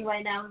anything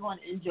right now. We're going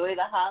to enjoy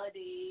the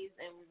holidays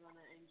and we're going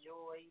to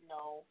enjoy,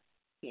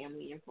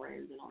 family and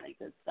friends and all that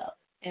good stuff.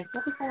 And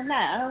focus on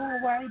that. I don't want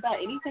to worry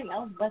about anything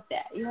else but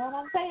that. You know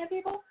what I'm saying,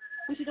 people?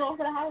 What you doing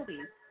for the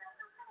holidays?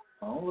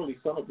 I don't really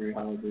celebrate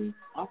holidays.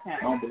 Okay.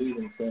 I don't believe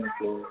in Santa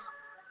Claus.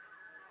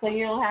 So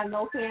you don't have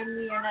no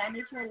family or nothing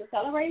that you want to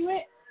celebrate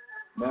with?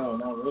 No,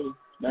 not really.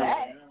 Not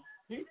Hey, right now.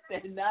 he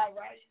said not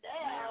right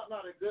now. I'm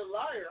not a good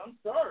liar. I'm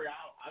sorry.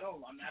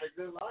 I'm not a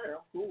good liar.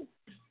 I'm cool.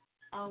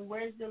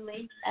 Where's the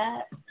link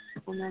at?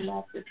 And then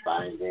I have to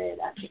find it.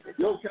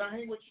 Yo, can I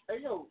hang with you? Hey,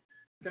 yo,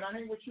 can I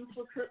hang with you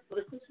for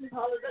the Christmas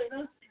holiday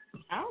now?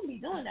 I don't be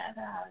doing that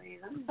for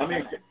holidays.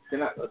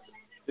 Can I?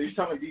 So you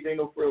telling DJ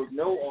No Frills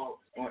no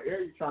on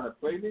air? You trying to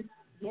play me?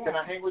 Yeah. Can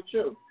I hang with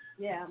you?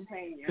 Yeah, I'm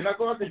paying you. Can I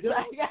go out to dinner?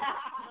 Can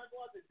I go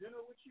out to dinner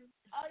with you?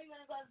 Oh, you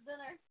want to go out to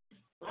dinner?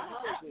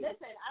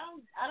 Listen,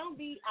 I don't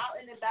be out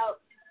and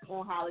about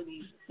on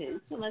holidays.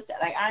 It's too much.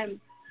 Like I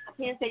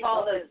can't take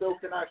all the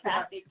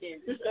traffic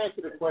and just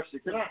answer the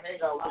question. Can I hang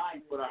out with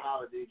you for the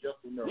holiday?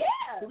 Just to know.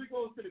 Yeah. Can we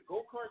go to the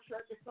go-kart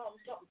track or something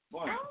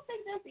fun? I don't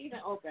think that's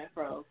even open,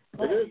 bro.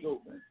 It is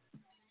open.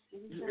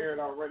 You aired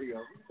out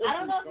radio. I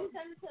don't know if you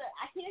send it to.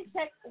 I can't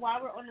check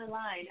while we're on the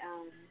line.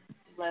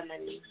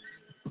 Lemon.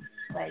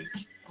 Like,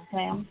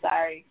 okay, I'm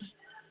sorry,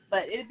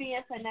 but it'll be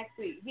in for next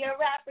week. You a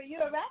rapper?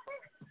 You a rapper?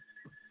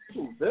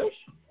 Who, Fish?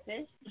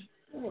 Fish?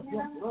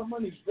 My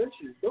money's Fish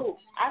is dope.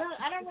 I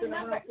don't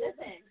remember.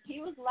 Listen, he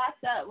was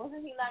locked up.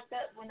 Wasn't he locked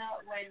up when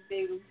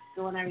they was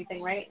doing everything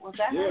right? Was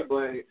that him?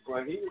 But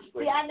he was.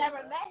 See, I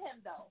never met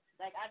him though.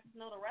 Like I just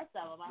know the rest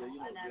of them. He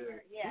was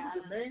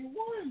the main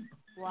one.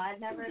 Well,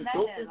 I never met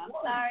him. I'm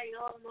sorry,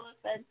 no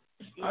offense.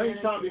 I ain't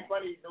trying to be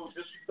funny, no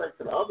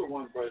disrespect to the other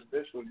ones, but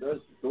this one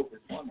does the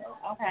dopest one though.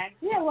 Okay.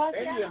 Yeah, well,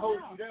 and he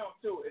holds you down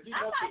too. If he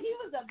I thought he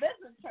was a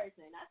business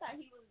person. I thought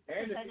he was.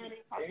 And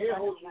he'll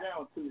hold you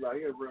down too.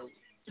 Like he'll real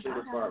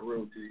certified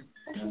real dude.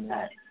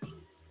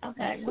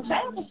 Okay. Well,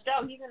 shout out to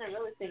Joe. He's in the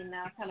real estate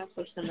now. I kind of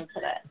pushed him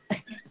into that.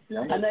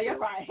 I know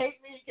you'll probably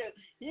hate me because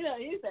he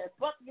said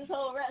fuck this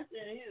whole rest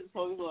and he was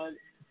focused on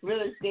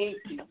real estate.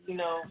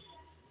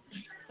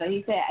 So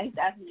he said he's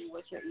asking me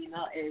what your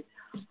email is.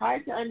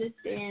 Hard to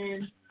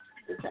understand.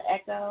 It's an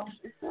echo.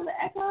 It's still an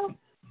echo.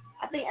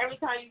 I think every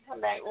time you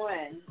come back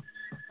on.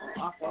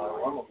 I'm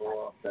gonna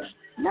go off that.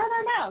 No.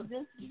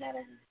 Just you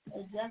gotta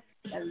adjust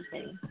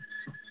everything.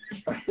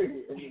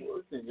 Ain't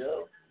working,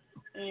 yo.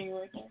 Ain't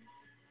working.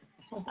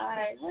 All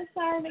right, we're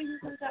sorry, maybe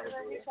some stuff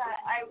on your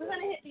side. All right, we're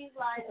gonna hit these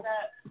lines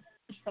up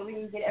so we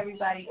can get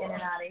everybody in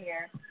and out of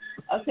here.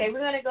 Okay, we're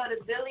gonna go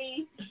to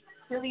Billy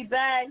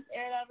Bags,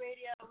 Air It Out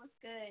Radio. What's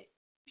good?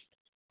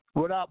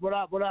 What up?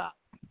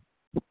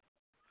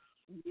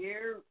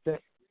 Yeah.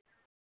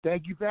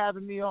 Thank you for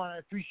having me on. I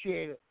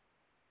appreciate it.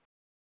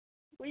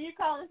 Where you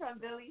calling from,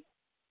 Billy?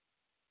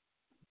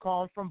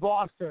 Calling from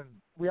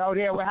Boston. We out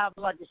here. We're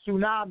having like a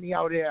tsunami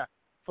out here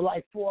for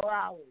like 4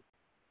 hours.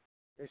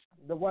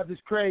 The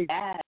weather's crazy.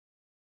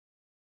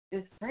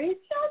 It's crazy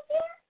out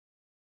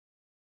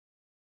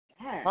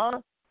there?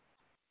 Huh?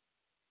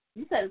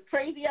 You said it's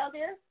crazy out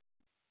there?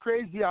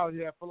 Crazy out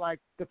here for like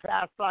the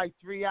past like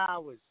 3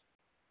 hours.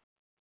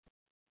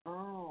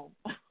 Oh.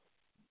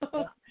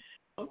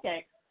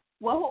 Okay.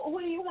 Well, who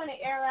do you want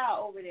to air out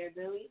over there,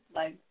 Billy?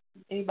 Like,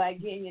 anybody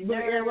getting your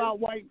nerves? Air out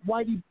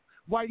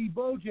Whitey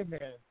Bulger,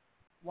 man.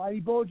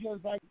 Whitey Bulger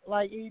is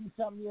like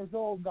 80-something years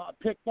old, got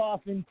picked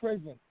off in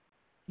prison.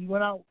 He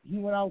went out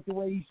the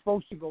way he's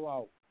supposed to go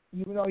out.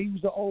 Even though he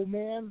was an old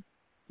man,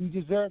 he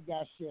deserved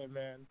that shit,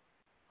 man.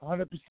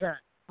 100%.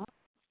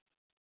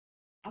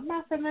 I'm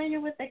not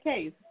familiar with the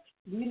case.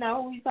 Do you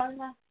know who you're talking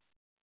about?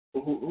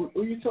 Who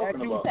are you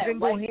talking about?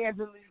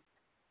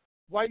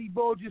 Whitey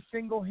Bulger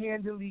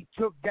single-handedly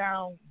took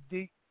down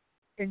the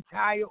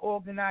entire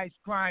organized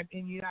crime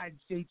in the United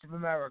States of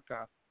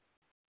America.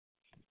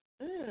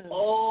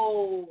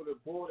 Oh, the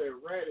boy that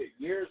ratted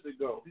years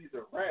ago. He's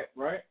a rat,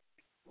 right?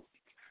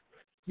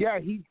 Yeah,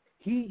 he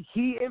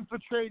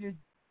infiltrated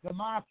the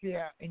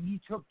mafia and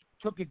he took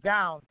it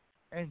down,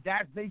 and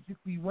that's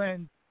basically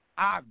when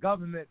our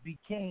government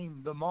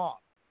became the mob.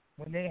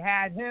 When they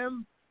had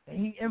him and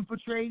he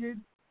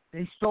infiltrated,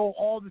 they stole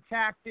all the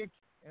tactics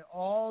and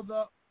all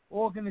the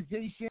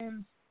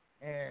organizations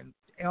and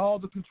all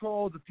the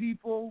control of the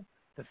people,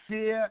 the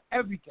fear,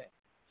 everything.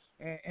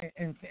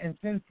 And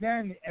since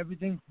then,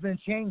 everything's been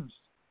changed.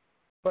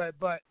 But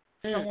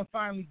someone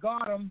finally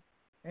got him,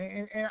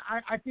 and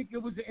I think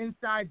it was an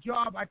inside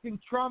job. I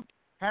think Trump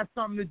had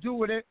something to do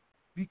with it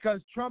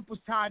because Trump was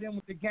tied in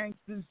with the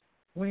gangsters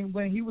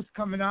when he was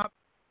coming up,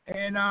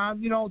 and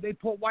they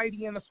put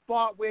Whitey in a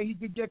spot where he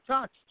could get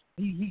touched.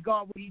 He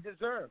got what he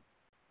deserved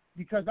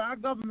because our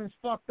government's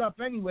fucked up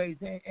anyways,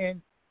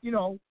 and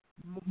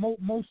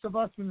most of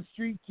us in the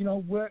streets,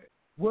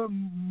 we're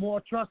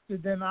more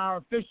trusted than our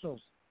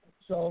officials.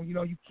 So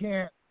you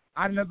can't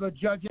I never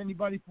judge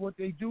anybody for what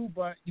they do,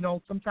 but, you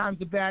know, sometimes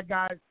the bad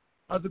guys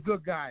are the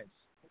good guys.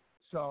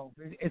 So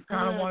it's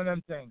kind of one of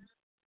them things.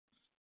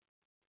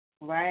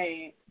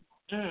 Right.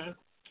 Oh,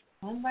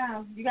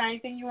 wow. You got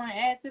anything you want to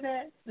add to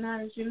that? Now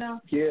that you know?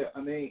 Yeah,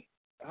 I mean,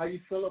 how you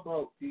feel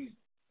about these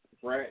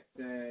rats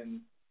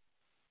and,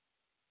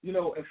 you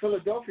know, in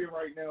Philadelphia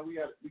right now, we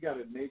got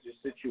a major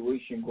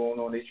situation going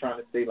on. They're trying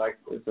to say, like,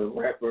 it's a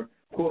rapper,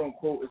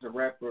 quote-unquote, is a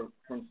rapper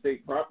from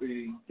state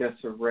property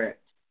that's a rat.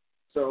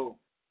 So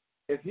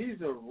if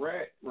he's a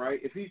rat, right,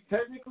 if he's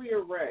technically a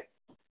rat,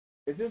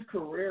 is his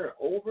career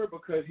over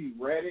because he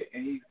ratted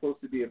and he's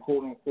supposed to be a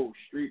quote-unquote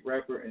street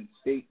rapper in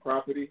state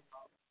property?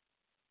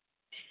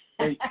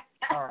 Hey,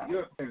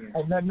 your opinion.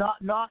 And then not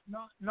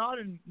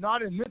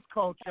in this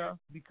culture,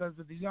 because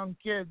of the young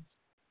kids,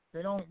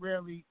 they don't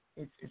really.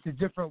 It's a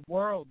different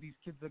world. These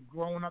kids are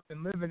growing up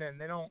and living in.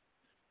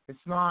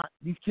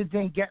 These kids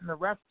ain't getting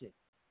arrested.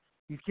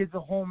 These kids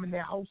are home in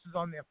their houses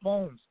on their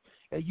phones.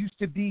 It used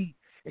to be,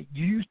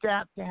 you used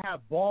to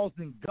have balls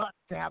and guts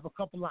to have a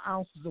couple of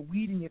ounces of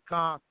weed in your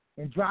car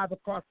and drive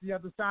across the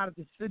other side of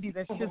the city.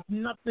 That's just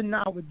nothing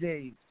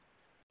nowadays.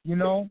 You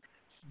know,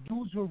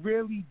 dudes were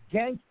really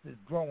gangsters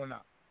growing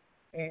up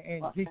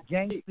and did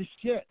gangster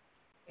shit.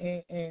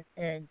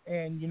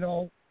 And you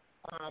know,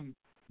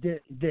 the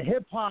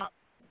hip hop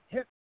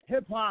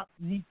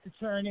needs to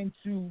turn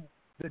into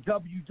the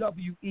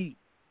WWE,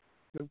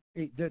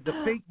 the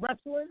fake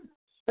wrestling.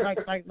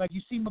 Like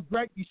you see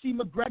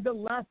McGregor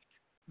left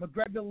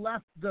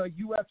the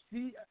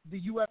UFC.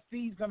 The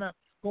UFC is gonna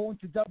go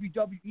into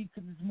WWE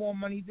because there's more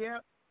money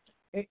there.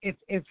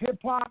 If hip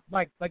hop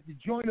like the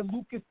Joyner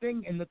Lucas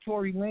thing and the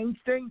Tory Lanez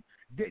thing,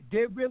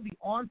 they're really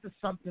onto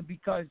something,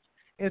 because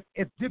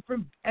if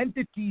different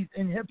entities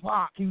in hip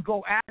hop can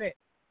go at it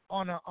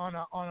on a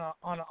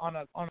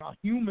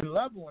human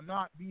level and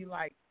not be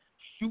like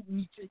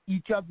shooting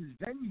each other's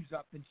venues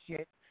up and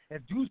shit,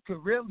 if dudes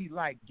could really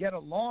like get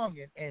along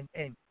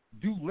and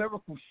do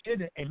lyrical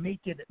shit and make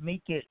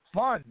it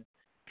fun,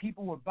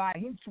 people would buy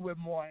into it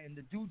more. And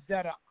the dudes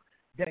that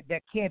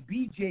can't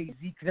be Jay-Z,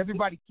 because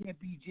everybody can't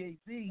be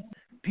Jay-Z,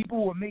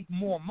 people will make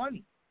more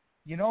money.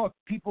 You know, if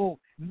people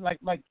like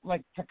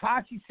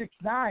Tekashi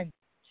 6ix9ine,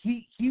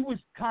 he was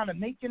kind of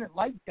making it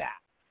like that,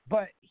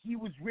 but he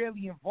was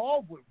really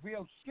involved with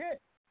real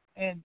shit,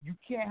 and you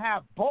can't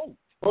have both.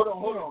 Hold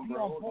on,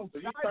 bro. So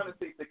you're trying to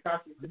say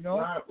Tekashi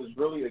 6ix9ine was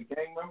really a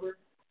gang member?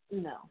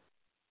 No.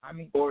 I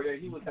mean, or that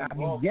he was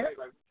involved? Yeah. Like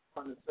what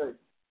you're trying to say?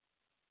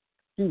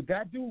 Dude,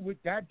 that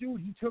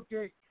dude, he took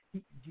it.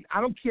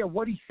 I don't care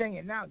what he's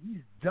saying now.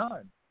 He's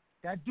done.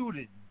 That dude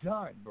is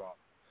done, bro.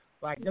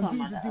 Like, them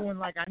dudes are doing,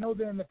 like, I know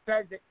they're in the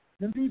Fed.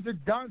 Them dudes are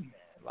done,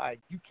 man. Like,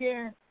 you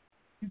can't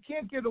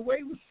get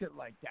away with shit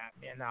like that,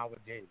 man,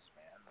 nowadays,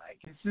 man. Like,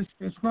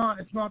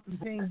 it's not the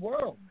same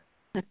world,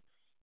 man.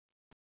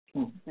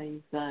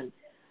 He's done.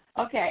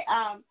 Okay,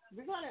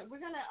 we're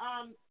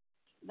gonna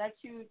let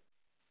you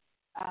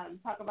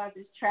talk about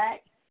this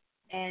track,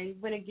 and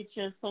we're gonna get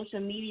your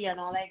social media and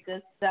all that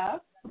good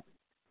stuff.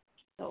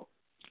 So.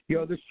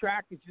 Yo, this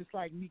track is just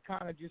like me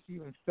kind of just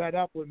even fed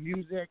up with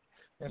music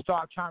and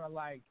start trying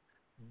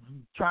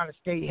to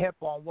stay hip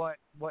on what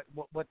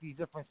these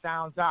different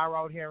sounds are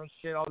out here and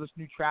shit, all this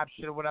new trap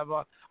shit or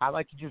whatever. I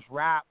like to just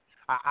rap.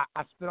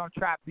 I spit on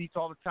trap beats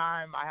all the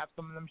time. I have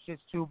some of them shits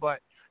too, but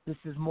this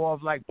is more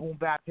of like boom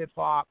bap hip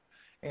hop.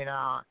 And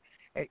I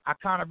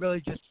kind of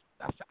really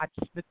I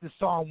spit this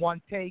song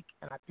one take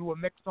and I threw a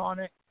mix on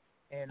it.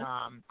 And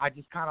I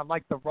just kind of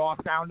like the raw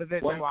sound of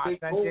it, so I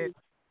sent it.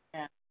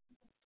 Yeah.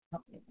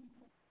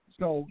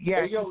 So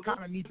yeah, hey, yo, it's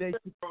kind of me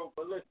basically. Bro,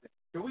 but listen,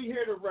 can we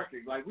hear the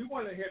record? Like, we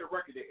want to hear the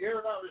record. The air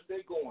outers,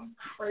 they going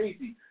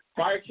crazy.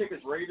 Fire Chick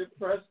is ready to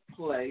press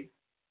play.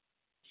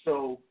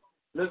 So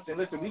listen,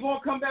 we're gonna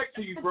come back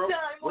to you, bro.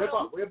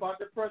 We're about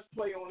to press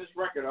play on this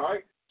record, all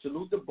right?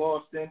 Salute to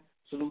Boston.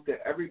 Salute to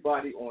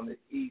everybody on the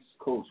East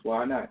Coast.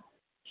 Why not?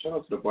 Shout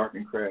out to the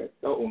Barking Crab.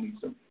 They'll owe me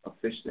a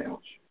fish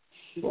sandwich.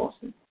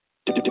 Boston.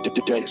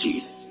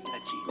 Dutchie.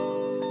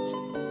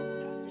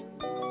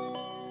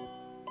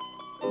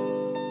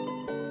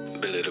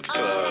 Billy the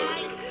Plug.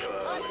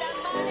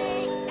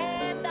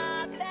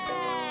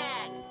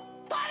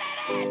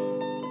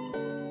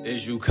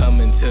 Is you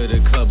coming to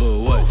the club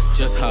or what?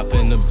 Just hop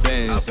in the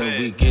Benz and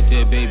we get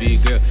there, baby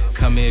girl.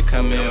 Come here,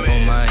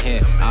 hold my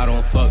hand. I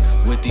don't fuck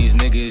with these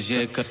niggas,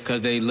 yeah,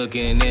 cause they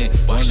looking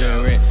in.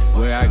 Wondering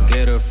where I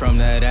get her from,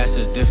 that ass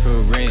is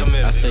different.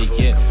 I say,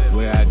 yeah,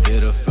 where I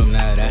get her from,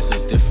 that ass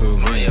is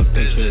different.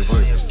 Picture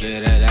work, yeah,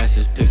 that ass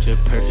is picture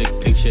perfect,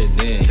 picture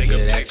then.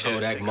 Yeah, that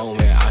Kodak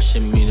moment, I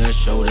shimmy the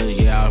shoulder,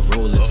 yeah, I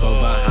roll it. Go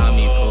behind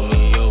me, pull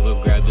me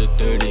over, grab the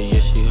 30,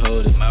 yeah, she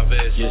hold it.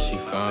 Yeah, she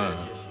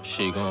fine.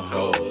 She gon'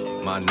 hold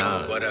my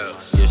 9. What else?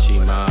 Yeah, she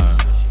mine.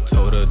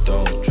 Told her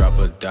don't drop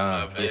a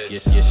dime. Yeah,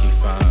 she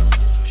fine.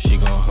 She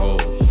gon'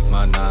 hold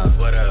my 9.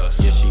 What else?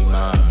 Yeah, she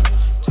mine.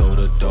 Told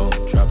her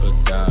don't drop a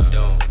dime.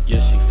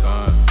 Yeah, she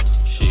fine.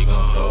 She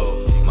gon'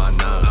 hold my 9.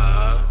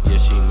 Yeah,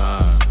 she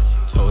mine.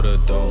 Told her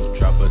don't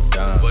drop a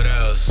dime. What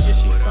else? Yeah,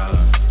 she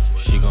fine.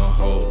 She gon'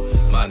 hold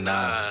my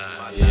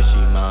 9. Yeah,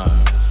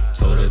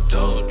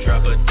 don't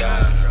drop a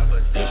dime.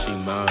 Yeah, she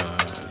mine.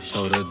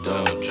 Told her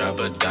don't drop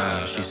a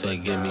dime. She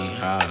said get me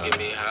high.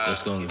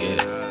 It's gon' get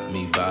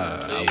me by.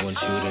 I want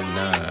you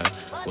tonight.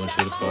 Want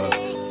you to fuck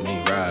me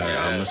right.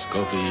 I'm a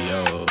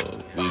Scorpio.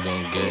 We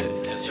gon' get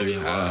you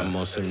high. I'm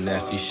on some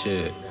nasty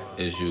shit.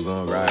 Is you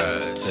gon'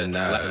 ride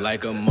tonight?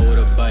 Like a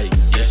motorbike.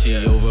 Yeah, she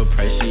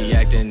overpriced. She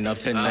acting up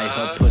tonight.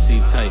 Her pussy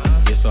tight.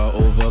 It's all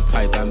over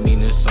pipe. I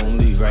mean, it's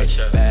only right.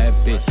 Bad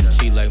bitch.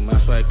 She like my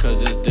swag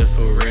cause it's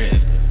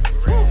different.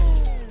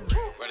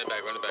 Run it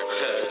back.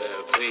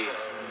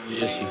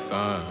 Yeah, she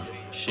fine.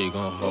 She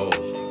gon' hold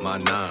my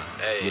nine.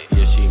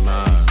 Yeah, she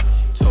mine.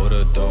 Told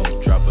her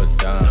don't drop a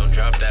dime. Don't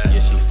drop that.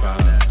 Yeah, she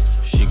fine.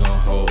 She gon'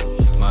 hold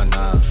my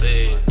nine.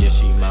 Yeah,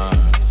 she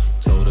mine.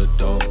 Told her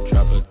don't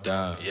drop a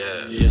dime.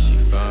 Yeah,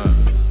 she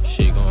fine.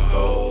 She gon'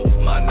 hold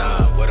my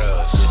nine. What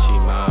else? Yeah, she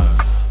mine.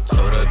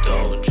 Told her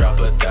don't drop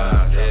a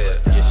dime. Yeah,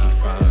 she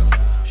fine.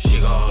 She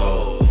gon'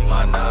 hold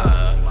my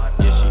nine.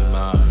 Yeah, she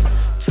mine.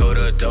 Told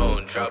her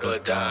don't drop a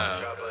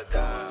dime.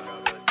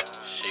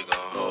 She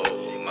gon'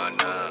 hold my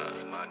nine.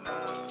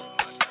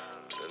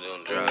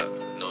 Don't drop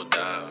no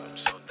dimes.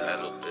 That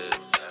little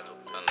bitch,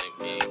 unlike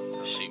me,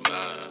 she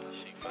mine.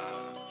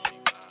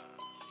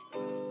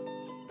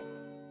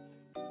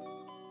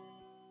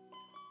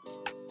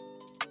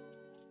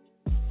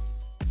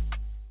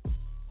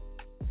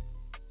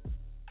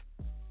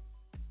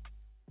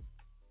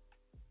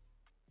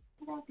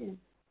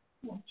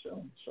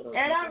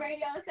 Air Out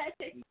Radio, it's that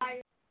shit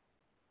fire.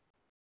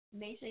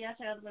 Make sure y'all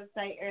check out the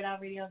website,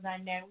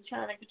 airitoutradio.net. We're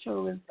trying to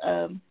control this.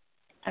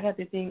 I got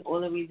the thing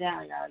all the way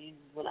down, y'all. You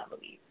will not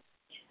believe.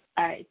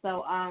 All right,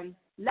 so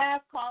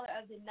last caller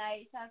of the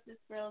night. Shout out to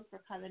Sprills for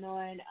coming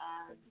on.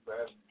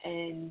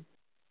 And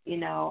you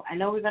know, I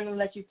know we're gonna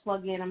let you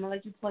plug in. I'm gonna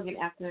let you plug in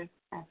after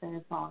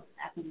the song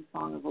is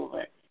over.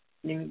 And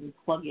then we can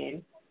plug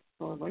in.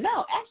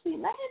 No, actually,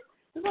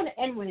 we're gonna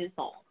end with his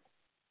song.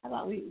 How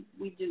about we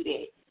do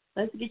that?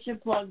 Let's get your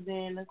plugs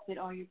in. Let's get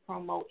all your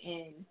promo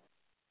in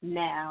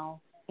now.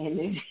 And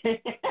then let's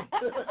get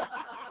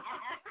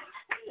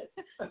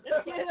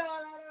it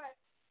all out of it.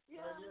 You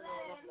know what I'm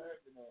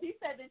saying? He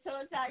said the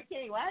Toe Tie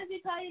King. Why does he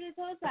call you the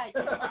Toe Tie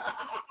King?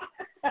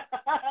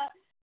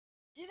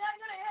 You're not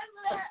going to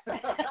answer that.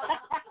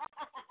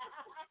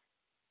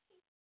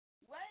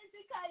 Why does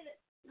he call you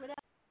that?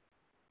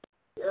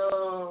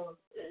 Yo.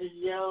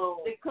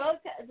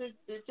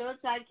 The Toe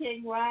Tie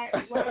King, why is he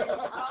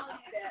calling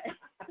you that?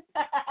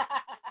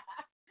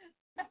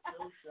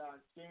 Toe Tie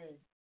King.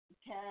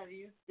 Kev,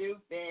 you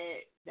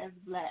stupid. That's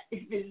black.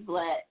 It's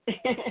black.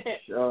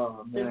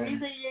 Sure, man. The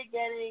reason you're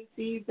getting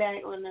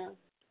feedback on the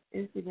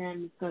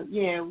Instagram is because,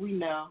 yeah, we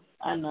know.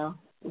 I know.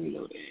 We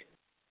know that.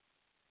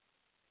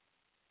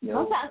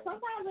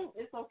 Sometimes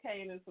it's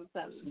okay and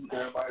sometimes it's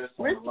not.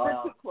 We're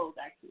too close,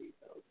 actually.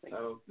 So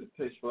that was the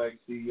Pitch Black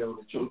CEO,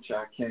 the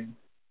Chocha King.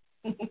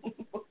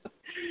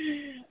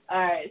 All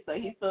right, so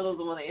he still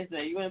doesn't want to answer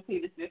that. You want to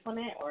plead the fifth on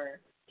it, or?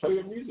 Play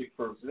your music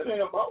first. It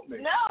ain't about me.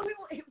 No, I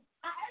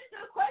asked you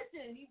a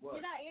question.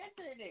 You're not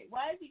answering it.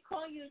 Why is he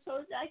calling you the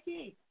Chocha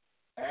King?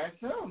 Ask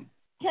him.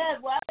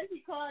 Kev, why is he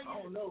calling you?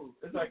 I don't know.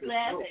 It's like a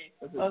joke.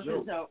 It's a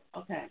joke.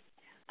 Okay.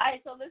 All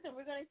right, so listen,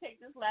 we're going to take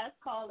this last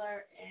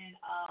caller, and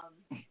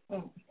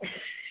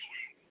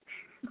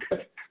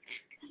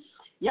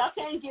y'all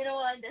can't get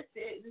on. That's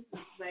it. This is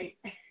like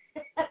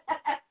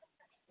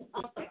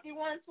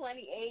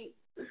 5128.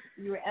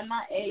 You were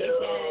MIA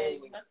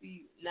again. You must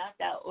be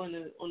knocked out on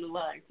the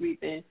line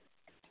sleeping.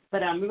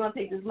 But we're going to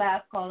take this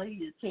last caller. He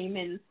just came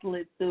in and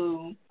slid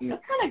through. Yeah.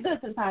 It's kind of good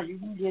sometimes. You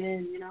can get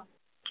in, you know.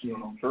 Yeah,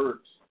 on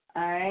perks.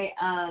 All right.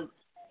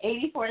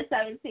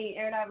 8417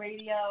 Air Out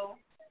Radio.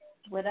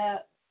 What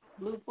up?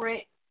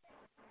 Blueprint.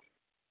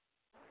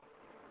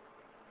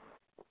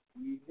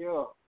 We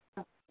here.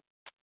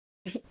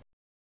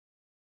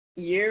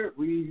 We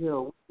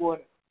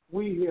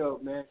here,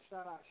 man.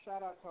 Shout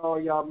out to all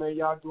y'all, man.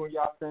 Y'all doing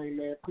y'all thing,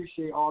 man.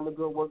 Appreciate all the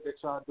good work that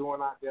y'all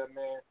doing out there,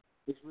 man.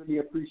 It's really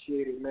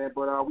appreciated, man.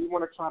 But we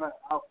want to try to,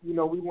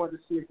 we wanted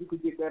to see if we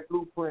could get that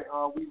blueprint.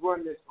 We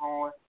run this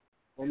on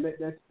and let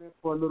that sit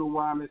for a little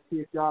while and see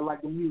if y'all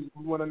like the music.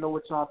 We want to know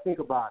what y'all think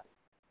about it.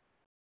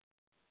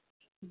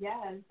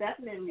 Yes,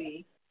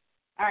 definitely.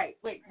 All right,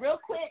 wait, real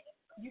quick.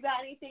 You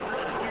got anything to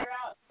clear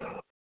out?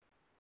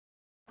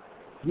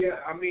 Yeah,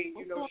 I mean,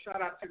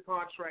 shout out to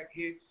Contract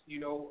Hits,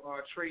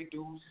 Trade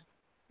Dudes.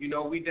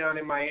 We down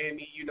in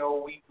Miami,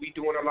 we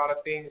doing a lot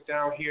of things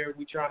down here.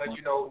 We trying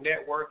to,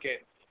 network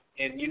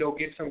and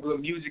get some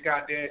good music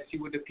out there and see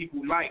what the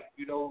people like.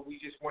 We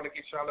just want to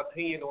get y'all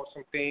opinion on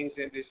some things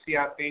and to see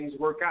how things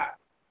work out.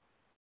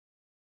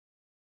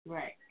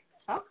 Right.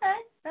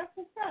 Okay, that's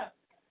what's up.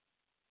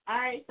 All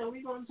right, so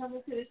we're going to jump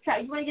into this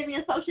track. You want to give me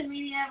a social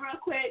media real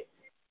quick?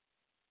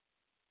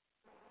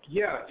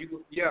 Yeah, you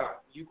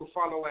can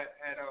follow at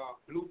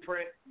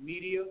Blueprint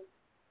Media,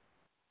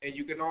 and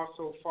you can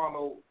also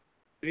follow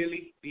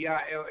Billy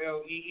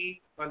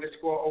BILLEE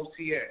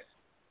 _OCS.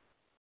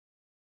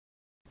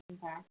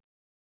 Okay.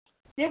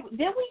 Did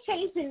we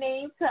change the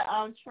name to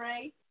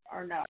Trey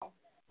or no?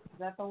 Is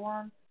that the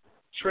one?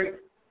 Trey.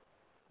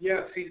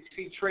 Yeah, see,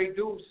 Trey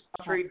Deuce,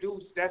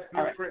 that's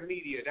Blueprint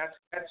Media.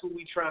 That's who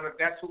we trying to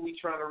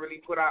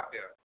really put out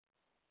there.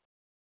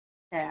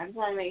 Okay, I just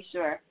want to make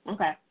sure.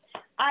 Okay.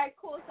 All right,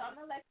 cool. So I'm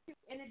gonna let you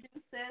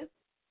introduce this,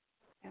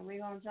 and we're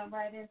gonna jump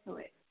right into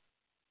it.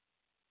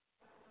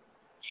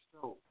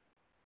 So.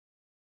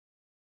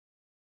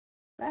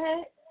 Go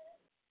ahead.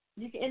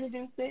 You can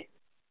introduce it.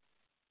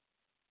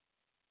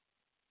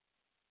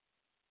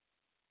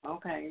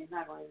 Okay, he's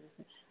not going to introduce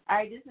it. All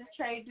right, this is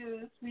Trey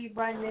Deuce. We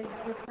run this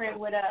Blueprint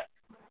with us.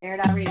 Air It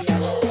Out Radio.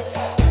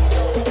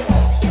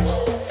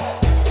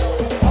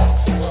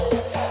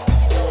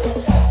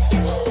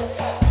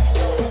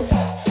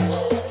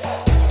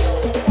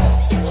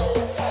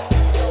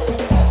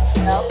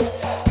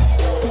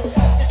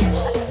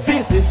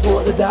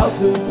 For the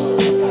doubters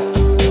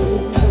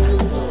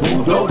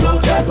who don't know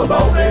jack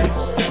about me,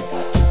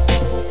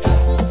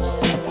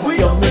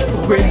 we are meant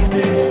for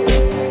greatness.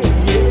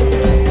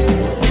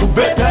 Yeah. You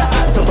better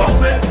ask about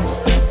me,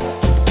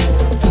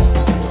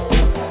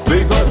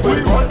 because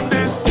we run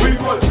this, we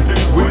run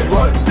this, we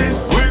run this,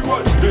 we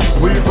run this,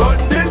 we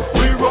run this,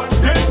 we run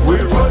this, we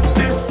run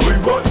this, we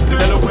run this,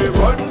 we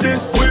run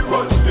this, we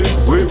run this,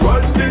 we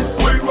run this,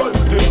 we run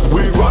this,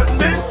 we run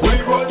this, we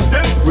run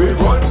this, we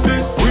run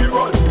this, we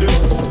run this.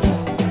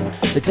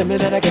 They tell me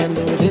that I can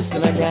do this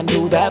and I can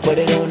do that, but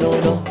they don't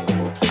know.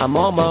 I'm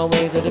on my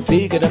way to the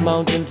peak of the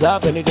mountain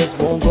top and it just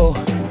won't go.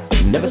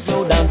 Never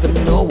slow down for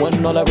no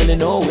one, all I really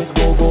know is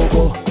go, go,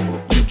 go.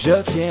 You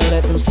just can't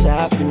let them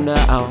stop you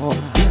now.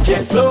 You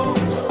can't slow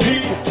me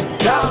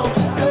down,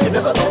 you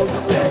never go to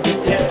bed. You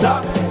can't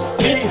stop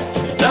me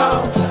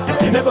now,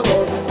 you never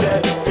go to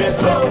bed. You can't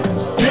slow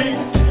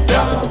me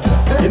down,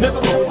 you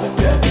never go to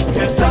bed. You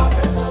can't stop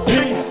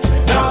me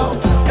now,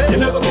 you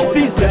never go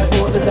to bed.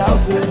 For the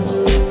doubters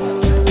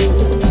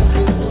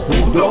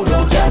don't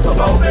know jack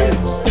about me,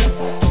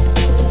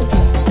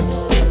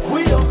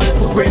 we are meant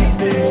for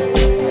greatness.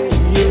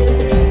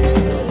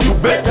 Yeah. You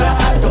better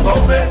ask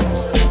about me,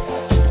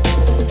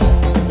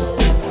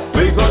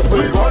 because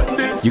we run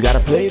this. You gotta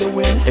play to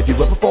win. If you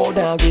ever fall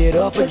down, get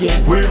up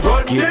again. We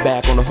run Get this.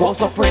 back on the horse,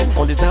 my friend.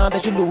 Only time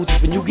that you lose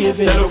is when you give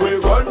in. Tell them we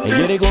run And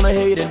yeah, they gonna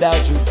hate and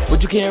doubt you,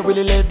 but you can't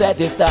really let that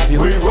just stop you.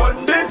 We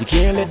run this. You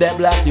can't let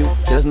that block you.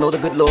 Just know the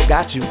good Lord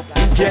got you.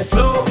 You can't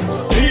slow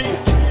me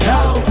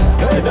down,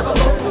 you never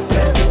go to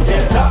bed. You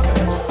can't stop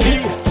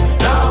me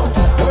now,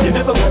 you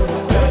never go to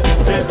bed.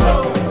 You can't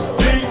slow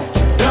me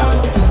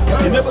down,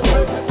 you never go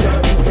to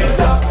bed. You can't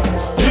stop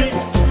me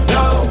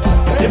now,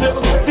 you never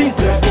go to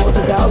bed. For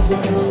the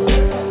doubters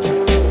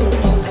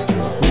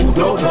who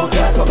don't know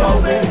jack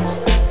about me,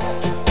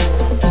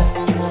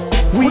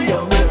 we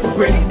are meant for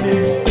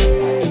greatness.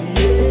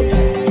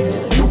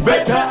 Yeah. You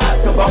better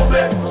ask about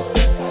me,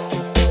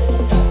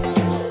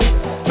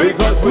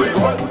 because we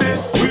run this,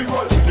 we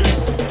run this,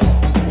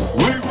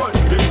 we run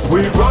this, we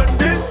run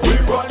this, we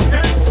run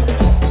this,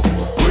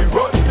 we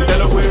run this, tell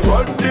them we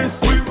run this,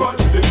 we run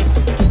this,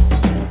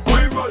 we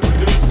run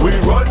this, we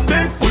run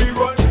this, we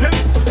run this.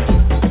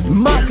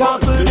 My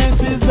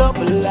confidence is up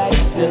like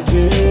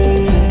 7.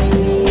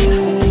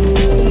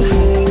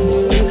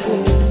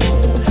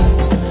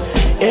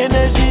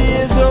 Energy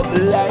is up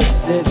like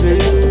 7.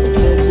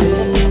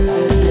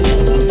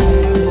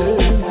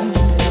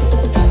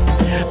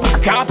 My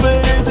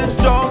confidence is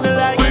strong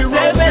like 7.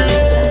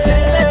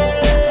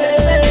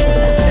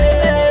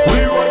 We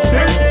run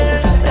this.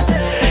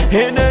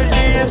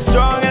 Energy is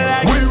strong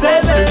like 7.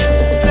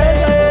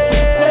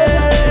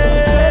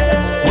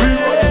 We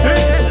run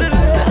this.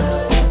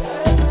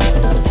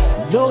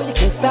 No, you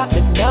can't stop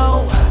me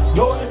now.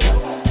 No, you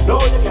can't. No,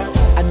 you can't.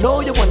 I know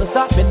you wanna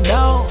stop me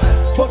now.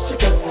 But you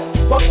can't.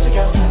 But you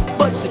can't.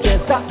 But you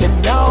can't stop me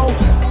now.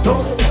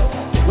 No, you can't.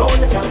 No,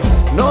 you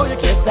can't. No, you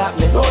can't stop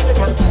me. No, you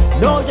can't.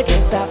 No, you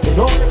can't stop me.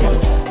 No, you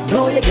can't.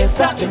 No, you can't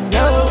stop me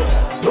now.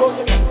 No,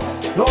 you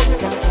can't. No, you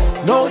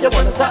can't. No, you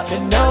wanna stop me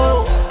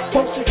now.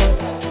 But you can't.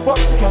 But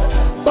you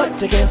can't.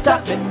 But you can't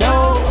stop me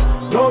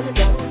now. No, you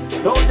can't.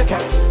 No, you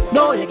can't.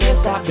 No, you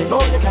can't stop me. No,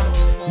 you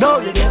can't. No,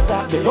 you can't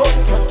stop me. No,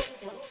 you can't.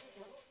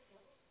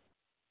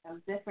 That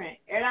was different.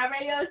 Air It Out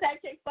Radio,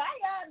 Check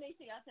Fire. Make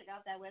sure y'all check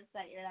out that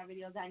website,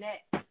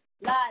 airitoutradio.net.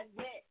 Live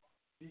with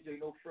DJ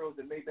No Frills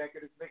and Maybach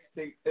of this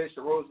mixtape ish,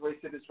 the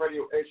Roseway to this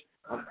radio ish.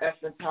 I'm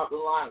effing top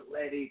of the line.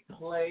 Let it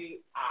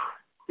play. I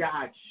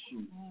got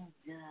you. Oh,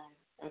 God.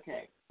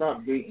 Okay.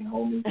 Stop hating,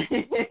 homie.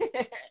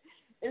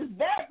 It's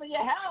bad for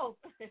your health.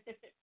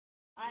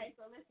 All right,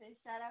 so listen,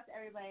 shout out to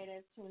everybody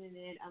that's tuning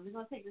in. We're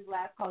going to take this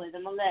last call. I'm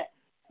going to let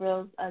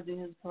Frills do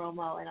his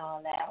promo and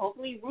all that.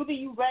 Hopefully, Ruby,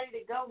 you ready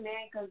to go,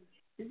 man, because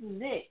this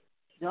is it,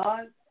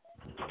 dog.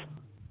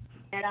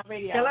 And I'm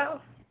radio. Hello?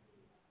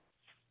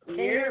 Can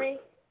you hear me?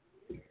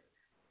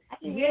 I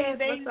can hear you,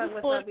 baby.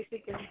 What's up? Be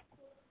speaking.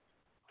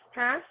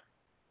 Huh?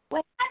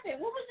 What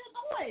happened? What was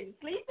you doing?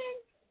 Sleeping?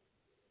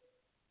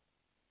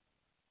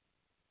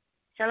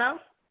 Hello?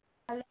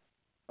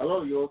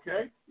 Hello, you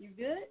okay? You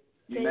good?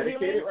 You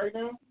medicated right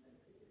now?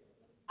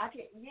 I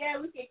can. Yeah,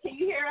 we can. Can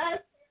you hear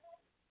us?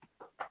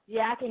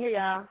 Yeah, I can hear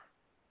y'all.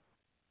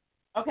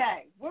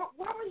 Okay. Where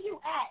was you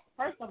at?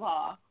 First of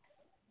all.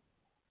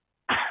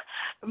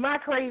 my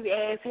crazy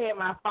ass had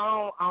my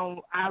phone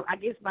on. I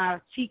guess my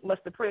cheek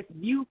must have pressed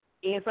mute,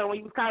 and so when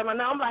you was calling my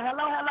number, I'm like,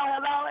 hello,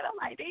 and I'm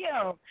like,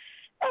 damn,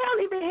 they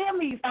don't even hear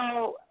me.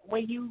 So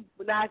when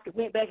I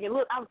went back and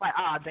looked, I was like,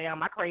 oh damn,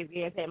 my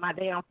crazy ass had my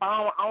damn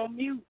phone on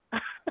mute.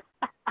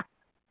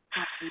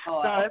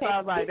 So that's why I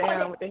was like,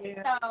 damn, what the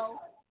hell?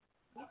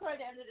 So before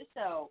the end of the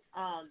show,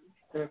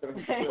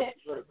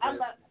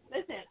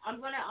 listen,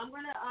 I'm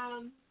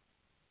gonna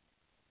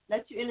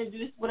let you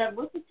introduce whatever.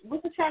 What's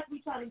the track we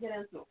trying to get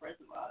into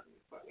first of all?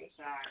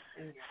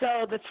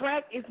 So the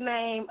track is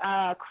named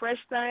Crush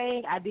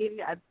Thing. I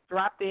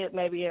dropped it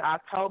maybe in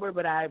October,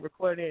 but I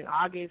recorded it in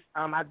August.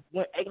 I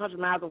went 800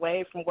 miles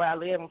away from where I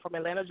live. I'm from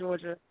Atlanta,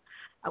 Georgia.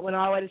 I went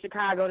all the way to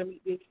Chicago to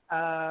meet this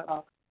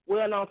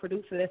well-known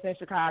producer that's in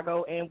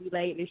Chicago, and we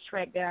laid this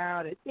track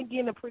down. It's been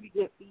getting a pretty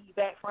good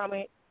feedback from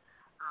it.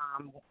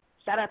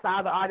 Shout out to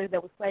all the artists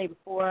that was played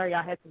before.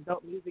 Y'all had some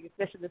dope music,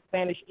 especially the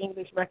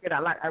Spanish-English record. I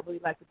really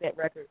liked that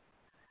record.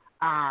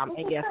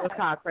 And yes, it's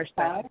called Crush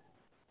Thing.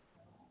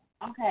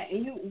 Okay,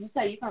 and you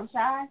say you from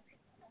Chi?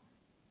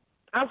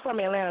 I'm from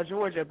Atlanta,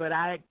 Georgia, but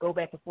I go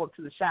back and forth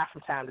to the Chi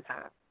from time to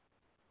time.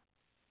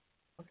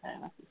 Okay,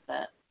 that's what's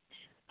up.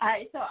 All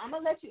right, so I'm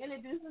going to let you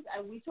introduce us.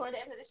 We toward the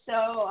end of the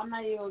show. I'm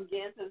not even going to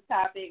get into the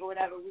topic or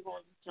whatever. We're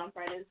going to just jump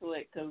right into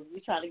it because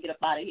we're trying to get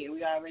up out of here.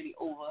 We already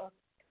over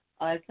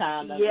our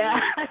time. Yeah.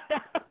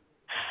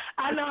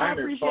 I know. I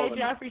appreciate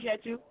you. I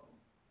appreciate you.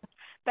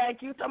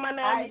 Thank you. So my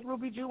name is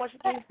Ruby Jew. Once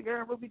again, it's the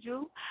girl Ruby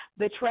Jew.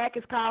 The track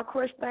is called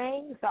Crush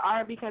Thing. It's an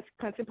R&B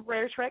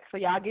contemporary track, so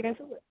y'all get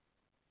into it.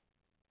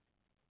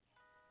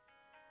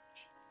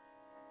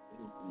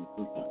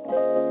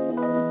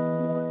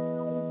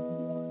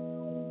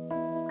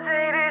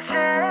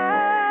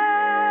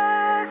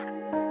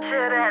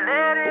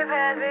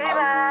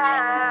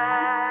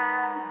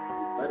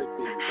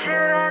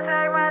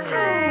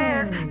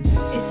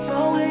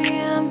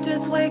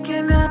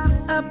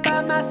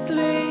 Out my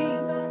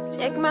sleep,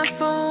 check my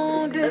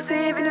phone to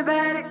see if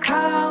anybody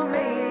call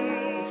me.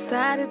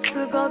 Decided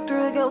to go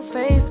through your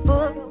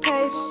Facebook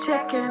page,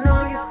 checking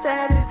on your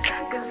status,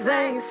 'cause I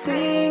ain't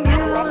seen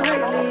you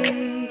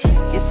lately.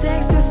 Your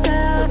sexy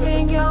style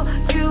and your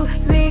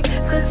unique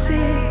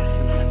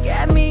physique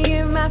got me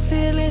in my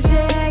feelings,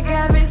 yeah,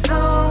 got me so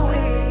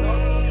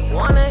weak.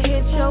 Wanna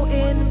hit your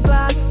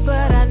inbox,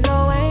 but I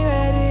know I ain't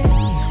ready.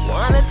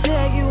 Wanna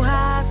tell you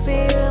how I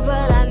feel,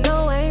 but I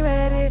know I ain't ready.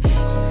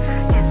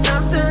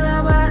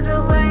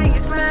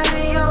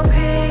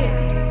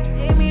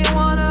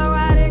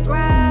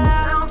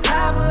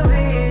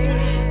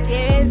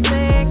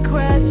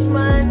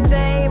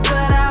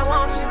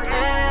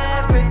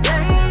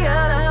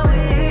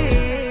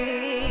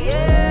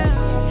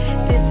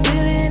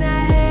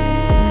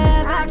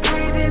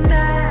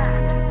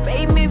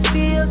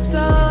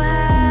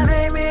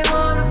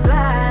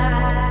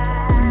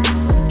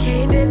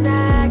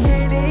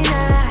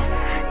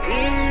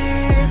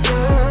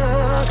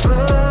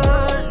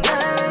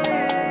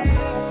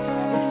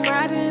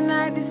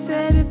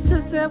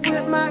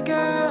 With my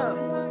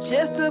girl,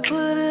 just to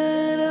put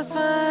it in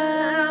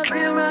fun,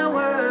 feel my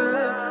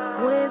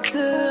world. Went to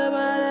the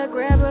bar to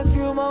grab a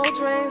few more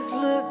drinks,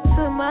 look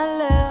to my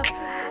left,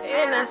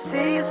 and I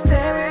see you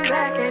staring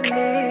back at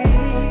me.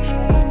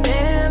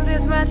 Damn,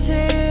 this my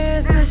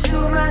chance to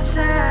shoot my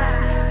shot.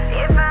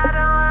 If I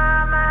don't,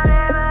 I might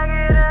ever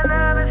get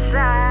another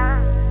shot.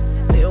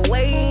 Been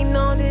waiting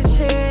on this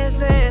chance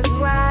that's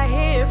right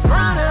here in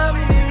front of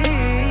me.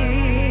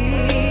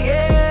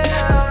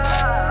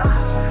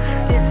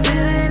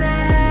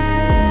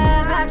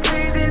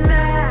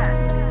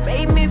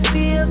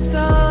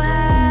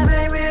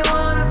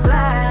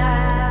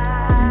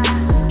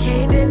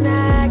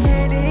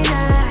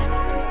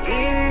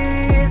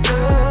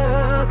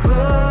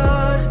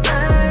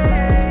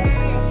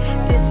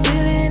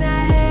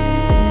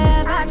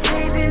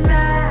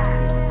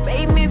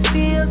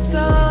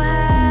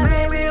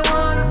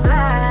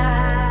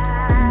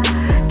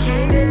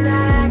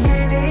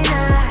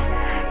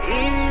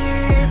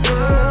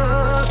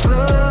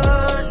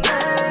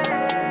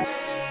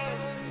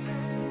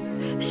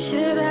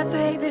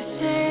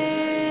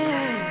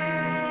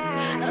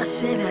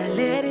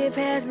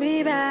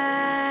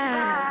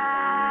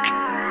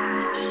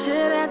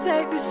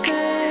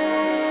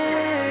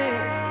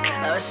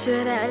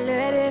 Should I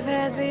let it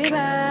pass me by?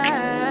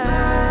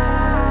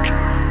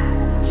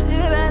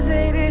 Should I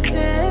take this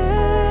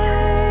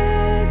chance?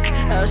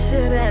 Or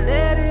should I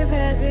let it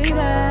pass me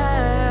by?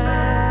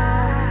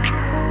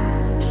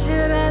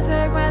 Should I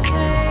take my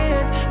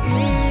chance?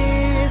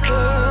 It's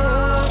so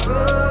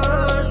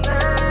good.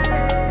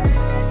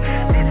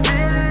 This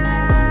feeling I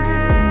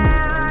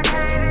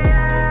can't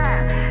deny.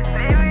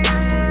 Baby, you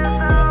feel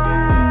so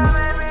high,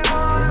 make me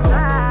wanna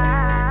fly.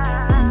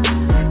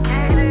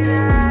 Can't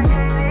deny.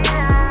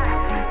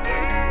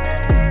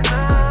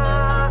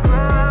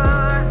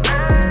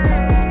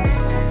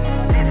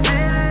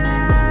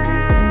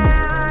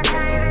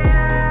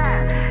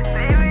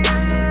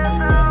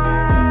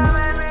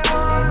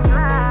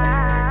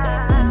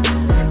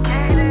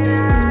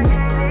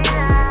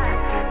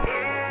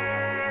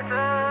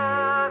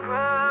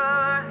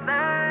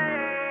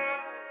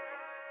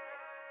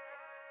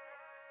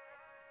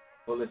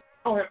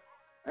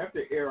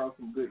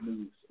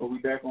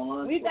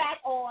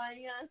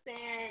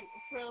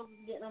 Frills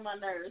is getting on my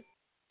nerves.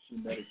 She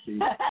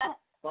medicated.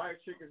 Fire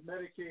Chick is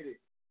medicated.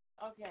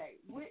 Okay.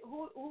 Who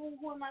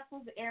am I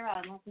supposed to air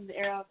out? Am I supposed to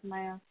air out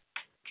somebody else?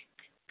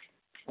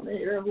 I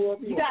mean, air who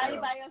You got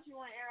anybody else you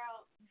want to air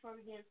out before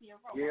we get into your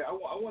program? Yeah, I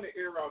want to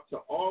air out to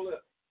all the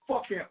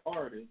fucking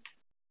artists.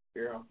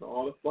 Air out to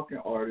all the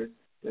fucking artists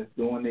that's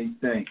doing their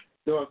thing.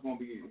 So it's going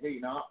to be, hey,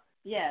 now.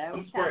 Yeah,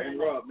 I'm spreading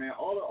love, man.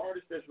 All the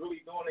artists that's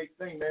really doing their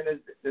thing, man,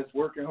 that's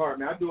working hard,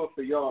 man. I do it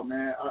for y'all,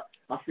 man.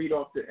 I feed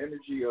off the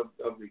energy of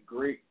the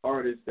great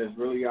artists that's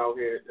really out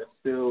here, that's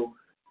still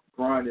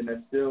grinding,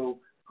 that's still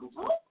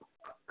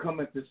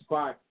coming to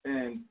spots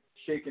and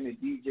shaking the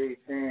DJ's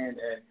hand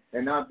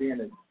and not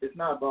being it's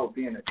not about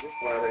being a diss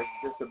rider, it's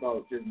just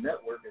about just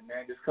networking,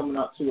 man. Just coming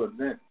out to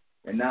events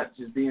and not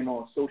just being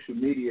on social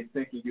media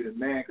thinking you're the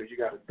man because you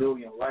got 1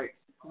 billion likes.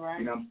 Right.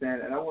 You know what I'm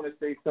saying? And I want to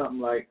say something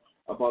like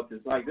about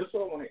this. Like, this is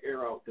what I want to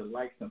air out, the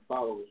likes and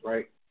followers,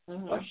 right?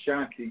 Mm-hmm.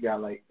 Ashanti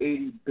got like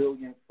 80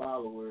 billion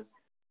followers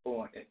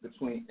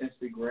between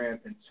Instagram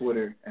and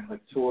Twitter, and her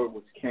tour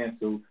was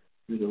canceled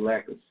due to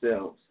lack of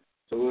sales.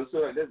 So Who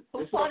started that?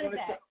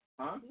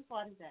 Huh? Who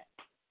started that?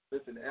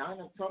 Listen, I'm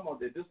not talking about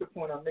that. This is the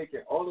point I'm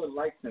making. All the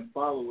likes and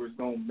followers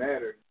don't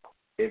matter.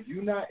 If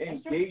you're not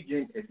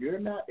engaging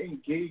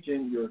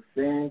your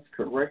fans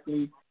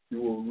correctly,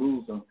 you will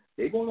lose them.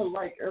 They're going to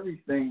like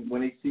everything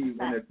when they see you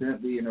in a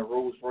Bentley and a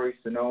Rolls Royce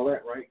and all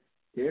that, right?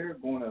 They're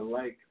going to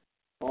like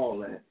all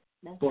that.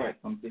 But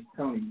I'm just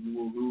telling you, you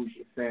will lose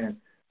your fans.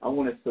 I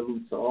want to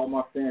salute to all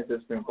my fans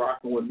that's been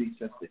rocking with me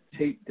since the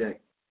tape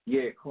deck.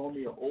 Yeah, call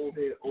me an old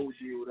head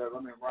OG or whatever.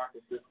 I've been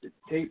rocking since the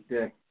tape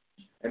deck.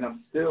 And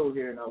I'm still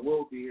here, and I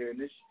will be here. And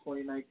this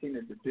 2019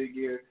 is a big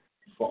year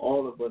for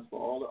all of us, for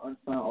all the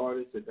unsigned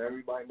artists. If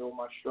everybody know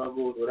my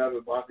struggles, whatever,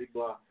 blah, blah,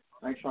 blah.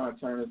 I ain't trying to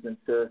turn this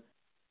into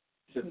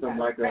something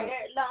like a...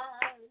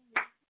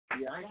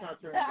 Yeah, I ain't trying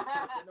to turn this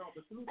into... No,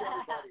 but salute to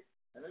everybody.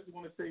 And I just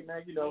want to say,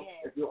 man, you know,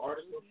 if you're an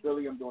artist from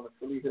Philly, I'm doing a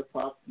Philly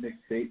hip-hop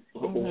mixtape,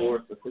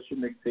 Awards official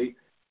mixtape.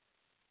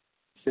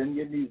 Send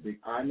your music.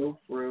 I know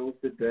Frills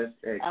the best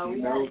at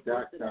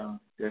gmail.com.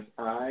 That's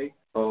IOPHRILLZTHABEST,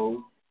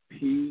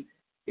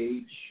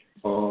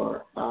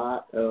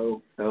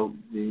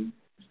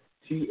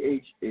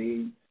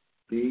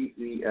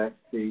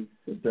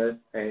 the best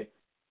at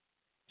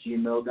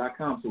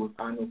gmail.com. So it's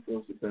I know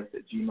Frills the best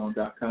at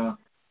gmail.com.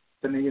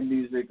 Send me your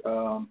music.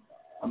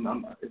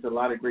 It's a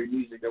lot of great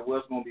music. There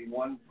was going to be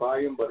 1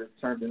 volume, but it's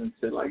turned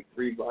into like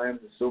 3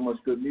 volumes. There's so much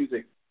good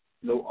music.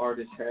 No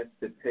artist has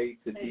to pay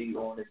to be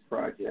on this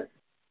project.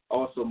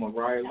 Also,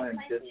 Mariah Lynn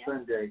this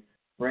Sunday,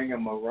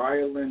 bringing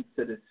Mariah Lynn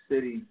to the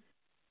city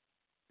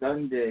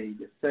Sunday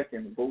the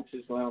 2nd,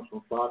 Vultures Lounge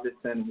from 5 to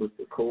 10 with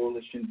the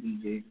Coalition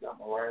DJs. Got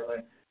Mariah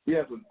Lynn. We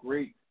have a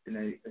great and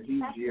a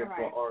huge year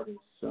for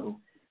artists. So,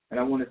 and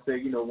I want to say,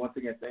 you know, once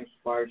again, thanks to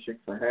Fire Chick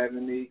for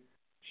having me.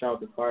 Shout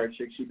out to Fire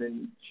Chick. She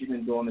been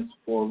doing this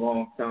for a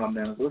long time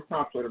now. So it's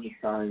time for her to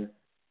retire.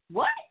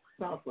 What? It's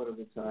time for her to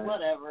retire.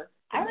 Whatever.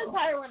 I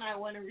retire when I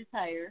want to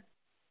retire.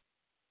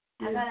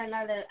 Yeah. I got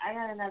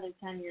another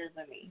 10 years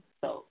of me.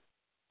 So.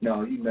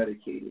 No, you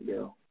medicated,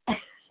 yo.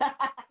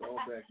 Go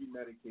back. You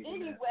medicated.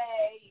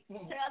 Anyway,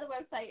 check out the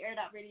website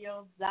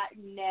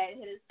air.radio.net.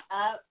 Hit us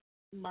up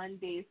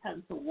Mondays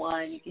 10 to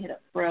 1. You can hit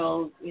up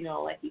Frills. You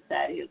know, like he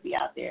said, he'll be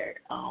out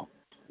there.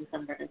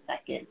 December the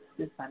 2nd,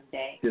 this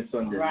Sunday.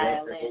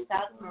 Mariah Lynn.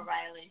 Shout out to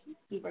Mariah Lynn. She's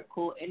super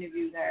cool.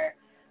 Interviewed her.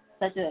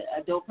 Such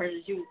a dope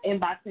person. She was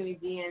inboxing me,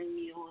 DMing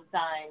me all the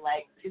time.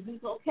 Like, is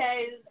this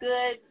okay? Is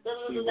this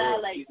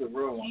good? Like, she's a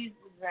real one.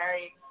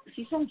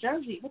 She's from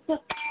Jersey. What the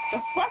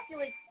fuck you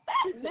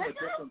expect, She's nigga? From a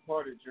different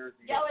part of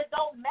Jersey. Yo, it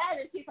don't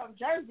matter. She's from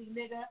Jersey,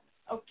 nigga.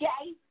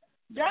 Okay?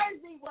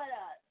 Jersey, what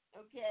up?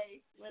 Okay?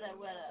 What up?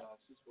 Nah,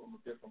 she's from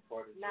a different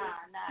part of Jersey.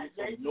 Nah. She's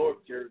Jersey. From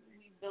North Jersey.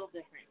 We built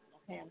different.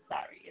 Okay, I'm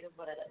sorry. It is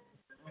what it is.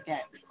 Okay.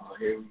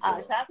 Here we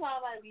go. Shout out to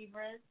all my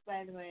Libras,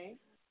 by the way.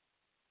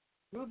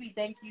 Ruby,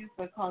 thank you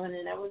for calling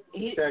in.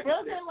 He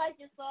really didn't like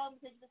your song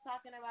because you were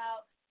talking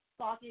about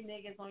stalking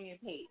niggas on your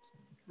page,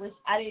 which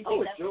I didn't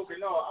think. I was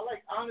joking. No, I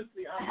like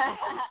honestly I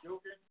was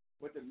joking.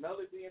 But the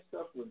melody and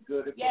stuff was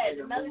good. The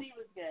melody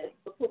was good.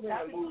 It put me in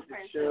the mood to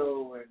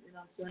chill, and you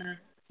know what I'm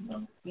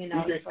saying. You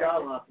know, DJ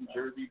Skyline from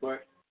Jersey,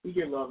 but we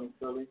get love in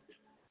Philly.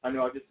 I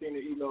know. I just seen the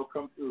email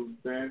come through,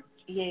 man.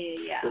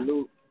 Yeah.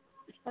 Salute.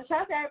 Well,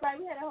 shout out to everybody.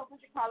 We had a whole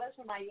bunch of callers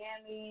from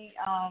Miami,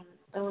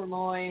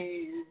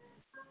 Illinois,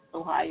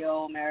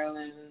 Ohio,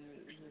 Maryland,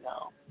 you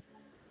know,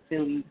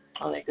 Philly,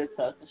 all that good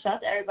stuff. So shout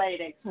out to everybody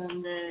that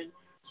tuned in,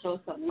 show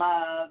some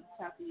love.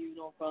 Shout out to you,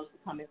 little folks, for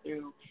coming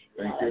through.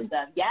 Thank you. you.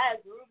 That stuff. Yes,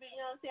 Ruby, you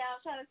know what I'm saying? I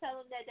was trying to tell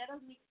them that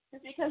doesn't mean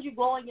just because you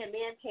go on your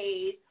man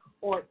page,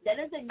 or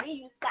that doesn't mean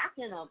you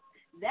stalking them.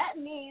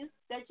 That means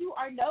that you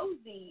are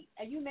nosy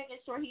and you making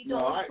sure he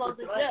knows what he's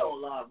supposed to do. I ain't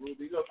gonna lie,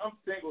 Ruby. Look, I'm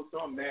single,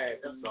 so I'm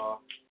mad. That's all.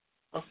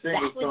 I'm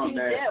single, so I'm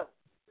mad. That's what you do.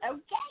 Okay.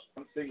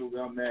 I'm single, but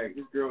I'm mad.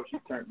 This girl, she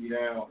turned me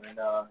down, and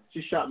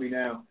she shot me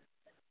down.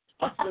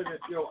 I slid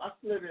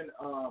in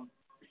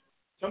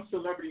some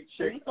celebrity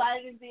chick. You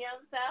sliding in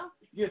DM style?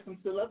 Yeah, some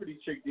celebrity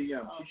chick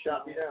DM. She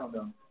shot me down,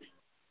 though.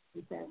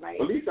 You said right.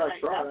 At least I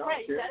tried. That's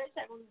right. You gotta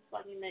check on these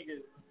fucking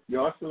niggas.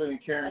 Yo, I still in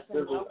Karen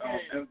Stizzle's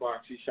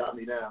inbox. She shot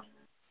me down.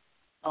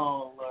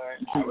 Oh, Lord.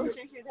 I wish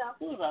you should down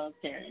too if I was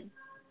Karen.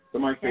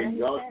 Somebody said,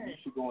 y'all, you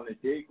should go on a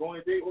date. Go on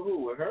a date with who?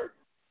 With her?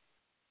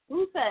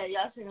 Who said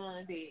y'all should go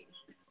on a date?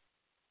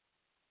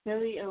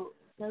 Philly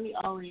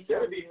always.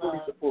 That'd be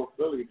Philly support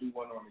Philly if we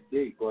went on a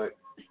date, but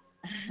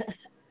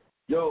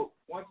yo,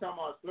 one time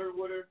I was flirting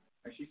with her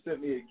and she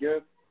sent me a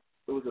gift.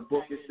 It was a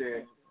book that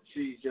said,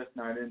 "She's just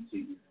not into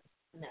you."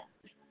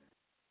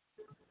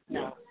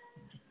 No.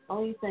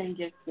 Only saying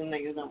gifts to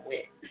niggas I'm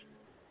with.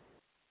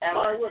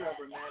 All right,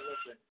 whatever, man.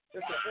 Listen,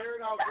 it's an Air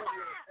It Out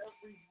Radio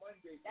every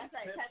Monday from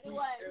 10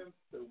 p.m.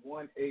 to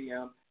 1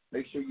 a.m.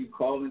 Make sure you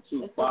call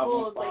into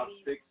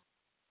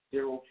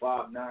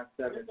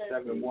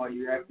 515-605-9771.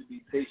 You have to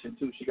be patient,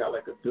 too. She got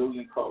like a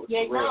billion callers.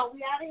 Yeah, no,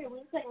 we out of here. We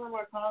don't take no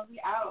more calls.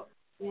 We out.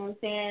 You know what I'm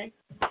saying?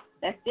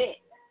 That's it.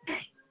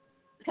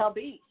 Tell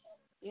Beach.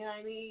 You know what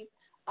I mean?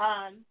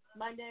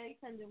 Monday,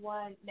 10 to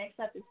 1. Next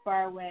up is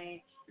Far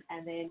Away.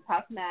 And then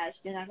Pop Smash.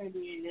 They're not going to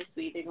be in this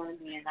week. They're going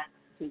to be in next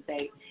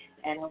Tuesday.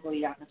 And hopefully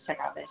y'all can check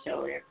out that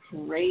show. They're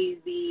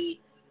crazy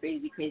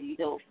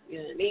dope. You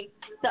know what I mean?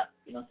 So,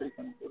 can I say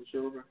something for the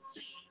show over?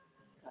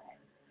 Go ahead.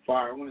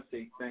 Fire, I want to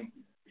say thank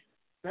you.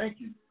 Thank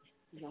you.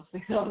 You don't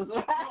think so? He was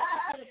like,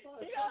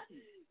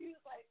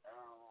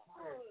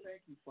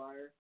 thank you,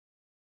 Fire.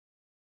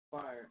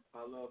 Fire,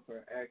 I love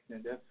her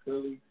accent. That's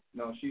Philly.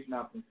 No, she's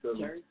not from Philly.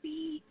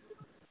 Jersey.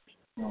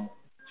 No,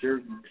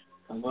 Jersey.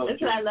 I love Listen,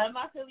 Jersey. I love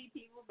my Philly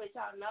people, but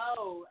y'all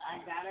know I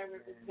gotta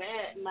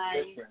represent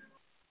my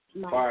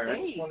Fire, state. I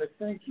just want to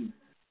thank you.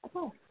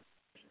 Oh.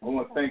 I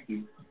want to thank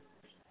you.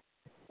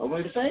 I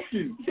want to thank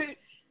you.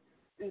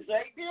 It's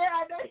right there.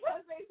 I know you're going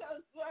to say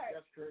something smart.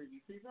 That's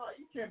crazy. See, no,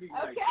 you can't be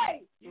nice.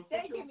 Okay, you're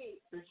thanking me.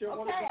 Since you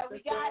don't we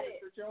got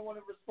it. Since you don't want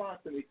to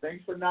respond to me,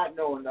 thanks for not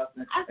knowing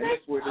nothing. I and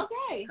that's where this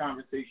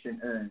conversation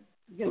ends.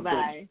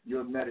 Goodbye.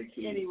 You're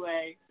medicated.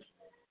 Anyway.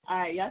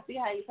 All right, y'all see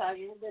how you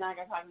talking? Then I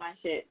can talk my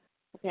shit.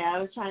 Okay, I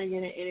was trying to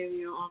get an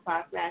interview on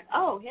Fox Flash.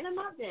 Oh, hit him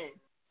up then.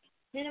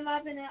 Hit him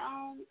up in the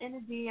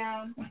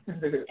DM.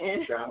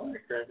 And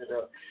crack it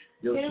up.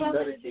 Yo, hit him up in the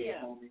medicated,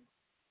 DM. homie.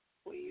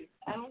 Please.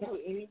 I don't do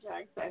any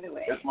drugs, by the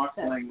way. That's my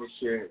slang this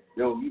year.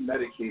 Yo, you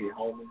medicated,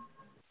 homie.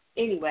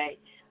 Anyway,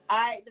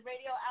 the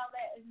radio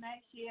outlet is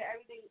next year.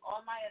 Everything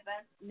on my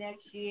events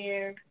next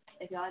year.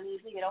 If y'all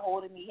need to get a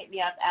hold of me, hit me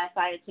up at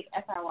Fiya Chick,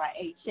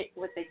 Fiya Chick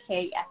with the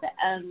K at the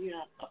M. You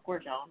know, of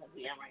course y'all don't know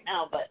who I am right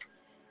now, but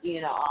you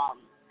know,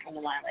 on the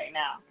line right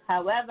now.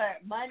 However,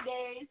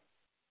 Mondays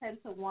 10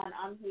 to 1,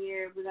 I'm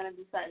here. We're gonna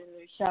be starting a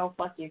new show,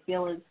 Fuck Your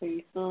Feelings,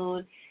 pretty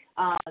soon.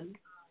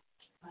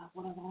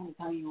 What else I want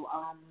to tell you?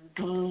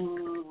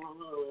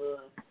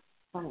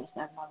 Funny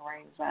stuff, my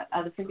brain's up.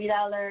 The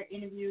 $50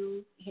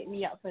 interview, hit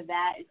me up for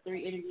that. It's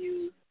 3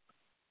 interviews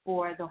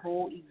for the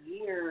whole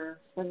year.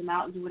 Spread them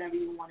out and do whatever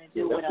you want to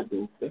do with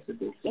them. That's a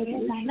dope. It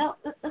is, I know.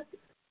 Okay.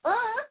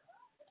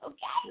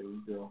 There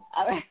you go.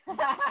 All right.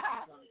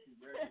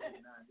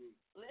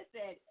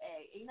 Listen,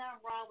 hey, ain't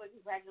nothing wrong with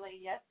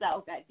congratulating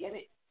yourself, God damn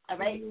it. All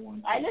right.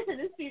 All right, listen,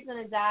 this feed's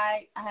gonna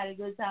die. I had a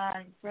good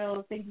time.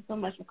 Frills, thank you so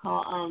much for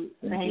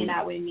hanging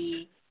out with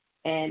me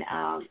and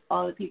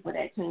all the people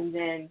that tuned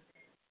in.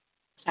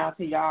 Shout out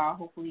to y'all.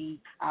 Hopefully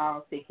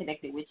I'll stay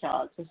connected with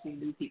y'all, especially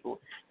new people.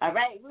 All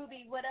right,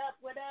 Ruby, what up?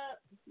 What up?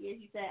 Yeah,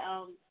 she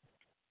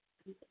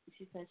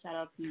said shout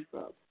out to you,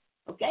 bro.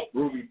 Okay?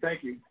 Ruby,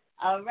 thank you.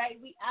 All right,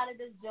 we out of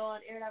this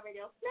joint. Air It Out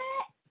Radio.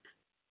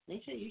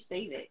 Make sure you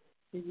save it.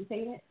 Did you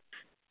save it?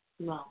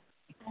 No.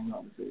 I'm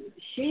not save it.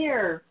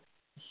 Share.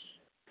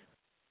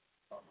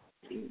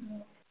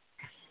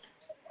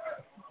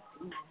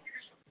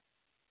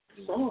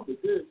 Some of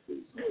it is.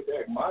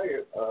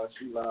 Maya,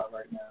 she live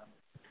right now.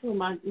 Who,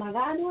 my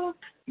goddaughter?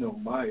 No,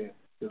 Maya.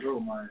 The real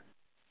Maya.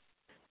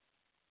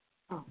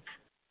 Oh.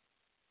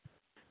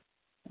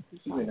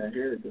 She's in her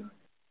hair done.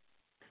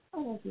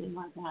 Oh, that's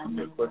my goddaughter. I'm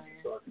going to question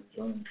so I can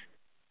join.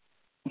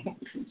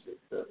 She said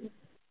that.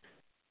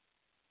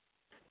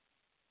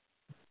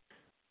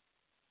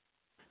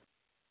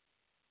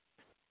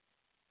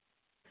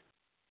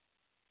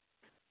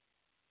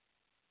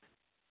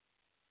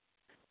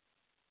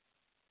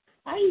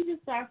 How you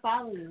just start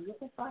following me? What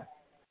the fuck?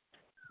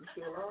 You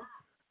still around?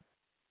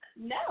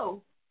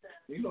 No.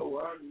 You know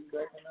why? You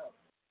backing up.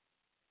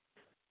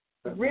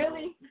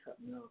 Really?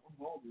 No, I'm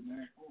hungry,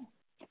 man. Come on.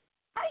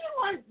 How you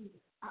want to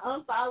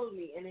unfollow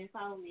me and then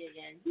follow me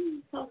again?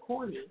 You so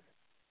corny.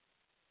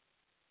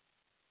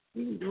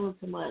 You be doing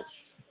too much.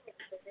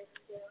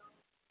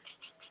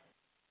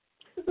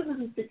 This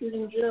is ticket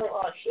in jail.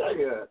 Oh, shut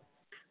up.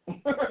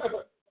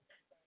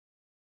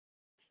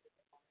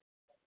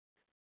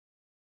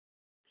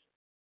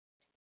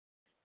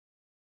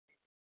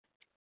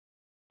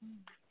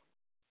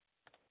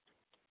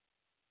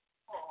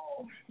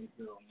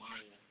 Oh,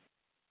 Maya.